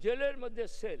 জেলের মধ্যে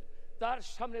সেল, তার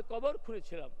সামনে কবর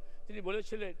খুঁড়েছিলাম। তিনি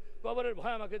বলেছিলেন কবরের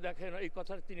ভয় আমাকে দেখায় না। এই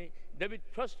কথাটা তিনি ডেভিড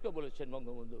ফ্রস্টকে বলেছেন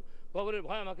বঙ্গবন্ধু, কবরের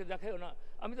ভয় আমাকে দেখায় না।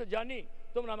 আমি তো জানি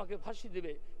তোমরা আমাকে ফাঁসি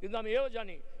দেবে, কিন্তু আমি এও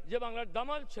জানি যে বাংলার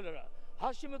দামাল ছেলেরা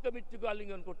হাসি মুখে মৃত্যুকে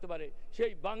আলিঙ্গন করতে পারে,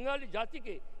 সেই বাঙালি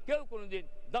জাতিকে কেউ কোনোদিন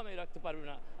দামে রাখতে পারবে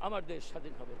না। আমার দেশ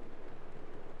স্বাধীন হবে।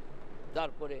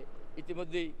 তারপরে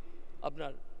ইতিমধ্যেই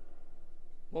আপনার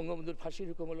বঙ্গবন্ধুর ফাঁসির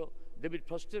হুকুম হলো। ডেভিড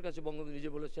ফ্রস্টের কাছে বঙ্গবন্ধু নিজে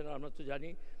বলেছেন, আমরা তো জানি,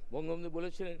 বঙ্গবন্ধু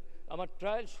বলেছিলেন আমার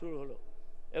ট্রায়াল শুরু হলো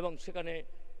এবং সেখানে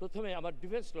প্রথমে আমার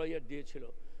ডিফেন্স লয়ার দিয়েছিল।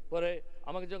 পরে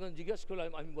আমাকে যখন জিজ্ঞেস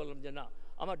করলাম, আমি বললাম যে না,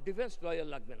 আমার ডিফেন্স লয়ার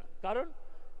লাগবে না, কারণ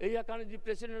এই কারণে the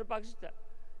president of Pakistan,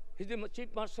 he is the chief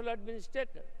marshal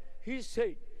administrator, he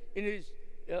said in his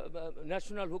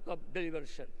national hook of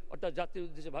deliberation, অর্থাৎ জাতির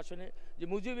উদ্দেশ্যে ভাষণে, যে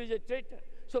Mujib is a ট্রেটার,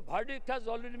 so verdict has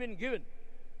already been given.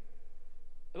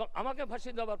 এবং আমাকে ফাঁসি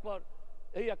দেওয়ার পর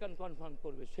এই আকান কনফার্ম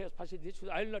করবে, সে ফাঁসি দিয়েছিল,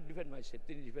 I will not defend myself,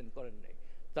 তিনি ডিফেন্ড করেন নাই।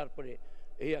 তারপরে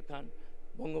এই আকান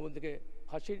বঙ্গবন্ধুকে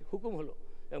ফাঁসির হুকুম হলো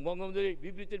এবং বঙ্গবন্ধুর এই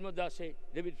বিবৃতির মধ্যে আসে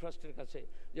ডেভিড ফ্রস্টের কাছে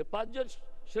যে 5 জন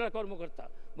সেনা কর্মকর্তা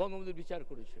বঙ্গবন্ধুর বিচার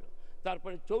করেছিল।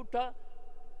 তারপরে 4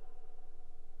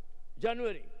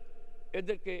 জানুয়ারি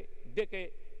এদেরকে ডেকে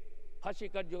ফাঁসি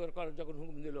কার্যকর করার যখন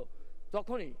হুকুম দিল,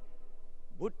 তখনই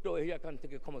ভুট্টো এই আকান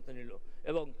থেকে ক্ষমতা নিল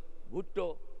এবং ভুট্টো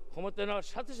ক্ষমতা নেওয়ার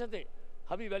সাথে সাথে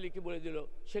হাবিব আলীকে বলে দিল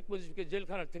শেখ মুজিবকে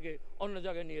জেলখানার থেকে অন্য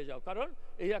জায়গায় নিয়ে যাও, কারণ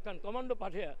এই আকান কমান্ডো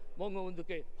পাঠিয়ে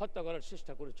বঙ্গবন্ধুকে হত্যা করার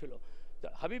চেষ্টা করেছিল।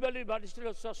 হাবিব আলীর বাড়ি ছিল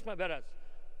চশমা ব্যারাজ,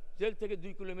 জেল থেকে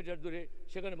 2 কিলোমিটার দূরে।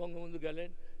 সেখানে বঙ্গবন্ধু গেলেন,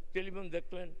 টেলিফোন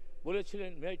দেখলেন,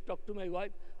 বলেছিলেন may I talk to my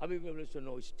wife, Habib বলেছিল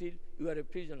no, still you R A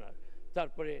prisoner.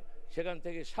 তারপরে সেখান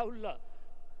থেকে শাহুল্লাহ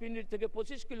পিন্ডির থেকে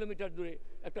 25 কিলোমিটার দূরে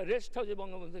একটা রেস্ট হাউসে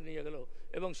বঙ্গবন্ধু নিয়ে গেল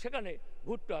এবং সেখানে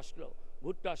ভুট্টো আসলো।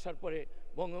 ভুট্টো আসার পরে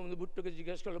বঙ্গবন্ধু ভুট্টোকে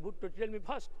জিজ্ঞেস করলো, Bhutto tell me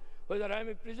first whether I am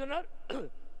a prisoner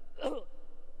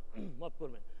মাফ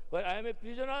করবেন, whether I am a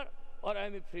prisoner or I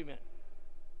am a free man।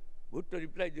 Bhutto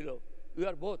reply দিল ইউ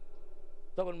আর বোথ।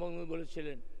 তখন বঙ্গবন্ধু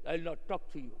বলেছিলেন I will not talk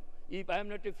to you, if I am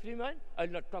not a free man I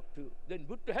will not talk to you. Then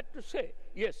Bhutto had to say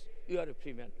yes you R A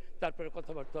free man. তারপরে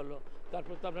কথাবার্তা হলো।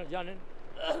 তারপর তো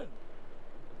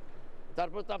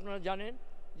আপনারা জানেন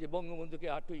যে বঙ্গবন্ধুকে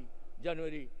 8ই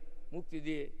জানুয়ারি মুক্তি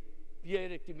দিয়ে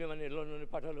পিআইয়ের একটি বিমানে লন্ডনে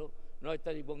পাঠালো। 9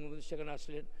 তারিখ বঙ্গবন্ধু সেখানে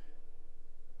আসলেন।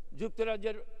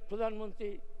 যুক্তরাজ্যের প্রধানমন্ত্রী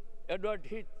এডওয়ার্ড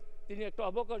হিথ, তিনি একটা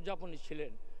অবকর জাপানি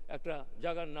ছিলেন, একটা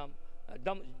জায়গার নাম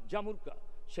জামুরকা।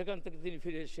 সেখান থেকে তিনি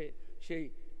ফিরে এসে সেই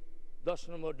 10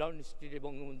 নম্বর ডাউন স্ট্রিটে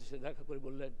বঙ্গবন্ধুর সাথে দেখা করে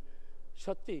বললেন,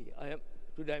 সত্যি I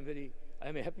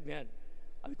M A happy man,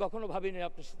 আমি কখনো ভাবিনি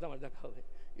আপনার সাথে আমার দেখা হবে।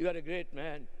 You R a great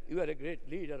man, you R a great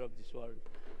leader of this world.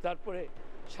 তারপরে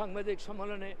সাংবাদিক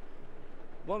সম্মেলনে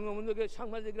বঙ্গবন্ধুকে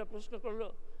সাংবাদিকরা প্রশ্ন করলো,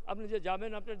 আপনি যে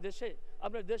যাবেন আপনার দেশে,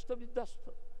 আপনার দেশ তো বিধ্বস্ত,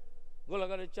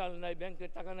 গোলাগারের চাল নাই,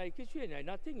 ব্যাংকের টাকা নাই, কিছুই নাই,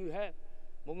 নাথিং ইউ হ্যাভ।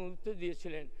 বঙ্গবন্ধু উত্তর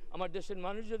দিয়েছিলেন, আমার দেশের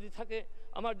মানুষ যদি থাকে,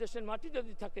 আমার দেশের মাটি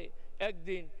যদি থাকে,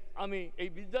 একদিন আমি এই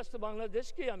বিধ্বস্ত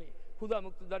বাংলাদেশকেই আমি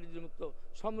ক্ষুধামুক্ত, দারিদ্র্যমুক্ত,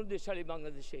 সমৃদ্ধশালী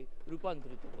বাংলাদেশে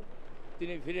রূপান্তরিত করব।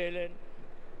 তিনি ফিরে এলেন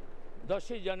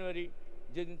 10ই জানুয়ারি,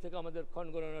 যেদিন থেকে আমাদের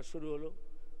ক্ষণগণনা শুরু হলো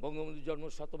বঙ্গবন্ধুর জন্ম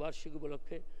শতবার্ষিকী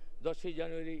উপলক্ষে। 10ই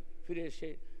জানুয়ারি ফিরে এসে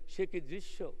সে কি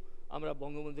দৃশ্য, আমরা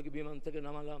বঙ্গবন্ধুকে বিমান থেকে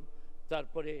নামালাম।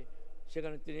 তারপরে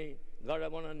সেখানে তিনি গাড়া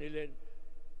বনা নিলেন,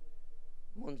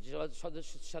 মন্ত্রিসভার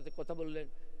সদস্যদের সাথে কথা বললেন,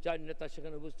 4 নেতা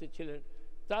সেখানে উপস্থিত ছিলেন।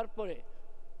 তারপরে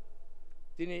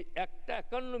তিনি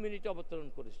 1:51 মিনিটে অবতরণ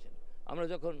করেছেন। আমরা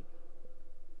যখন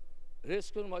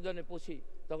রেসকোর্স ময়দানে পৌঁছি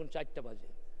তখন 4টা বাজে।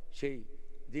 সেই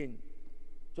দিন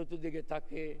চতুর্দিকে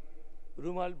তাকে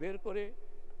রুমাল বের করে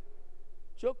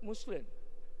চোখ মুছলেন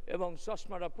এবং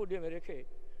চশমাটা পোডিয়ামে রেখে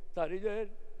তার হৃদয়ের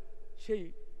সেই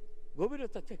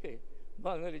গভীরতা থেকে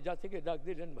বাঙালি জাতিকে ডাক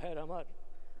দিলেন, ভাইয়ের আমার।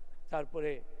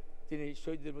 তারপরে তিনি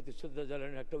শহীদদের প্রতি শ্রদ্ধা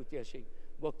জানালেন, একটা ঐতিহাসিক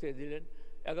বক্তৃতা দিলেন।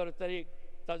 11 তারিখ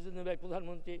তাজউদ্দিন ভাই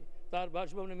প্রধানমন্ত্রী তার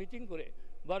বাসভবনে মিটিং করে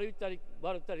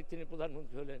 12 তারিখ তিনি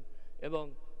প্রধানমন্ত্রী হলেন এবং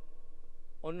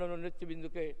অন্যান্য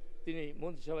নেতৃবৃন্দকে তিনি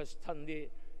মন্ত্রিসভায় স্থান দিয়ে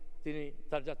তিনি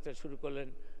তার যাত্রা শুরু করলেন।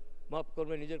 মাফ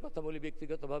করবেন, নিজের কথা বলি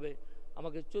ব্যক্তিগতভাবে।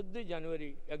 আমাকে 14 জানুয়ারি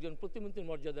একজন প্রতিমন্ত্রীর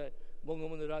মর্যাদায়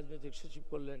বঙ্গবন্ধু রাজনৈতিক সচিব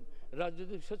করলেন।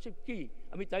 রাজনৈতিক সচিব কি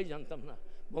আমি তাই জানতাম না।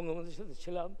 বঙ্গবন্ধুর সাথে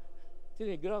ছিলাম,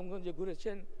 তিনি গ্রামগঞ্জে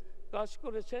ঘুরেছেন, কাজ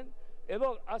করেছেন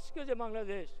এবং আজকে যে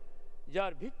বাংলাদেশ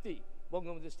যার ভিত্তি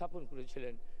বঙ্গবন্ধু স্থাপন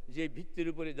করেছিলেন, যে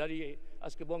ভিত্তির উপরে দাঁড়িয়ে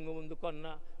আজকে বঙ্গবন্ধু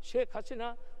কন্যা শেখ হাসিনা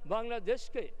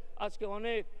বাংলাদেশকে আজকে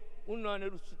অনেক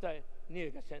উন্নয়নের উচ্চতায় নিয়ে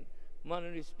গেছেন।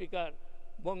 মাননীয় স্পিকার,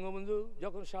 বঙ্গবন্ধু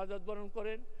যখন শাহাদাত বরণ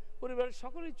করেন পরিবারের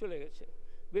সকলেই চলে গেছে,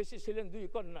 বেশি ছিলেন 2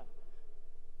 কন্যা,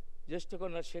 জ্যেষ্ঠ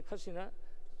কন্যা শেখ হাসিনা,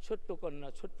 ছোট্ট কন্যা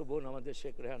ছোট্ট বোন আমাদের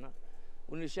শেখ রেহানা।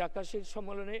 1981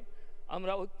 সম্মেলনে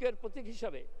আমরা ঐক্যের প্রতীক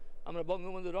হিসাবে আমরা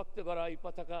বঙ্গবন্ধু রক্তে গড়া এই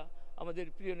পতাকা আমাদের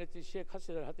প্রিয় নেত্রী শেখ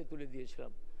হাসিনার হাতে তুলে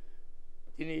দিয়েছিলাম।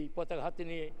 তিনি এই পতাকা হাতে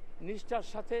নিয়ে নিষ্ঠার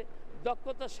সাথে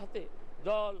দক্ষতার সাথে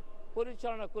দল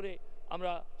পরিচালনা করে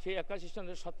আমরা সেই 81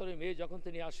 সালের 17 মে যখন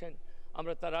তিনি আসেন,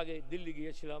 আমরা তার আগে দিল্লি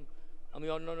গিয়েছিলাম, আমি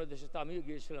অন্যান্য দেশে তো আমিও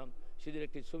গিয়েছিলাম। সেদিন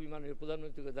একটি ছবি মাননীয়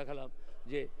প্রধানমন্ত্রীকে দেখালাম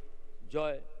যে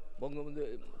জয় বঙ্গবন্ধু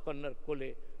কন্যার কোলে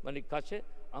মানে কাছে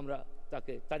আমরা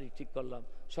তাকে তারিখ ঠিক করলাম।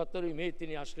 17 মে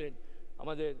তিনি আসলেন।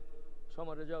 আমাদের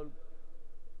সমারেজাউল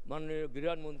মাননীয়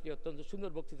গৃহমন্ত্রী অত্যন্ত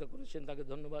সুন্দর বক্তৃতা করেছেন, তাকে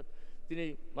ধন্যবাদ। তিনি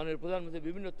মাননীয় প্রধানমন্ত্রীর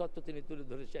বিভিন্ন তথ্য তিনি তুলে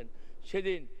ধরেছেন।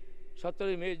 সেদিন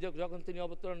 17 মে যখন তিনি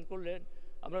অবতরণ করলেন,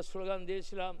 আমরা স্লোগান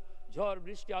দিয়েছিলাম, ঝড়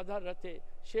বৃষ্টি আধার রাতে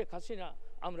শেখ হাসিনা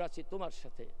আমরা আছি তোমার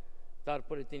সাথে।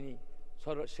 তারপরে তিনি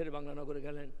শেরেবাংলা নগরে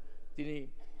গেলেন, তিনি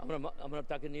আমরা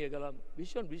তাকে নিয়ে গেলাম।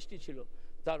 ভীষণ বৃষ্টি ছিল,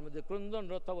 তার মধ্যে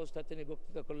ক্রন্দনরত অবস্থায় তিনি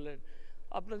বক্তৃতা করলেন।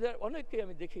 আপনাদের অনেককেই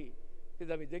আমি দেখি,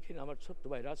 কিন্তু আমি দেখি না আমার ছোট্ট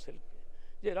ভাই রাসেলকে,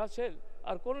 যে রাসেল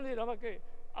আর কোনোদিন আমাকে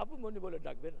আপুমণি বলে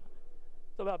ডাকবে না।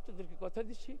 তবে আপনাদেরকে কথা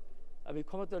দিচ্ছি, আমি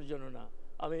ক্ষমতার জন্য না,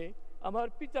 আমি আমার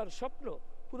পিতার স্বপ্ন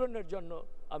পূরণের জন্য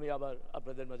আমি আবার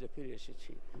আপনাদের মাঝে ফিরে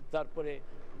এসেছি। তারপরে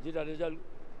যেটা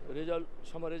রেজাল্ট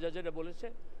সমরেজা যেটা বলেছে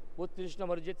 32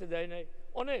 নম্বরে যেতে দেয় নাই,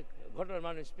 অনেক ঘটনার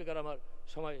মাননীয় স্পিকার আমার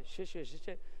সময় শেষে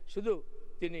এসেছে। শুধু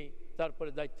তিনি তারপরে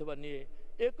দায়িত্বভার নিয়ে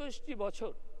 21টি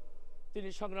বছর তিনি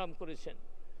সংগ্রাম করেছেন।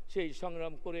 সেই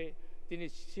সংগ্রাম করে তিনি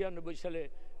 96 সালে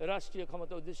রাষ্ট্রীয়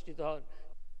ক্ষমতা অধিষ্ঠিত হন।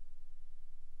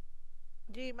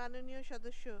 জি মাননীয়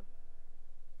সদস্য,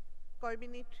 কয়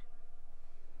মিনিট?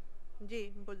 জি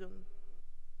বলুন।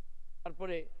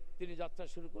 তারপরে তিনি যাত্রা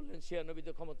শুরু করলেন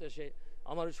 96তে ক্ষমতা এসে।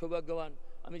 আমারও সৌভাগ্যবান,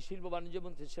 আমি শিল্প বাণিজ্য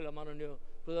মন্ত্রী ছিলাম মাননীয়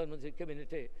প্রধানমন্ত্রীর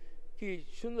ক্যাবিনেটে। কি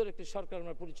সুন্দর একটি সরকার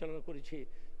আমরা পরিচালনা করেছি।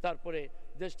 তারপরে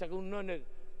দেশটাকে উন্নয়নের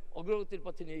অগ্রগতির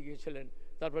পথে নিয়ে গিয়েছিলেন।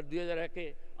 তারপর 2001-এ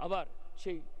আবার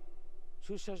সেই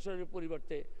সুশাসনের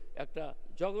পরিবর্তে একটা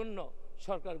জঘন্য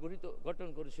সরকার গঠন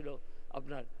করেছিল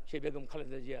আপনার সেই বেগম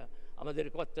খালেদা জিয়া।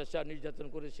 আমাদেরকে অত্যাচার নির্যাতন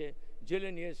করেছে, জেলে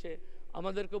নিয়েছে,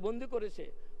 আমাদেরকে বন্দি করেছে।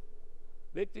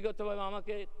 ব্যক্তিগতভাবে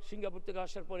আমাকে সিঙ্গাপুর থেকে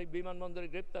আসার পরে বিমানবন্দরে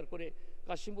গ্রেপ্তার করে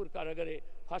কাশিমপুর কারাগারে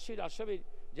ফাঁসির আসামি,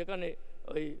 যেখানে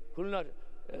ওই খুলনার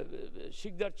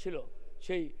শিকদার ছিল,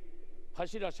 সেই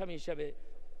ফাঁসির আসামি হিসাবে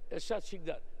এরশাদ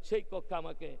শিকদার, সেই কক্ষে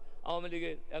আমাকে আওয়ামী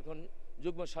লীগের এখন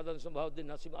যুগ্ম সাধারণ সম্পাদক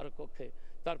নাসিম আরেক কক্ষে।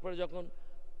 তারপরে যখন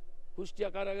কুষ্টিয়া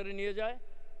কারাগারে নিয়ে যায়,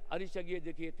 আরিচা গিয়ে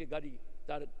দেখি একটি গাড়ি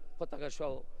তার পতাকা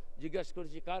সহ। জিজ্ঞাসা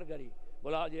করেছি কার গাড়ি,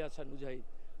 বলা আজি হাসান মুজাহিদ।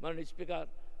 মাননীয় স্পিকার,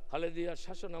 খালেদিয়ার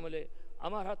শাসন আমলে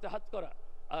আমার হাতে হাত করা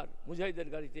আর মুজাহিদের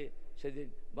গাড়িতে সেদিন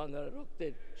বাংলার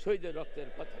রক্তের, শহীদের রক্তের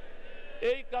কথা।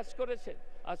 এই কাজ করেছেন।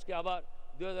 আজকে আবার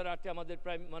 2008-এ আমাদের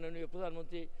মাননীয়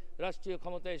প্রধানমন্ত্রী রাষ্ট্রীয়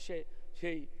ক্ষমতায় এসে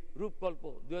সেই রূপকল্প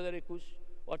 2021,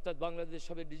 অর্থাৎ বাংলাদেশ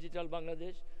হবে ডিজিটাল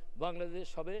বাংলাদেশ, বাংলাদেশ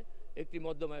হবে একটি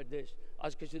মধ্যমায়ের দেশ।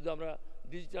 আজকে শুধু আমরা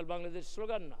ডিজিটাল বাংলাদেশ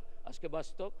স্লোগান না, আজকে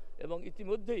বাস্তব, এবং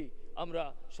ইতিমধ্যেই আমরা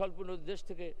স্বল্পোন্নত দেশ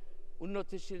থেকে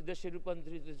উন্নতিশীল দেশে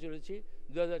রূপান্তরিত চলেছি।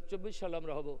 2024 সালে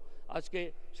আমরা হব। আজকে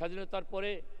স্বাধীনতার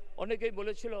পরে অনেকেই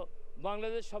বলেছিল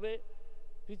বাংলাদেশ হবে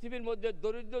পৃথিবীর মধ্যে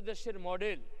দরিদ্র দেশের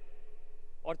মডেল,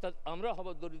 অর্থাৎ আমরা হব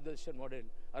দরিদ্র দেশের মডেল।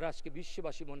 আর আজকে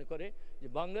বিশ্ববাসী মনে করে যে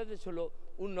বাংলাদেশ হলো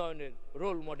উন্নয়নের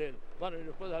রোল মডেল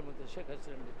মাননীয় প্রধানমন্ত্রী শেখ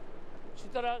হাসিনা।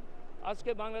 সুতরাং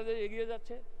আজকে বাংলাদেশ এগিয়ে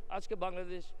যাচ্ছে, আজকে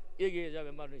বাংলাদেশ এগিয়ে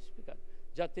যাবে। মাননীয় স্পিকার,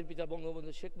 জাতির পিতা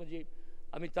বঙ্গবন্ধু শেখ মুজিব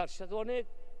আমি তার সাথে অনেক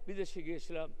বিদেশে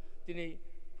গিয়েছিলাম। তিনি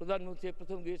প্রধানমন্ত্রী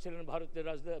প্রথম গিয়েছিলেন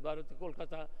ভারতে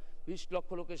কলকাতা, 20 লক্ষ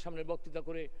লোকের সামনে বক্তৃতা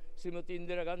করে শ্রীমতী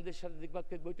ইন্দিরা গান্ধীর সাথে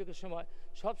দ্বিপাক্ষিক বৈঠকের সময়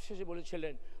সব শেষে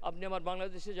বলেছিলেন, আপনি আমার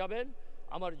বাংলাদেশে যাবেন,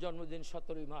 আমার জন্মদিন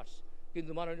 17ই মার্চ,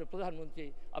 কিন্তু মাননীয় প্রধানমন্ত্রী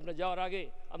আপনার যাওয়ার আগে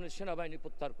আপনার সেনাবাহিনী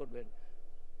প্রত্যাহার করবেন।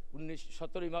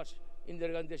 17ই মার্চ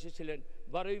ইন্দিরা গান্ধী এসেছিলেন,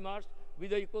 12ই মার্চ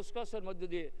বিদায়ী কুচকাওয়াজের মধ্যে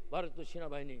দিয়ে ভারতীয়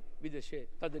সেনাবাহিনী বিদেশে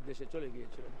তাদের দেশে চলে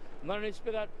গিয়েছিল। মাননীয়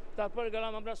স্পিকার, তারপরে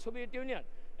গেলাম আমরা সোভিয়েত ইউনিয়ন,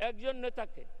 একজন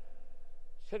নেতাকে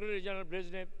সেক্রেটারি জেনারেল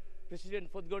ব্রেজনেভ, প্রেসিডেন্ট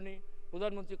ফদগনি,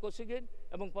 প্রধানমন্ত্রী কোসিগিন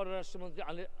এবং পররাষ্ট্রমন্ত্রী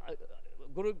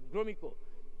গ্রোমিকো,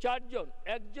 4 জন,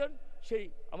 একজন সেই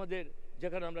আমাদের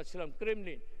যেখানে আমরা ছিলাম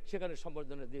ক্রেমলিন, সেখানে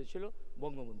সম্বর্ধনা দিয়েছিল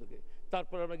বঙ্গবন্ধুকে।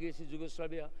 তারপর আমরা গিয়েছি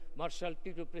Yugoslavia, Marshal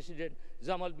Tito president,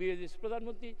 Jamal বিয়েজিস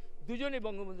প্রধানমন্ত্রী, দুজনেই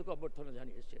বঙ্গবন্ধুকে অভ্যর্থনা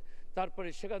জানিয়েছে। তারপরে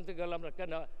সেখান থেকে গেলাম আমরা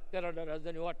কানাডার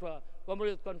রাজধানী ওয়াটোয়া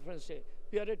কমনওয়েলথ কনফারেন্সে,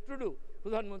 পিয়ারে ট্রুডু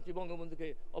প্রধানমন্ত্রী বঙ্গবন্ধুকে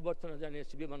অভ্যর্থনা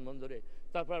জানিয়েছে বিমানবন্দরে।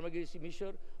 তারপর আমরা গিয়েছি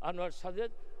মিশর, আনোয়ার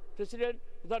সাদেত প্রেসিডেন্ট,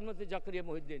 প্রধানমন্ত্রী জাকারিয়া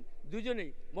মহিউদ্দিন, দুজনেই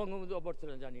বঙ্গবন্ধু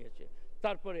অভ্যর্থনা জানিয়েছে।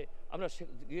 তারপরে আমরা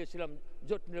গিয়েছিলাম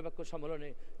জোট নিরপেক্ষ সম্মেলনে,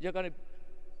 যেখানে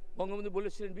বঙ্গবন্ধু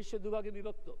বলেছিলেন বিশ্ব দুভাগে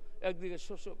বিভক্ত, একদিকে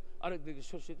শোষক আরেকদিকে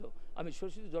শোষিত, আমি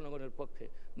শোষিত জনগণের পক্ষে।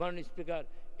 মাননীয় স্পিকার,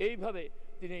 এইভাবে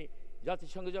তিনি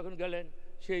জাতিসংঘে যখন গেলেন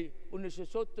সেই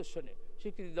 1974 সনে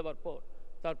স্বীকৃতি দেওয়ার পর,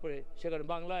 তারপরে সেখানে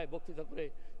বাংলায় বক্তৃতা করে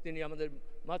তিনি আমাদের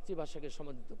মাতৃভাষাকে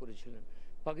সম্মানিত করেছিলেন।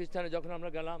 পাকিস্তানে যখন আমরা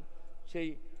গেলাম সেই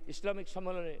ইসলামিক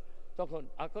সম্মেলনে, তখন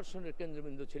আকর্ষণের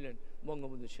কেন্দ্রবিন্দু ছিলেন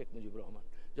বঙ্গবন্ধু শেখ মুজিবুর রহমান।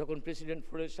 যখন প্রেসিডেন্ট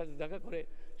ফোর্ডের সাথে দেখা করে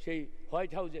সেই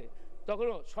হোয়াইট হাউসে,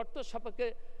 তখনও শর্ত সাপেক্ষে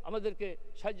আমাদেরকে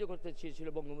সাহায্য করতে চেয়েছিল,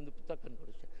 বঙ্গবন্ধু প্রত্যাখ্যান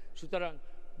করেছে। সুতরাং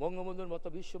বঙ্গবন্ধুর মতো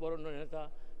বিশ্ববরণ্য নেতা,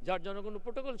 যার জন্য কোনো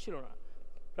প্রোটোকল ছিল না,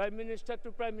 prime minister two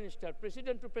prime minister,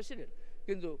 president to president,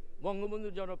 কিন্তু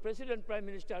বঙ্গবন্ধুর জন্য প্রেসিডেন্ট প্রাইম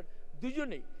মিনিস্টার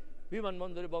দুজনেই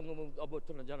বিমানবন্দরে বঙ্গবন্ধু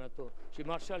অভ্যর্থনা জানাতো। সেই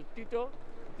মার্শাল টিটো,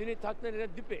 তিনি থাকতেন একটা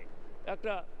দ্বীপে,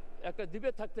 একটা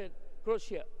দ্বীপে থাকতেন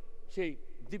ক্রোয়েশিয়া, সেই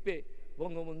দ্বীপে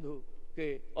বঙ্গবন্ধুকে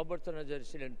অভ্যর্থনা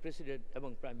জানিয়েছিলেন প্রেসিডেন্ট এবং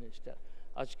প্রাইম মিনিস্টার।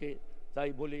 আজকে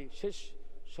তাই বলি, শেষ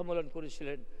সম্মেলন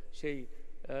করেছিলেন সেই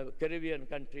ক্যারিবিয়ান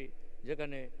কান্ট্রি,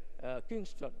 যেখানে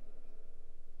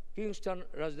কিংস্টন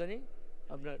রাজধানী,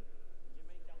 আপনার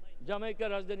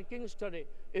জামাইকার রাজধানী কিংস্টনে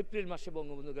এপ্রিল মাসে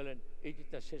বঙ্গবন্ধু গেলেন, এইটি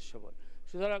তার শেষ সফর।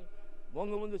 সুতরাং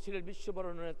বঙ্গবন্ধু ছিলেন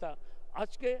বিশ্ববরণ্য নেতা।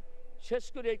 আজকে শেষ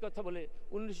করে এই কথা বলে,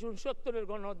 1969-এর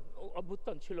গণ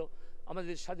অভ্যুত্থান ছিল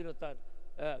আমাদের স্বাধীনতার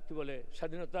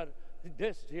স্বাধীনতার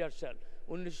দেশ রিহার্সাল।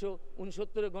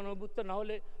 1969-এর গণ অভ্যুত্থান না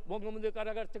হলে বঙ্গবন্ধু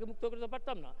কারাগার থেকে মুক্ত করতে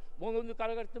পারতাম না। বঙ্গবন্ধু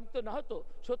কারাগার থেকে মুক্ত না হতো,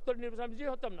 70 নির্বাচন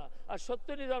বিজয়ী হতাম না। আর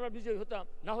 70 নির্বাচন আমরা বিজয়ী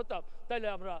না হতাম, তাইলে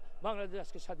আমরা বাংলাদেশ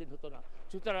আজকে স্বাধীন হতো না।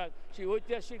 সুতরাং সেই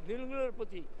ঐতিহাসিক দিনগুলোর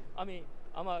প্রতি আমি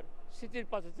আমার স্মৃতির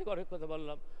পাতা থেকে অনেক কথা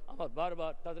বললাম, আমার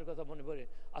বারবার তাদের কথা মনে পড়ে।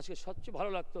 আজকে সবচেয়ে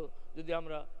ভালো লাগতো যদি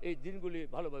আমরা এই দিনগুলি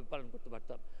ভালোভাবে পালন করতে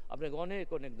পারতাম। আপনাকে অনেক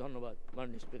অনেক ধন্যবাদ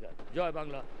মাননীয় স্পিকার। জয়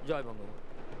বাংলা, জয় বঙ্গবন্ধু।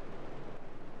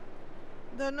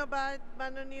 ধন্যবাদ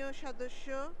মাননীয় সদস্য।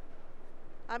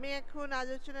 আমি এখন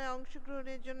আলোচনায়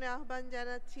অংশগ্রহণের জন্য আহ্বান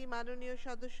জানাচ্ছি মাননীয়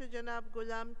সদস্য জনাব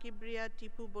গোলাম কিবরিয়া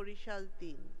টিপু, বরিশাল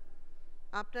 3।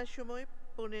 আপনার সময়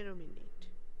 15 মিনিট।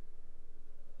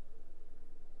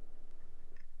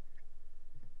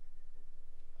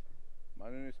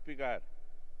 মাননীয় স্পিকার,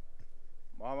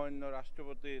 মহামান্য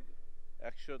রাষ্ট্রপতির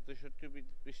 163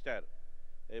 পৃষ্ঠার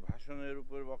এই ভাষণের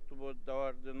উপর বক্তব্য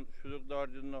দেওয়ার জন্য সুযোগ দেওয়ার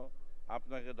জন্য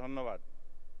আপনাকে ধন্যবাদ।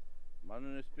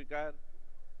 মাননীয় স্পিকার,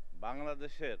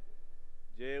 বাংলাদেশের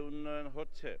যে উন্নয়ন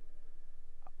হচ্ছে,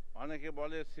 অনেকে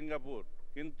বলে সিঙ্গাপুর,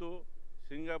 কিন্তু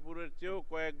সিঙ্গাপুরের চেয়েও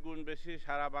কয়েক গুণ বেশি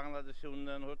সারা বাংলাদেশে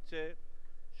উন্নয়ন হচ্ছে।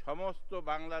 সমস্ত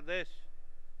বাংলাদেশ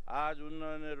আজ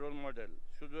উন্নয়নের রোল মডেল,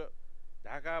 শুধু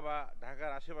ঢাকা বা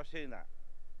ঢাকার আশেপাশেই না।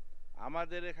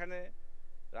 আমাদের এখানে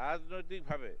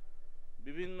রাজনৈতিকভাবে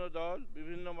বিভিন্ন দল,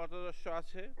 বিভিন্ন মতাদর্শ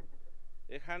আছে।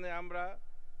 এখানে আমরা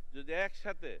যদি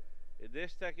একসাথে এই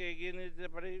দেশটাকে এগিয়ে নিয়ে যেতে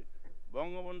পারি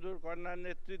বঙ্গবন্ধুর কন্যার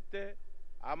নেতৃত্বে,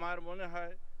 আমার মনে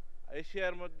হয়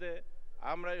এশিয়ার মধ্যে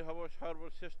আমরাই হব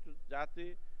সর্বশ্রেষ্ঠ জাতি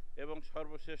এবং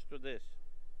সর্বশ্রেষ্ঠ দেশ।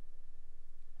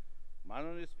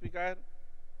 মাননীয় স্পিকার,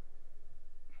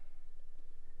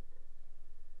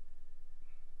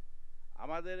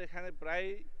 আমাদের এখানে প্রায়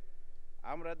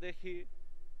আমরা দেখি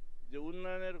যে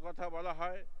উন্নয়নের কথা বলা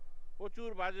হয়, প্রচুর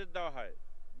বাজেট দেওয়া হয়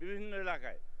বিভিন্ন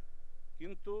এলাকায়,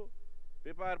 কিন্তু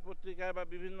পেপার পত্রিকায় বা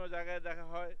বিভিন্ন জায়গায় দেখা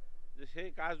হয় যে সেই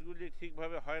কাজগুলি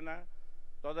ঠিকভাবে হয় না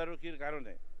তদারকির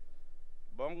কারণে।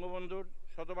 বঙ্গবন্ধুর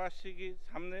শতবার্ষিকীর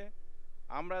সামনে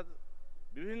আমরা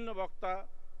বিভিন্ন বক্তা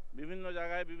বিভিন্ন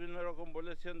জায়গায় বিভিন্ন রকম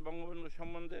বলেছেন বঙ্গবন্ধু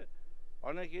সম্বন্ধে।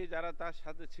 অনেকেই যারা তার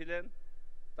সাথে ছিলেন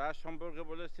তার সম্পর্কে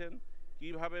বলেছেন,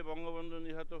 কিভাবে বঙ্গবন্ধু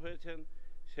নিহত হয়েছেন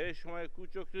সেই সময়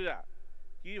কুচক্রীরা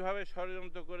কীভাবে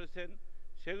ষড়যন্ত্র করেছেন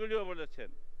সেগুলিও বলেছেন।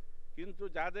 কিন্তু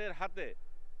যাদের হাতে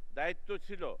দায়িত্ব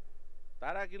ছিল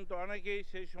তারা কিন্তু অনেকেই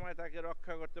সেই সময় তাকে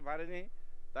রক্ষা করতে পারেনি,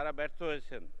 তারা ব্যর্থ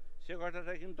হয়েছেন। সে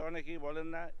কথাটা কিন্তু অনেকেই বলেন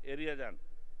না, এড়িয়ে যান।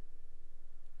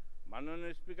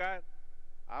 মাননীয় স্পিকার,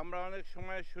 আমরা অনেক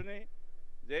সময় শুনি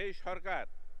যে এই সরকার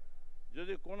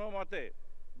যদি কোনো মতে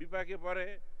বিপাকে পড়ে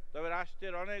তবে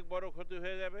রাষ্ট্রের অনেক বড় ক্ষতি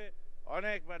হয়ে যাবে,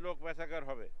 অনেক লোক বেচাকার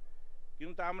হবে।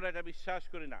 কিন্তু আমরা এটা বিশ্বাস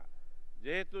করি না।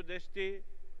 যেহেতু দেশটি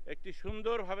একটি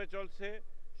সুন্দরভাবে চলছে,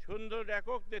 সুন্দর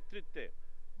একক নেতৃত্বে,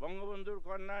 বঙ্গবন্ধুর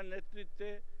কন্যার নেতৃত্বে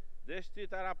দেশটি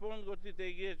তার আপন গতিতে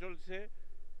এগিয়ে চলছে,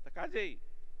 কাজেই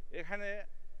এখানে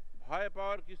ভয়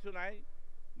পাওয়ার কিছু নাই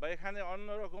বা এখানে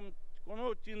অন্যরকম কোনো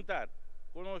চিন্তার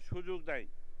কোনো সুযোগ নাই।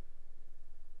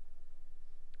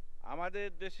 আমাদের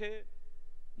দেশে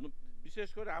বিশেষ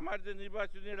করে আমার যে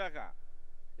নির্বাচনী এলাকা,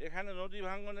 এখানে নদী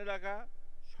ভাঙ্গন এলাকা,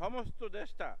 সমস্ত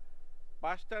দেশটা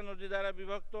 5টা নদী দ্বারা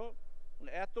বিভক্ত।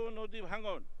 এত নদী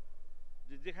ভাঙ্গন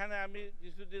যেখানে আমি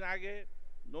কিছুদিন আগে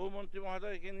নৌমন্ত্রী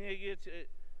মহোদয়কে নিয়ে গিয়েছি,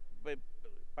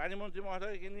 পানিমন্ত্রী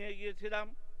মহোদয়কে নিয়ে গিয়েছিলাম,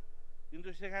 কিন্তু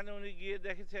সেখানে উনি গিয়ে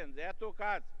দেখেছেন যে এত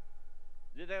কাজ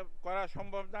যেটা করা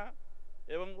সম্ভব না,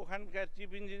 এবং ওখানকার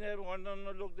চিফ ইঞ্জিনিয়ার এবং অন্যান্য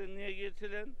লোকদের নিয়ে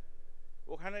গিয়েছিলেন।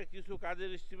 ওখানে কিছু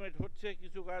কাজের এস্টিমেট হচ্ছে,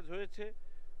 কিছু কাজ হয়েছে,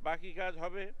 বাকি কাজ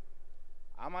হবে।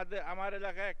 আমার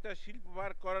এলাকায় একটা শিল্প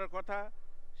পার্ক করার কথা,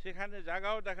 সেখানে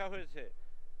জায়গাও দেখা হয়েছে,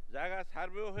 জায়গা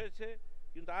সার্ভেও হয়েছে,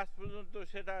 কিন্তু আজ পর্যন্ত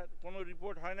সেটা কোনো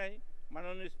রিপোর্ট হয় নাই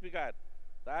মাননীয় স্পিকার।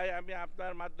 তাই আমি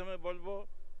আপনার মাধ্যমে বলবো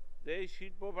যে এই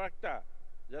শিল্প পার্কটা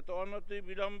যাতে অনতি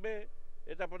বিলম্বে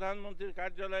এটা প্রধানমন্ত্রীর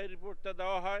কার্যালয়ে রিপোর্টটা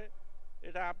দেওয়া হয়,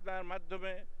 এটা আপনার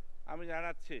মাধ্যমে আমি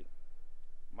জানাচ্ছি।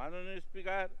 মাননীয়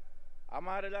স্পিকার,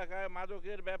 আমার এলাকায়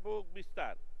মাদকের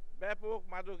ব্যাপক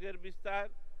মাদকের বিস্তার,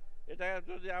 এটা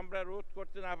যদি আমরা রোধ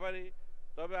করতে না পারি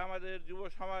তবে আমাদের যুব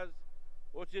সমাজ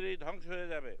অচিরেই ধ্বংস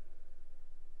হয়ে যাবে।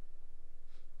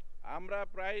 আমরা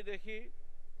প্রায় দেখি,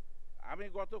 আমি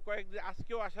গত কয়েকদিন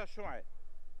আজকেও আসার সময়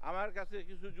আমার কাছে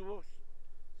কিছু যুবক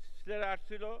ছেলেরা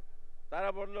আসছিল, তারা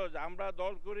বলল যে আমরা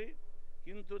দল করি,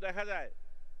 কিন্তু দেখা যায়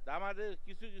যে আমাদের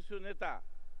কিছু কিছু নেতা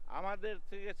আমাদের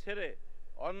থেকে ছেড়ে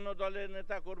অন্য দলের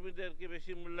নেতা কর্মীদেরকে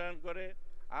বেশি মূল্যায়ন করে।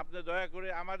 আপনি দয়া করে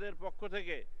আমাদের পক্ষ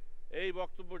থেকে এই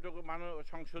বক্তব্যটুকু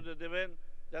সংসদে দেবেন,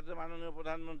 যাতে মাননীয়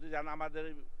প্রধানমন্ত্রী আমাদের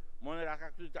মনের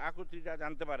আকুতিটা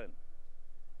জানতে পারেন।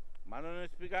 মাননীয়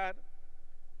স্পিকার,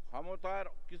 ক্ষমতার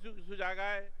কিছু কিছু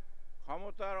জায়গায়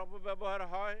ক্ষমতার অপব্যবহার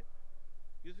হয়,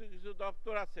 কিছু কিছু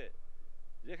দপ্তর আছে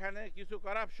যেখানে কিছু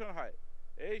করাপশন হয়।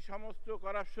 এই সমস্ত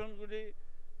করাপশনগুলি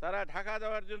তারা ঢাকা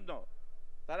দেওয়ার জন্য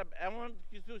তারা এমন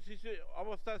কিছু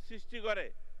অবস্থার সৃষ্টি করে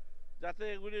যাতে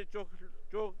এগুলি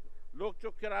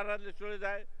লোকচক্ষের আড়ালে চলে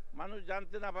যায়, মানুষ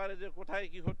জানতে না পারে যে কোথায়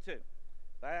কি হচ্ছে।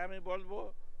 তাই আমি বলবো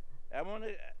এমন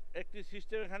একটি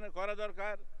সিস্টেম এখানে করা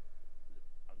দরকার,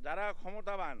 যারা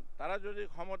ক্ষমতাবান তারা যদি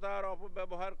ক্ষমতার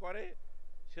অপব্যবহার করে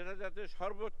সেটা যাতে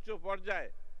সর্বোচ্চ পর্যায়ে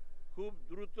খুব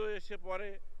দ্রুত এসে পড়ে,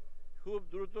 খুব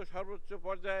দ্রুত সর্বোচ্চ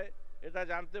পর্যায়ে এটা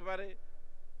জানতে পারে,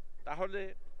 তাহলে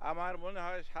আমার মনে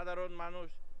হয় সাধারণ মানুষ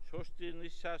স্বস্তির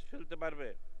নিঃশ্বাস ফেলতে পারবে।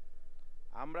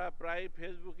 আমরা প্রায়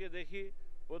ফেসবুকে দেখি,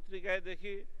 পত্রিকায়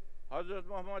দেখি, হজরত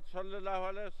মোহাম্মদ সাল্লাল্লাহু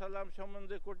আলাইহি সাল্লাম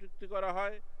সম্বন্ধে কটূক্তি করা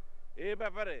হয়। এ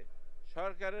ব্যাপারে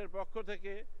সরকারের পক্ষ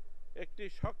থেকে একটি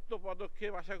শক্ত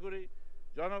পদক্ষেপ আশা করি,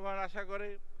 জনগণ আশা করে,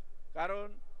 কারণ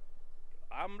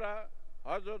আমরা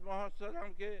হজরত মোহাম্মদ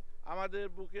সাল্লামকে আমাদের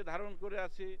বুকে ধারণ করে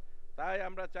আছি। তাই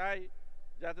আমরা চাই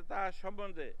যাতে তার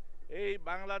সম্বন্ধে এই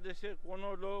বাংলাদেশের কোনো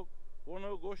লোক, কোনো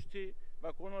গোষ্ঠী বা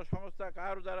কোনো সংস্থা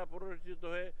কার দ্বারা প্ররোচিত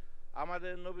হয়ে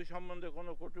আমাদের নবী সম্বন্ধে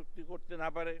কোনো কটূক্তি করতে না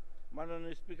পারে।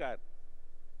 মাননীয়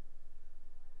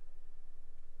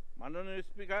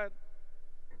স্পিকার,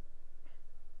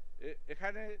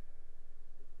 এখানে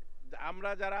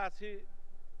আমরা যারা আছি,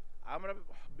 আমরা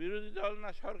বিরোধী দল না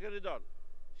সরকারি দল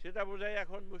সেটা বোঝাই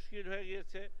এখন মুশকিল হয়ে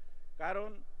গিয়েছে। কারণ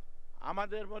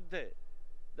আমাদের মধ্যে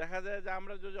দেখা যায় যে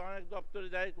আমরা যদি অনেক দপ্তরে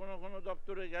যাই, কোনো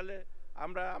দপ্তরে গেলে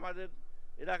আমরা আমাদের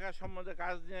এলাকা সম্বন্ধে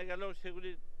কাজ নিয়ে গেলেও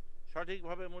সেগুলি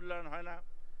সঠিকভাবে মূল্যায়ন হয় না।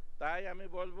 তাই আমি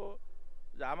বলবো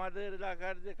যে আমাদের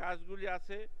এলাকার যে কাজগুলি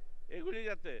আছে এগুলি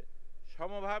যাতে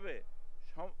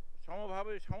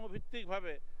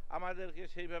সমভিত্তিকভাবে আমাদেরকে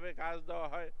সেইভাবে কাজ দেওয়া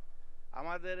হয়।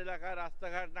 আমাদের এলাকার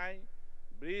রাস্তাঘাট নাই,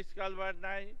 ব্রিজ কালভার্ট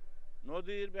নাই,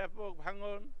 নদীর ব্যাপক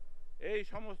ভাঙন, এই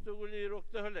সমস্তগুলি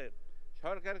রুখতে হলে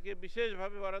সরকারকে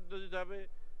বিশেষভাবে বরাদ্দ দিতে হবে,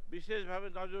 বিশেষভাবে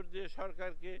নজর দিয়ে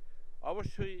সরকারকে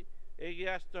অবশ্যই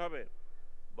এগিয়ে আসতে হবে।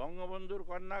 বঙ্গবন্ধুর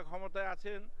কন্যা ক্ষমতায়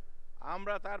আছেন,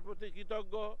 আমরা তার প্রতি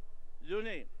কৃতজ্ঞ,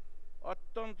 যিনি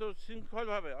অত্যন্ত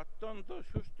শৃঙ্খলভাবে, অত্যন্ত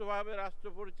সুষ্ঠুভাবে রাষ্ট্র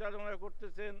পরিচালনা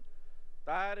করতেছেন।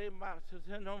 তার এই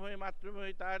স্নেহময়ী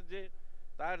মাতৃময়ী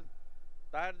তার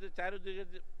তার যে চারিদিকে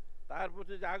তার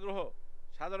প্রতি যে আগ্রহ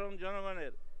সাধারণ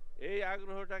জনগণের, এই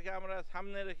আগ্রহটাকে আমরা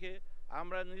সামনে রেখে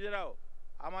আমরা নিজেরাও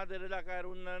আমাদের এলাকার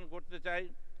উন্নয়ন করতে চাই।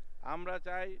 আমরা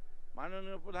চাই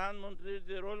মাননীয় প্রধানমন্ত্রীর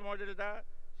যে রোল মডেলটা,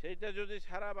 সেইটা যদি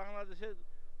সারা বাংলাদেশের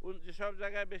যেসব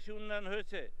জায়গায় বেশি উন্নয়ন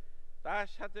হয়েছে তার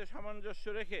সাথে সামঞ্জস্য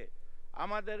রেখে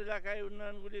আমাদের এলাকায়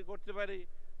উন্নয়নগুলি করতে পারি,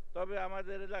 তবে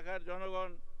আমাদের এলাকার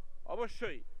জনগণ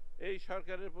অবশ্যই এই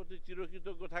সরকারের প্রতি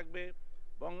চিরকৃতজ্ঞ থাকবে,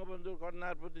 বঙ্গবন্ধুর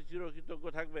কন্যার প্রতি চিরকৃতজ্ঞ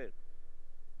থাকবে।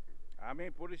 আমি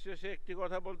পরিশেষে একটি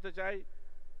কথা বলতে চাই,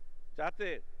 যাতে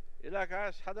এলাকার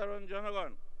সাধারণ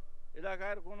জনগণ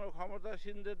এলাকার কোনো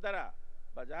ক্ষমতাসীনদের দ্বারা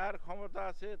বা যার ক্ষমতা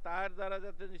আছে তার দ্বারা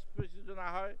যাতে নিষ্পেষিত না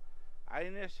হয়,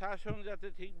 আইনের শাসন যাতে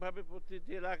ঠিকভাবে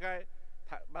প্রতিটি এলাকায়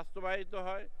বাস্তবায়িত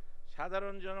হয়,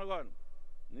 সাধারণ জনগণ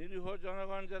নিরীহ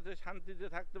জনগণ যাতে শান্তিতে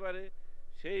থাকতে পারে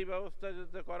সেই ব্যবস্থা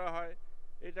যাতে করা হয়।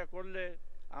 এটা করলে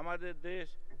আমাদের দেশ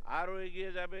আরও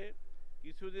এগিয়ে যাবে।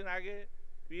 কিছুদিন আগে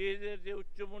পেঁয়াজের যে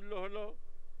উচ্চমূল্য হলো,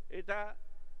 এটা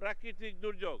প্রাকৃতিক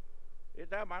দুর্যোগ,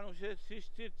 এটা মানুষের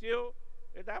সৃষ্টির চেয়েও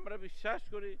এটা আমরা বিশ্বাস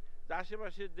করি যে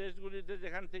আশেপাশের দেশগুলিতে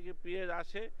যেখান থেকে পেঁয়াজ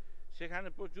আসে সেখানে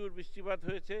প্রচুর বৃষ্টিপাত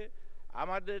হয়েছে,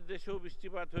 আমাদের দেশেও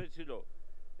বৃষ্টিপাত হয়েছিল।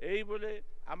 এই বলে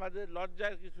আমাদের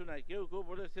লজ্জার কিছু নাই। কেউ কেউ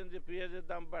বলেছেন যে পেঁয়াজের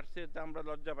দাম বাড়ছে, এতে আমরা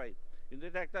লজ্জা পাই, কিন্তু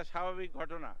এটা একটা স্বাভাবিক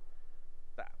ঘটনা।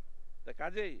 তা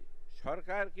কাজেই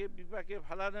সরকারকে বিপাকে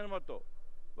ফালানোর মতো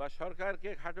বা সরকারকে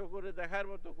খাটো করে দেখার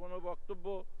মতো কোনো বক্তব্য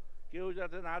কেউ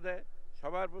যাতে না দেয়,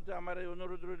 সবার প্রতি আমার এই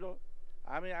অনুরোধ রইল।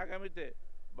 আমি আগামীতে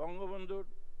বঙ্গবন্ধুর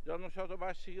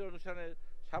জন্মশতবার্ষিকী অনুষ্ঠানের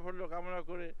সাফল্য কামনা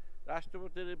করে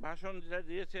রাষ্ট্রপতির ভাষণ যেটা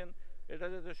দিয়েছেন এটা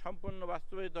যাতে সম্পূর্ণ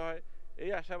বাস্তবায়িত হয়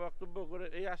এই আশা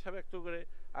ব্যক্ত করে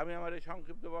আমি আমার এই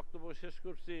সংক্ষিপ্ত বক্তব্য শেষ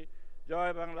করছি।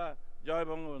 জয় বাংলা, জয়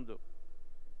বঙ্গবন্ধু।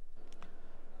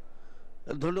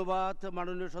 ধন্যবাদ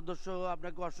মাননীয় সদস্য,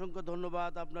 আপনাকে অসংখ্য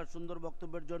ধন্যবাদ আপনার সুন্দর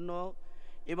বক্তব্যের জন্য।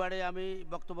 এবারে আমি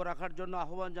বক্তব্য রাখার জন্য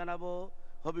আহ্বান জানাবো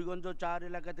হবিগঞ্জ ৪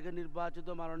 এলাকা থেকে নির্বাচিত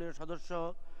মাননীয় সদস্য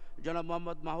জনাব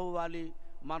মোহাম্মদ মাহবুব আলী,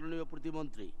 মাননীয়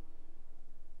প্রতিমন্ত্রী।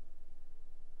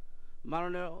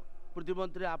 মাননীয়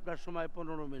প্রতিমন্ত্রী, আপনার সময়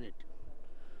 15 মিনিট।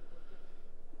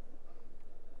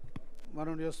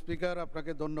 মাননীয় স্পিকার,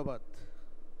 আপনাকে ধন্যবাদ।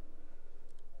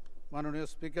 মাননীয়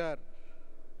স্পিকার,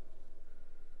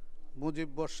 মুজিব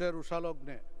বর্ষের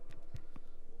উষালগ্নে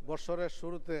বৎসরের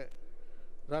শুরুতে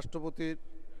রাষ্ট্রপতির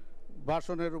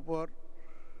ভাষণের উপর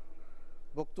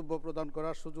বক্তব্য প্রদান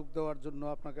করার সুযোগ দেওয়ার জন্য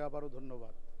আপনাকে আবারও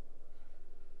ধন্যবাদ।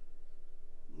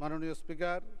 মাননীয়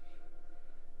স্পিকার,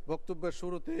 বক্তব্যের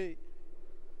শুরুতেই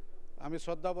আমি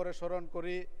শ্রদ্ধাভরে স্মরণ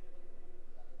করি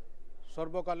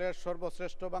সর্বকালের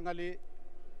সর্বশ্রেষ্ঠ বাঙালি,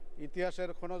 ইতিহাসের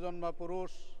ক্ষণজন্মা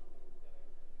পুরুষ,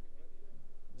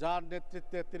 যার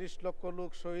নেতৃত্বে 30 লক্ষ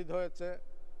লোক শহীদ হয়েছে,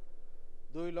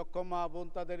 2 লক্ষ মা বোন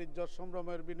তাদের ইজ্জত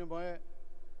সম্ভ্রমের বিনিময়ে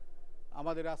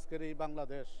আমাদের আজকের এই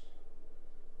বাংলাদেশ।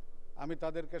 আমি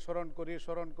তাদেরকে স্মরণ করি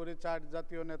 4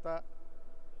 জাতীয় নেতা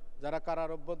যারা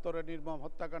কারার অভ্যন্তরে নির্মম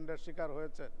হত্যাকাণ্ডের শিকার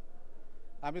হয়েছেন।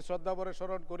 আমি শ্রদ্ধাভরে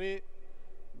স্মরণ করি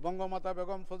বঙ্গমাতা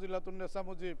বেগম ফজিলাতুন্নেসা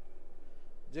মুজিব,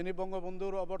 যিনি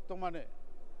বঙ্গবন্ধুর অবর্তমানে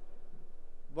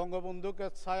বঙ্গবন্ধুকে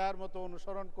ছায়ার মতো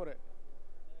অনুসরণ করে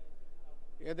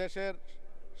এদেশের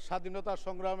স্বাধীনতা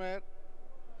সংগ্রামের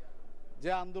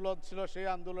যে আন্দোলন ছিল সেই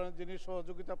আন্দোলনে যিনি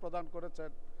সহযোগিতা প্রদান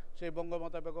করেছেন, সেই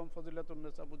বঙ্গমাতা বেগম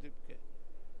ফজিলাতুন্নেসা মুজিবকে।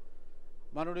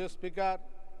 মাননীয় স্পিকার,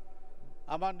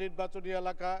 আমার নির্বাচনী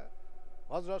এলাকা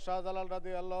হযরত শাহজালাল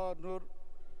রাদিয়াল্লাহু আনহুর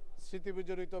স্মৃতি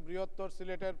বিজড়িত বৃহত্তর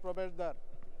সিলেটের প্রবেশদ্বার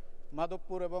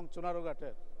মাধবপুর এবং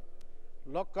চুনারুঘাটের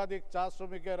লক্ষাধিক চা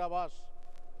শ্রমিকের আবাস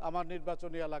আমার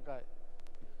নির্বাচনী এলাকায়।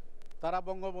 তারা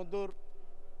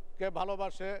বঙ্গবন্ধুরকে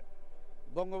ভালোবাসে,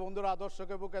 বঙ্গবন্ধুর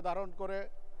আদর্শকে বুকে ধারণ করে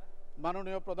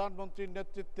মাননীয় প্রধানমন্ত্রীর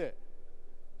নেতৃত্বে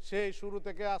সেই শুরু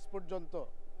থেকে আজ পর্যন্ত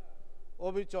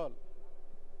অবিচল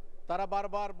তারা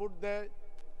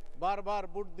বারবার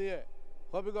ভোট দিয়ে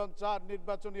হবিগঞ্জ 4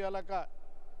 নির্বাচনী এলাকা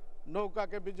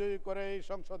নৌকাকে বিজয়ী করে এই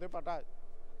সংসদে পাঠায়।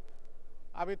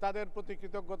 আমি তাদের প্রতি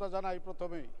কৃতজ্ঞতা জানাই।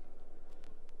 প্রথমেই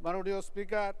মাননীয়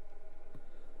স্পিকার,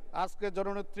 আজকে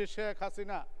জননেত্রী শেখ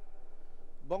হাসিনা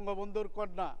বঙ্গবন্ধুর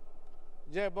কন্যা,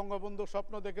 যে বঙ্গবন্ধু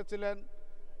স্বপ্ন দেখেছিলেন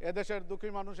এদেশের দুঃখী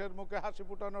মানুষের মুখে হাসি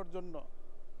ফুটানোর জন্য,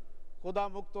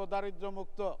 ক্ষুধামুক্ত,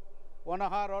 দারিদ্র্যমুক্ত,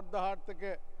 অনাহার অর্ধাহার থেকে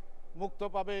মুক্ত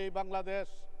পাবে এই বাংলাদেশ,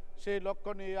 সেই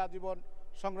লক্ষ্য নিয়ে আজীবন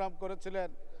সংগ্রাম করেছিলেন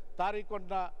তারই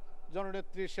কন্যা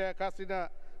জননেত্রী শেখ হাসিনা,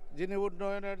 যিনি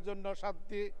উন্নয়নের জন্য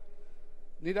শান্তি,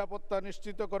 নিরাপত্তা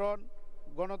নিশ্চিতকরণ,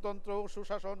 গণতন্ত্র ও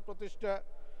সুশাসন প্রতিষ্ঠা,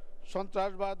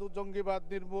 সন্ত্রাসবাদ ও জঙ্গিবাদ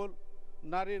নির্মূল,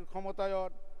 নারীর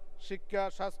ক্ষমতায়ন, শিক্ষা,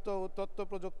 স্বাস্থ্য ও তথ্য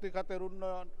প্রযুক্তি খাতের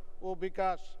উন্নয়ন ও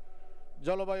বিকাশ,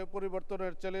 জলবায়ু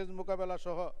পরিবর্তনের চ্যালেঞ্জ মোকাবেলা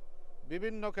সহ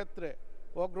বিভিন্ন ক্ষেত্রে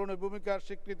অগ্রণী ভূমিকার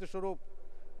স্বীকৃতিস্বরূপ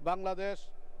বাংলাদেশ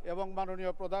এবং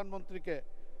মাননীয় প্রধানমন্ত্রীকে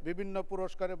বিভিন্ন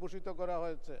পুরস্কারে ভূষিত করা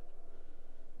হয়েছে।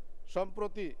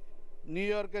 সম্প্রতি নিউ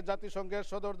ইয়র্কে জাতিসংঘের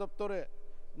সদর দপ্তরে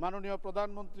মাননীয়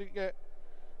প্রধানমন্ত্রীকে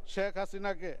শেখ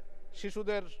হাসিনাকে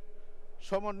শিশুদের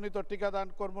সমন্বিত টিকাদান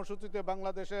কর্মসূচিতে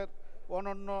বাংলাদেশের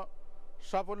অনন্য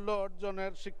সাফল্য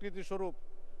অর্জনের স্বীকৃতিস্বরূপ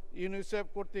ইউনিসেফ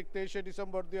কর্তৃক 23শে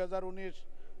ডিসেম্বর 2019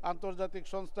 আন্তর্জাতিক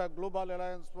সংস্থা global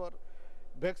alliance for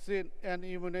vaccine and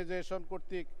immunisation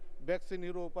কর্তৃক ভ্যাকসিন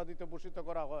হিরো উপাধিতে ভূষিত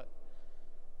করা হয়।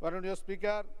 মাননীয়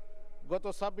স্পিকার, গত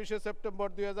 26শে সেপ্টেম্বর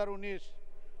 2019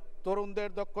 তরুণদের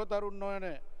দক্ষতার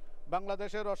উন্নয়নে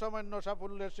বাংলাদেশের অসামান্য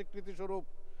সাফল্যের স্বীকৃতিস্বরূপ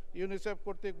ইউনিসেফ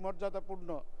কর্তৃক মর্যাদাপূর্ণ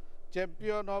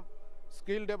champion of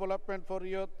skill development for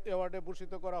youth অ্যাওয়ার্ডে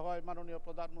ভূষিত করা হয় মাননীয়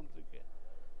প্রধানমন্ত্রীকে।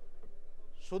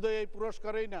 শুধু এই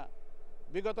পুরস্কারেই না,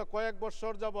 বিগত কয়েক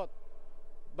বৎসর যাবৎ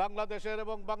বাংলাদেশের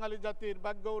এবং বাঙালি জাতির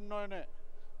ভাগ্য উন্নয়নে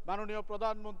মাননীয়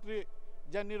প্রধানমন্ত্রী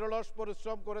যে নিরলস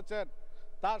পরিশ্রম করেছেন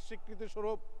তার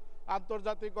স্বীকৃতিস্বরূপ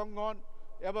আন্তর্জাতিক অঙ্গন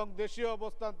এবং দেশীয়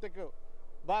অবস্থান থেকেও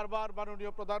বারবার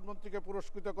মাননীয় প্রধানমন্ত্রীকে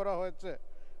পুরস্কৃত করা হয়েছে।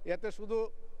 এতে শুধু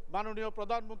মাননীয়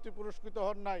প্রধানমন্ত্রী পুরস্কৃত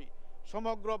হন নাই,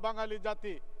 সমগ্র বাঙালি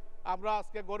জাতি আমরা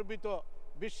আজকে গর্বিত,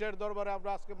 বিশ্বের দরবারে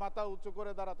আমরা আজকে মাথা উঁচু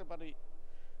করে দাঁড়াতে পারি।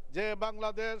 যে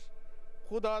বাংলাদেশ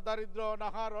ক্ষুধা, দারিদ্র,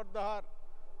 অনাহার, অর্ধাহার,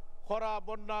 খরা,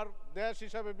 বন্যার দেশ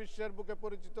হিসাবে বিশ্বের বুকে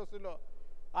পরিচিত ছিল,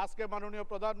 আজকে মাননীয়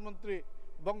প্রধানমন্ত্রী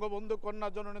বঙ্গবন্ধু কন্যা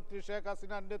জননেত্রী শেখ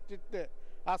হাসিনার নেতৃত্বে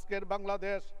আজকের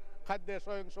বাংলাদেশ খাদ্যে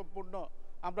স্বয়ংসম্পূর্ণ।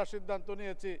 আমরা সিদ্ধান্ত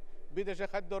নিয়েছি বিদেশে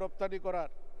খাদ্য রপ্তানি করার।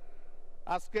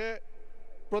 আজকে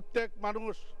প্রত্যেক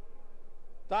মানুষ,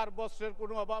 তার বস্ত্রের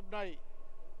কোনো অভাব নাই,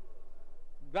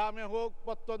 গ্রামে হোক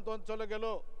প্রত্যন্ত অঞ্চলে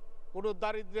গেলেও কোনো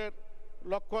দারিদ্র্যের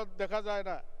লক্ষণ দেখা যায়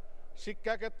না।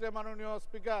 শিক্ষাক্ষেত্রে মাননীয়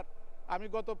স্পিকার, আমি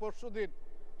গত পরশুদিন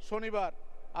শনিবার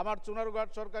আমার চুনারুঘাট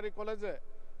সরকারি কলেজে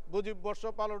মুজিব বর্ষ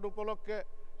পালন উপলক্ষে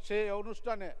সেই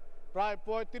অনুষ্ঠানে প্রায়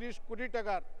 35 কোটি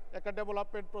টাকার একটা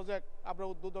ডেভেলপমেন্ট প্রজেক্ট আমরা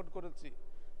উদ্বোধন করেছি।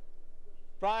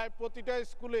 প্রায় প্রতিটা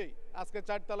স্কুলেই আজকে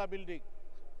 4তলা বিল্ডিং,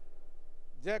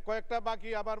 যে কয়েকটা বাকি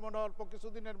আমার মনে অল্প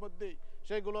কিছুদিনের মধ্যেই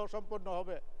সেইগুলো সম্পন্ন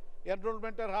হবে।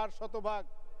 এনরোলমেন্টের হার 100%।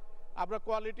 আমরা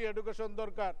কোয়ালিটি এডুকেশন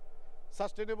দরকার,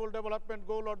 সাস্টেনেবল ডেভেলপমেন্ট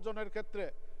গোল অর্জনের ক্ষেত্রে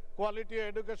কোয়ালিটি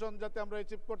এডুকেশন যাতে আমরা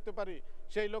অ্যাচিভ করতে পারি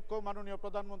সেই লক্ষ্য মাননীয়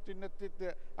প্রধানমন্ত্রীর নেতৃত্বে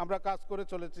আমরা কাজ করে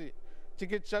চলেছি।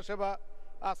 চিকিৎসা সেবা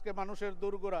আজকে মানুষের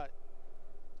দোরগোড়ায়।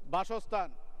 বাসস্থান,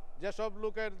 যেসব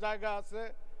লোকের জায়গা আছে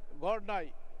ঘর নাই,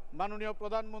 মাননীয়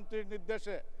প্রধানমন্ত্রীর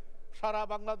নির্দেশে সারা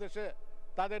বাংলাদেশে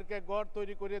তাদেরকে ঘর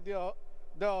তৈরি করে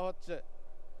দেওয়া হচ্ছে।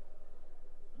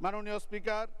 মাননীয়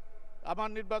স্পিকার, আমার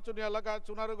নির্বাচনী এলাকায়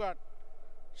চুনারুঘাট,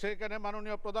 সেখানে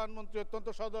মাননীয় প্রধানমন্ত্রী অত্যন্ত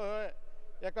সদয় হয়ে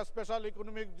একটা স্পেশাল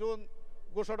ইকোনমিক জোন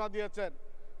ঘোষণা দিয়েছেন।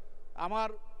 আমার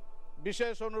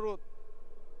বিশেষ অনুরোধ,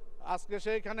 আজকে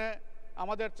সেইখানে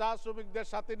আমাদের চা শ্রমিকদের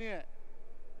সাথে নিয়ে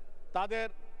তাদের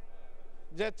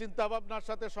যে চিন্তাভাবনার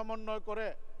সাথে সমন্বয় করে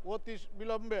অতি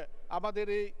বিলম্বে আমাদের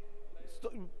এই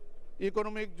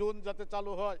ইকোনমিক জোন যাতে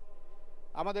চালু হয়,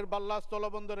 আমাদের বাল্লা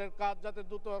স্থলবন্দরের কাজ যাতে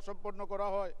দ্রুত সম্পন্ন করা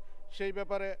হয়, সেই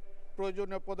ব্যাপারে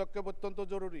প্রয়োজনীয় পদক্ষেপ অত্যন্ত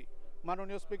জরুরি।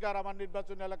 মাননীয় স্পিকার, আমার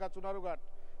নির্বাচনী এলাকা চুনারুঘাট,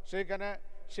 সেইখানে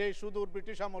সেই সুদূর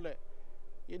ব্রিটিশ আমলে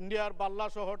ইন্ডিয়ার বাল্লা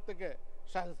শহর থেকে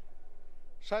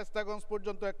শায়েস্তাগঞ্জ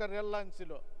পর্যন্ত একটা রেল লাইন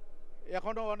ছিল,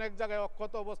 এখনও অনেক জায়গায়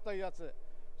অক্ষত অবস্থায় আছে।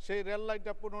 সেই রেল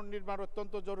লাইনটা পুনর্নির্মাণ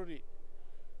অত্যন্ত জরুরি।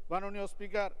 মাননীয়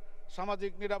স্পিকার,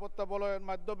 সামাজিক নিরাপত্তা বলয়ের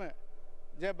মাধ্যমে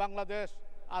যে বাংলাদেশ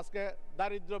আজকে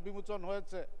দারিদ্র্য বিমোচন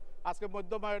হয়েছে, আজকে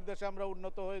মধ্যমায়ের দেশে আমরা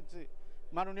উন্নত হয়েছি।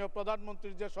 মাননীয়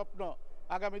প্রধানমন্ত্রীর যে স্বপ্ন,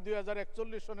 আগামী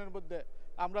 2041 সনের মধ্যে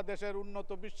আমরা দেশের উন্নত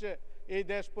বিশ্বে এই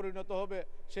দেশ পরিণত হবে,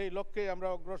 সেই লক্ষ্যেই আমরা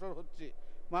অগ্রসর হচ্ছি।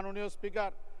 মাননীয়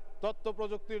স্পিকার, তথ্য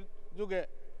প্রযুক্তির যুগে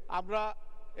আমরা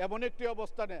এমন একটি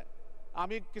অবস্থানে,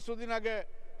 আমি কিছুদিন আগে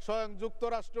স্বয়ং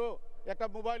যুক্তরাষ্ট্র একটা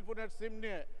মোবাইল ফোনের সিম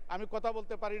নিয়ে আমি কথা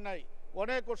বলতে পারি নাই,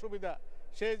 অনেক অসুবিধা।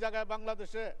 সেই জায়গায়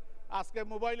বাংলাদেশে আজকে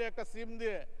মোবাইলে একটা সিম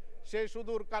দিয়ে সেই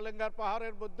সুদূর কালেঙ্গার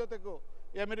পাহাড়ের মধ্যে থেকেও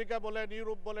আমেরিকা বলেন,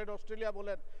 ইউরোপ বলেন, অস্ট্রেলিয়া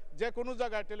বলেন, যে কোনো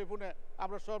জায়গায় টেলিফোনে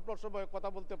আমরা স্বল্প সময়ে কথা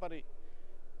বলতে পারি।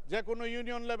 যে কোনো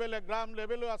ইউনিয়ন লেভেলে, গ্রাম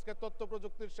লেভেলেও আজকে তথ্য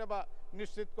প্রযুক্তির সেবা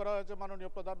নিশ্চিত করা হয়েছে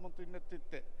মাননীয় প্রধানমন্ত্রীর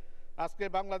নেতৃত্বে। আজকে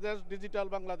বাংলাদেশ ডিজিটাল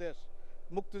বাংলাদেশ,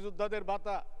 মুক্তিযোদ্ধাদের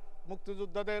ভাতা,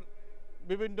 মুক্তিযোদ্ধাদের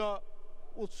বিভিন্ন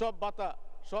উৎসব ভাতা,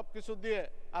 সব কিছু দিয়ে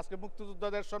আজকে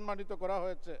মুক্তিযোদ্ধাদের সম্মানিত করা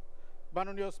হয়েছে।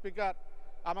 মাননীয় স্পিকার,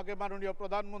 আমাকে মাননীয়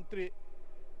প্রধানমন্ত্রী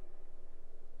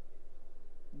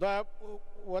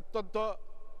অত্যন্ত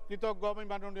কৃতজ্ঞ আমি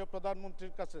মাননীয়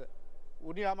প্রধানমন্ত্রীর কাছে।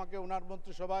 উনি আমাকে ওনার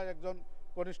মন্ত্রিসভায় একজন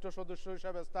কনিষ্ঠ সদস্য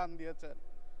হিসাবে স্থান দিয়েছেন।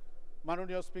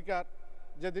 মাননীয় স্পিকার,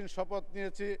 যেদিন শপথ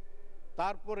নিয়েছি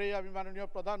তারপরেই আমি মাননীয়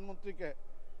প্রধানমন্ত্রীকে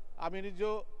আমি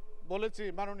নিজেও বলেছি,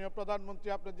 মাননীয় প্রধানমন্ত্রী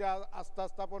আপনি যে আস্থা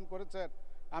স্থাপন করেছেন,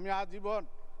 আমি আজীবন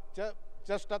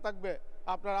চেষ্টা থাকবে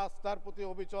আপনার আস্থার প্রতি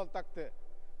অবিচল থাকতে।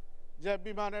 যে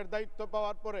বিমানের দায়িত্ব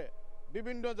পাওয়ার পরে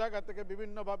বিভিন্ন জায়গা থেকে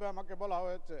বিভিন্নভাবে আমাকে বলা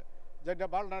হয়েছে যেটা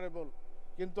ভালনারেবল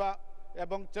কিন্তু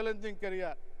এবং চ্যালেঞ্জিং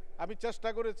ক্যারিয়ার। আমি চেষ্টা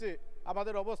করেছি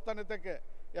আমাদের অবস্থানে থেকে,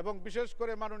 এবং বিশেষ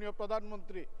করে মাননীয়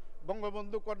প্রধানমন্ত্রী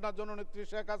বঙ্গবন্ধু কন্যা জননেত্রী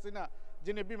শেখ হাসিনা,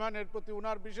 যিনি বিমানের প্রতি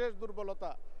উনার বিশেষ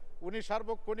দুর্বলতা, উনি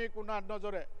সার্বক্ষণিক উনার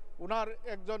নজরে উনার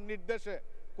একজন নির্দেশে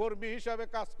কর্মী হিসাবে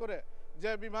কাজ করে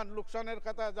যে বিমান লোকসানের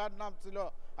খাতায় যার নাম ছিল,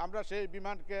 আমরা সেই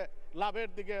বিমানকে লাভের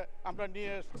দিকে আমরা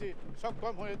নিয়ে এসেছি,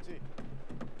 সক্ষম হয়েছি।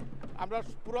 আমরা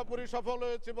পুরোপুরি সফল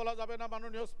হয়েছি বলা যাবে না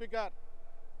মাননীয় স্পিকার।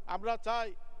 আমরা চাই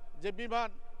যে বিমান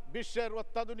বিশ্বের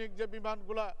অত্যাধুনিক যে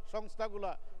বিমানগুলা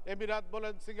সংস্থাগুলা, এমিরাত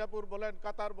বলেন, সিঙ্গাপুর বলেন,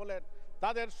 কাতার বলেন,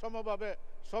 তাদের সমভাবে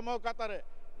সমকাতারে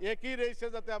একই রেসে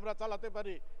যাতে আমরা চালাতে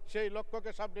পারি, সেই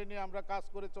লক্ষ্যকে সামনে নিয়ে আমরা কাজ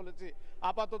করে চলেছি।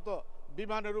 আপাতত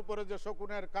বিমানের উপরে যে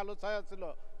শকুনের কালো ছায়া ছিল,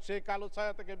 সেই কালো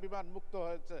ছায়া থেকে বিমান মুক্ত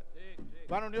হয়েছে।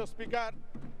 মাননীয় স্পিকার,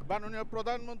 মাননীয়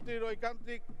প্রধানমন্ত্রীর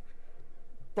ঐকান্তিক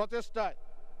প্রচেষ্টায়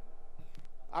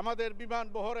আমাদের বিমান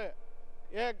বহরে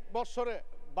এক বছরে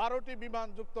 12টি বিমান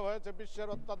যুক্ত হয়েছে,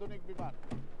 বিশ্বের অত্যাধুনিক বিমান।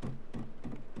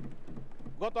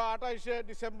 গত 28শে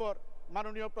ডিসেম্বর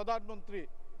মাননীয় প্রধানমন্ত্রী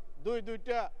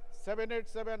দুইটা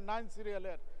 787-9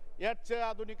 সিরিয়ালের এর চেয়ে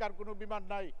আধুনিক আর কোনো বিমান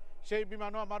নাই, সেই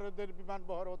বিমানও আমাদের বিমান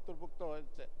বহরে অন্তর্ভুক্ত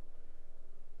হয়েছে।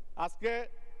 আজকে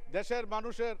দেশের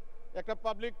মানুষের একটা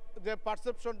পাবলিক যে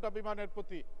পারসেপশনটা বিমানের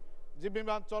প্রতি, যে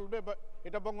বিমান চলবে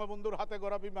এটা বঙ্গবন্ধুর হাতে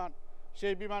গড়া বিমান,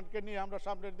 সেই বিমানকে নিয়ে আমরা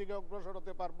সামনের দিকে অগ্রসর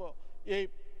হতে পারবো, এই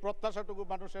প্রত্যাশাটুকু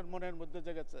মানুষের মনের মধ্যে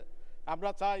জেগেছে।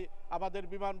 আমরা চাই আমাদের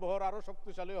বিমান বহর আরও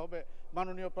শক্তিশালী হবে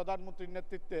মাননীয় প্রধানমন্ত্রীর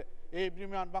নেতৃত্বে। এই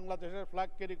বিমান বাংলাদেশের ফ্ল্যাগ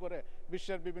ক্যারি করে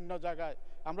বিশ্বের বিভিন্ন জায়গায়।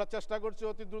 আমরা চেষ্টা করছি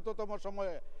অতি দ্রুততম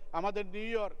সময়ে আমাদের নিউ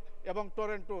ইয়র্ক এবং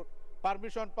টরন্টোর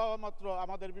পারমিশন পাওয়া মাত্র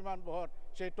আমাদের বিমান বহর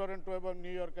সেই টরন্টো এবং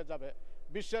নিউ ইয়র্কে যাবে।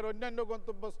 বিশ্বের অন্যান্য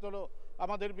গন্তব্যস্থলেও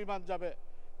আমাদের বিমান যাবে।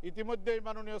 ইতিমধ্যেই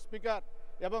মাননীয় স্পিকার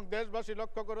এবং দেশবাসী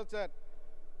লক্ষ্য করেছেন,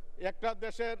 একটা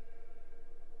দেশের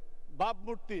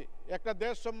ভাবমূর্তি, একটা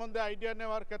দেশ সম্বন্ধে আইডিয়া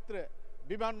নেওয়ার ক্ষেত্রে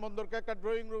বিমানবন্দরকে একটা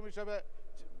ড্রয়িং রুম হিসেবে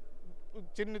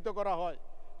চিহ্নিত করা হয়।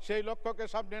 সেই লক্ষ্যকে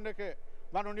সামনে রেখে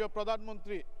মাননীয়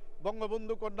প্রধানমন্ত্রী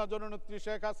বঙ্গবন্ধু কন্যা জননেত্রী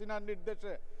শেখ হাসিনার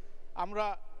নির্দেশে আমরা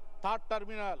থার্ড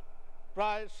টার্মিনাল,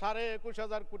 প্রায়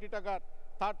 21,500 কোটি টাকার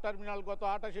থার্ড টার্মিনাল গত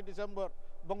 28শে ডিসেম্বর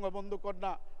বঙ্গবন্ধু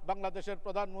কন্যা বাংলাদেশের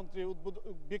প্রধানমন্ত্রী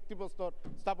ভিত্তিপ্রস্তর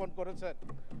স্থাপন করেছেন।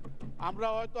 আমরা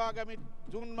হয়তো আগামী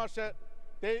জুন মাসে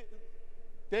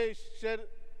 23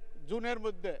 জুনের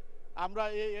মধ্যে আমরা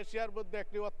এই এশিয়ার মধ্যে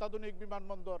একটি অত্যাধুনিক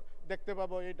বিমানবন্দর দেখতে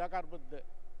পাবো এই ঢাকার মধ্যে।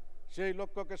 সেই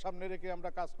লক্ষ্যকে সামনে রেখে আমরা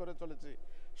কাজ করে চলেছি।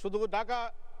 শুধু ঢাকা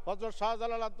হযরত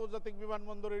শাহজালাল আন্তর্জাতিক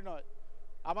বিমানবন্দরই নয়,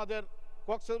 আমাদের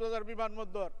কক্সবাজার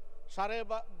বিমানবন্দর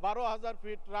 12,500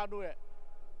 ফিট রানওয়ে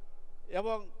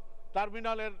এবং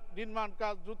টার্মিনালের নির্মাণ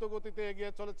কাজ দ্রুত গতিতে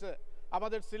এগিয়ে চলেছে।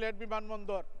 আমাদের সিলেট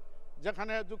বিমানবন্দর,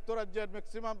 যেখানে যুক্তরাজ্যের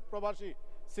ম্যাক্সিমাম প্রবাসী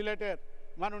সিলেটের,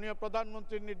 মাননীয়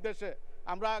প্রধানমন্ত্রীর নির্দেশে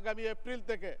আমরা আগামী এপ্রিল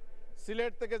থেকে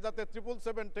সিলেট থেকে যাতে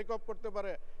 777 টেক অফ করতে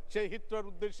পারে সেই হিথ্রোর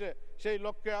উদ্দেশ্যে, সেই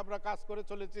লক্ষ্যে আমরা কাজ করে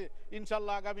চলেছি।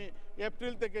 ইনশাল্লাহ আগামী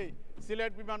এপ্রিল থেকেই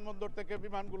সিলেট বিমানবন্দর থেকে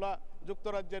বিমানগুলা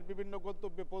যুক্তরাজ্যের বিভিন্ন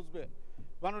গন্তব্যে পৌঁছবে।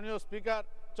 মাননীয় স্পিকার,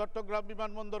 চট্টগ্রাম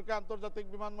বিমানবন্দরকে আন্তর্জাতিক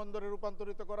বিমানবন্দরে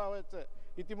রূপান্তরিত করা হয়েছে।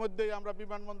 ইতিমধ্যেই আমরা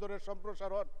বিমানবন্দরের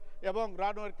সম্প্রসারণ এবং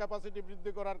রানওয়ের ক্যাপাসিটি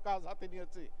বৃদ্ধি করার কাজ হাতে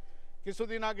নিয়েছি।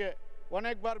 কিছুদিন আগে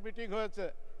অনেকবার মিটিং হয়েছে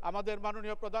আমাদের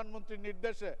মাননীয় প্রধানমন্ত্রীর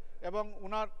নির্দেশে এবং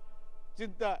উনার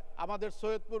চিন্তা আমাদের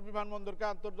সৈয়দপুর বিমানবন্দরকে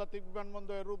আন্তর্জাতিক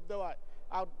বিমানবন্দরের রূপ দেওয়ার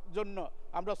জন্য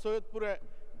আমরা সৈয়দপুরে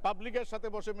পাবলিকের সাথে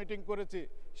বসে মিটিং করেছি।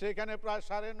 সেইখানে প্রায়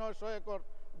 950 একর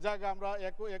জায়গা আমরা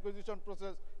অ্যাকুইজিশন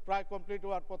প্রসেস প্রায় কমপ্লিট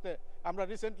হওয়ার পথে। আমরা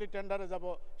রিসেন্টলি টেন্ডারে যাব,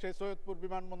 সেই সৈয়দপুর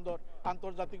বিমানবন্দর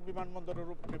আন্তর্জাতিক বিমানবন্দরের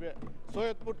রূপ নেবে।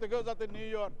 সৈয়দপুর থেকেও যাতে নিউ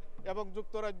ইয়র্ক এবং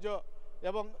যুক্তরাজ্য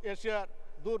এবং এশিয়ার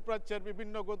দূরপ্রাচ্যের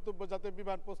বিভিন্ন গন্তব্য যাতে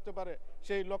বিমান পৌঁছতে পারে,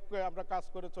 সেই লক্ষ্যে আমরা কাজ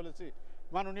করে চলেছি।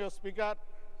 মাননীয় স্পিকার,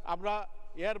 আমরা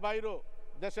এর বাইরেও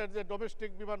দেশের যে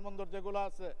ডোমেস্টিক বিমানবন্দর যেগুলো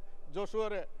আছে,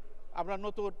 যশোরে আমরা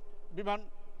নতুন বিমান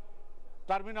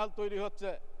টার্মিনাল তৈরি হচ্ছে,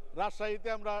 রাজশাহীতে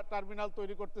আমরা টার্মিনাল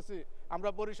তৈরি করতেছি, আমরা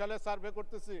বরিশালে সার্ভে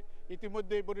করতেছি।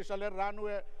 ইতিমধ্যেই বরিশালের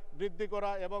রানওয়ে বৃদ্ধি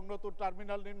করা এবং নতুন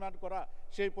টার্মিনাল নির্মাণ করা,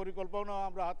 সেই পরিকল্পনাও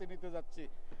আমরা হাতে নিতে যাচ্ছি।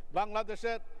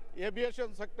 বাংলাদেশের এভিয়েশন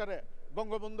সেক্টরে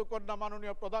বঙ্গবন্ধু কন্যা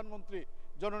মাননীয় প্রধানমন্ত্রী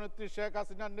জননেত্রী শেখ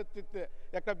হাসিনার নেতৃত্বে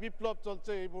একটা বিপ্লব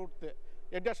চলছে এই মুহূর্তে।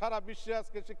 এটা সারা বিশ্বে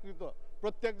আজকে স্বীকৃত,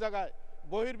 প্রত্যেক জায়গায়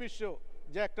বহির্বিশ্বেও,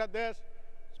 যে একটা দেশ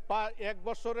 1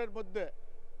 বছরের মধ্যে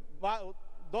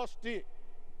 10টি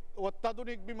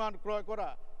অত্যাধুনিক বিমান ক্রয় করা,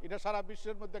 এটা সারা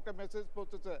বিশ্বের মধ্যে একটা মেসেজ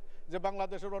পৌঁছেছে যে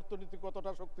বাংলাদেশের অর্থনীতি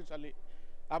কতটা শক্তিশালী।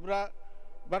 আমরা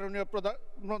মাননীয়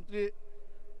প্রধানমন্ত্রী,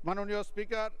 মাননীয়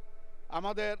স্পিকার,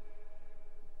 আমাদের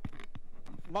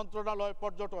মন্ত্রণালয়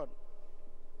পর্যটন,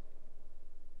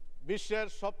 বিশ্বের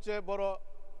সবচেয়ে বড়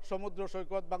সমুদ্র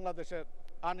সৈকত বাংলাদেশের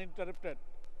আনইন্টারাপ্টেড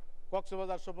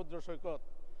কক্সবাজার সমুদ্র সৈকত।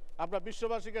 আমরা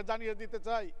বিশ্ববাসীকে জানিয়ে দিতে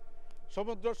চাই,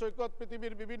 সমুদ্র সৈকত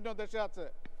পৃথিবীর বিভিন্ন দেশে আছে,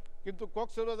 কিন্তু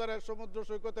কক্সবাজারের সমুদ্র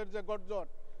সৈকতের যে গর্জন,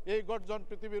 এই গর্জন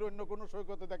পৃথিবীর অন্য কোনো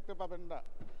সৈকতে দেখতে পাবেন না।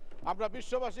 আমরা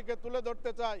বিশ্ববাসীকে তুলে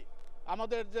ধরতে চাই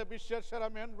আমাদের যে বিশ্বের সেরা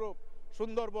ম্যানগ্রোভ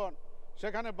সুন্দরবন,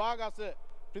 সেখানে বাঘ আছে,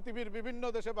 পৃথিবীর বিভিন্ন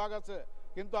দেশে বাঘ আছে,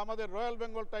 কিন্তু আমাদের রয়্যাল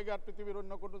বেঙ্গল টাইগার পৃথিবীর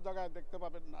অন্য কোনো জায়গায় দেখতে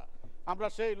পাবেন না। আমরা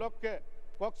সেই লক্ষ্যে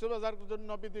কক্সবাজারের জন্য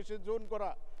বিদেশি জোন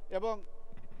করা এবং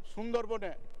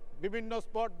সুন্দরবনে বিভিন্ন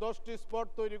স্পট, 10টি স্পট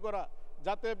তৈরি করা,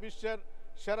 যাতে বিশ্বের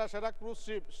সেরা সেরা ক্রুজ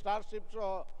শিপ, স্টারশিপ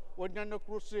সহ অন্যান্য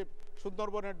ক্রুজ শিপ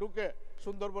সুন্দরবনে ঢুকে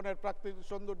সুন্দরবনের প্রাকৃতিক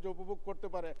সৌন্দর্য উপভোগ করতে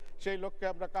পারে, সেই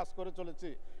লক্ষ্যে আমরা কাজ করে চলেছি।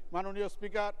 মাননীয়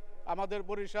স্পিকার, আমাদের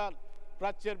বরিশাল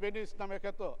প্রাচ্যের ভেনিস নামে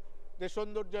খ্যাত যে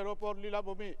সৌন্দর্যের ওপর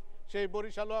লীলাভূমি, সেই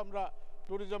বরিশালও আমরা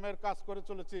ট্যুরিজমের কাজ করে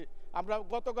চলেছি। আমরা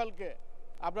গতকালকে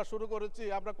আমরা শুরু করেছি,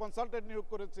 আমরা কনসালটেন্ট নিয়োগ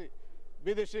করেছি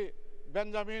বিদেশি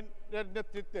বেঞ্জামিনের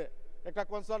নেতৃত্বে একটা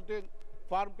কনসাল্টিং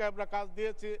ফার্মকে আমরা কাজ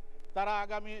দিয়েছি। তারা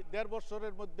আগামী 1.5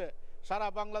 বছরের মধ্যে সারা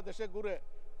বাংলাদেশে ঘুরে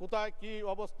কোথায় কি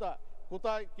অবস্থা,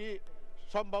 কোথায় কি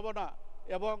সম্ভাবনা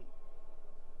এবং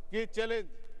কি চ্যালেঞ্জ,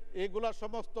 এইগুলা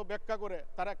সমস্ত ব্যাখ্যা করে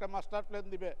তারা একটা মাস্টার প্ল্যান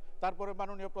দিবে। তারপরে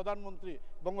মাননীয় প্রধানমন্ত্রী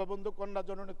বঙ্গবন্ধু কন্যা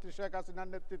জননেত্রী শেখ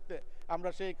হাসিনার নেতৃত্বে আমরা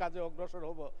সেই কাজে অগ্রসর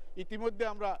হব। ইতিমধ্যে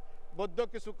আমরা বদ্ধ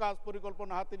কিছু কাজ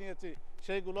পরিকল্পনা হাতে নিয়েছি,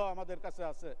 সেইগুলো আমাদের কাছে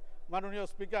আছে। মাননীয়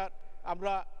স্পিকার,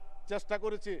 আমরা চেষ্টা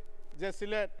করেছি যে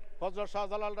সিলেট হযরত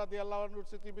শাহজালাল রাদিয়াল্লাহু আনহুর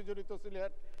স্মৃতি বিজড়িত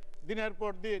সিলেট দিনের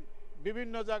পর দিন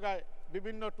বিভিন্ন জায়গায়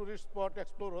বিভিন্ন টুরিস্ট স্পট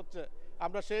এক্সপ্লোর হচ্ছে।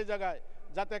 আমরা সেই জায়গায়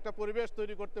যাতে একটা পরিবেশ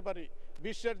তৈরি করতে পারি,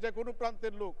 বিশ্বের যে কোনো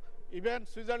প্রান্তের লোক, ইভেন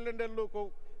সুইজারল্যান্ডের লোক হোক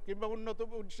কিংবা উন্নত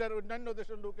বিশ্বের অন্যান্য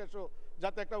দেশের লোক এসেও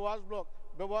যাতে একটা ওয়াশ ব্লক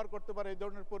ব্যবহার করতে পারে, এই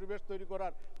ধরনের পরিবেশ তৈরি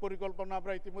করার পরিকল্পনা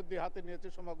আমরা ইতিমধ্যে হাতে নিয়েছি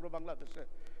সমগ্র বাংলাদেশে।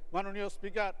 মাননীয়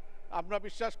স্পিকার, আমরা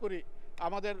বিশ্বাস করি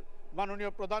আমাদের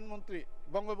মাননীয় প্রধানমন্ত্রী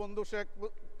বঙ্গবন্ধু শেখ,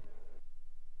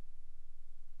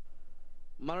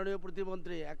 মাননীয়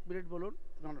প্রতিমন্ত্রী 1 মিনিট বলুন।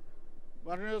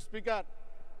 মাননীয় স্পিকার,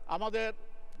 আমাদের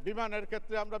বিমানের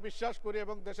ক্ষেত্রে আমরা বিশ্বাস করি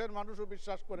এবং দেশের মানুষও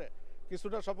বিশ্বাস করে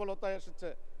কিছুটা সফলতা এসেছে।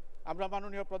 আমরা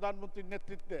মাননীয় প্রধানমন্ত্রীর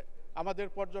নেতৃত্বে আমাদের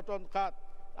পর্যটন খাত,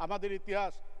 আমাদের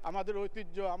ইতিহাস, আমাদের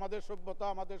ঐতিহ্য, আমাদের সভ্যতা,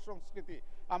 আমাদের সংস্কৃতি,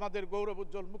 আমাদের গৌরব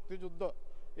উজ্জ্বল মুক্তিযুদ্ধ,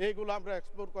 এইগুলো আমরা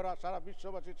এক্সপ্লোর করা সারা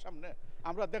বিশ্ববাসীর সামনে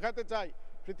আমরা দেখাতে চাই।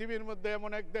 পৃথিবীর মধ্যে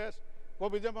এমন এক দেশ,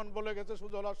 কবি যেমন বলে গেছে,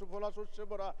 সুজলা সুফলা শস্যে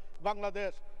ভরা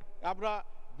বাংলাদেশ। আমরা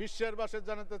বিশ্বের বাসে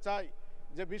জানাতে চাই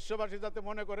যে বিশ্ববাসী যাতে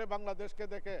মনে করে বাংলাদেশকে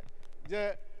দেখে যে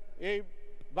এই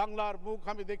বাংলার মুখ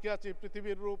আমি দেখিয়াছি,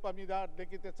 পৃথিবীর রূপ আমি আর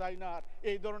দেখিতে চাই না। আর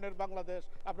এই ধরনের বাংলাদেশ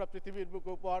আমরা পৃথিবীর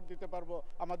বুকে উপহার দিতে পারবো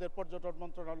আমাদের পর্যটন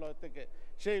মন্ত্রণালয় থেকে।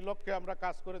 সেই লক্ষ্যে আমরা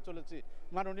কাজ করে চলেছি।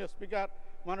 মাননীয় স্পিকার,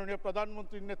 মাননীয়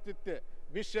প্রধানমন্ত্রীর নেতৃত্বে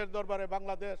বিশ্বের দরবারে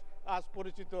বাংলাদেশ আজ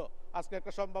পরিচিত, আজকে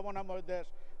একটা সম্ভাবনাময় দেশ।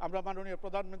 আমরা মাননীয়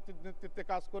প্রধানমন্ত্রীর নেতৃত্বে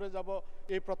কাজ করে যাব,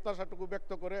 এই প্রত্যাশাটুকু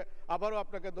ব্যক্ত করে আবারও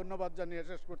আপনাকে ধন্যবাদ জানিয়ে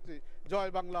শেষ করছি।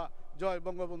 জয় বাংলা, জয়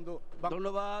বঙ্গবন্ধু।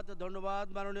 ধন্যবাদ, ধন্যবাদ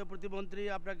মাননীয় প্রতিমন্ত্রী,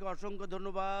 আপনাকে অসংখ্য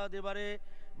ধন্যবাদ। এবারে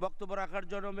বক্তব্য রাখার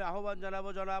জন্য আমি আহ্বান জানাবো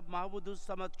জনাব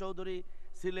মাহমুদুজ্জামান চৌধুরী,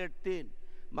 সিলেট 3।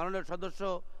 মাননীয় সদস্য,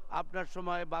 আপনার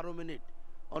সময় 12 মিনিট।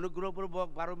 অনুগ্রহপূর্বক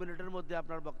 12 মিনিটের মধ্যে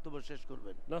আপনার বক্তব্য শেষ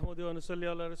করবেন। নাহমাদু ওয়া নুসাল্লি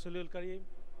আলা রাসূলিল কারীম।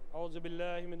 আউযু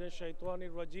বিল্লাহি মিনাশ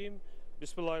শাইতানির রাজীম।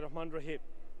 বিসমিল্লাহির রহমানির রহিম।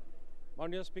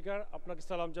 মাননীয় স্পিকার, আপনাকে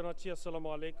সালাম জানাচ্ছি। আসসালামু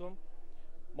আলাইকুম।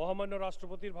 মহামান্য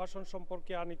রাষ্ট্রপতির ভাষণ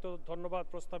সম্পর্কে আনিত ধন্যবাদ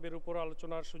প্রস্তাবের উপর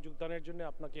আলোচনার সুযোগ দানের জন্য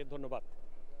আপনাকে ধন্যবাদ।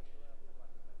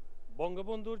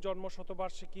 বঙ্গবন্ধুর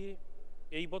জন্মশতবার্ষিকী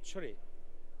এই বছরে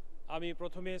আমি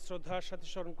প্রথমে শ্রদ্ধার সাথে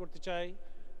স্মরণ করতে চাই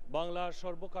বাংলার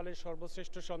সর্বকালের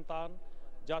সর্বশ্রেষ্ঠ সন্তান,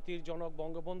 জাতির জনক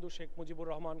বঙ্গবন্ধু শেখ মুজিবুর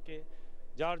রহমানকে,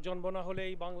 যার জন্ম না হলে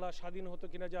এই বাংলা স্বাধীন হতো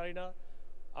কিনা জানি না।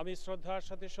 আমি শ্রদ্ধার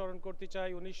সাথে স্মরণ করতে চাই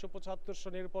 1975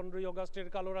 সনের 15ই আগস্টের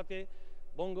কালো রাতে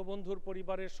বঙ্গবন্ধুর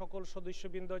পরিবারের সকল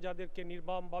সদস্যবৃন্দ যাদেরকে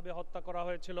নির্মমভাবে হত্যা করা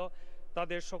হয়েছিল,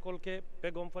 তাদের সকলকে,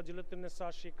 বেগম ফজিলাতুন্নেসা,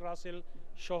 শেখ রাসেল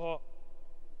সহ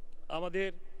আমাদের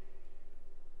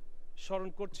স্মরণ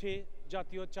করছি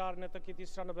জাতীয় 4 নেতাকে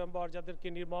 3 নভেম্বর যাদেরকে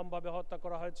নির্মমভাবে হত্যা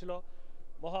করা হয়েছিল।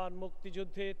 মহান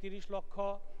মুক্তিযুদ্ধে 30 লক্ষ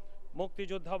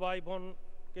মুক্তিযোদ্ধা ভাই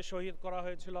বোনকে শহীদ করা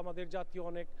হয়েছিল। আমাদের জাতীয়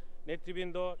অনেক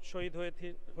নেতৃবৃন্দ শহীদ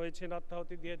হয়েছেন,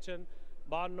 আত্মাহুতি দিয়েছেন।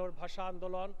 52 ভাষা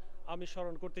আন্দোলন আমি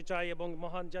স্মরণ করতে চাই এবং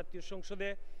মহান জাতীয় সংসদে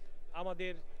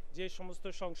আমাদের যে সমস্ত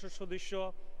সংসদ সদস্য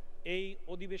এই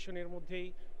অধিবেশনের মধ্যেই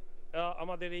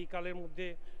আমাদের এই কালের মধ্যে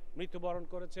মৃত্যুবরণ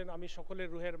করেছেন। আমি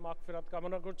সকলের রুহের মাগফিরাত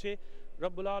কামনা করছি।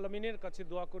 রব্বুল আলমিনের কাছে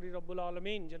দোয়া করি রব্বুল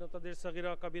আলমিন যেন তাদের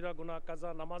সগীরা কাবিরা গুনাহ কাজা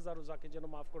নামাজ আর রোজাকে যেন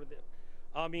মাফ করে দেন,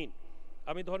 আমিন।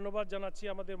 আমি ধন্যবাদ জানাচ্ছি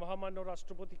আমাদের মহামান্য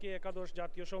রাষ্ট্রপতিকে একাদশ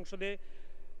জাতীয় সংসদে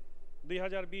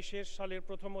 2020 সালের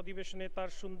প্রথম অধিবেশনে তার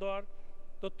সুন্দর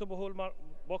তথ্যবহুল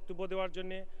বক্তব্য দেওয়ার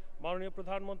জন্যে। মাননীয়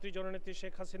প্রধানমন্ত্রী জননেত্রী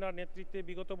শেখ হাসিনার নেতৃত্বে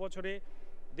বিগত বছরে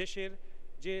দেশের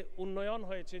যে উন্নয়ন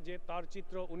হয়েছে যে তার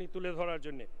চিত্র উনি তুলে ধরার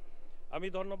জন্যে আমি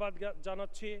ধন্যবাদ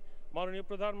জানাচ্ছি মাননীয়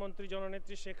প্রধানমন্ত্রী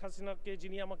জননেত্রী শেখ হাসিনাকে,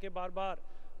 যিনি আমাকে বারবার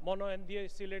মনোনয়ন দিয়ে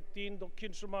সিলেট 3,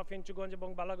 দক্ষিণ সুরমা, ফেঞ্চুগঞ্জ এবং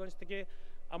বালাগঞ্জ থেকে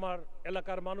আমার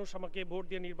এলাকার মানুষ আমাকে ভোট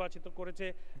দিয়ে নির্বাচিত করেছে।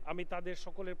 আমি তাদের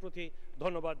সকলের প্রতি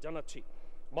ধন্যবাদ জানাচ্ছি।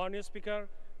 মাননীয় স্পিকার,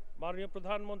 মাননীয়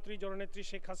প্রধানমন্ত্রী জননেত্রী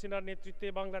শেখ হাসিনার নেতৃত্বে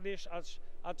বাংলাদেশ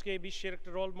আজকে বিশ্বের একটা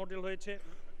রোল মডেল হয়েছে।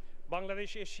 বাংলাদেশ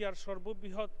এশিয়ার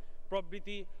সর্ববৃহৎ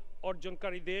প্রবৃদ্ধি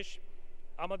অর্জনকারী দেশ।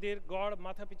 আমাদের গড়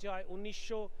মাথাপিছু আয়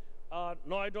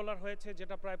 $1909 হয়েছে,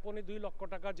 যেটা প্রায় $2.25 লক্ষ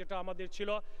টাকা, যেটা আমাদের ছিল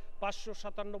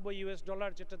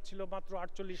 $597, যেটা ছিল মাত্র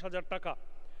 48,000 টাকা।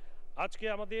 আজকে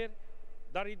আমাদের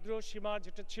দারিদ্র্য সীমা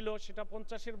যেটা ছিল সেটা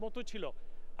 50-এর মতো ছিল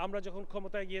আমরা যখন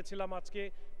ক্ষমতায় গিয়েছিলাম, আজকে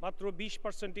মাত্র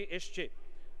 20% এসছে।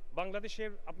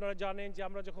 বাংলাদেশের আপনারা জানেন যে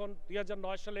আমরা যখন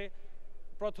 2009 সালে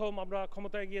প্রথম আমরা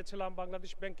ক্ষমতায় গিয়েছিলাম,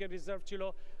 বাংলাদেশ ব্যাংকের রিজার্ভ ছিল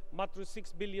মাত্র $6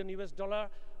 বিলিয়ন,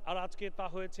 আর আজকে তা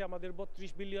হয়েছে আমাদের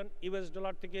 $32 বিলিয়ন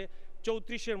থেকে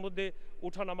 34-এর মধ্যে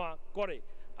উঠানামা করে।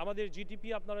 আমাদের জিডিপি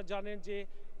আপনারা জানেন যে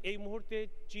এই মুহূর্তে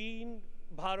চীন,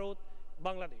 ভারত,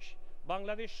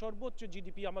 বাংলাদেশ সর্বোচ্চ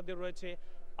জিডিপি আমাদের রয়েছে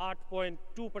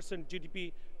 8.2% জিডিপি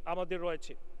আমাদের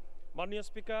রয়েছে। মাননীয়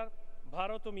স্পিকার,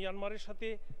 ভারত ও মিয়ানমারের সাথে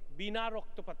বিনা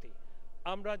রক্তপাতে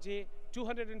আমরা যে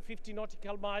 250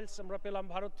 নটিক্যাল মাইলস আমরা পেলাম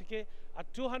ভারত থেকে, আর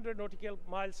 200 নটিক্যাল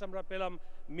মাইলস আমরা পেলাম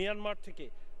মিয়ানমার থেকে।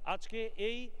 আজকে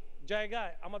এই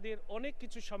জায়গায় আমাদের অনেক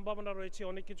কিছু সম্ভাবনা রয়েছে,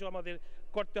 অনেক কিছু আমাদের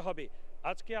করতে হবে।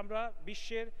 আজকে আমরা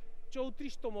বিশ্বের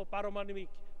 34তম পারমাণবিক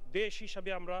দেশ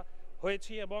হিসাবে আমরা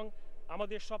হয়েছি এবং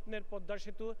আমাদের স্বপ্নের পদ্মা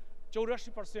সেতু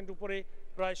 84% উপরে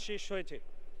প্রায় শেষ হয়েছে।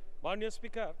 মাননীয়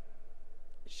স্পিকার,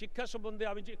 শিক্ষা সম্বন্ধে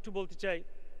আমি একটু বলতে চাই।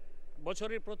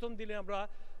 বছরের প্রথম দিনে আমরা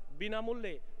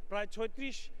বিনামূল্যে প্রায়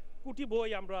 36 কোটি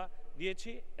বই আমরা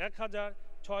দিয়েছি।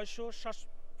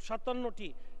 1657টি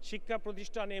শিক্ষা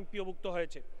প্রতিষ্ঠান এমপিওভুক্ত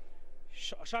হয়েছে।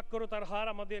 সাক্ষরতার হার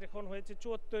আমাদের এখন হয়েছে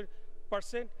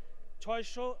 74%।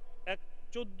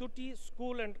 614টি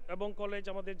স্কুল এবং কলেজ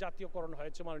আমাদের জাতীয়করণ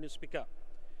হয়েছে। মাননীয় স্পিকার,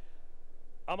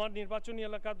 আমার নির্বাচনী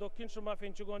এলাকা দক্ষিণ সুরমা,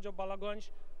 ফেঞ্চুগঞ্জ ও বালাগঞ্জ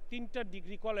 3টা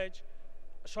ডিগ্রি কলেজ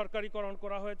সরকারিকরণ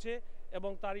করা হয়েছে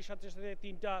এবং তারই সাথে সাথে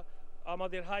 3টা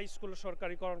আমাদের হাই স্কুল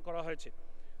সরকারিকরণ করা হয়েছে।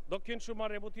 দক্ষিণ সুরমা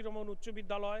রেবতী রমন উচ্চ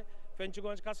বিদ্যালয়,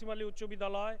 ফেঞ্চুগঞ্জ কাসিম আলী উচ্চ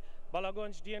বিদ্যালয়,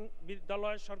 বালাগঞ্জ ডিএন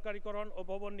বিদ্যালয় সরকারিকরণ ও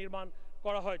ভবন নির্মাণ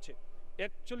করা হয়েছে।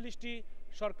 41টি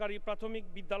সরকারি প্রাথমিক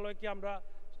বিদ্যালয়কে আমরা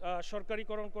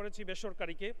সরকারিকরণ করেছি,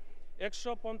 বেসরকারিকে।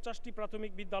 150টি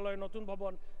প্রাথমিক বিদ্যালয়ে নতুন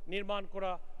ভবন নির্মাণ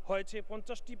করা হয়েছে।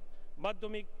 50টি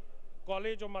মাধ্যমিক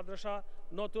কলেজ ও মাদ্রাসা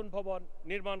নতুন ভবন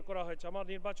নির্মাণ করা হয়েছে। আমার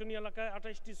নির্বাচনী এলাকায়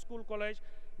 28টি স্কুল, কলেজ,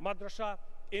 মাদ্রাসা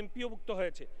এমপিওভুক্ত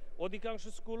হয়েছে। অধিকাংশ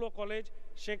স্কুল ও college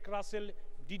Sheikh Rasel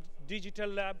digital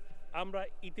lab আমরা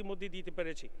ইতিমধ্যে দিতে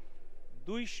পেরেছি।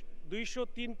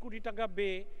 203 কোটি টাকা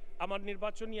ব্যয়ে আমার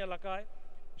নির্বাচনী এলাকায়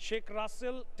শেখ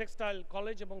রাসেল টেক্সটাইল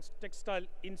কলেজ এবং টেক্সটাইল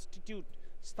ইনস্টিটিউট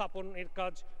স্থাপনের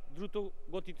কাজ দ্রুত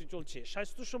গতিতে চলছে।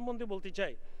 স্বাস্থ্য সম্বন্ধে বলতে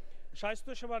চাই,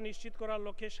 স্বাস্থ্যসেবা নিশ্চিত করার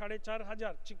লক্ষ্যে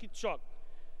 4500 চিকিৎসক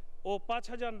ও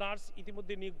 5000 নার্স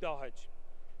ইতিমধ্যে নিয়োগ দেওয়া হয়েছে।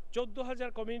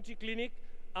 14000 কমিউনিটি ক্লিনিক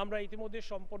আমরা ইতিমধ্যে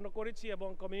সম্পন্ন করেছি এবং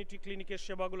কমিউনিটি ক্লিনিকের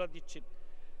সেবাগুলো দিচ্ছি।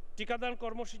 টিকাদান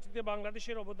কর্মসূচিতে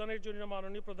বাংলাদেশের অবদানের জন্য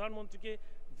মাননীয় প্রধানমন্ত্রীকে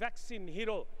ভ্যাকসিন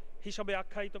হিরো হিসাবে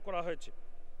আখ্যায়িত করা হয়েছে।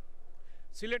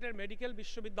 সিলেটের মেডিকেল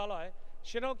বিশ্ববিদ্যালয়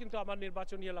সেটাও কিন্তু আমার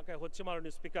নির্বাচনী এলাকায় হচ্ছে।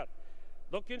 মাননীয় স্পিকার,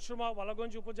 দক্ষিণ সুরমা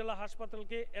বালাগঞ্জ উপজেলা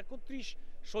হাসপাতালকে 31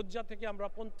 শয্যা থেকে আমরা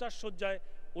 50 শয্যায়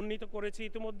উন্নীত করেছি।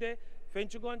 ইতিমধ্যে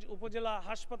ফেঞ্চুগঞ্জ উপজেলা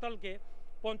হাসপাতালকে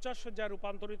 50 শয্যায়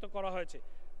রূপান্তরিত করা হয়েছে।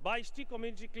 22টি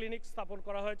কমিউনিটি ক্লিনিক স্থাপন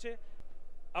করা হয়েছে।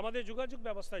 আমাদের যোগাযোগ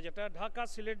ব্যবস্থায় যেটা ঢাকা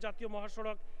সিলেট জাতীয়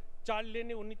মহাসড়ক 4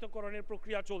 লেনে উন্নীতকরণের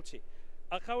প্রক্রিয়া চলছে।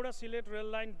 Akhaura Sylhet rail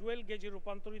line dual গেজে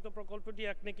রূপান্তরিত প্রকল্পটি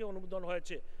একনেকে অনুমোদন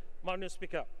হয়েছে। মাননীয়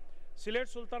স্পিকার, সিলেট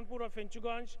সুলতানপুর ও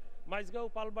ফেঞ্চুগঞ্জ মাইজগাঁও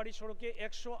পালবাড়ি সড়কে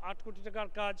 108 কোটি টাকার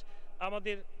কাজ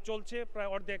আমাদের চলছে,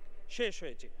 প্রায় অর্ধেক শেষ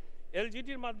হয়েছে।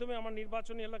 এলজিডির মাধ্যমে আমার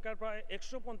নির্বাচনী এলাকার প্রায়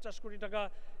 150 কোটি টাকা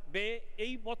ব্যয়ে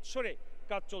এই বৎসরে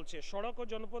কাজ চলছে। সড়ক ও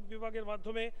জনপথ বিভাগের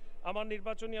মাধ্যমে আমার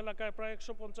নির্বাচনী এলাকায় প্রায়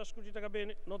 150 কোটি টাকা ব্যয়ে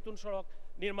নতুন সড়ক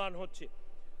নির্মাণ হচ্ছে।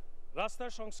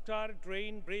 রাস্তার সংস্কার,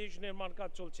 ড্রেন, ব্রিজ নির্মাণ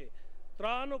কাজ চলছে।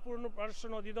 ত্রাণ ও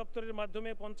পুনর্বাসন অধিদপ্তরের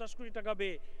মাধ্যমে 50 কোটি টাকা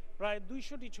ব্যয়ে প্রায়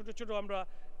 200টি ছোট ছোট আমরা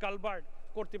কালভার্ট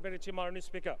করতে পেরেছি। মাননীয়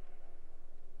স্পিকার,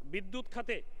 বিদ্যুৎ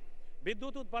খাতে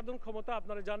বিদ্যুৎ উৎপাদন ক্ষমতা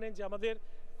আপনারা জানেন যে আমাদের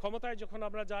ক্ষমতায় যখন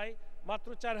আমরা যাই মাত্র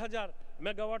 4000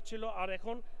 মেগাওয়াট ছিল, আর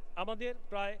এখন আমাদের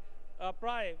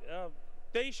প্রায়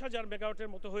 23,000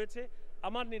 মেগাওয়াটের মতো হয়েছে।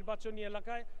 আমার নির্বাচনী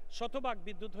এলাকায় শতভাগ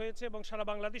বিদ্যুৎ হয়েছে এবং সারা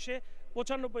বাংলাদেশে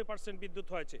 95% বিদ্যুৎ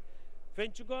হয়েছে।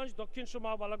 ফেঞ্চুগঞ্জ, দক্ষিণ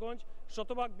সুমা, বালাগঞ্জ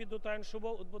শতভাগ বিদ্যুতায়ন শুভ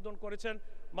উদ্বোধন করেছেন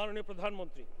মাননীয়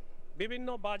প্রধানমন্ত্রী। বিভিন্ন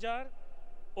বাজার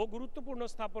ও গুরুত্বপূর্ণ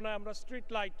স্থাপনায় আমরা স্ট্রিট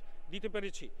লাইট দিতে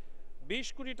পেরেছি। 20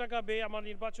 কোটি টাকা ব্যয়ে আমার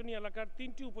নির্বাচনী এলাকার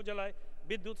 3টি উপজেলায়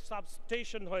বিদ্যুৎ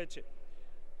সাবস্টেশন হয়েছে।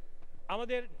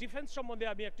 আমাদের ডিফেন্স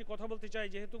সম্বন্ধে আমি একটি কথা বলতে চাই,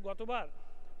 যেহেতু গতবার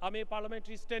আমি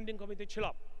পার্লামেন্টারি স্ট্যান্ডিং কমিটি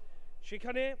ছিলাম,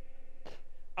 সেখানে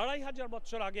 2500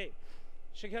 বছর আগে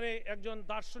সেখানে একজন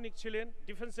দার্শনিক ছিলেন,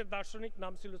 ডিফেন্সের দার্শনিক,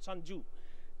 নাম ছিল সানজু।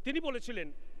 তিনি বলেছিলেন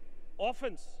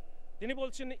অফেন্স, তিনি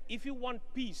বলছেন if you want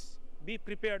peace be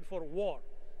prepared for war.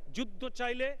 যুদ্ধ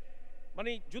চাইলে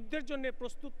মানে যুদ্ধের জন্য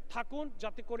প্রস্তুত থাকুন,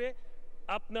 যাতে করে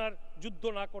আপনার যুদ্ধ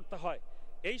না করতে হয়।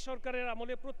 এই সরকারের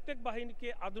আমলে প্রত্যেক বাহিনীকে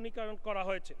আধুনিকায়ন করা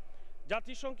হয়েছে।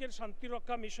 জাতিসংঘের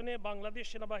শান্তিরক্ষা মিশনে বাংলাদেশ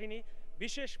সেনাবাহিনী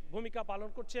বিশেষ ভূমিকা পালন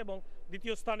করছে এবং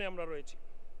 2য় স্থানে আমরা রয়েছি।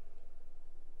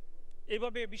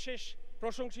 এভাবে বিশেষ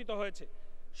প্রশংসিত হয়েছে।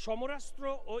 সমরাস্ত্র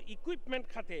ও ইকুইপমেন্ট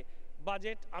খাতে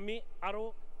বাজেট আমি আরও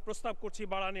প্রস্তাব করছি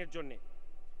বাড়ানোর জন্যে।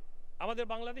 আমাদের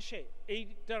বাংলাদেশে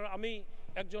এইটার আমি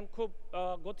একজন খুব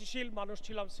গতিশীল মানুষ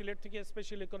ছিলাম, সিলেট থেকে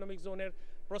স্পেশাল ইকোনমিক জোনের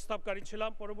প্রস্তাবকারী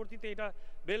ছিলাম। পরবর্তীতে এটা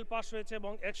বিল পাস হয়েছে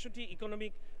এবং 100টি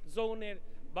ইকোনমিক জোনের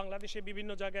বাংলাদেশে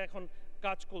বিভিন্ন জায়গায় এখন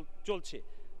কাজ চলছে।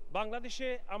 বাংলাদেশে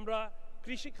আমরা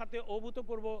কৃষি খাতে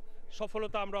অভূতপূর্ব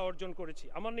সফলতা আমরা অর্জন করেছি।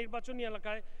 আমার নির্বাচনী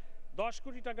এলাকায় 10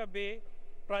 কোটি টাকা ব্যয়ে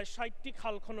প্রায় 60টি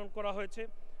খাল খনন করা হয়েছে।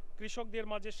 কৃষকদের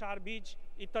মাঝে সার, বীজ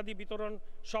ইত্যাদি বিতরণ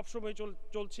সবসময়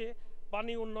চলছে।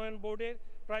 পানি উন্নয়ন বোর্ডের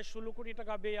প্রায় 16 কোটি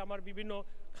টাকা ব্যয়ে আমার বিভিন্ন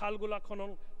খালগুলা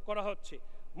খনন করা হচ্ছে।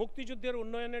 মুক্তিযুদ্ধের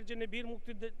উন্নয়নের জন্য, বীর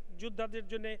মুক্তিযোদ্ধাদের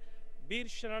জন্য বীর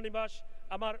সেনানিবাস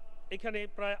আমার এখানে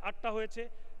প্রায় 8টা হয়েছে।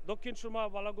 দক্ষিণ সুরমা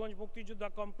বালাগঞ্জ মুক্তিযোদ্ধা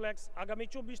কমপ্লেক্স আগামী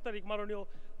 24 তারিখ মাননীয়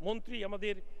মন্ত্রী,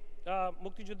 আমাদের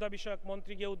মুক্তিযোদ্ধা বিষয়ক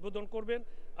মন্ত্রী গিয়ে উদ্বোধন করবেন।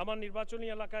 আমার নির্বাচনী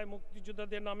এলাকায়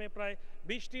মুক্তিযোদ্ধাদের নামে প্রায়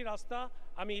 20টি রাস্তা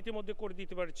আমি ইতিমধ্যে করে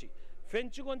দিতে পেরেছি।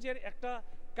 ফেঞ্চুগঞ্জের একটা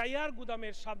কাইয়ার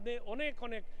গুদামের সামনে অনেক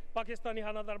পাকিস্তানি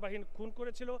হানাদার বাহিনী খুন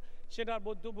করেছিল, সেটার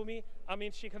বৌদ্ধভূমি আমি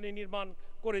সেখানে নির্মাণ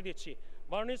করে দিচ্ছি।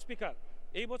 মাননীয় স্পিকার,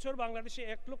 এই বছর বাংলাদেশে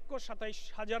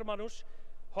 1,27,000 মানুষ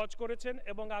হজ করেছেন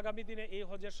এবং আগামী দিনে এই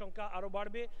হজের সংখ্যা আরও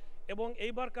বাড়বে এবং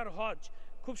এইবারকার হজ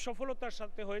খুব সফলতার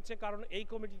সাথে হয়েছে, কারণ এই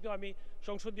কমিটিতে আমি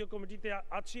সংসদীয় কমিটিতে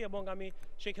আছি এবং আমি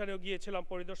সেখানেও গিয়েছিলাম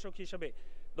পরিদর্শক হিসেবে।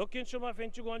 দক্ষিণ সুরমা,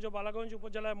 ফেঞ্চুগঞ্জ ও বালাগঞ্জ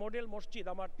উপজেলায় মডেল মসজিদ,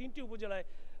 আমার 3টি উপজেলায়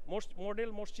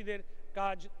মডেল মসজিদের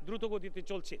কাজ দ্রুতগতিতে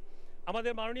চলছে।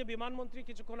 আমাদের মাননীয় বিমানমন্ত্রী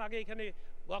কিছুক্ষণ আগে এখানে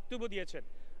বক্তব্য দিয়েছেন।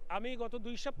 আমি গত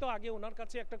 2 সপ্তাহ আগে ওনার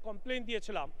কাছে একটা কমপ্লেন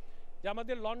দিয়েছিলাম যে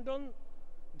আমাদের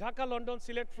ঢাকা লন্ডন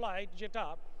সিলেট ফ্লাইট, যেটা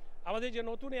আমাদের যে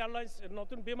নতুন এয়ারলাইন্স,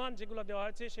 নতুন বিমান যেগুলো দেওয়া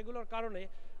হয়েছে, সেগুলোর কারণে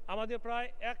আমাদের প্রায়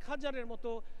 1000-এর মতো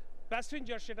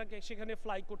প্যাসেঞ্জার সেখানে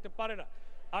ফ্লাই করতে পারে না।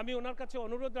 আমি ওনার কাছে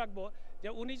অনুরোধ রাখবো যে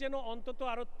উনি যেন অন্তত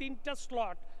আরও 3টা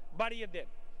স্লট বাড়িয়ে দেন।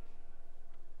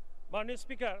 মাননীয়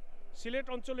স্পিকার, সিলেট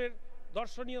অঞ্চলের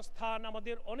দর্শনীয় স্থান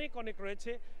আমাদের অনেক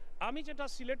রয়েছে। আমি যেটা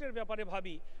সিলেটের ব্যাপারে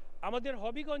ভাবি, আমাদের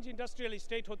হবিগঞ্জ ইন্ডাস্ট্রিয়াল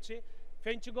এস্টেট হচ্ছে,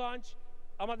 ফেঞ্চুগঞ্জ,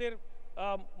 আমাদের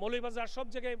মৌলভীবাজার, সব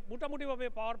জায়গায় মোটামুটিভাবে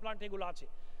পাওয়ার প্লান্ট এগুলো আছে,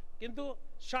 কিন্তু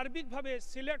সার্বিকভাবে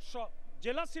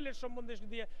জেলা সিলেট সম্বন্ধে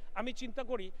যদি আমি চিন্তা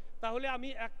করি, তাহলে আমি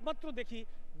একমাত্র দেখি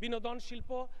বিনোদন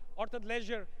শিল্প, অর্থাৎ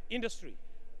লেজার ইন্ডাস্ট্রি।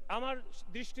 আমার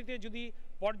দৃষ্টিতে যদি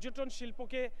পর্যটন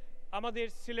শিল্পকে আমাদের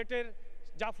সিলেটের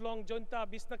জাফলং, জৈন্তা,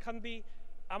 বিছনাকান্দি,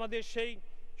 আমাদের সেই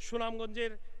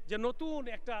সুনামগঞ্জের যে নতুন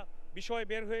একটা বিষয়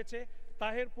বের হয়েছে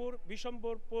তাহেরপুর,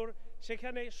 বিশম্বরপুর,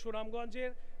 সেখানে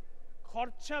সুনামগঞ্জের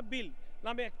খরচা বিল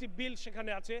নামে একটি বিল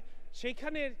সেখানে আছে।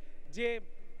 সেইখানের যে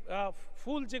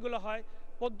ফুল যেগুলো হয়,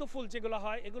 পদ্ম ফুল যেগুলো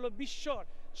হয়, এগুলো বিশ্বর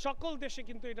সকল দেশে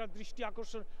কিন্তু এটার দৃষ্টি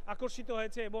আকর্ষিত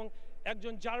হয়েছে এবং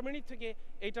একজন জার্মানি থেকে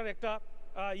এইটার একটা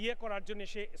করার জন্য,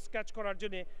 সে স্কেচ করার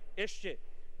জন্য এসছে।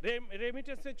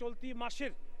 রেমিটেন্সে চলতি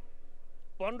মাসের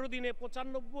 15 দিনে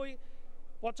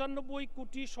 95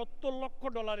 কোটি 70 লক্ষ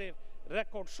ডলারের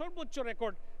রেকর্ড, সর্বোচ্চ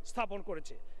রেকর্ড স্থাপন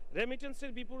করেছে।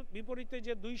 রেমিটেন্সের বিপরীতে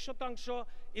যে 2%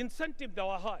 ইনসেন্টিভ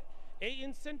দেওয়া হয়, এই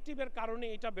ইনসেন্টিভের কারণে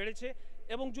এটা বেড়েছে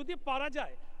এবং যদি পারা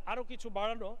যায় আরও কিছু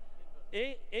বাড়ানো,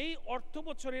 এই অর্থ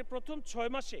বছরের প্রথম 6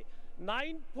 মাসে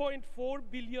 9.4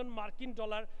 বিলিয়ন মার্কিন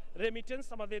ডলার রেমিটেন্স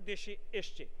আমাদের দেশে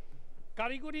এসছে।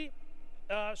 কারিগরি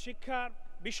শিক্ষার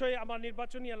বিষয়ে আমার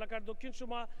নির্বাচনী এলাকার দক্ষিণ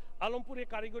সুরমা আলমপুরে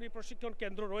কারিগরি প্রশিক্ষণ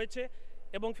কেন্দ্র রয়েছে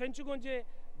এবং ফেঞ্চুগঞ্জে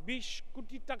 20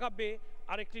 কোটি টাকা ব্যয়ে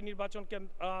আরেকটি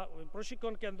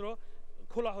প্রশিক্ষণ কেন্দ্র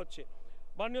খোলা হচ্ছে।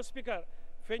 মাননীয় স্পিকার,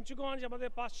 ফেঞ্চুগঞ্জ আমাদের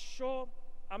 500,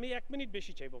 আমি 1 মিনিট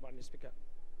বেশি চাইব মাননীয় স্পিকার।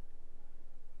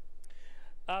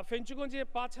 ফেঞ্চুগঞ্জে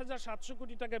 5,700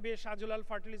 কোটি টাকা ব্যয়ে শাহজালাল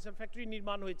ফার্টিলাইজার ফ্যাক্টরি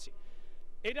নির্মাণ হয়েছে।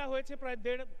 এটা হয়েছে প্রায়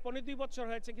 1.5-2 বছর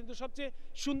হয়েছে, কিন্তু সবচেয়ে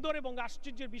সুন্দর এবং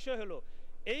আশ্চর্যের বিষয় হলো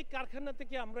এই কারখানা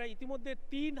থেকে আমরা ইতিমধ্যে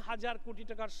 3,000 কোটি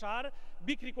টাকার সার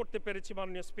বিক্রি করতে পেরেছি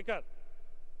মাননীয় স্পিকার।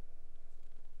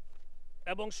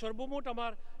 এবং সর্বমোট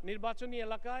আমার নির্বাচনী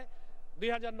এলাকায়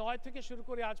 2009 থেকে শুরু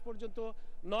করে আজ পর্যন্ত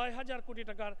 9,000 কোটি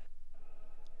টাকার।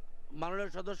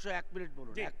 মাননীয় সদস্য 1 মিনিট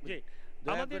বলুন।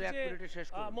 আমাদের যে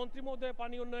মন্ত্রী মহোদয়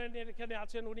পানি উন্নয়নের এখানে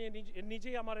আছেন, উনি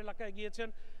নিজেই আমার এলাকায় গিয়েছেন।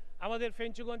 আমাদের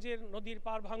ফেঞ্চুগঞ্জের নদীর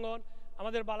পার ভাঙন,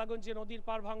 আমাদের বালাগঞ্জে নদীর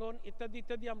পার ভাঙন ইত্যাদি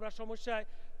ইত্যাদি আমরা সমস্যায়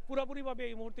পুরোপুরিভাবে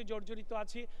এই মুহূর্তে জর্জরিত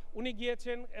আছি। উনি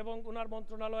গিয়েছেন এবং ওনার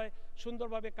মন্ত্রণালয়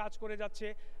সুন্দরভাবে কাজ করে যাচ্ছে।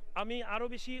 আমি আরও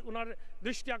বেশি ওনার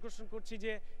দৃষ্টি আকর্ষণ করছি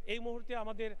যে এই মুহূর্তে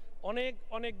আমাদের অনেক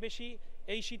অনেক বেশি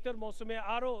এই শীতের মৌসুমে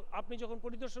আরও, আপনি যখন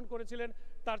পরিদর্শন করেছিলেন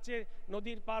তার চেয়ে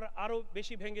নদীর পার আরও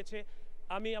বেশি ভেঙেছে।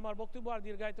 আমি আমার বক্তব্য আর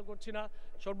দীর্ঘায়িত করছি না।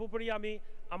 সর্বোপরি আমি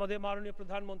আমাদের মাননীয়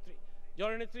প্রধানমন্ত্রী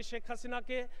জননেত্রী শেখ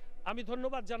হাসিনাকে আমি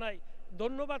ধন্যবাদ জানাই।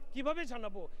 ধন্যবাদ কিভাবে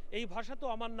জানাবো, এই ভাষা তো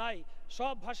আমার নাই।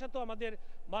 সব ভাষা তো আমাদের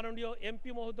মাননীয়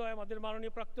এমপি মহোদয়, আমাদের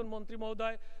মাননীয় প্রাক্তন মন্ত্রী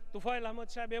মহোদয় তুফাইল আহমদ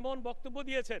সাহেব এমন বক্তব্য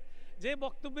দিয়েছেন যে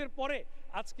বক্তব্যের পরে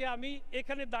আজকে আমি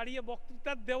এখানে দাঁড়িয়ে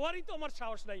বক্তৃতা দেওয়ারই তো আমার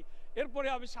সাহস নাই। এরপরে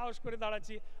আমি সাহস করে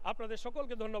দাঁড়াচ্ছি। আপনাদের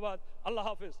সকলকে ধন্যবাদ। আল্লাহ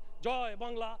হাফেজ। জয়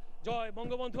বাংলা, জয়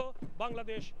বঙ্গবন্ধু,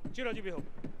 বাংলাদেশ চিরজীবী হোক।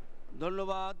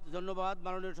 ধন্যবাদ, ধন্যবাদ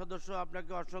মাননীয় সদস্য,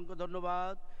 আপনাকে অসংখ্য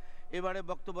ধন্যবাদ। এবারে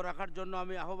বক্তব্য রাখার জন্য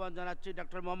আমি আহ্বান জানাচ্ছি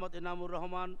ডক্টর মোহাম্মদ এনামুর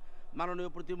রহমান,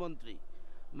 মাননীয় প্রতিমন্ত্রী।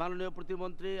 মাননীয়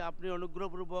প্রতিমন্ত্রী, আপনি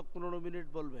অনুগ্রহপূর্বক 15 মিনিট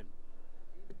বলবেন।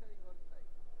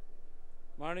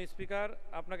 মাননীয় স্পিকার,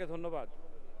 আপনাকে ধন্যবাদ।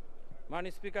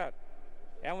 মাননীয় স্পিকার,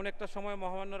 এমন একটা সময়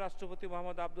মহামান্য রাষ্ট্রপতি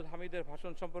মোহাম্মদ আব্দুল হামিদের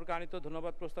ভাষণ সম্পর্কে আনিত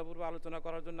ধন্যবাদ প্রস্তাবপূর্ব আলোচনা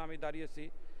করার জন্য আমি দাঁড়িয়েছি,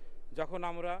 যখন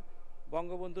আমরা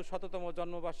বঙ্গবন্ধুর শততম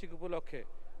জন্মবার্ষিকী উপলক্ষে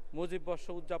মুজিব বর্ষ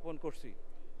উদযাপন করছি।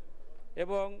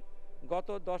 এবং গত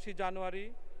 10ই জানুয়ারি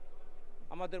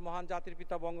আমাদের মহান জাতির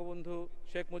পিতা বঙ্গবন্ধু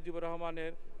শেখ মুজিবুর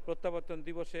রহমানের প্রত্যাবর্তন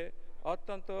দিবসে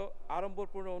অত্যন্ত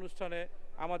আড়ম্বরপূর্ণ অনুষ্ঠানে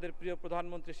আমাদের প্রিয়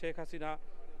প্রধানমন্ত্রী শেখ হাসিনা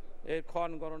এর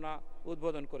ক্ষণ গণনা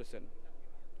উদ্বোধন করেছেন।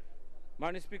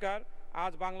 মাননীয় স্পিকার,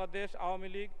 আজ বাংলাদেশ আওয়ামী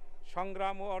লীগ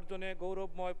সংগ্রাম ও অর্জনে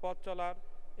গৌরবময় পথ চলার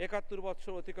 71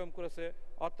 বছর অতিক্রম করেছে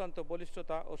অত্যন্ত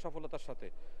বলিষ্ঠতা ও সফলতার সাথে।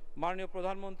 মাননীয়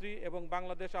প্রধানমন্ত্রী এবং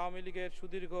বাংলাদেশ আওয়ামী লীগের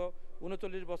সুদীর্ঘ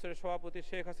 39 বছরের সভাপতি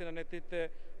শেখ হাসিনার নেতৃত্বে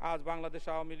আজ বাংলাদেশ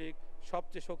আওয়ামী লীগ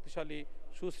সবচেয়ে শক্তিশালী,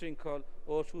 সুশৃঙ্খল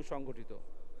ও সুসংগঠিত।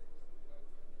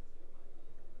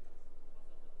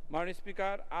 মাননীয়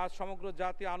স্পিকার, আজ সমগ্র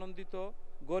জাতি আনন্দিত,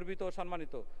 গর্বিত ও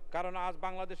সম্মানিত, কারণ আজ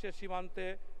বাংলাদেশের সীমান্তে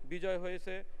বিজয়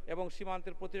হয়েছে এবং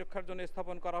সীমান্তের প্রতিরক্ষার জন্য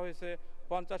স্থাপন করা হয়েছে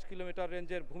 50 কিলোমিটার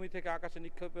রেঞ্জের ভূমি থেকে আকাশে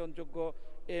নিক্ষেপণযোগ্য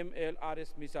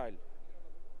MLRS মিসাইল।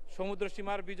 সমুদ্র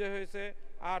সীমার বিজয় হয়েছে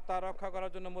আর তা রক্ষা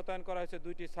করার জন্য মোতায়েন করা হয়েছে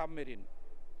 2টি সাবমেরিন।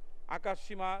 আকাশ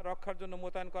সীমা রক্ষার জন্য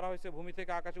মোতায়েন করা হয়েছে ভূমি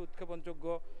থেকে আকাশে উৎক্ষেপণযোগ্য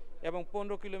এবং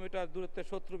 15 কিলোমিটার দূরত্বে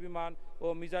শত্রু বিমান ও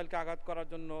মিসাইলকে আঘাত করার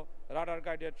জন্য রাডার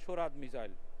গাইডেড সোরাদ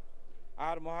মিসাইল।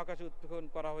 আর মহাকাশে উৎক্ষেপণ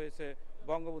করা হয়েছে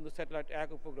বঙ্গবন্ধু স্যাটেলাইট 1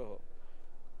 উপগ্রহ।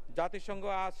 জাতিসংঘ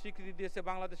আজ স্বীকৃতি দিয়েছে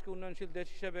বাংলাদেশকে উন্নয়নশীল দেশ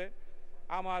হিসেবে।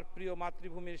 আমার প্রিয়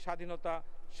মাতৃভূমির স্বাধীনতা,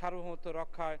 সার্বভৌমত্ব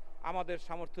রক্ষায় আমাদের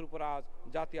সামর্থ্যের উপর আজ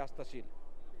জাতি আস্থাশীল।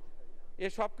 এ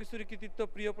সব কিছুরই কৃতিত্ব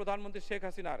প্রিয় প্রধানমন্ত্রী শেখ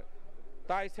হাসিনার।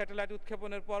 তাই স্যাটেলাইট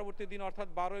উৎক্ষেপণের পরবর্তী দিন অর্থাৎ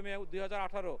 12 মে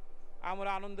 2018 আমরা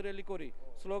আনন্দ র্যালি করি,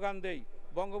 স্লোগান দেই,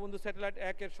 বঙ্গবন্ধু স্যাটেলাইট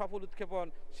 1-এর সফল উৎক্ষেপণ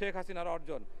শেখ হাসিনার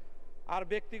অর্জন। আর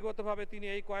ব্যক্তিগতভাবে তিনি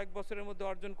এই কয়েক বছরের মধ্যে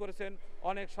অর্জন করেছেন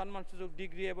অনেক সম্মানসূচক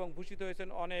ডিগ্রি এবং ভূষিত হয়েছেন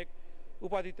অনেক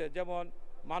উপাধিতে, যেমন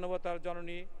মানবতার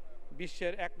জননী,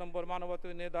 বিশ্বের 1 নম্বর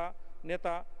মানবতার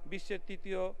নেতা, বিশ্বের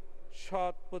 3য়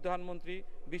সৎ প্রধানমন্ত্রী,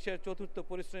 বিশ্বের 4র্থ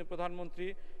পরিশ্রমী প্রধানমন্ত্রী,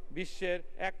 বিশ্বের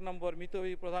 1 নম্বর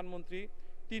মিতব্যয়ী প্রধানমন্ত্রী,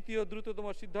 3য় দ্রুততম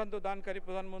সিদ্ধান্ত দানকারী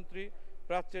প্রধানমন্ত্রী,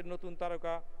 প্রাচ্যের নতুন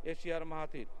তারকা এশিয়ার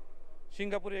মাহাথির।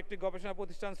 সিঙ্গাপুরের একটি গবেষণা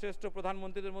প্রতিষ্ঠান শ্রেষ্ঠ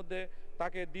প্রধানমন্ত্রীদের মধ্যে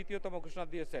তাকে 2য়তম ঘোষণা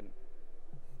দিয়েছেন।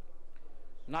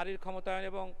 নারীর ক্ষমতায়ন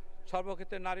এবং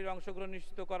সর্বক্ষেত্রে নারীর অংশগ্রহণ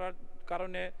নিশ্চিত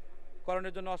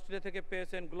করণের জন্য অস্ট্রেলিয়া থেকে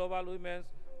পেয়েছেন গ্লোবাল উইমেন্স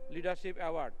লিডারশিপ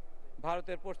অ্যাওয়ার্ড।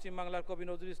 ভারতের পশ্চিমবাংলার কবি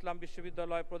নজরুল ইসলাম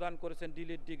বিশ্ববিদ্যালয় প্রদান করেছেন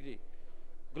delete degree.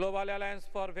 Global alliance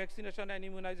for vaccination and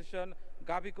immunisation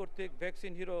গাভি কর্তৃক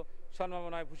ভ্যাকসিন হিরো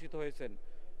সম্মাননায় ভূষিত হয়েছেন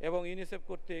এবং ইউনিসেফ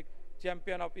কর্তৃক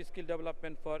champion of skill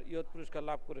development for youth পুরস্কার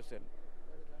লাভ করেছেন।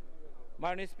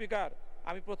 মাননীয় স্পিকার,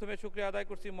 আমি প্রথমে শুকরিয়া আদায়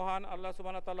করছি মহান আল্লাহ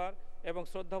সুবহানাহু ওয়া তাআলার এবং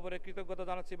শ্রদ্ধাভরে কৃতজ্ঞতা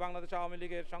জানাচ্ছি বাংলাদেশ আওয়ামী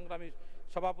লীগের সংগ্রামী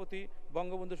সভাপতি,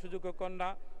 বঙ্গবন্ধু সুযোগ্য কন্যা,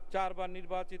 4 বার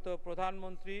নির্বাচিত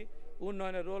প্রধানমন্ত্রী,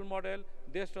 উন্নয়নের রোল মডেল,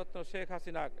 দেশরত্ন শেখ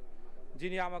হাসিনা,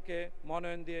 যিনি আমাকে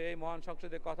মনোনয়ন দিয়ে এই মহান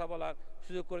সংসদে কথা বলার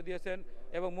সুযোগ করে দিয়েছেন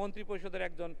এবং মন্ত্রী পরিষদের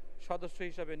একজন সদস্য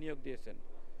হিসাবে নিয়োগ দিয়েছেন।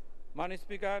 মাননীয়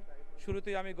স্পিকার,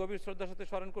 শুরুতেই আমি গভীর শ্রদ্ধার সাথে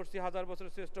স্মরণ করছি হাজার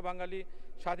বছরের শ্রেষ্ঠ বাঙালি,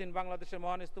 স্বাধীন বাংলাদেশের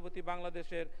মহান স্থপতি,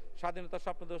 বাংলাদেশের স্বাধীনতার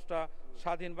স্বপ্নদ্রষ্টা,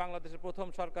 স্বাধীন বাংলাদেশের প্রথম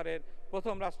সরকারের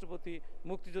প্রথম রাষ্ট্রপতি,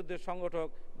 মুক্তিযুদ্ধের সংগঠক,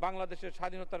 বাংলাদেশের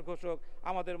স্বাধীনতার ঘোষক,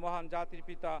 আমাদের মহান জাতির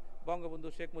পিতা বঙ্গবন্ধু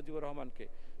শেখ মুজিবুর রহমানকে।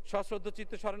 সশ্রদ্ধ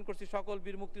চিত্তে স্মরণ করছি সকল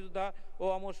বীর মুক্তিযোদ্ধা ও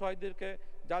অমর শহীদদেরকে,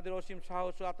 যাদের অসীম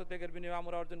সাহস ও আত্মত্যাগের বিনিময়ে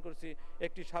আমরা অর্জন করছি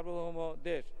একটি সার্বভৌম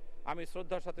দেশ। আমি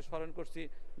শ্রদ্ধার সাথে স্মরণ করছি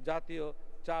জাতীয়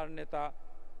 4 নেতা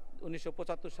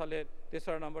 1975 সালের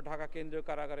 3রা নম্বর ঢাকা কেন্দ্রীয়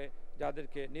কারাগারে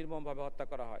যাদেরকে নির্মমভাবে হত্যা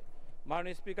করা হয়।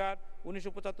 মাননীয় স্পিকার,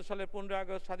 1975 সালের 15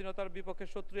 আগস্ট স্বাধীনতার বিপক্ষে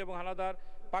শত্রু এবং হানাদার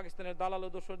পাকিস্তানের দালাল ও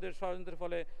দোসরদের ষড়যন্ত্রের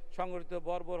ফলে সংঘটিত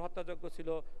বর্বর হত্যাযজ্ঞ ছিল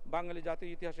বাঙালি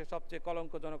জাতির ইতিহাসে সবচেয়ে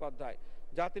কলঙ্কজনক অধ্যায়।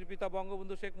 জাতির পিতা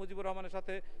বঙ্গবন্ধু শেখ মুজিবুর রহমানের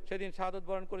সাথে সেদিন শাহাদত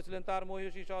বরণ করেছিলেন তার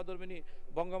মহিষী সহধর্মিণী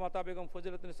বঙ্গমাতা বেগম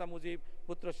ফজিলাতুন্নেসা মুজিব,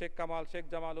 পুত্র শেখ কামাল, শেখ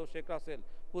জামাল ও শেখ রাসেল,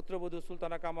 পুত্রবধূ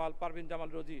সুলতানা কামাল, পারভিন জামাল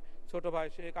রোজি, ছোট ভাই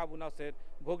শেখ আবু নাসের,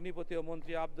 ভগ্নিপতি ও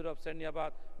মন্ত্রী আব্দুর রব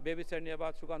সেরনিয়াবাদ, বেবি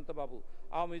সেরনিয়াবাদ, সুকান্ত বাবু,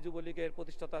 আওয়ামী যুবলীগের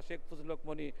প্রতিষ্ঠাতা শেখ ফজলুল হক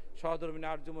মনি, সহধর্মিণী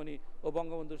আরজুমণি ও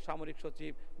বঙ্গবন্ধুর সামরিক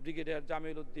সচিব ব্রিগেডিয়ার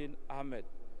জামিল উদ্দিন আহমেদ।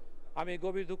 আমি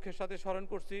গভীর দুঃখের সাথে স্মরণ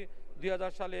করছি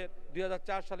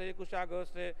 2004 সালের 21শে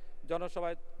আগস্টে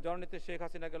জনসভায় জননেত্রী শেখ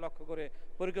হাসিনাকে লক্ষ্য করে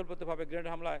পরিকল্পিতভাবে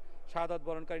গ্রেনেড হামলায় শাহাদাত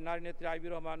বরণকারী নারী নেত্রী আইবি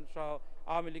রহমান সহ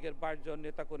আওয়ামী লীগের 22 জন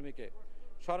নেতাকর্মীকে।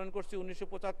 স্মরণ করছি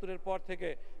 1975-এর পর থেকে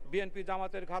বিএনপি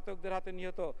জামাতের ঘাতকদের হাতে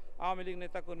নিহত আওয়ামী লীগ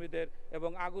নেতাকর্মীদের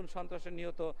এবং আগুন সন্ত্রাসে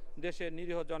নিহত দেশের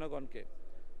নিরীহ জনগণকে,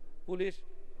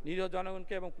 নিরীহ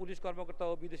জনগণকে এবং পুলিশ কর্মকর্তা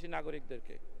ও বিদেশি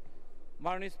নাগরিকদেরকে।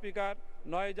 মাননীয় স্পিকার,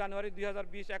 9 জানুয়ারি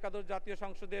 2020 একাদশ জাতীয়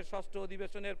সংসদের 6ষ্ঠ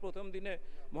অধিবেশনের প্রথম দিনে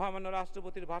মহামান্য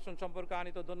রাষ্ট্রপতির ভাষণ সম্পর্কে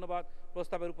আনিত ধন্যবাদ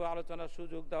প্রস্তাবের উপর আলোচনার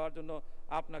সুযোগ দেওয়ার জন্য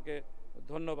আপনাকে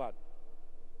ধন্যবাদ।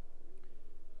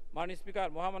 মাননীয় স্পিকার,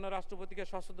 মহামান্য রাষ্ট্রপতিকে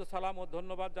সশ্রদ্ধ সালাম ও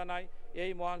ধন্যবাদ জানাই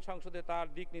এই মহান সংসদে তার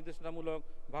দিক নির্দেশনামূলক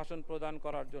ভাষণ প্রদান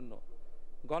করার জন্য।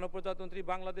 গণপ্রজাতন্ত্রী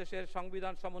বাংলাদেশের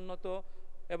সংবিধান সমুন্নত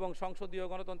এবং সংসদীয়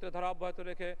গণতন্ত্রের ধারা অব্যাহত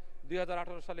রেখে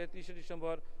 2018 সালের 30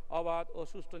 ডিসেম্বর অবাধ ও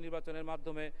সুষ্ঠু নির্বাচনের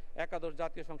মাধ্যমে একাদশ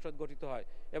জাতীয় সংসদ গঠিত হয়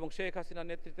এবং শেখ হাসিনার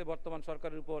নেতৃত্বে বর্তমান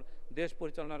সরকারের উপর দেশ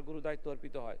পরিচালনার গুরু দায়িত্ব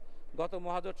অর্পিত হয়। গত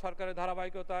মহাজোট সরকারের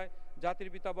ধারাবাহিকতায়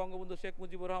জাতির পিতা বঙ্গবন্ধু শেখ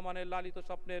মুজিবুর রহমানের লালিত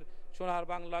স্বপ্নের সোনার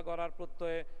বাংলা গড়ার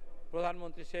প্রত্যয়ে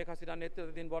প্রধানমন্ত্রী শেখ হাসিনার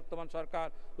নেতৃত্বাধীন বর্তমান সরকার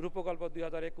রূপকল্প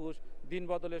 2021, দিন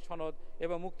বদলের সনদ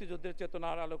এবং মুক্তিযুদ্ধের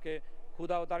চেতনার আলোকে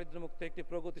ক্ষুধা ও দারিদ্র্যমুক্ত একটি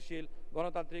প্রগতিশীল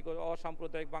গণতান্ত্রিক ও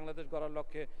অসাম্প্রদায়িক বাংলাদেশ গড়ার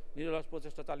লক্ষ্যে নিরলস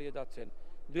প্রচেষ্টা চালিয়ে যাচ্ছেন।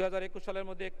 2021 সালের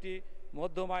মধ্যে একটি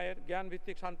মধ্যম আয়ের,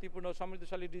 জ্ঞানভিত্তিক, শান্তিপূর্ণ,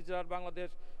 সমৃদ্ধশালী ডিজিটাল বাংলাদেশ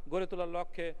গড়ে তোলার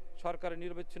লক্ষ্যে সরকারের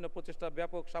নিরবচ্ছিন্ন প্রচেষ্টা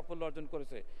ব্যাপক সাফল্য অর্জন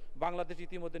করেছে। বাংলাদেশ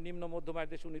ইতিমধ্যে নিম্ন মধ্যম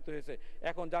আয়ের দেশে উন্নীত হয়েছে।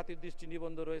 এখন জাতির দৃষ্টি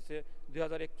নিবন্ধ রয়েছে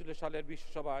 2041 সালের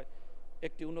বিশ্বসভায়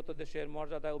একটি উন্নত দেশের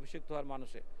মর্যাদায় অভিষিক্ত হওয়ার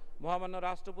মানুষে। মহামান্য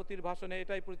রাষ্ট্রপতির ভাষণে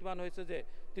এটাই প্রতিপাদন হয়েছে যে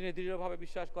তিনি দৃঢ়ভাবে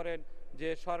বিশ্বাস করেন যে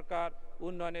সরকার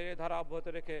উন্নয়নের ধারা অব্যাহত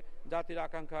রেখে জাতির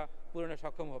আকাঙ্ক্ষা পূরণে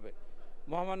সক্ষম হবে।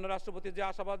 মহামান্য রাষ্ট্রপতি যে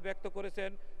আশাবাদ ব্যক্ত করেছেন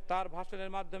তার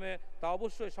ভাষণের মাধ্যমে তা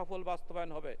অবশ্যই সফল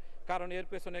বাস্তবায়ন হবে, কারণ এর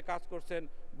পেছনে কাজ করছেন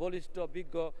বলিষ্ঠ,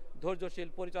 বিজ্ঞ, ধৈর্যশীল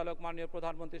পরিচালক মাননীয়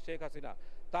প্রধানমন্ত্রী শেখ হাসিনা।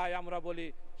 তাই আমরা বলি,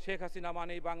 শেখ হাসিনা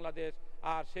মানেই বাংলাদেশ,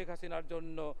 আর শেখ হাসিনার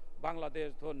জন্য বাংলাদেশ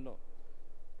ধন্য।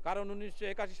 কারণ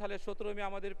 1981 সালের 17 মে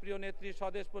আমাদের প্রিয় নেত্রী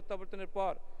স্বদেশ প্রত্যাবর্তনের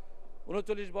পর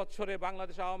 39 বৎসরে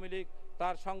বাংলাদেশ আওয়ামী লীগ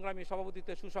তার সংগ্রামী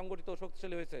সভাপতিত্বে সুসংগঠিত ও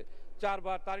শক্তিশালী হয়েছে। 4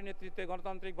 বার তারই নেতৃত্বে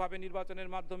গণতান্ত্রিকভাবে নির্বাচনের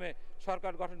মাধ্যমে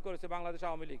সরকার গঠন করেছে বাংলাদেশ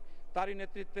আওয়ামী লীগ। তারই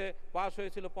নেতৃত্বে পাশ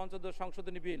হয়েছিল পঞ্চদশ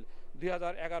সংশোধনী বিল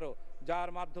 2011, যার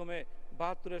মাধ্যমে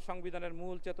 72-এর সংবিধানের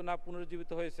মূল চেতনা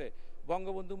পুনরুজ্জীবিত হয়েছে।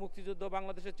 বঙ্গবন্ধু মুক্তিযুদ্ধ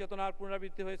বাংলাদেশের চেতনার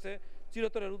পুনরাবৃত্তি হয়েছে,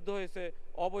 চিরতরে রুদ্ধ হয়েছে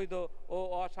অবৈধ ও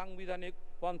অসাংবিধানিক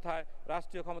পন্থায়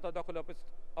রাষ্ট্রীয় ক্ষমতা দখলের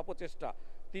অপচেষ্টা।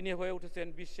 তিনি হয়ে উঠেছেন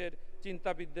বিশ্বের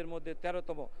চিন্তাবিদদের মধ্যে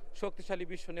 13তম, শক্তিশালী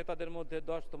বিশ্ব নেতাদের মধ্যে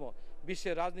 10তম,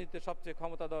 বিশ্বের রাজনীতিতে সবচেয়ে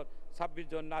ক্ষমতাধর 26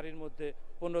 জন নারীর মধ্যে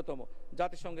 15তম।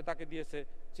 জাতিসংঘে তাকে দিয়েছে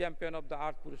চ্যাম্পিয়ন অব দ্য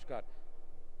আর্থ পুরস্কার।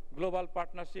 গ্লোবাল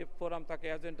পার্টনারশিপ ফোরাম তাকে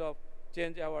এজেন্ট অফ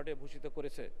চেঞ্জ অ্যাওয়ার্ডে ভূষিত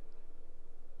করেছে।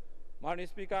 মাননীয়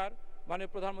স্পিকার,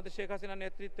 মাননীয় প্রধানমন্ত্রী শেখ হাসিনার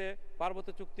নেতৃত্বে পার্বত্য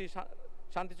চুক্তি,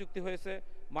 শান্তি চুক্তি হয়েছে।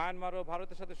 মায়ানমার ও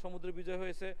ভারতের সাথে সমুদ্র বিজয়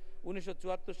হয়েছে।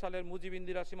 1974 সালের মুজিব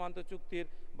ইন্দিরা সীমান্ত চুক্তির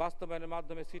বাস্তবায়নের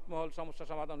মাধ্যমে ছিটমহল সমস্যা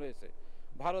সমাধান হয়েছে।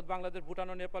 ভারত, বাংলাদেশ, ভুটান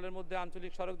ও নেপালের মধ্যে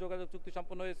আঞ্চলিক সড়ক যোগাযোগ চুক্তি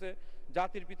সম্পন্ন হয়েছে।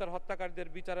 জাতির পিতার হত্যাকারীদের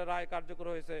বিচারের রায়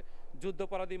কার্যকর হয়েছে।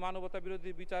 যুদ্ধাপরাধী, মানবতা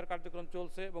বিরোধী বিচার কার্যক্রম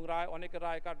চলছে এবং অনেকের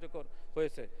রায় কার্যকর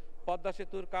হয়েছে। পদ্মা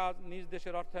সেতুর কাজ নিজ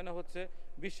দেশের অর্থায়নে হচ্ছে।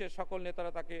 বিশ্বের সকল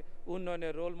নেতারা তাকে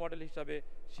উন্নয়নের রোল মডেল হিসাবে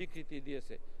স্বীকৃতি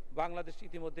দিয়েছে। বাংলাদেশ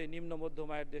ইতিমধ্যে নিম্ন মধ্যম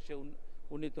আয়ের দেশে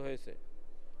উন্নীত হয়েছে।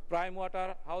 প্রাইম ওয়াটার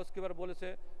হাউসকিপার বলেছে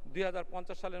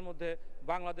 2050 সালের মধ্যে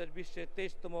বাংলাদেশ বিশ্বের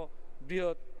 23তম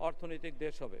বৃহৎ অর্থনৈতিক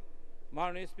দেশ হবে।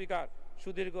 মাননীয় স্পিকার,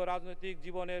 সুদীর্ঘ রাজনৈতিক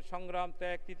জীবনের সংগ্রাম,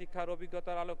 ত্যাগ, তিতিক্ষার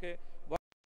অভিজ্ঞতার আলোকে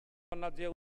যে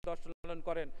দর্শন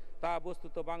করেন তা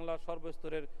বস্তুত বাংলার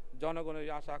সর্বস্তরের জনগণের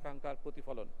আশা আকাঙ্ক্ষার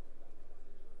প্রতিফলন।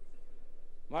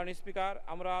 মাননীয় স্পিকার,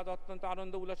 আমরা আজ অত্যন্ত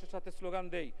আনন্দ উল্লাসের সাথে স্লোগান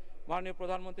দেই, মাননীয়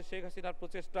প্রধানমন্ত্রী শেখ হাসিনার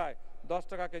প্রচেষ্টায় 10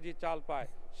 টাকা কেজি চাল পায়।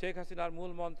 শেখ হাসিনার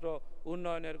মূল মন্ত্র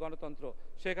উন্নয়নের গণতন্ত্র।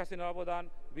 শেখ হাসিনার অবদান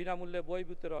বিনামূল্যে বই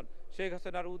বিতরণ। শেখ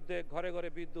হাসিনার উদ্যোগ ঘরে ঘরে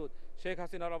বিদ্যুৎ। শেখ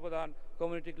হাসিনার অবদান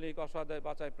কমিউনিটি ক্লিনিক অসহায়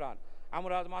বাঁচায় প্রাণ।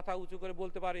 আমরা আজ মাথা উঁচু করে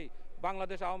বলতে পারি,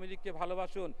 বাংলাদেশ আওয়ামী লীগকে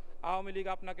ভালোবাসুন। আওয়ামী লীগ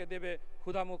আপনাকে দেবে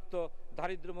ক্ষুধামুক্ত,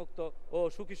 দারিদ্র্যমুক্ত ও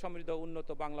সুখী সমৃদ্ধ উন্নত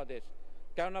বাংলাদেশ।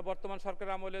 কেননা বর্তমান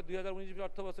সরকারের আমলে 2019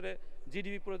 অর্থ বছরে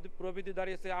জিডিপি প্রবৃদ্ধি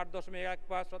দাঁড়িয়েছে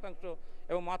 8.15%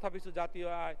 এবং মাথাপিছু জাতীয়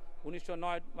আয়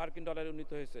 1909 মার্কিন ডলারে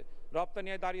উন্নীত হয়েছে। রপ্তানি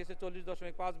আয় দাঁড়িয়েছে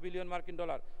 40.5 বিলিয়ন মার্কিন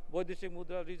ডলার। বৈদেশিক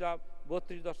মুদ্রা রিজার্ভ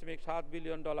 32.7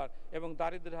 বিলিয়ন ডলার এবং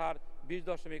দারিদ্র্যের হার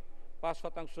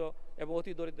 20.5% এবং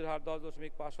অতি দরিদ্রের হার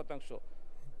 10.5%।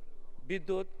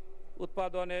 বিদ্যুৎ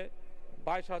উৎপাদনে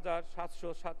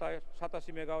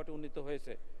 22,787 মেগাওয়াটে উন্নীত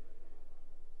হয়েছে।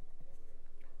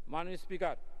 মাননীয়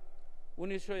স্পিকার,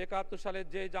 1971 সালে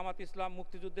যে জামাত ইসলাম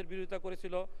মুক্তিযুদ্ধের বিরোধিতা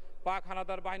করেছিল, পাক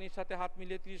হানাদার বাহিনীর সাথে হাত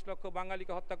মিলিয়ে 30 লক্ষ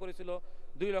বাঙালিকে হত্যা করেছিল,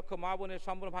 2 লক্ষ মা বোনের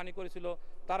সম্ভ্রমহানি করেছিল,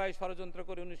 তারাই ষড়যন্ত্র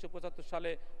করে 1975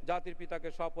 সালে জাতির পিতাকে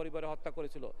সপরিবারে হত্যা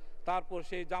করেছিল। তারপর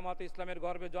সেই জামাতে ইসলামের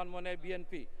গর্ভে জন্ম নেয়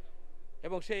বিএনপি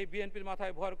এবং সেই বিএনপির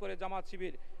মাথায় ভর করে জামাত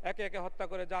শিবির একে একে হত্যা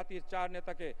করে জাতির 4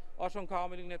 নেতাকে, অসংখ্য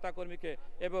আওয়ামী লীগ নেতাকর্মীকে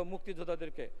এবং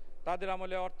মুক্তিযোদ্ধাদেরকে। তাদের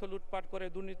আমলে অর্থ লুটপাট করে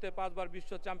দুর্নীতিতে 5 বার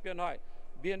বিশ্ব চ্যাম্পিয়ন হয়।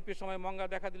 বিএনপির সময় মঙ্গা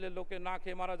দেখা দিলে লোকে না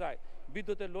খেয়ে মারা যায়।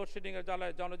 বিদ্যুতের লোডশেডিংয়ের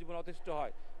জ্বালায় জনজীবন অতিষ্ঠ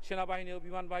হয়। সেনাবাহিনী ও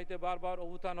বিমানবাহিনীতে বারবার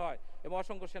অভ্যুত্থান হয় এবং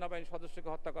অসংখ্য সেনাবাহিনীর সদস্যকে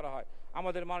হত্যা করা হয়।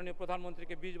 আমাদের মাননীয়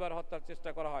প্রধানমন্ত্রীকে 20 বার হত্যার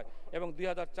চেষ্টা করা হয় এবং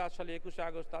 2004 সালে 21শে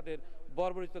আগস্ট তাদের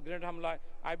বর্বরিত গ্রেনেড হামলায়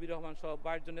আইবি রহমান সহ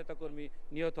 22 জন নেতাকর্মী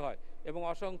নিহত হয় এবং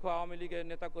অসংখ্য আওয়ামী লীগের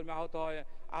নেতাকর্মী আহত হয়,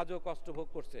 আজও কষ্ট ভোগ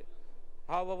করছে।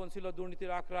 হাওয়া ভবন ছিল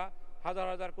দুর্নীতির আখড়া। হাজার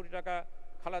হাজার কোটি টাকা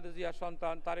খালেদা জিয়ার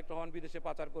সন্তান তারেক রহমান বিদেশে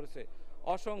পাচার করেছে।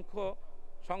 অসংখ্য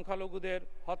সংখ্যালঘুদের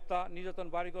হত্যা, নির্যাতন,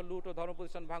 বাড়িঘর লুট ও ধর্ম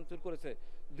প্রতিষ্ঠান ভাঙচুর করেছে।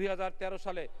 2013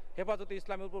 সালে হেফাজতে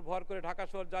ইসলামের উপর ভর করে ঢাকা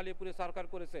শহর জ্বালিয়ে পুড়িয়ে সরকার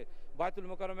করেছে। বায়তুল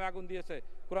মোকাররমে আগুন দিয়েছে,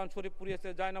 কোরআন শরীফ পুড়িয়েছে,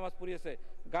 জায়নামাজ পুড়িয়েছে,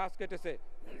 গাছ কেটেছে।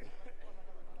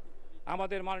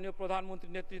 আমাদের মাননীয়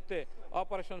প্রধানমন্ত্রীর নেতৃত্বে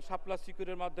অপারেশন শাপলা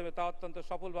সিকিউরের মাধ্যমে তা অত্যন্ত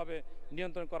সফলভাবে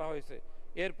নিয়ন্ত্রণ করা হয়েছে।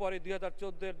 এরপরে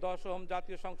 2014-এর 10ম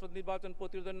জাতীয় সংসদ নির্বাচন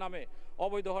প্রতিরোধের নামে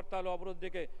অবৈধ হরতাল ও অবরোধ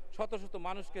ডেকে শত শত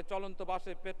মানুষকে চলন্ত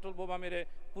বাসে পেট্রোল বোমা মেরে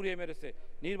পুড়িয়ে মেরেছে।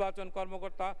 নির্বাচন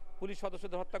কর্মকর্তা পুলিশ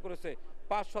সদস্যদের হত্যা করেছে।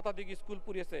 5 শতাধিক স্কুল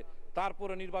পুড়িয়েছে।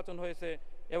 তারপরে নির্বাচন হয়েছে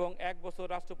এবং 1 বছর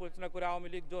রাষ্ট্র পরিচালনা করে আওয়ামী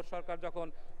লীগ জোট সরকার যখন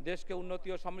দেশকে উন্নতি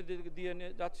ও সমৃদ্ধি দিয়ে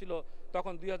নিয়ে যাচ্ছিল,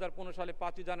 তখন 2015 সালে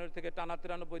 5 জানুয়ারি থেকে টানা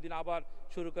 93 দিন আবার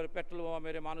শুরু করে পেট্রোল বোমা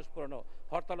মেরে মানুষ পোড়ানো,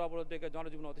 হরতাল অবরোধ ডেকে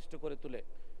জনজীবন অতিষ্ঠ করে তোলে।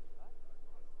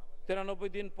 93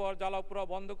 দিন পর জ্বালাও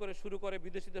বন্ধ করে শুরু করে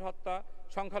বিদেশিদের হত্যা,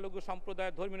 সংখ্যালঘু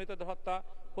সম্প্রদায়ের ধর্মীয় নেতাদের হত্যা।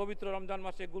 পবিত্র রমজান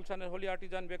মাসে গুলশানের হোলি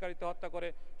আর্টিজান বেকারিতে হত্যা করে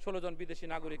 16 জন বিদেশি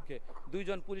নাগরিককে, 2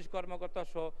 জন পুলিশ কর্মকর্তা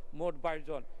সহ মোট 22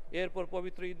 জন। এরপর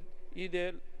পবিত্র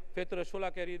ঈদের ফেতরে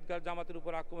শোলাকের ঈদগাহ জামাতের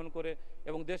উপর আক্রমণ করে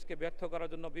এবং দেশকে ব্যর্থ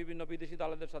করার জন্য বিভিন্ন বিদেশি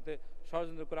দালালদের সাথে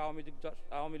ষড়যন্ত্র করে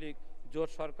আওয়ামী লীগ জোট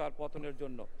সরকার পতনের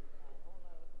জন্য।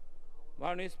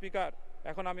 মাননীয় স্পিকার,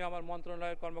 এখন আমি আমার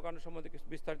মন্ত্রণালয়ের কর্মকাণ্ড সম্বন্ধে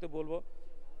বিস্তারিত বলবো।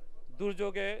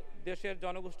 দুর্যোগে দেশের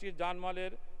জনগোষ্ঠীর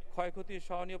জানমালের ক্ষয়ক্ষতি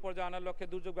সহনীয় পর্যায়ে আনার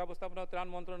লক্ষ্যে দুর্যোগ ব্যবস্থাপনা ও ত্রাণ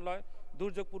মন্ত্রণালয়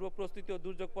দুর্যোগ পূর্ব প্রস্তুতি ও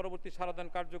দুর্যোগ পরবর্তী সারাদান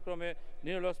কার্যক্রমে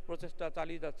নিরলস প্রচেষ্টা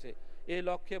চালিয়ে যাচ্ছে। এই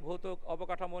লক্ষ্যে ভৌত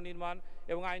অবকাঠামো নির্মাণ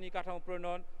এবং আইনি কাঠামো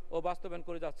প্রণয়ন ও বাস্তবায়ন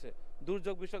করে যাচ্ছে।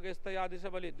 দুর্যোগ বিষয়ক স্থায়ী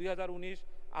আদেশাবলী 2019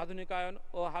 আধুনিকায়ন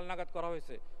ও হালনাগাদ করা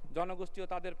হয়েছে। জনগোষ্ঠী ও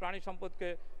তাদের প্রাণী সম্পদকে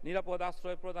নিরাপদ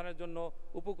আশ্রয় প্রদানের জন্য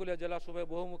উপকূলীয় জেলাসমূহে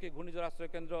বহুমুখী ঘূর্ণিঝড়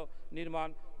আশ্রয় কেন্দ্র নির্মাণ,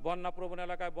 বন্যা প্রবণ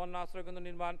এলাকায় বন্যা আশ্রয় কেন্দ্র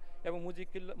নির্মাণ এবং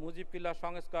মুজিব কিল্লা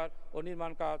সংস্কার ও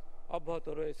নির্মাণ কাজ অব্যাহত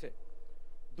রয়েছে।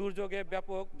 দুর্যোগে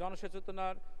ব্যাপক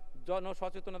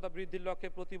জনসচেতনতা বৃদ্ধির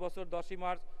লক্ষ্যে প্রতি বছর 10ই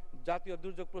মার্চ জাতীয়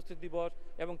দুর্যোগ প্রস্তুতি দিবস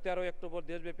এবং 13 অক্টোবর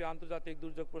দেশব্যাপী আন্তর্জাতিক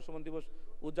দুর্যোগ প্রশমন দিবস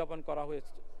উদযাপন করা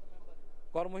হয়েছে।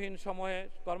 কর্মহীন সময়ে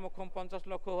কর্মক্ষম 50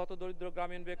 লক্ষ হত দরিদ্র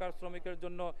গ্রামীণ বেকার শ্রমিকের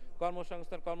জন্য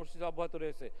কর্মসংস্থান কর্মসূচি অব্যাহত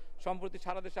রয়েছে। সম্প্রতি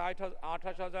সারা দেশে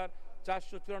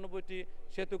 28,494টি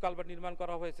সেতু কালভার্ট নির্মাণ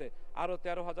করা হয়েছে। আরও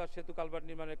 13,000 সেতু কালভার্ট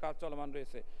নির্মাণের কাজ চলমান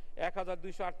রয়েছে।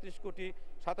 1,238 কোটি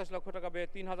 27 লক্ষ টাকা ব্যয়ে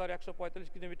 3,145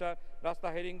 কিলোমিটার রাস্তা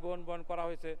হেরিংবোন বহন করা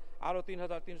হয়েছে। আরও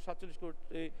 3,347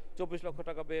 কোটি 24 লক্ষ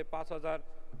টাকা ব্যয়ে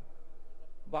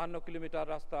 5,052 কিলোমিটার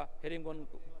রাস্তা হেরিংবোন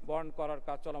বহন করার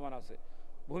কাজ চলমান আছে।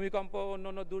 ভূমিকম্প ও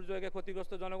অন্যান্য দুর্যোগে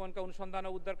ক্ষতিগ্রস্ত জনগণকে অনুসন্ধান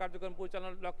ও উদ্ধার কার্যক্রম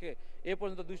পরিচালনার লক্ষ্যে এ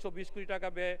পর্যন্ত 220 কোটি টাকা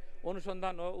ব্যয়ে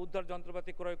অনুসন্ধান ও উদ্ধার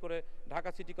যন্ত্রপাতি ক্রয় করে Dhaka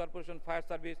city corporation, fire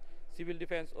service, civil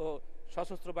defence ও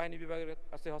সশস্ত্র বাহিনী বিভাগের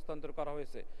কাছে হস্তান্তর করা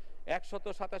হয়েছে।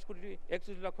 127 কোটি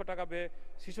 61 লক্ষ টাকা ব্যয়ে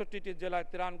 66টি জেলায়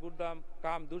ত্রাণ, গুদাম,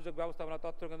 দুর্যোগ ব্যবস্থাপনা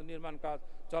তথ্যকেন্দ্র নির্মাণ কাজ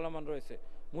চলমান রয়েছে।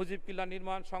 মুজিব কিল্লা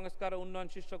নির্মাণ, সংস্কার ও উন্নয়ন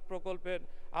শীর্ষক প্রকল্পের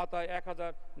আওতায়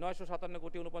 1957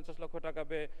 কোটি 49 লক্ষ টাকা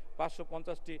ব্যয়ে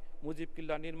 550টি মুজিব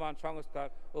কিল্লা নির্মাণ, সংস্কার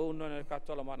ও উন্নয়নের কাজ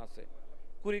চলমান আছে।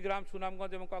 কুড়িগ্রাম,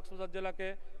 সুনামগঞ্জ এবং কক্সবাজার জেলাকে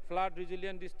ফ্লাড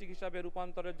রিজিলিয়েন্ট ডিস্ট্রিক্ট হিসাবে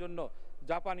রূপান্তরের জন্য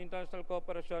Japan international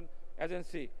cooperation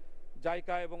agency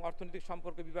JICA এবং অর্থনৈতিক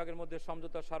সম্পর্ক বিভাগের মধ্যে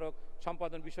সমঝোতা স্মারক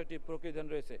সম্পাদন বিষয়টি প্রক্রিয়াধীন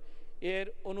রয়েছে। এর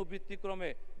অনুবৃত্তিক্রমে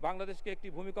বাংলাদেশকে একটি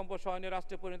ভূমিকম্প সহনীয়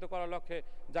রাষ্ট্রে পরিণত করার লক্ষ্যে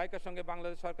জাইকার সঙ্গে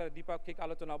বাংলাদেশ সরকারের দ্বিপাক্ষিক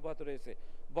আলোচনা অব্যাহত রয়েছে।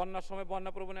 বন্যার সময়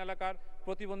বন্যাপ্রবণ এলাকার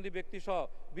প্রতিবন্ধী ব্যক্তিসহ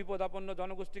বিপদাপন্ন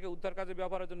জনগোষ্ঠীকে উদ্ধার কাজে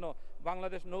ব্যবহারের জন্য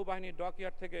বাংলাদেশ নৌবাহিনীর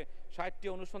ডকইয়ার্ড থেকে 60টি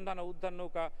অনুসন্ধান ও উদ্ধার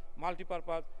নৌকা,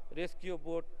 মাল্টিপারপাস রেস্কিউ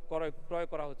বোট ক্রয়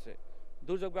করা হচ্ছে।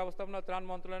 দুর্যোগ ব্যবস্থাপনা ত্রাণ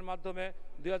মন্ত্রণালয়ের মাধ্যমে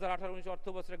 2018-19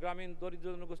 অর্থবছরে গ্রামীণ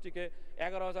দরিদ্র জনগোষ্ঠীকে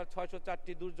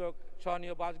 11,604টি দুর্যোগ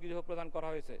সহনীয় বাসগৃহ প্রদান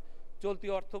করা হয়েছে। চলতি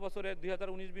অর্থ বছরে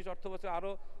 2019-20 অর্থবছরে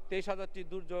আরও 23,000টি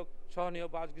দুর্যোগ সহনীয়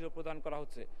বাসগৃহ প্রদান করা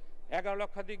হচ্ছে। 11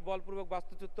 লক্ষাধিক বলপূর্বক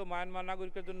বাস্তুচ্যুত মায়ানমার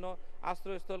নাগরিকের জন্য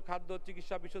আশ্রয়স্থল, খাদ্য,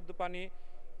 চিকিৎসা, বিশুদ্ধ পানি,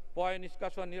 পয়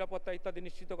নিষ্কাশন, নিরাপত্তা ইত্যাদি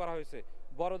নিশ্চিত করা হয়েছে।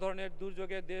 বড় ধরনের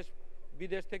দুর্যোগে দেশ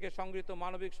বিদেশ থেকে সংগৃহীত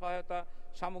মানবিক সহায়তা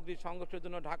সামগ্রী সংগ্রহের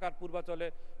জন্য ঢাকার পূর্বাঞ্চলে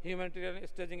হিউম্যানিটেরিয়ান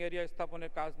স্টেজিং এরিয়া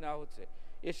স্থাপনের কাজ নেওয়া হচ্ছে।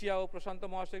 এশিয়া ও প্রশান্ত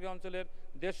মহাসাগরীয় অঞ্চলের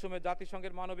দেশসমূহে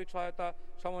জাতিসংঘের মানবিক সহায়তা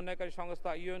সমন্বয়কারী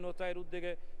সংস্থা ইউএনওচার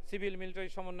উদ্যোগে সিভিল মিলিটারি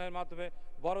সমন্বয়ের মাধ্যমে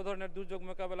বড় ধরনের দুর্যোগ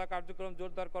মোকাবেলা কার্যক্রম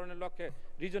জোরদারকরণের লক্ষ্যে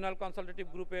রিজিওনাল কনসালটেটিভ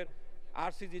গ্রুপের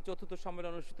RCG চতুর্থ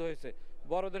সম্মেলন অনুষ্ঠিত হয়েছে।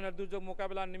 বড় ধরনের দুর্যোগ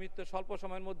মোকাবেলার নিমিত্ত স্বল্প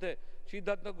সময়ের মধ্যে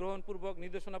সিদ্ধান্ত গ্রহণপূর্বক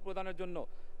নির্দেশনা প্রদানের জন্য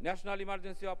national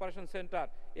emergency operation centre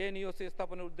NEOC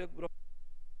স্থাপনের উদ্যোগ গ্রহণ।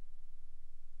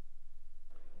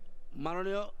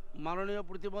 মাননীয়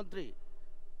প্রতিমন্ত্রী,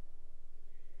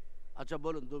 আচ্ছা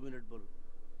বলুন, 2 মিনিট বলুন।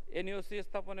 NEOC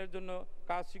স্থাপনের জন্য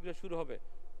কাজ শীঘ্র শুরু হবে।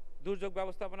 দুর্যোগ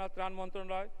ব্যবস্থাপনা ত্রাণ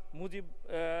মন্ত্রণালয় মুজিব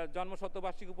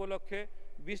জন্মশতবার্ষিকী উপলক্ষে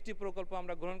 20টি প্রকল্প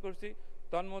আমরা গ্রহণ করছি।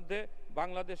 তন্মধ্যে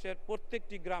বাংলাদেশের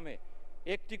প্রত্যেকটি গ্রামে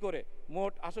একটি করে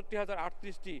মোট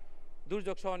 68,038টি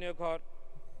দুর্যোগ সহনীয় ঘর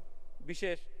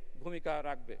বিশেষ ভূমিকা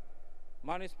রাখবে।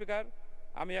 মাননীয় স্পিকার,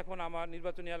 আমি এখন আমার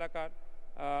নির্বাচনী এলাকার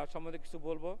সম্বন্ধে কিছু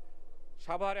বলবো।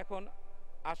 সাভার এখন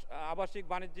আবাসিক,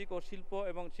 বাণিজ্যিক ও শিল্প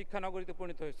এবং শিক্ষানগরীতে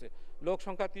পরিণত হয়েছে। লোক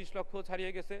সংখ্যা 30 লক্ষ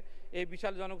ছাড়িয়ে গেছে। এই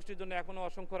বিশাল জনগোষ্ঠীর জন্য এখনও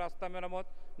অসংখ্য রাস্তা মেরামত,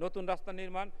 নতুন রাস্তা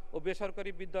নির্মাণ ও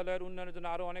বেসরকারি বিদ্যালয়ের উন্নয়নের জন্য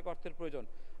আরও অনেক অর্থের প্রয়োজন।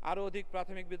 আরও অধিক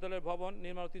প্রাথমিক বিদ্যালয়ের ভবন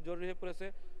নির্মাণ অতি জরুরি হয়ে পড়েছে।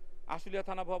 আশুলিয়া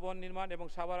থানা ভবন নির্মাণ এবং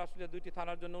সাভার আশুলিয়া 2টি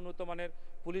থানার জন্য উন্নত মানের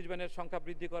পুলিশ ভ্যানের সংখ্যা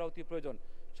বৃদ্ধি করা অতি প্রয়োজন।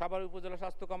 সাভার উপজেলা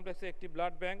স্বাস্থ্য কমপ্লেক্সে একটি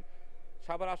ব্লাড ব্যাংক,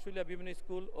 সাভার আশুলিয়া বিভিন্ন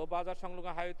স্কুল ও বাজার সংলগ্ন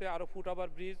হাইওয়েতে আরও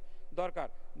ফুটওভার ব্রিজ দরকার।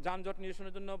 যানজট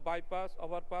নিরসনের জন্য bypass,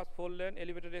 overpass, 4 lane,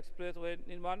 elevated expressway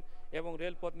নির্মাণ এবং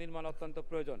রেলপথ নির্মাণ অত্যন্ত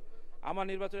প্রয়োজন। আমার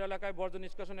নির্বাচনী এলাকায় বর্জ্য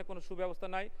নিষ্কাশনের কোনো সুব্যবস্থা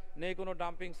নেই কোনো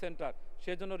ডাম্পিং সেন্টার।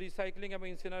 সেজন্য রিসাইক্লিং এবং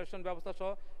ইনসিনারেশন ব্যবস্থা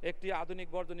সহ একটি আধুনিক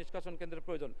বর্জ্য নিষ্কাশন কেন্দ্রের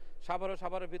প্রয়োজন।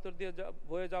 সাভারের ভিতর দিয়ে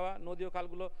বয়ে যাওয়া নদী ও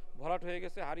খালগুলো ভরাট হয়ে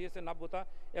গেছে, হারিয়েছে নাব্যতা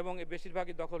এবং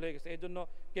বেশিরভাগই দখল হয়ে গেছে। এই জন্য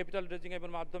ক্যাপিটাল ড্রেজিং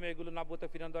এর মাধ্যমে এগুলো নাব্যতা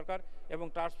ফিরানো দরকার এবং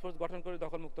টাস্ক ফোর্স গঠন করে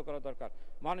দখলমুক্ত করা দরকার।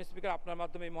 মাননীয় স্পিকার, আপনার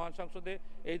মাধ্যমে এই মহান সংসদে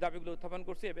এই দাবিগুলো উত্থাপন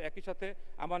করছি এবং একই সাথে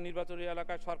আমার নির্বাচনী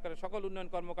এলাকায় সরকারের সকল উন্নয়ন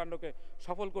কর্মকাণ্ডকে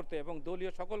সফল করতে এবং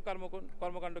দলীয় সকল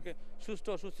কর্মকাণ্ডকে সুষ্ঠু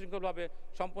ও সুশৃঙ্খলভাবে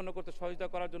সম্পন্ন করতে সহযোগিতা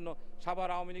করার জন্য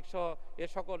সাভার আওয়ামী লীগ সহ এর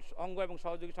সকল অঙ্গ এবং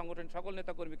সহযোগী সংগঠনের সকল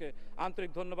নেতাকর্মীকে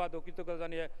আন্তরিক ধন্যবাদ ও কৃতজ্ঞতা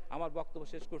জানিয়ে আমার বক্তব্য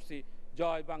শেষ করছি।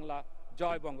 জয় বাংলা,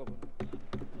 জয় বঙ্গবন্ধু।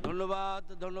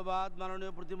 ধন্যবাদ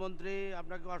মাননীয় প্রতিমন্ত্রী,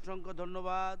 আপনাকে অসংখ্য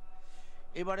ধন্যবাদ।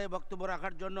 এবারে বক্তব্য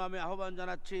রাখার জন্য আমি আহ্বান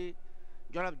জানাচ্ছি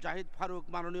জনাব জাহিদ ফারুক।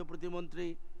 মাননীয়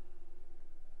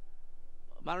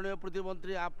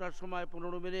প্রতিমন্ত্রী, আপনার সময়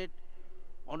 15 মিনিট।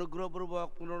 অনুগ্রহপূর্বক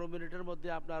 15 মিনিটের মধ্যে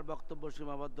আপনার বক্তব্য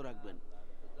সীমাবদ্ধ রাখবেন।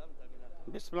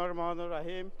 বিসমিল্লাহির রহমানির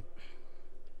রহিম।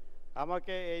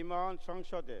 আমাকে এই মহান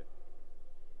সংসদে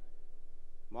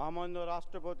মহামান্য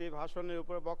রাষ্ট্রপতি ভাষণের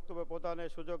উপর বক্তব্য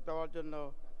প্রদানের সুযোগ দেওয়ার জন্য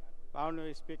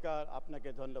মাননীয় স্পিকার, আপনাকে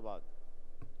ধন্যবাদ।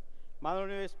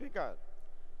 মাননীয় স্পিকার,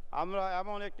 আমরা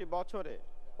এমন একটি বছরে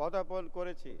পদার্পণ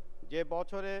করেছি যে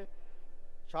বছরে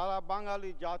সারা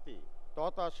বাঙালি জাতি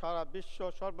তথা সারা বিশ্ব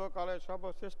সর্বকালের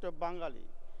সর্বশ্রেষ্ঠ বাঙালি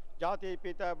জাতির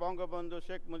পিতা বঙ্গবন্ধু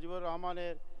শেখ মুজিবুর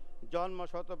রহমানের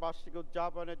জন্মশতবার্ষিকী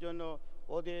উদযাপনের জন্য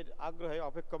অধীর আগ্রহে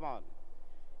অপেক্ষমান।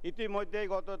 ইতিমধ্যেই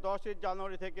গত 10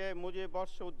 জানুয়ারি থেকে মুজিব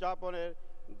বর্ষ উদযাপনের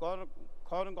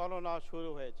গণনা শুরু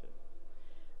হয়েছে।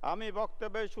 আমি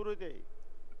বক্তব্যের শুরুতেই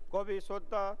গভীর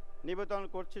শ্রদ্ধা নিবেদন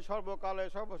করছি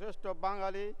সর্বকালের সর্বশ্রেষ্ঠ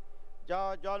বাঙালি যা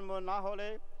জন্ম না হলে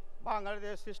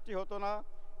বাঙালিদের সৃষ্টি হতো না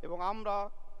এবং আমরা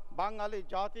বাঙালি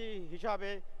জাতি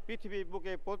হিসাবে পৃথিবীর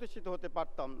বুকে প্রতিষ্ঠিত হতে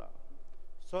পারতাম না।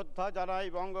 শ্রদ্ধা জানাই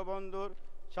বঙ্গবন্ধুর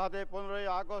সাথে 15ই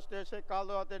আগস্টে সে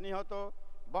কালরাতে নিহত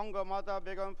বঙ্গমাতা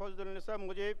বেগম ফজলুন্নেসা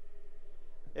মুজিব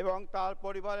এবং তার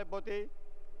পরিবারের প্রতি।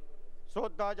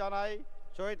 শ্রদ্ধা জানাই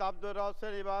শহীদ আব্দুর রব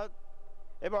সেলিবাদ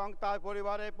এবং তার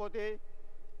পরিবারের প্রতি।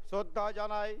 শ্রদ্ধা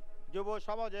জানাই যুব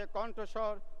সমাজের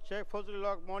কণ্ঠস্বর শেখ ফজলুল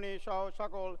হক মনি সহ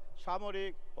সকল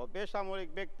সামরিক ও বেসামরিক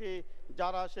ব্যক্তি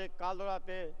যারা সে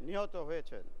কালরাতে নিহত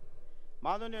হয়েছেন।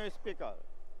 মাননীয় স্পিকার,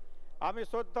 আমি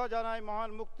শ্রদ্ধা জানাই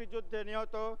মহান মুক্তিযুদ্ধে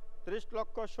নিহত 30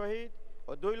 লক্ষ শহীদ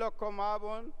ও 2 লক্ষ মা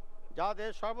বোন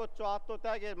যাদের সর্বোচ্চ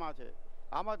আত্মত্যাগের মাঝে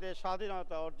আমাদের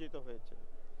স্বাধীনতা অর্জিত হয়েছে।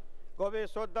 গভীর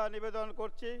শ্রদ্ধা নিবেদন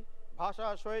করছি ভাষা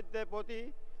শহীদদের প্রতি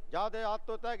যাদের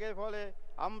আত্মত্যাগের ফলে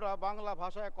আমরা বাংলা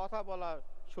ভাষায় কথা বলার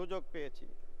সুযোগ পেয়েছি।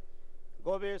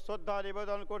 গভীর শ্রদ্ধা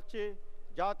নিবেদন করছি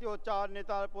জাতীয় 4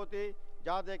 নেতার প্রতি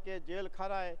যাদেরকে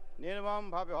জেলখানায়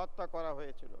নির্মমভাবে হত্যা করা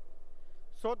হয়েছিল।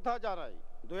 শ্রদ্ধা জানাই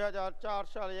 2004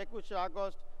 সালে 21শে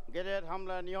আগস্ট গ্রেনেড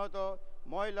হামলায় নিহত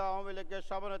মহিলা আওয়ামী লীগের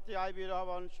সভানেত্রী আইবি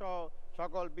রহমান সহ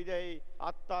সকল বিদেয়ী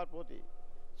আত্মার প্রতি।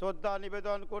 শ্রদ্ধা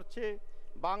নিবেদন করছি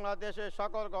বাংলাদেশের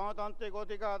সকল গণতান্ত্রিক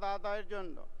অধিকার আদায়ের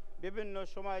জন্য বিভিন্ন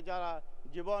সময় যারা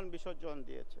জীবন বিসর্জন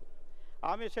দিয়েছে।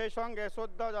 আমি সেই সঙ্গে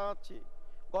শ্রদ্ধা জানাচ্ছি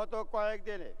গত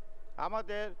কয়েকদিনে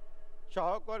আমাদের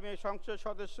সহকর্মী সংসদ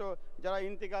সদস্য যারা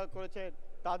ইন্তেকাল করেছেন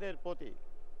তাদের প্রতি।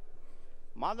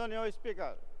 মাননীয়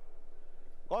স্পিকার,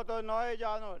 গত 9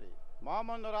 জানুয়ারি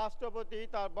মহামান্য রাষ্ট্রপতি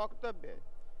তার বক্তব্যে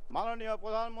মাননীয়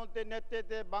প্রধানমন্ত্রীর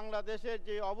নেতৃত্বে বাংলাদেশের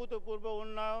যে অভূতপূর্ব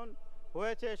উন্নয়ন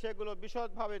হয়েছে সেগুলো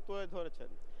বিশদভাবে তুলে ধরেছেন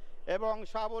এবং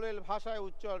সাবলীল ভাষায়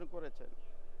উচ্চারণ করেছেন।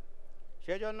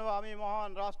 সেজন্য আমি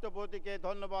মহান রাষ্ট্রপতিকে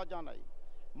ধন্যবাদ জানাই।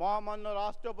 মহামান্য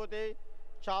রাষ্ট্রপতি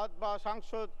 7 বার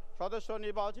সংসদ সদস্য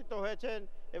নির্বাচিত হয়েছেন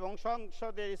এবং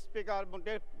সংসদের স্পিকার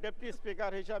ডেপুটি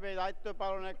স্পিকার হিসাবে দায়িত্ব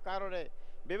পালনের কারণে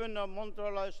বিভিন্ন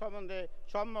মন্ত্রণালয় সম্বন্ধে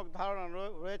সম্যক ধারণা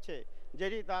রয়েছে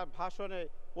যেটি তার ভাষণে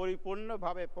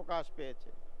পরিপূর্ণভাবে প্রকাশ পেয়েছে।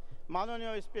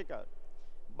 মাননীয় স্পিকার,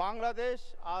 বাংলাদেশ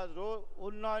আজ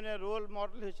উন্নয়নের রোল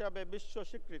মডেল হিসাবে বিশ্ব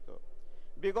স্বীকৃত।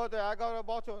 বিগত 11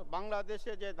 বছর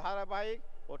বাংলাদেশে যে ধারাবাহিক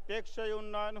ও টেকসই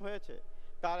উন্নয়ন হয়েছে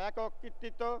তার একক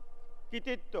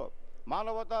কৃতিত্ব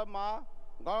মানবতার মা,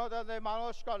 গণতন্ত্রের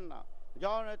মানস কন্যা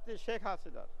জননেত্রী শেখ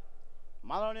হাসিনার।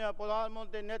 মাননীয়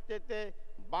প্রধানমন্ত্রীর নেতৃত্বে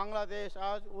বাংলাদেশ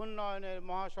আজ উন্নয়নের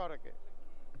মহাসড়কে।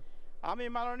 আমি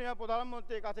মাননীয়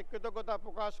প্রধানমন্ত্রীর কাছে কৃতজ্ঞতা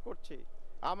প্রকাশ করছি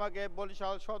আমাকে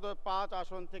বরিশাল সদর 5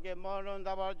 আসন থেকে মনোনয়ন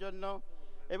দেওয়ার জন্য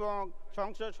এবং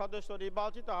সংসদ সদস্য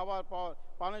নির্বাচিত হওয়ার পর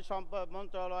পানি সম্পদ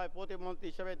মন্ত্রণালয় প্রতিমন্ত্রী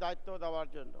হিসেবে দায়িত্ব দেওয়ার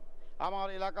জন্য। আমার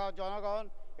এলাকার জনগণ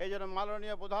এই জন্য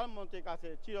মাননীয় প্রধানমন্ত্রীর কাছে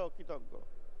চিরকৃতজ্ঞ।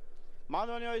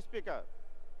 মাননীয় স্পিকার,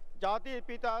 জাতির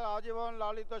পিতার আজীবন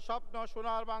লালিত স্বপ্ন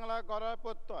সোনার বাংলা গড়ার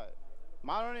প্রত্যয়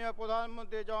মাননীয়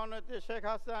প্রধানমন্ত্রী জননেত্রী শেখ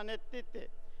হাসিনার নেতৃত্বে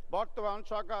বর্তমান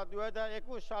সরকার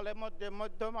 2021 সালের মধ্যে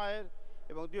মধ্যম আয়ের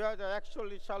এবং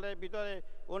 2041 সালের ভিতরে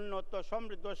উন্নত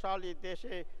সমৃদ্ধশালী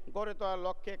দেশে গড়ে তোলার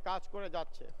লক্ষ্যে কাজ করে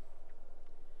যাচ্ছে।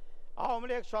 আওয়ামী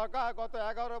লীগ সরকার গত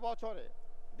 11 বছরে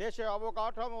দেশে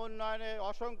অবকাঠামো উন্নয়নে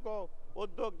অসংখ্য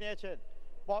উদ্যোগ নিয়েছেন।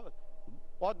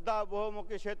 পদ্মা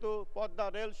বহুমুখী সেতু, পদ্মা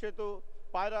রেল সেতু,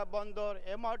 পায়রা বন্দর,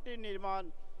 এমআরটি নির্মাণ,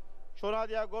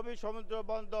 সোনাদিয়া গভীর সমুদ্র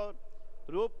বন্দর,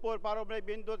 রূপপুর পারমাণবিক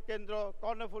বিদ্যুৎ কেন্দ্র,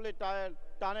 কর্ণফুলী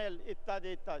টানেল ইত্যাদি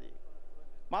ইত্যাদি।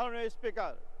 মাননীয়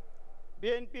স্পিকার,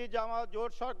 বিএনপি জামাত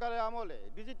জোট সরকারের আমলে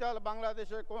ডিজিটাল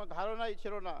বাংলাদেশের কোনো ধারণাই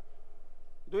ছিল না।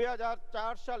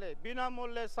 2004 সালে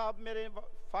বিনামূল্যে সাবমেরিন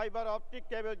ফাইবার অপটিক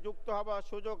কেবল যুক্ত হওয়ার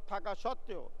সুযোগ থাকা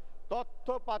সত্ত্বেও তথ্য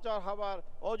পাচার হওয়ার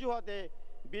অজুহাতে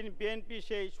বিএনপি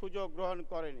সেই সুযোগ গ্রহণ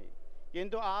করেনি।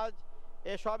 কিন্তু আজ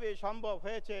এসবই সম্ভব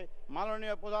হয়েছে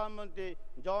মাননীয় প্রধানমন্ত্রী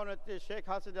জননেত্রী শেখ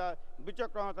হাসিনার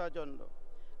বিচক্ষণতার জন্য।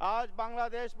 আজ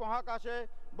বাংলাদেশ মহাকাশে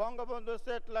বঙ্গবন্ধু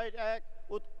স্যাটেলাইট 1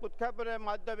 উৎক্ষেপণের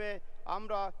মাধ্যমে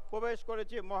আমরা প্রবেশ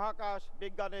করেছি মহাকাশ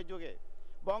বিজ্ঞানের যুগে।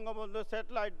 বঙ্গবন্ধু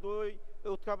স্যাটেলাইট 2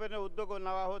 উৎক্ষেপণের উদ্যোগ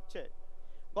নেওয়া হচ্ছে।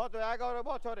 গত 11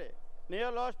 বছরে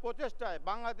নিরলস প্রচেষ্টায়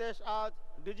বাংলাদেশ আজ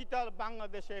ডিজিটাল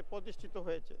বাংলাদেশে প্রতিষ্ঠিত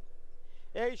হয়েছে।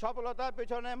 এই সফলতার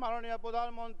পিছনে মাননীয়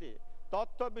প্রধানমন্ত্রী,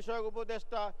 তথ্য বিষয়ক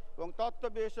উপদেষ্টা এবং তথ্য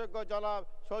বিশেষজ্ঞ জনাব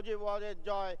সজীব ওয়াজেদ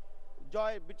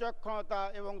জয় বিচক্ষণতা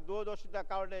এবং দূরদর্শিতার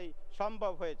কারণেই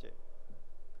সম্ভব হয়েছে।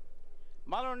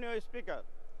 মাননীয় স্পিকার,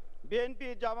 বিএনপি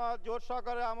জামাত জোট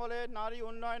সরকারের আমলে নারী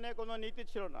উন্নয়নে কোনো নীতি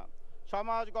ছিল না।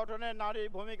 সমাজ গঠনে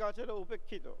নারীর ভূমিকা ছিল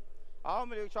উপেক্ষিত।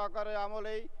 আওয়ামী লীগ সরকারের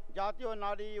আমলেই জাতীয়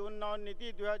নারী উন্নয়ন নীতি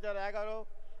 2011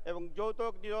 এবং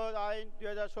যৌতুক নিরোধ আইন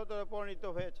 2017 প্রণীত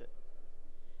হয়েছে।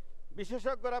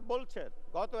 বিশেষজ্ঞরা বলছেন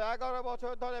গত 11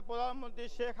 বছর ধরে প্রধানমন্ত্রী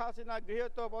শেখ হাসিনা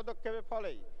গৃহীত পদক্ষেপের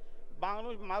ফলেই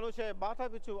মানুষের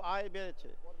মাথাপিছু আয় বেড়েছে,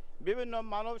 বিভিন্ন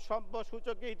মানব সম্পদ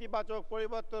সূচকে ইতিবাচক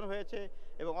পরিবর্তন হয়েছে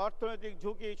এবং অর্থনৈতিক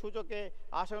ঝুঁকি সূচকে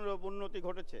আশানুরূপ উন্নতি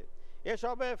ঘটেছে।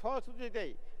 এসবের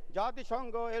ফলশ্রুতিতেই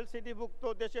জাতিসংঘ এলসিডিভুক্ত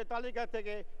দেশের তালিকা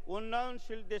থেকে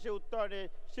উন্নয়নশীল দেশে উত্তরণের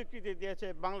স্বীকৃতি দিয়েছে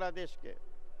বাংলাদেশকে।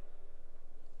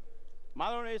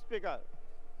 মাননীয় স্পিকার,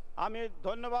 আমি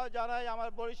ধন্যবাদ জানাই আমার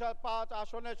বরিশাল 5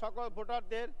 আসনের সকল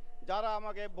ভোটারদের যারা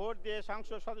আমাকে ভোট দিয়ে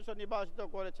সংসদ সদস্য নির্বাচিত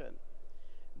করেছেন।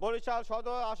 বরিশাল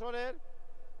সদর আসনের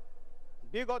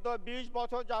বিগত 20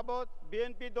 বছর যাবৎ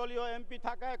বিএনপি দলীয় এমপি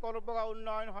থাকায় কোনো প্রকার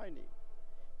উন্নয়ন হয়নি,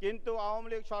 কিন্তু আওয়ামী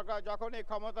লীগ সরকার যখনই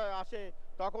ক্ষমতায় আসে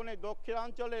তখনই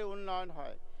দক্ষিণাঞ্চলে উন্নয়ন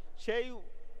হয়।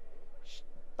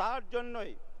 তার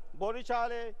জন্যই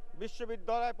বরিশালে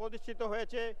বিশ্ববিদ্যালয় প্রতিষ্ঠিত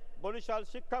হয়েছে, বরিশাল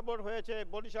শিক্ষা বোর্ড হয়েছে,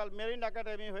 বরিশাল মেরিন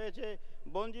একাডেমি হয়েছে,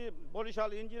 বরিশাল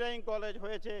ইঞ্জিনিয়ারিং কলেজ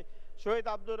হয়েছে, শহীদ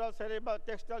Abdur Razzak সেরেবাদ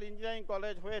textile engineering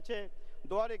college হয়েছে,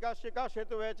 দুয়ারিকা শিক্ষা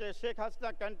সেতু হয়েছে, শেখ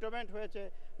হাসিনা ক্যান্টনমেন্ট হয়েছে,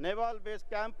 নেভাল বেস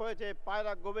ক্যাম্প হয়েছে,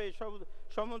 পায়রা গোবে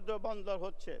সমুদ্র বন্দর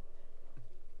হচ্ছে।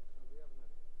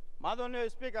 মাননীয়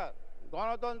স্পিকার,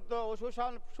 গণতন্ত্র ও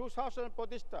সুশাসন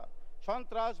প্রতিষ্ঠা,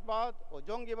 সন্ত্রাসবাদ ও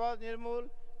জঙ্গিবাদ নির্মূল,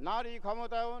 নারী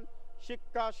ক্ষমতায়ন,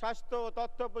 শিক্ষা, স্বাস্থ্য ও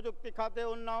তথ্য প্রযুক্তি খাতে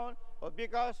উন্নয়ন ও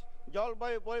বিকাশ,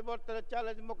 জলবায়ু পরিবর্তনের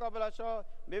চ্যালেঞ্জ মোকাবেলা সহ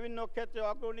বিভিন্ন ক্ষেত্রে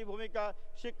অগ্রণী ভূমিকা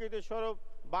স্বীকৃতি স্বরূপ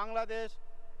বাংলাদেশ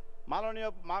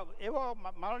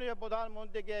মাননীয়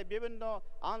প্রধানমন্ত্রীকে বিভিন্ন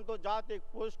আন্তর্জাতিক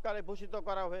পুরস্কারে ভূষিত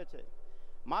করা হয়েছে।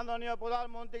 মাননীয়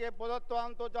প্রধানমন্ত্রীকে প্রদত্ত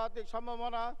আন্তর্জাতিক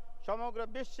সম্মাননা সমগ্র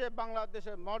বিশ্বে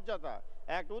বাংলাদেশের মর্যাদা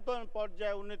এক নতুন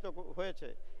পর্যায়ে উন্নীত হয়েছে।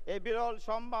 এই বিরল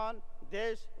সম্মান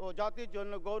দেশ ও জাতির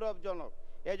জন্য গৌরবজনক।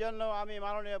 এজন্য আমি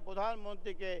মাননীয়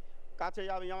প্রধানমন্ত্রীকে কাছে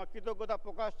আমি আমার কৃতজ্ঞতা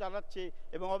প্রকাশ জানাচ্ছি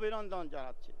এবং অভিনন্দন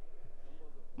জানাচ্ছি।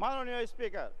 মাননীয়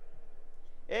স্পিকার,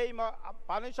 এই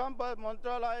পানি সম্পদ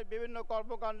মন্ত্রণালয়ের বিভিন্ন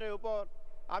কর্মকাণ্ডের উপর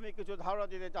আমি কিছু ধারণা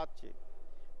দিতে চাচ্ছি।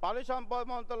 পানি সম্পদ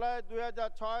মন্ত্রণালয়ের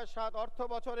 2006-07 অর্থ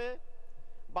বছরে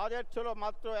বাজেট ছিল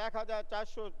মাত্র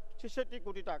 1466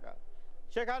 কোটি টাকা,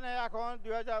 সেখানে এখন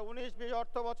 2019-20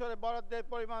 অর্থ বছরে বরাদ্দের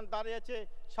পরিমাণ দাঁড়িয়েছে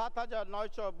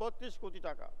 7932 কোটি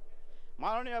টাকা।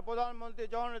 মাননীয় প্রধানমন্ত্রী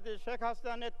জননেত্রী শেখ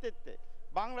হাসিনার নেতৃত্বে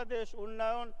বাংলাদেশ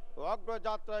উন্নয়ন ও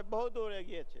অগ্রযাত্রায় বহুদূর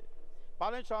এগিয়েছে।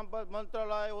 পানি সম্পদ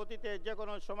মন্ত্রণালয় অতীতে যে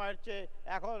কোনো সময়ের চেয়ে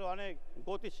এখন অনেক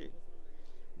গতিশীল।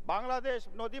 বাংলাদেশ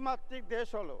নদীমাতৃক দেশ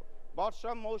হলো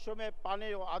বর্ষা মৌসুমে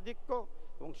পানির আধিক্য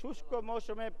এবং শুষ্ক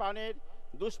মৌসুমে পানির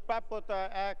দুষ্প্রাপ্যতা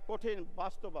এক কঠিন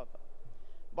বাস্তবতা।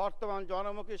 বর্তমান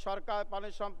জনমুখী সরকার পানি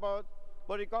সম্পদ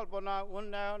পরিকল্পনা,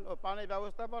 উন্নয়ন ও পানি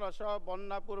ব্যবস্থাপনা সহ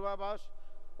বন্যা পূর্বাভাস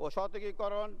ও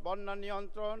সতর্কীকরণ, বন্যা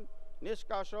নিয়ন্ত্রণ,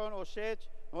 নিষ্কাশন ও সেচ,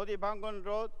 নদী ভাঙ্গন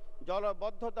রোধ,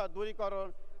 জলবদ্ধতা দূরীকরণ,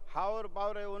 হাওর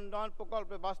বাওরে উন্নয়ন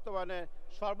প্রকল্পে বাস্তবায়নে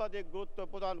সর্বাধিক গুরুত্ব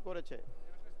প্রদান করেছে।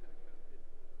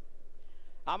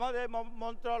 আমাদের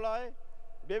মন্ত্রণালয়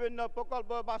বিভিন্ন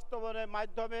প্রকল্প বাস্তবায়নের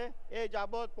মাধ্যমে এই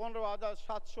যাবৎ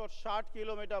 15,760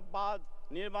 কিলোমিটার বাঁধ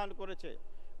নির্মাণ করেছে।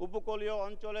 উপকূলীয়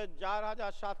অঞ্চলে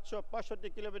 4,765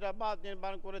 কিলোমিটার বাঁধ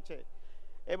নির্মাণ করেছে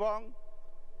এবং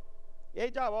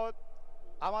এই যাবৎ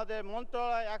আমাদের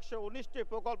মন্ত্রণালয় 119টি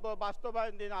প্রকল্প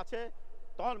বাস্তবায়নাধীন আছে।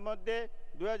 তার মধ্যে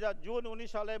 2019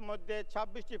 সালের মধ্যে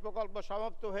 26টি প্রকল্প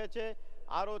সমাপ্ত হয়েছে,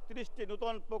 আরও 30টি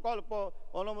নতুন প্রকল্প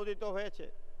অনুমোদিত হয়েছে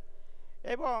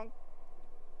এবং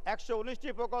 119টি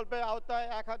প্রকল্পের আওতায়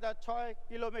 1006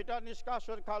 কিলোমিটার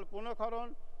নিষ্কাশন খাল পুনঃখনন,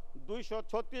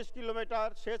 236 কিলোমিটার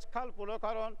সেচ খাল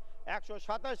পুনঃখনন,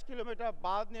 127 কিলোমিটার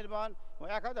বাঁধ নির্মাণ এবং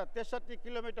 1063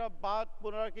 কিলোমিটার বাঁধ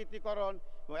পুনরাকৃতিকরণ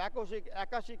এবং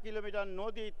 81 কিলোমিটার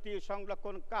নদী তীর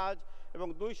সংরক্ষণ কাজ এবং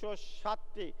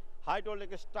 207টি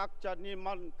হাইড্রোলিক স্ট্রাকচার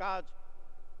নির্মাণ কাজ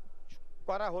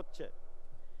করা হচ্ছে।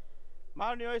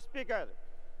 মাননীয় স্পিকার,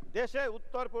 দেশের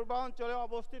উত্তর পূর্বাঞ্চলে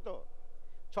অবস্থিত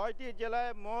 6টি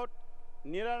জেলায় মোট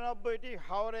 99টি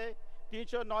হাওরে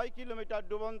 309 কিলোমিটার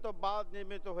ডুবন্ত বাঁধ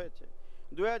নির্মিত হয়েছে।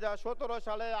 2017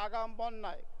 সালে আগাম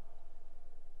বন্যায়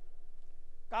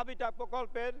কাবিটা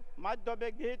প্রকল্পের মাধ্যমে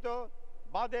গৃহীত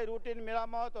বাঁধের রুটিন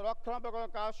মেরামত ও রক্ষণাবেক্ষণ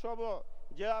কাজসমূহ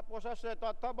জেলা প্রশাসনের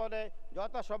তত্ত্বাবধানে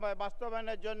যথাসময়ে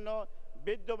বাস্তবায়নের জন্য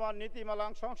বিদ্যমান নীতিমালা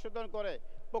সংশোধন করে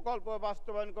প্রকল্প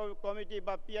বাস্তবায়ন কমিটি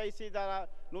বা পিআইসি দ্বারা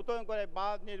নতুন করে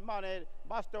বাঁধ নির্মাণের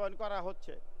বাস্তবায়ন করা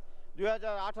হচ্ছে।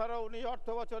 2018-19 অর্থ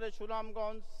বছরে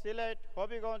সুনামগঞ্জ, সিলেট,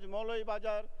 হবিগঞ্জ,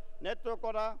 মৌলভীবাজার,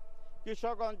 নেত্রকোনা,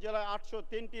 কিশোরগঞ্জ জেলায়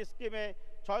 803টি স্কিমে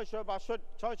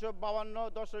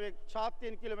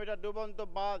 652.73 কিলোমিটার ডুবন্ত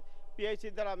বাঁধ পিআইসি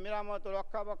দ্বারা মেরামত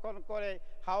রক্ষণাবেক্ষণ করে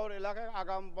হাওর এলাকায়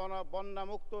আগাম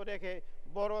বন্যামুক্ত রেখে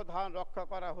বড় ধান রক্ষা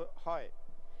করা হয়।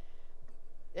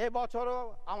 এবছরও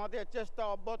আমাদের চেষ্টা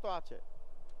অব্যাহত আছে।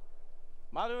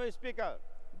 মাননীয় স্পিকার,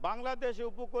 বাংলাদেশে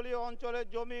উপকূলীয় অঞ্চলের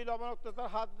জমি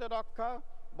লবণাক্ততার হাত হতে রক্ষা,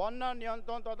 বন্যা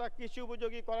নিয়ন্ত্রণ তথা কৃষি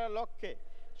উপযোগী করার লক্ষ্যে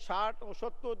 60 ও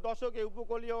 70 দশকে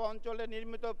উপকূলীয় অঞ্চলে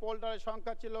নির্মিত পোল্ডারের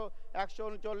সংখ্যা ছিল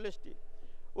 139টি।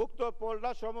 উক্ত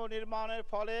পোল্ডার সমূহ নির্মাণের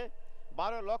ফলে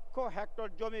 12 লক্ষ হেক্টর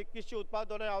জমি কৃষি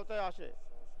উৎপাদনের আওতায় আসে।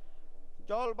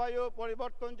 জলবায়ু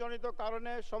পরিবর্তনজনিত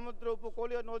কারণে সমুদ্র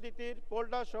উপকূলীয় নদীটির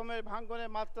পোল্ডার সমূহের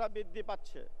ভাঙ্গনের মাত্রা বৃদ্ধি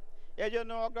পাচ্ছে।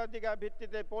 এজন্য অগ্রাধিকার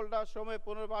ভিত্তিতে পোল্ডার সমূহের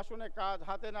পুনর্বাসনের কাজ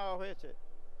হাতে নেওয়া হয়েছে।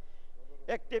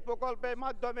 একটি প্রকল্পের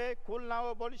মাধ্যমে খুলনা ও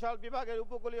বরিশাল বিভাগের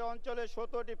উপকূলীয় অঞ্চলে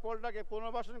 17টি পোল্ডারকে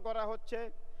পুনর্বাসন করা হচ্ছে।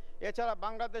 এছাড়া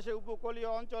বাংলাদেশের উপকূলীয়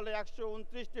অঞ্চলে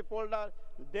 129টি পোল্ডার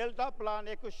ডেল্টা প্ল্যান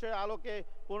 21 আলোকে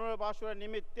পুনর্বাসনের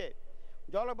নিমিত্তে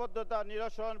জলবদ্ধতা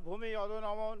নিরসন, ভূমি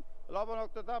অবনমন,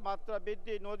 লবণাক্ততা মাত্রা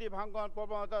বৃদ্ধি, নদী ভাঙ্গন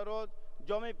প্রবণতা রোধ,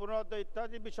 জমি পুনরুদ্ধার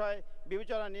ইত্যাদি বিষয়ে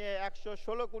বিবেচনা নিয়ে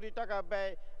 116 কোটি টাকা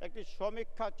ব্যয় একটি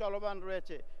সমীক্ষা চলমান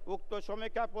রয়েছে। উক্ত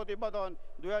সমীক্ষা প্রতিবেদন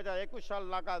 2021 সাল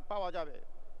নাগাদ পাওয়া যাবে।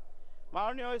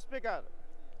 মাননীয় স্পিকার,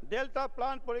 ডেল্টা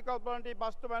প্ল্যান পরিকল্পনাটি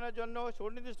বাস্তবায়নের জন্য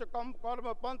সুনির্দিষ্ট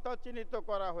কর্মপন্থা চিহ্নিত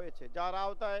করা হয়েছে, যার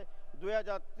আওতায়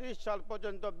 2030 সাল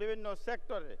পর্যন্ত বিভিন্ন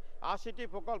সেক্টরে 80টি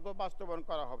প্রকল্প বাস্তবায়ন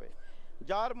করা হবে,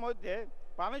 যার মধ্যে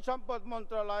পানি সম্পদ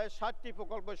মন্ত্রণালয় 60টি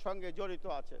প্রকল্পের সঙ্গে জড়িত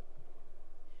আছে।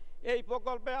 এই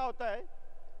প্রকল্পের আওতায়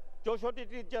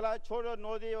 64টি জেলায় ছোট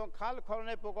নদী এবং খাল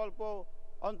খননের প্রকল্প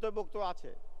অন্তর্ভুক্ত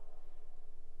আছে।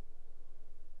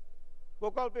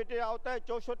 প্রকল্পটির আওতায়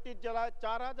 64 জেলায়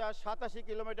 4087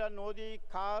 কিলোমিটার নদী,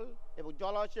 খাল এবং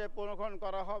জলাশয় পুনর্খনন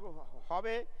করা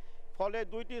হবে। ফলে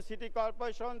 2টি সিটি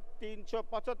কর্পোরেশন,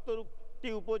 375টি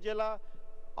উপজেলা,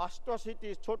 88টি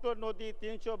ছোট নদী,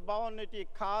 352টি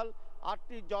খাল,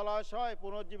 8টি জলাশয়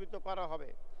পুনর্জীবিত করা হবে।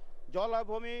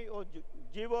 জলাভূমি ও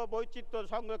জীব বৈচিত্র্য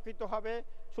সংরক্ষিত হবে।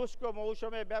 শুষ্ক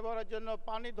মৌসুমে ব্যবহারের জন্য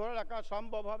পানি ধরে রাখা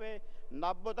সম্ভব হবে,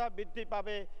 নাব্যতা বৃদ্ধি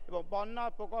পাবে এবং বন্যা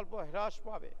প্রকল্প হ্রাস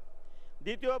পাবে।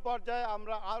 দ্বিতীয় পর্যায়ে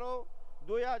আমরা আরও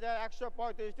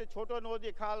 2135টি ছোট নদী,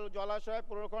 খাল, জলাশয়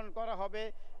পুনর্খনন করা হবে।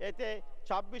 এতে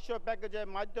 2600 প্যাকেজের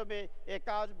মাধ্যমে এ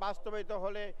কাজ বাস্তবায়িত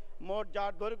হলে মোট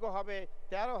যার দৈর্ঘ্য হবে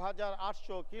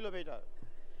 13,800 কিলোমিটার।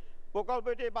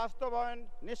 প্রকল্পটি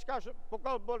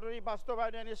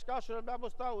বাস্তবায়নের নিষ্কাশন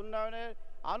ব্যবস্থা উন্নয়নের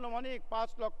আনুমানিক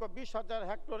 5,20,000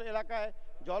 হেক্টর এলাকায়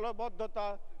জলবদ্ধতা,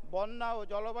 বন্যা ও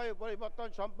জলবায়ু পরিবর্তন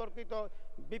সম্পর্কিত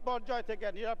বিপর্যয় থেকে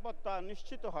নিরাপত্তা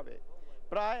নিশ্চিত হবে।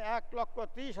 প্রায়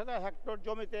 1,30,000 হেক্টর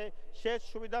জমিতে সেচ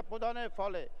সুবিধা প্রদানের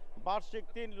ফলে বার্ষিক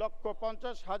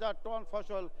 3,50,000 টন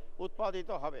ফসল উৎপাদিত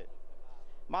হবে।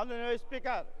 মাননীয়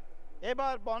স্পিকার,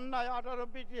 এবার বন্যায়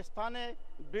 98টি স্থানে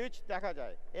ব্রিজ দেখা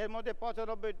যায়। এর মধ্যে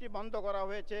 95টি বন্ধ করা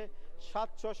হয়েছে।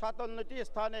 757টি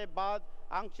স্থানে বাঁধ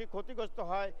আংশিক ক্ষতিগ্রস্ত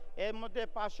হয়। এর মধ্যে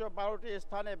 512টি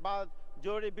স্থানে বাঁধ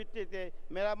জরুরি ভিত্তিতে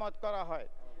মেরামত করা হয়।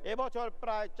 এবছর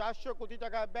প্রায় 400 কোটি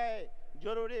টাকা ব্যয়ে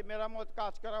জরুরি মেরামত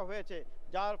কাজ করা হয়েছে,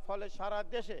 যার ফলে সারা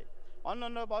দেশে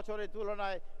অন্যান্য বছরের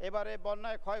তুলনায় এবারে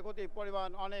বন্যায় ক্ষয়ক্ষতির পরিমাণ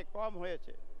অনেক কম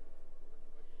হয়েছে।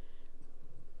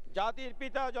 জাতির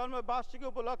পিতা জন্মবার্ষিকী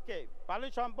উপলক্ষে পানি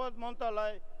সম্পদ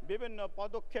মন্ত্রণালয় বিভিন্ন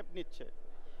পদক্ষেপ নিচ্ছে।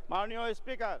 মাননীয়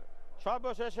স্পিকার,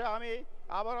 সর্বশেষে আমি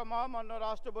আবারও মহামান্য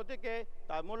রাষ্ট্রপতিকে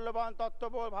তার মূল্যবান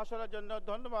তথ্যবহুল ভাষণের জন্য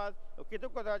ধন্যবাদ ও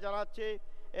কৃতজ্ঞতা জানাচ্ছি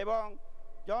এবং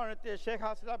জননেত্রী শেখ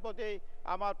হাসিনার প্রতি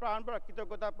আমার প্রাণভরা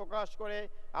কৃতজ্ঞতা প্রকাশ করে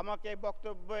আমাকে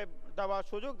বক্তব্য দেওয়ার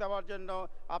সুযোগ দেওয়ার জন্য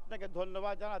আপনাকে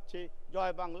ধন্যবাদ জানাচ্ছি।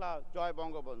 জয় বাংলা, জয়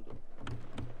বঙ্গবন্ধু।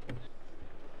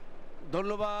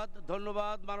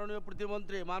 ধন্যবাদ মাননীয়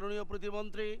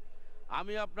প্রতিমন্ত্রী,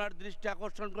 আমি আপনার দৃষ্টি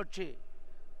আকর্ষণ করছি।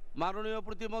 মাননীয়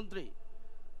প্রতিমন্ত্রী,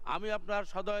 আমি আপনার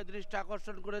সদয় দৃষ্টি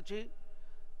আকর্ষণ করেছি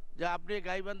যে আপনি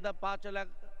গাইবান্ধা 5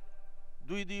 এলাকা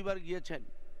দুইবার গিয়েছেন।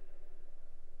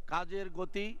 কাজের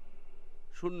গতি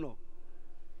শূন্য,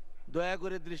 দয়া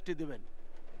করে দৃষ্টি দেবেন।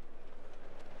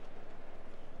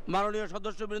 মাননীয়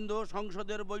সদস্যবৃন্দ,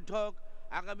 সংসদের বৈঠক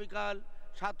আগামীকাল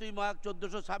 7ই মার্চ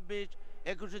 1426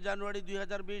 21 জানুয়ারি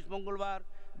 2020 মঙ্গলবার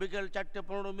বিকেল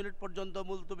 4:15 পর্যন্ত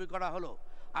মুলতবি করা হলো।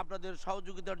 আপনাদের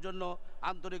সহযোগিতার জন্য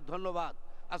আন্তরিক ধন্যবাদ।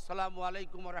 আসসালামু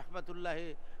আলাইকুম ওয়া রাহমাতুল্লাহি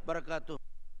ওয়া বারাকাতুহু।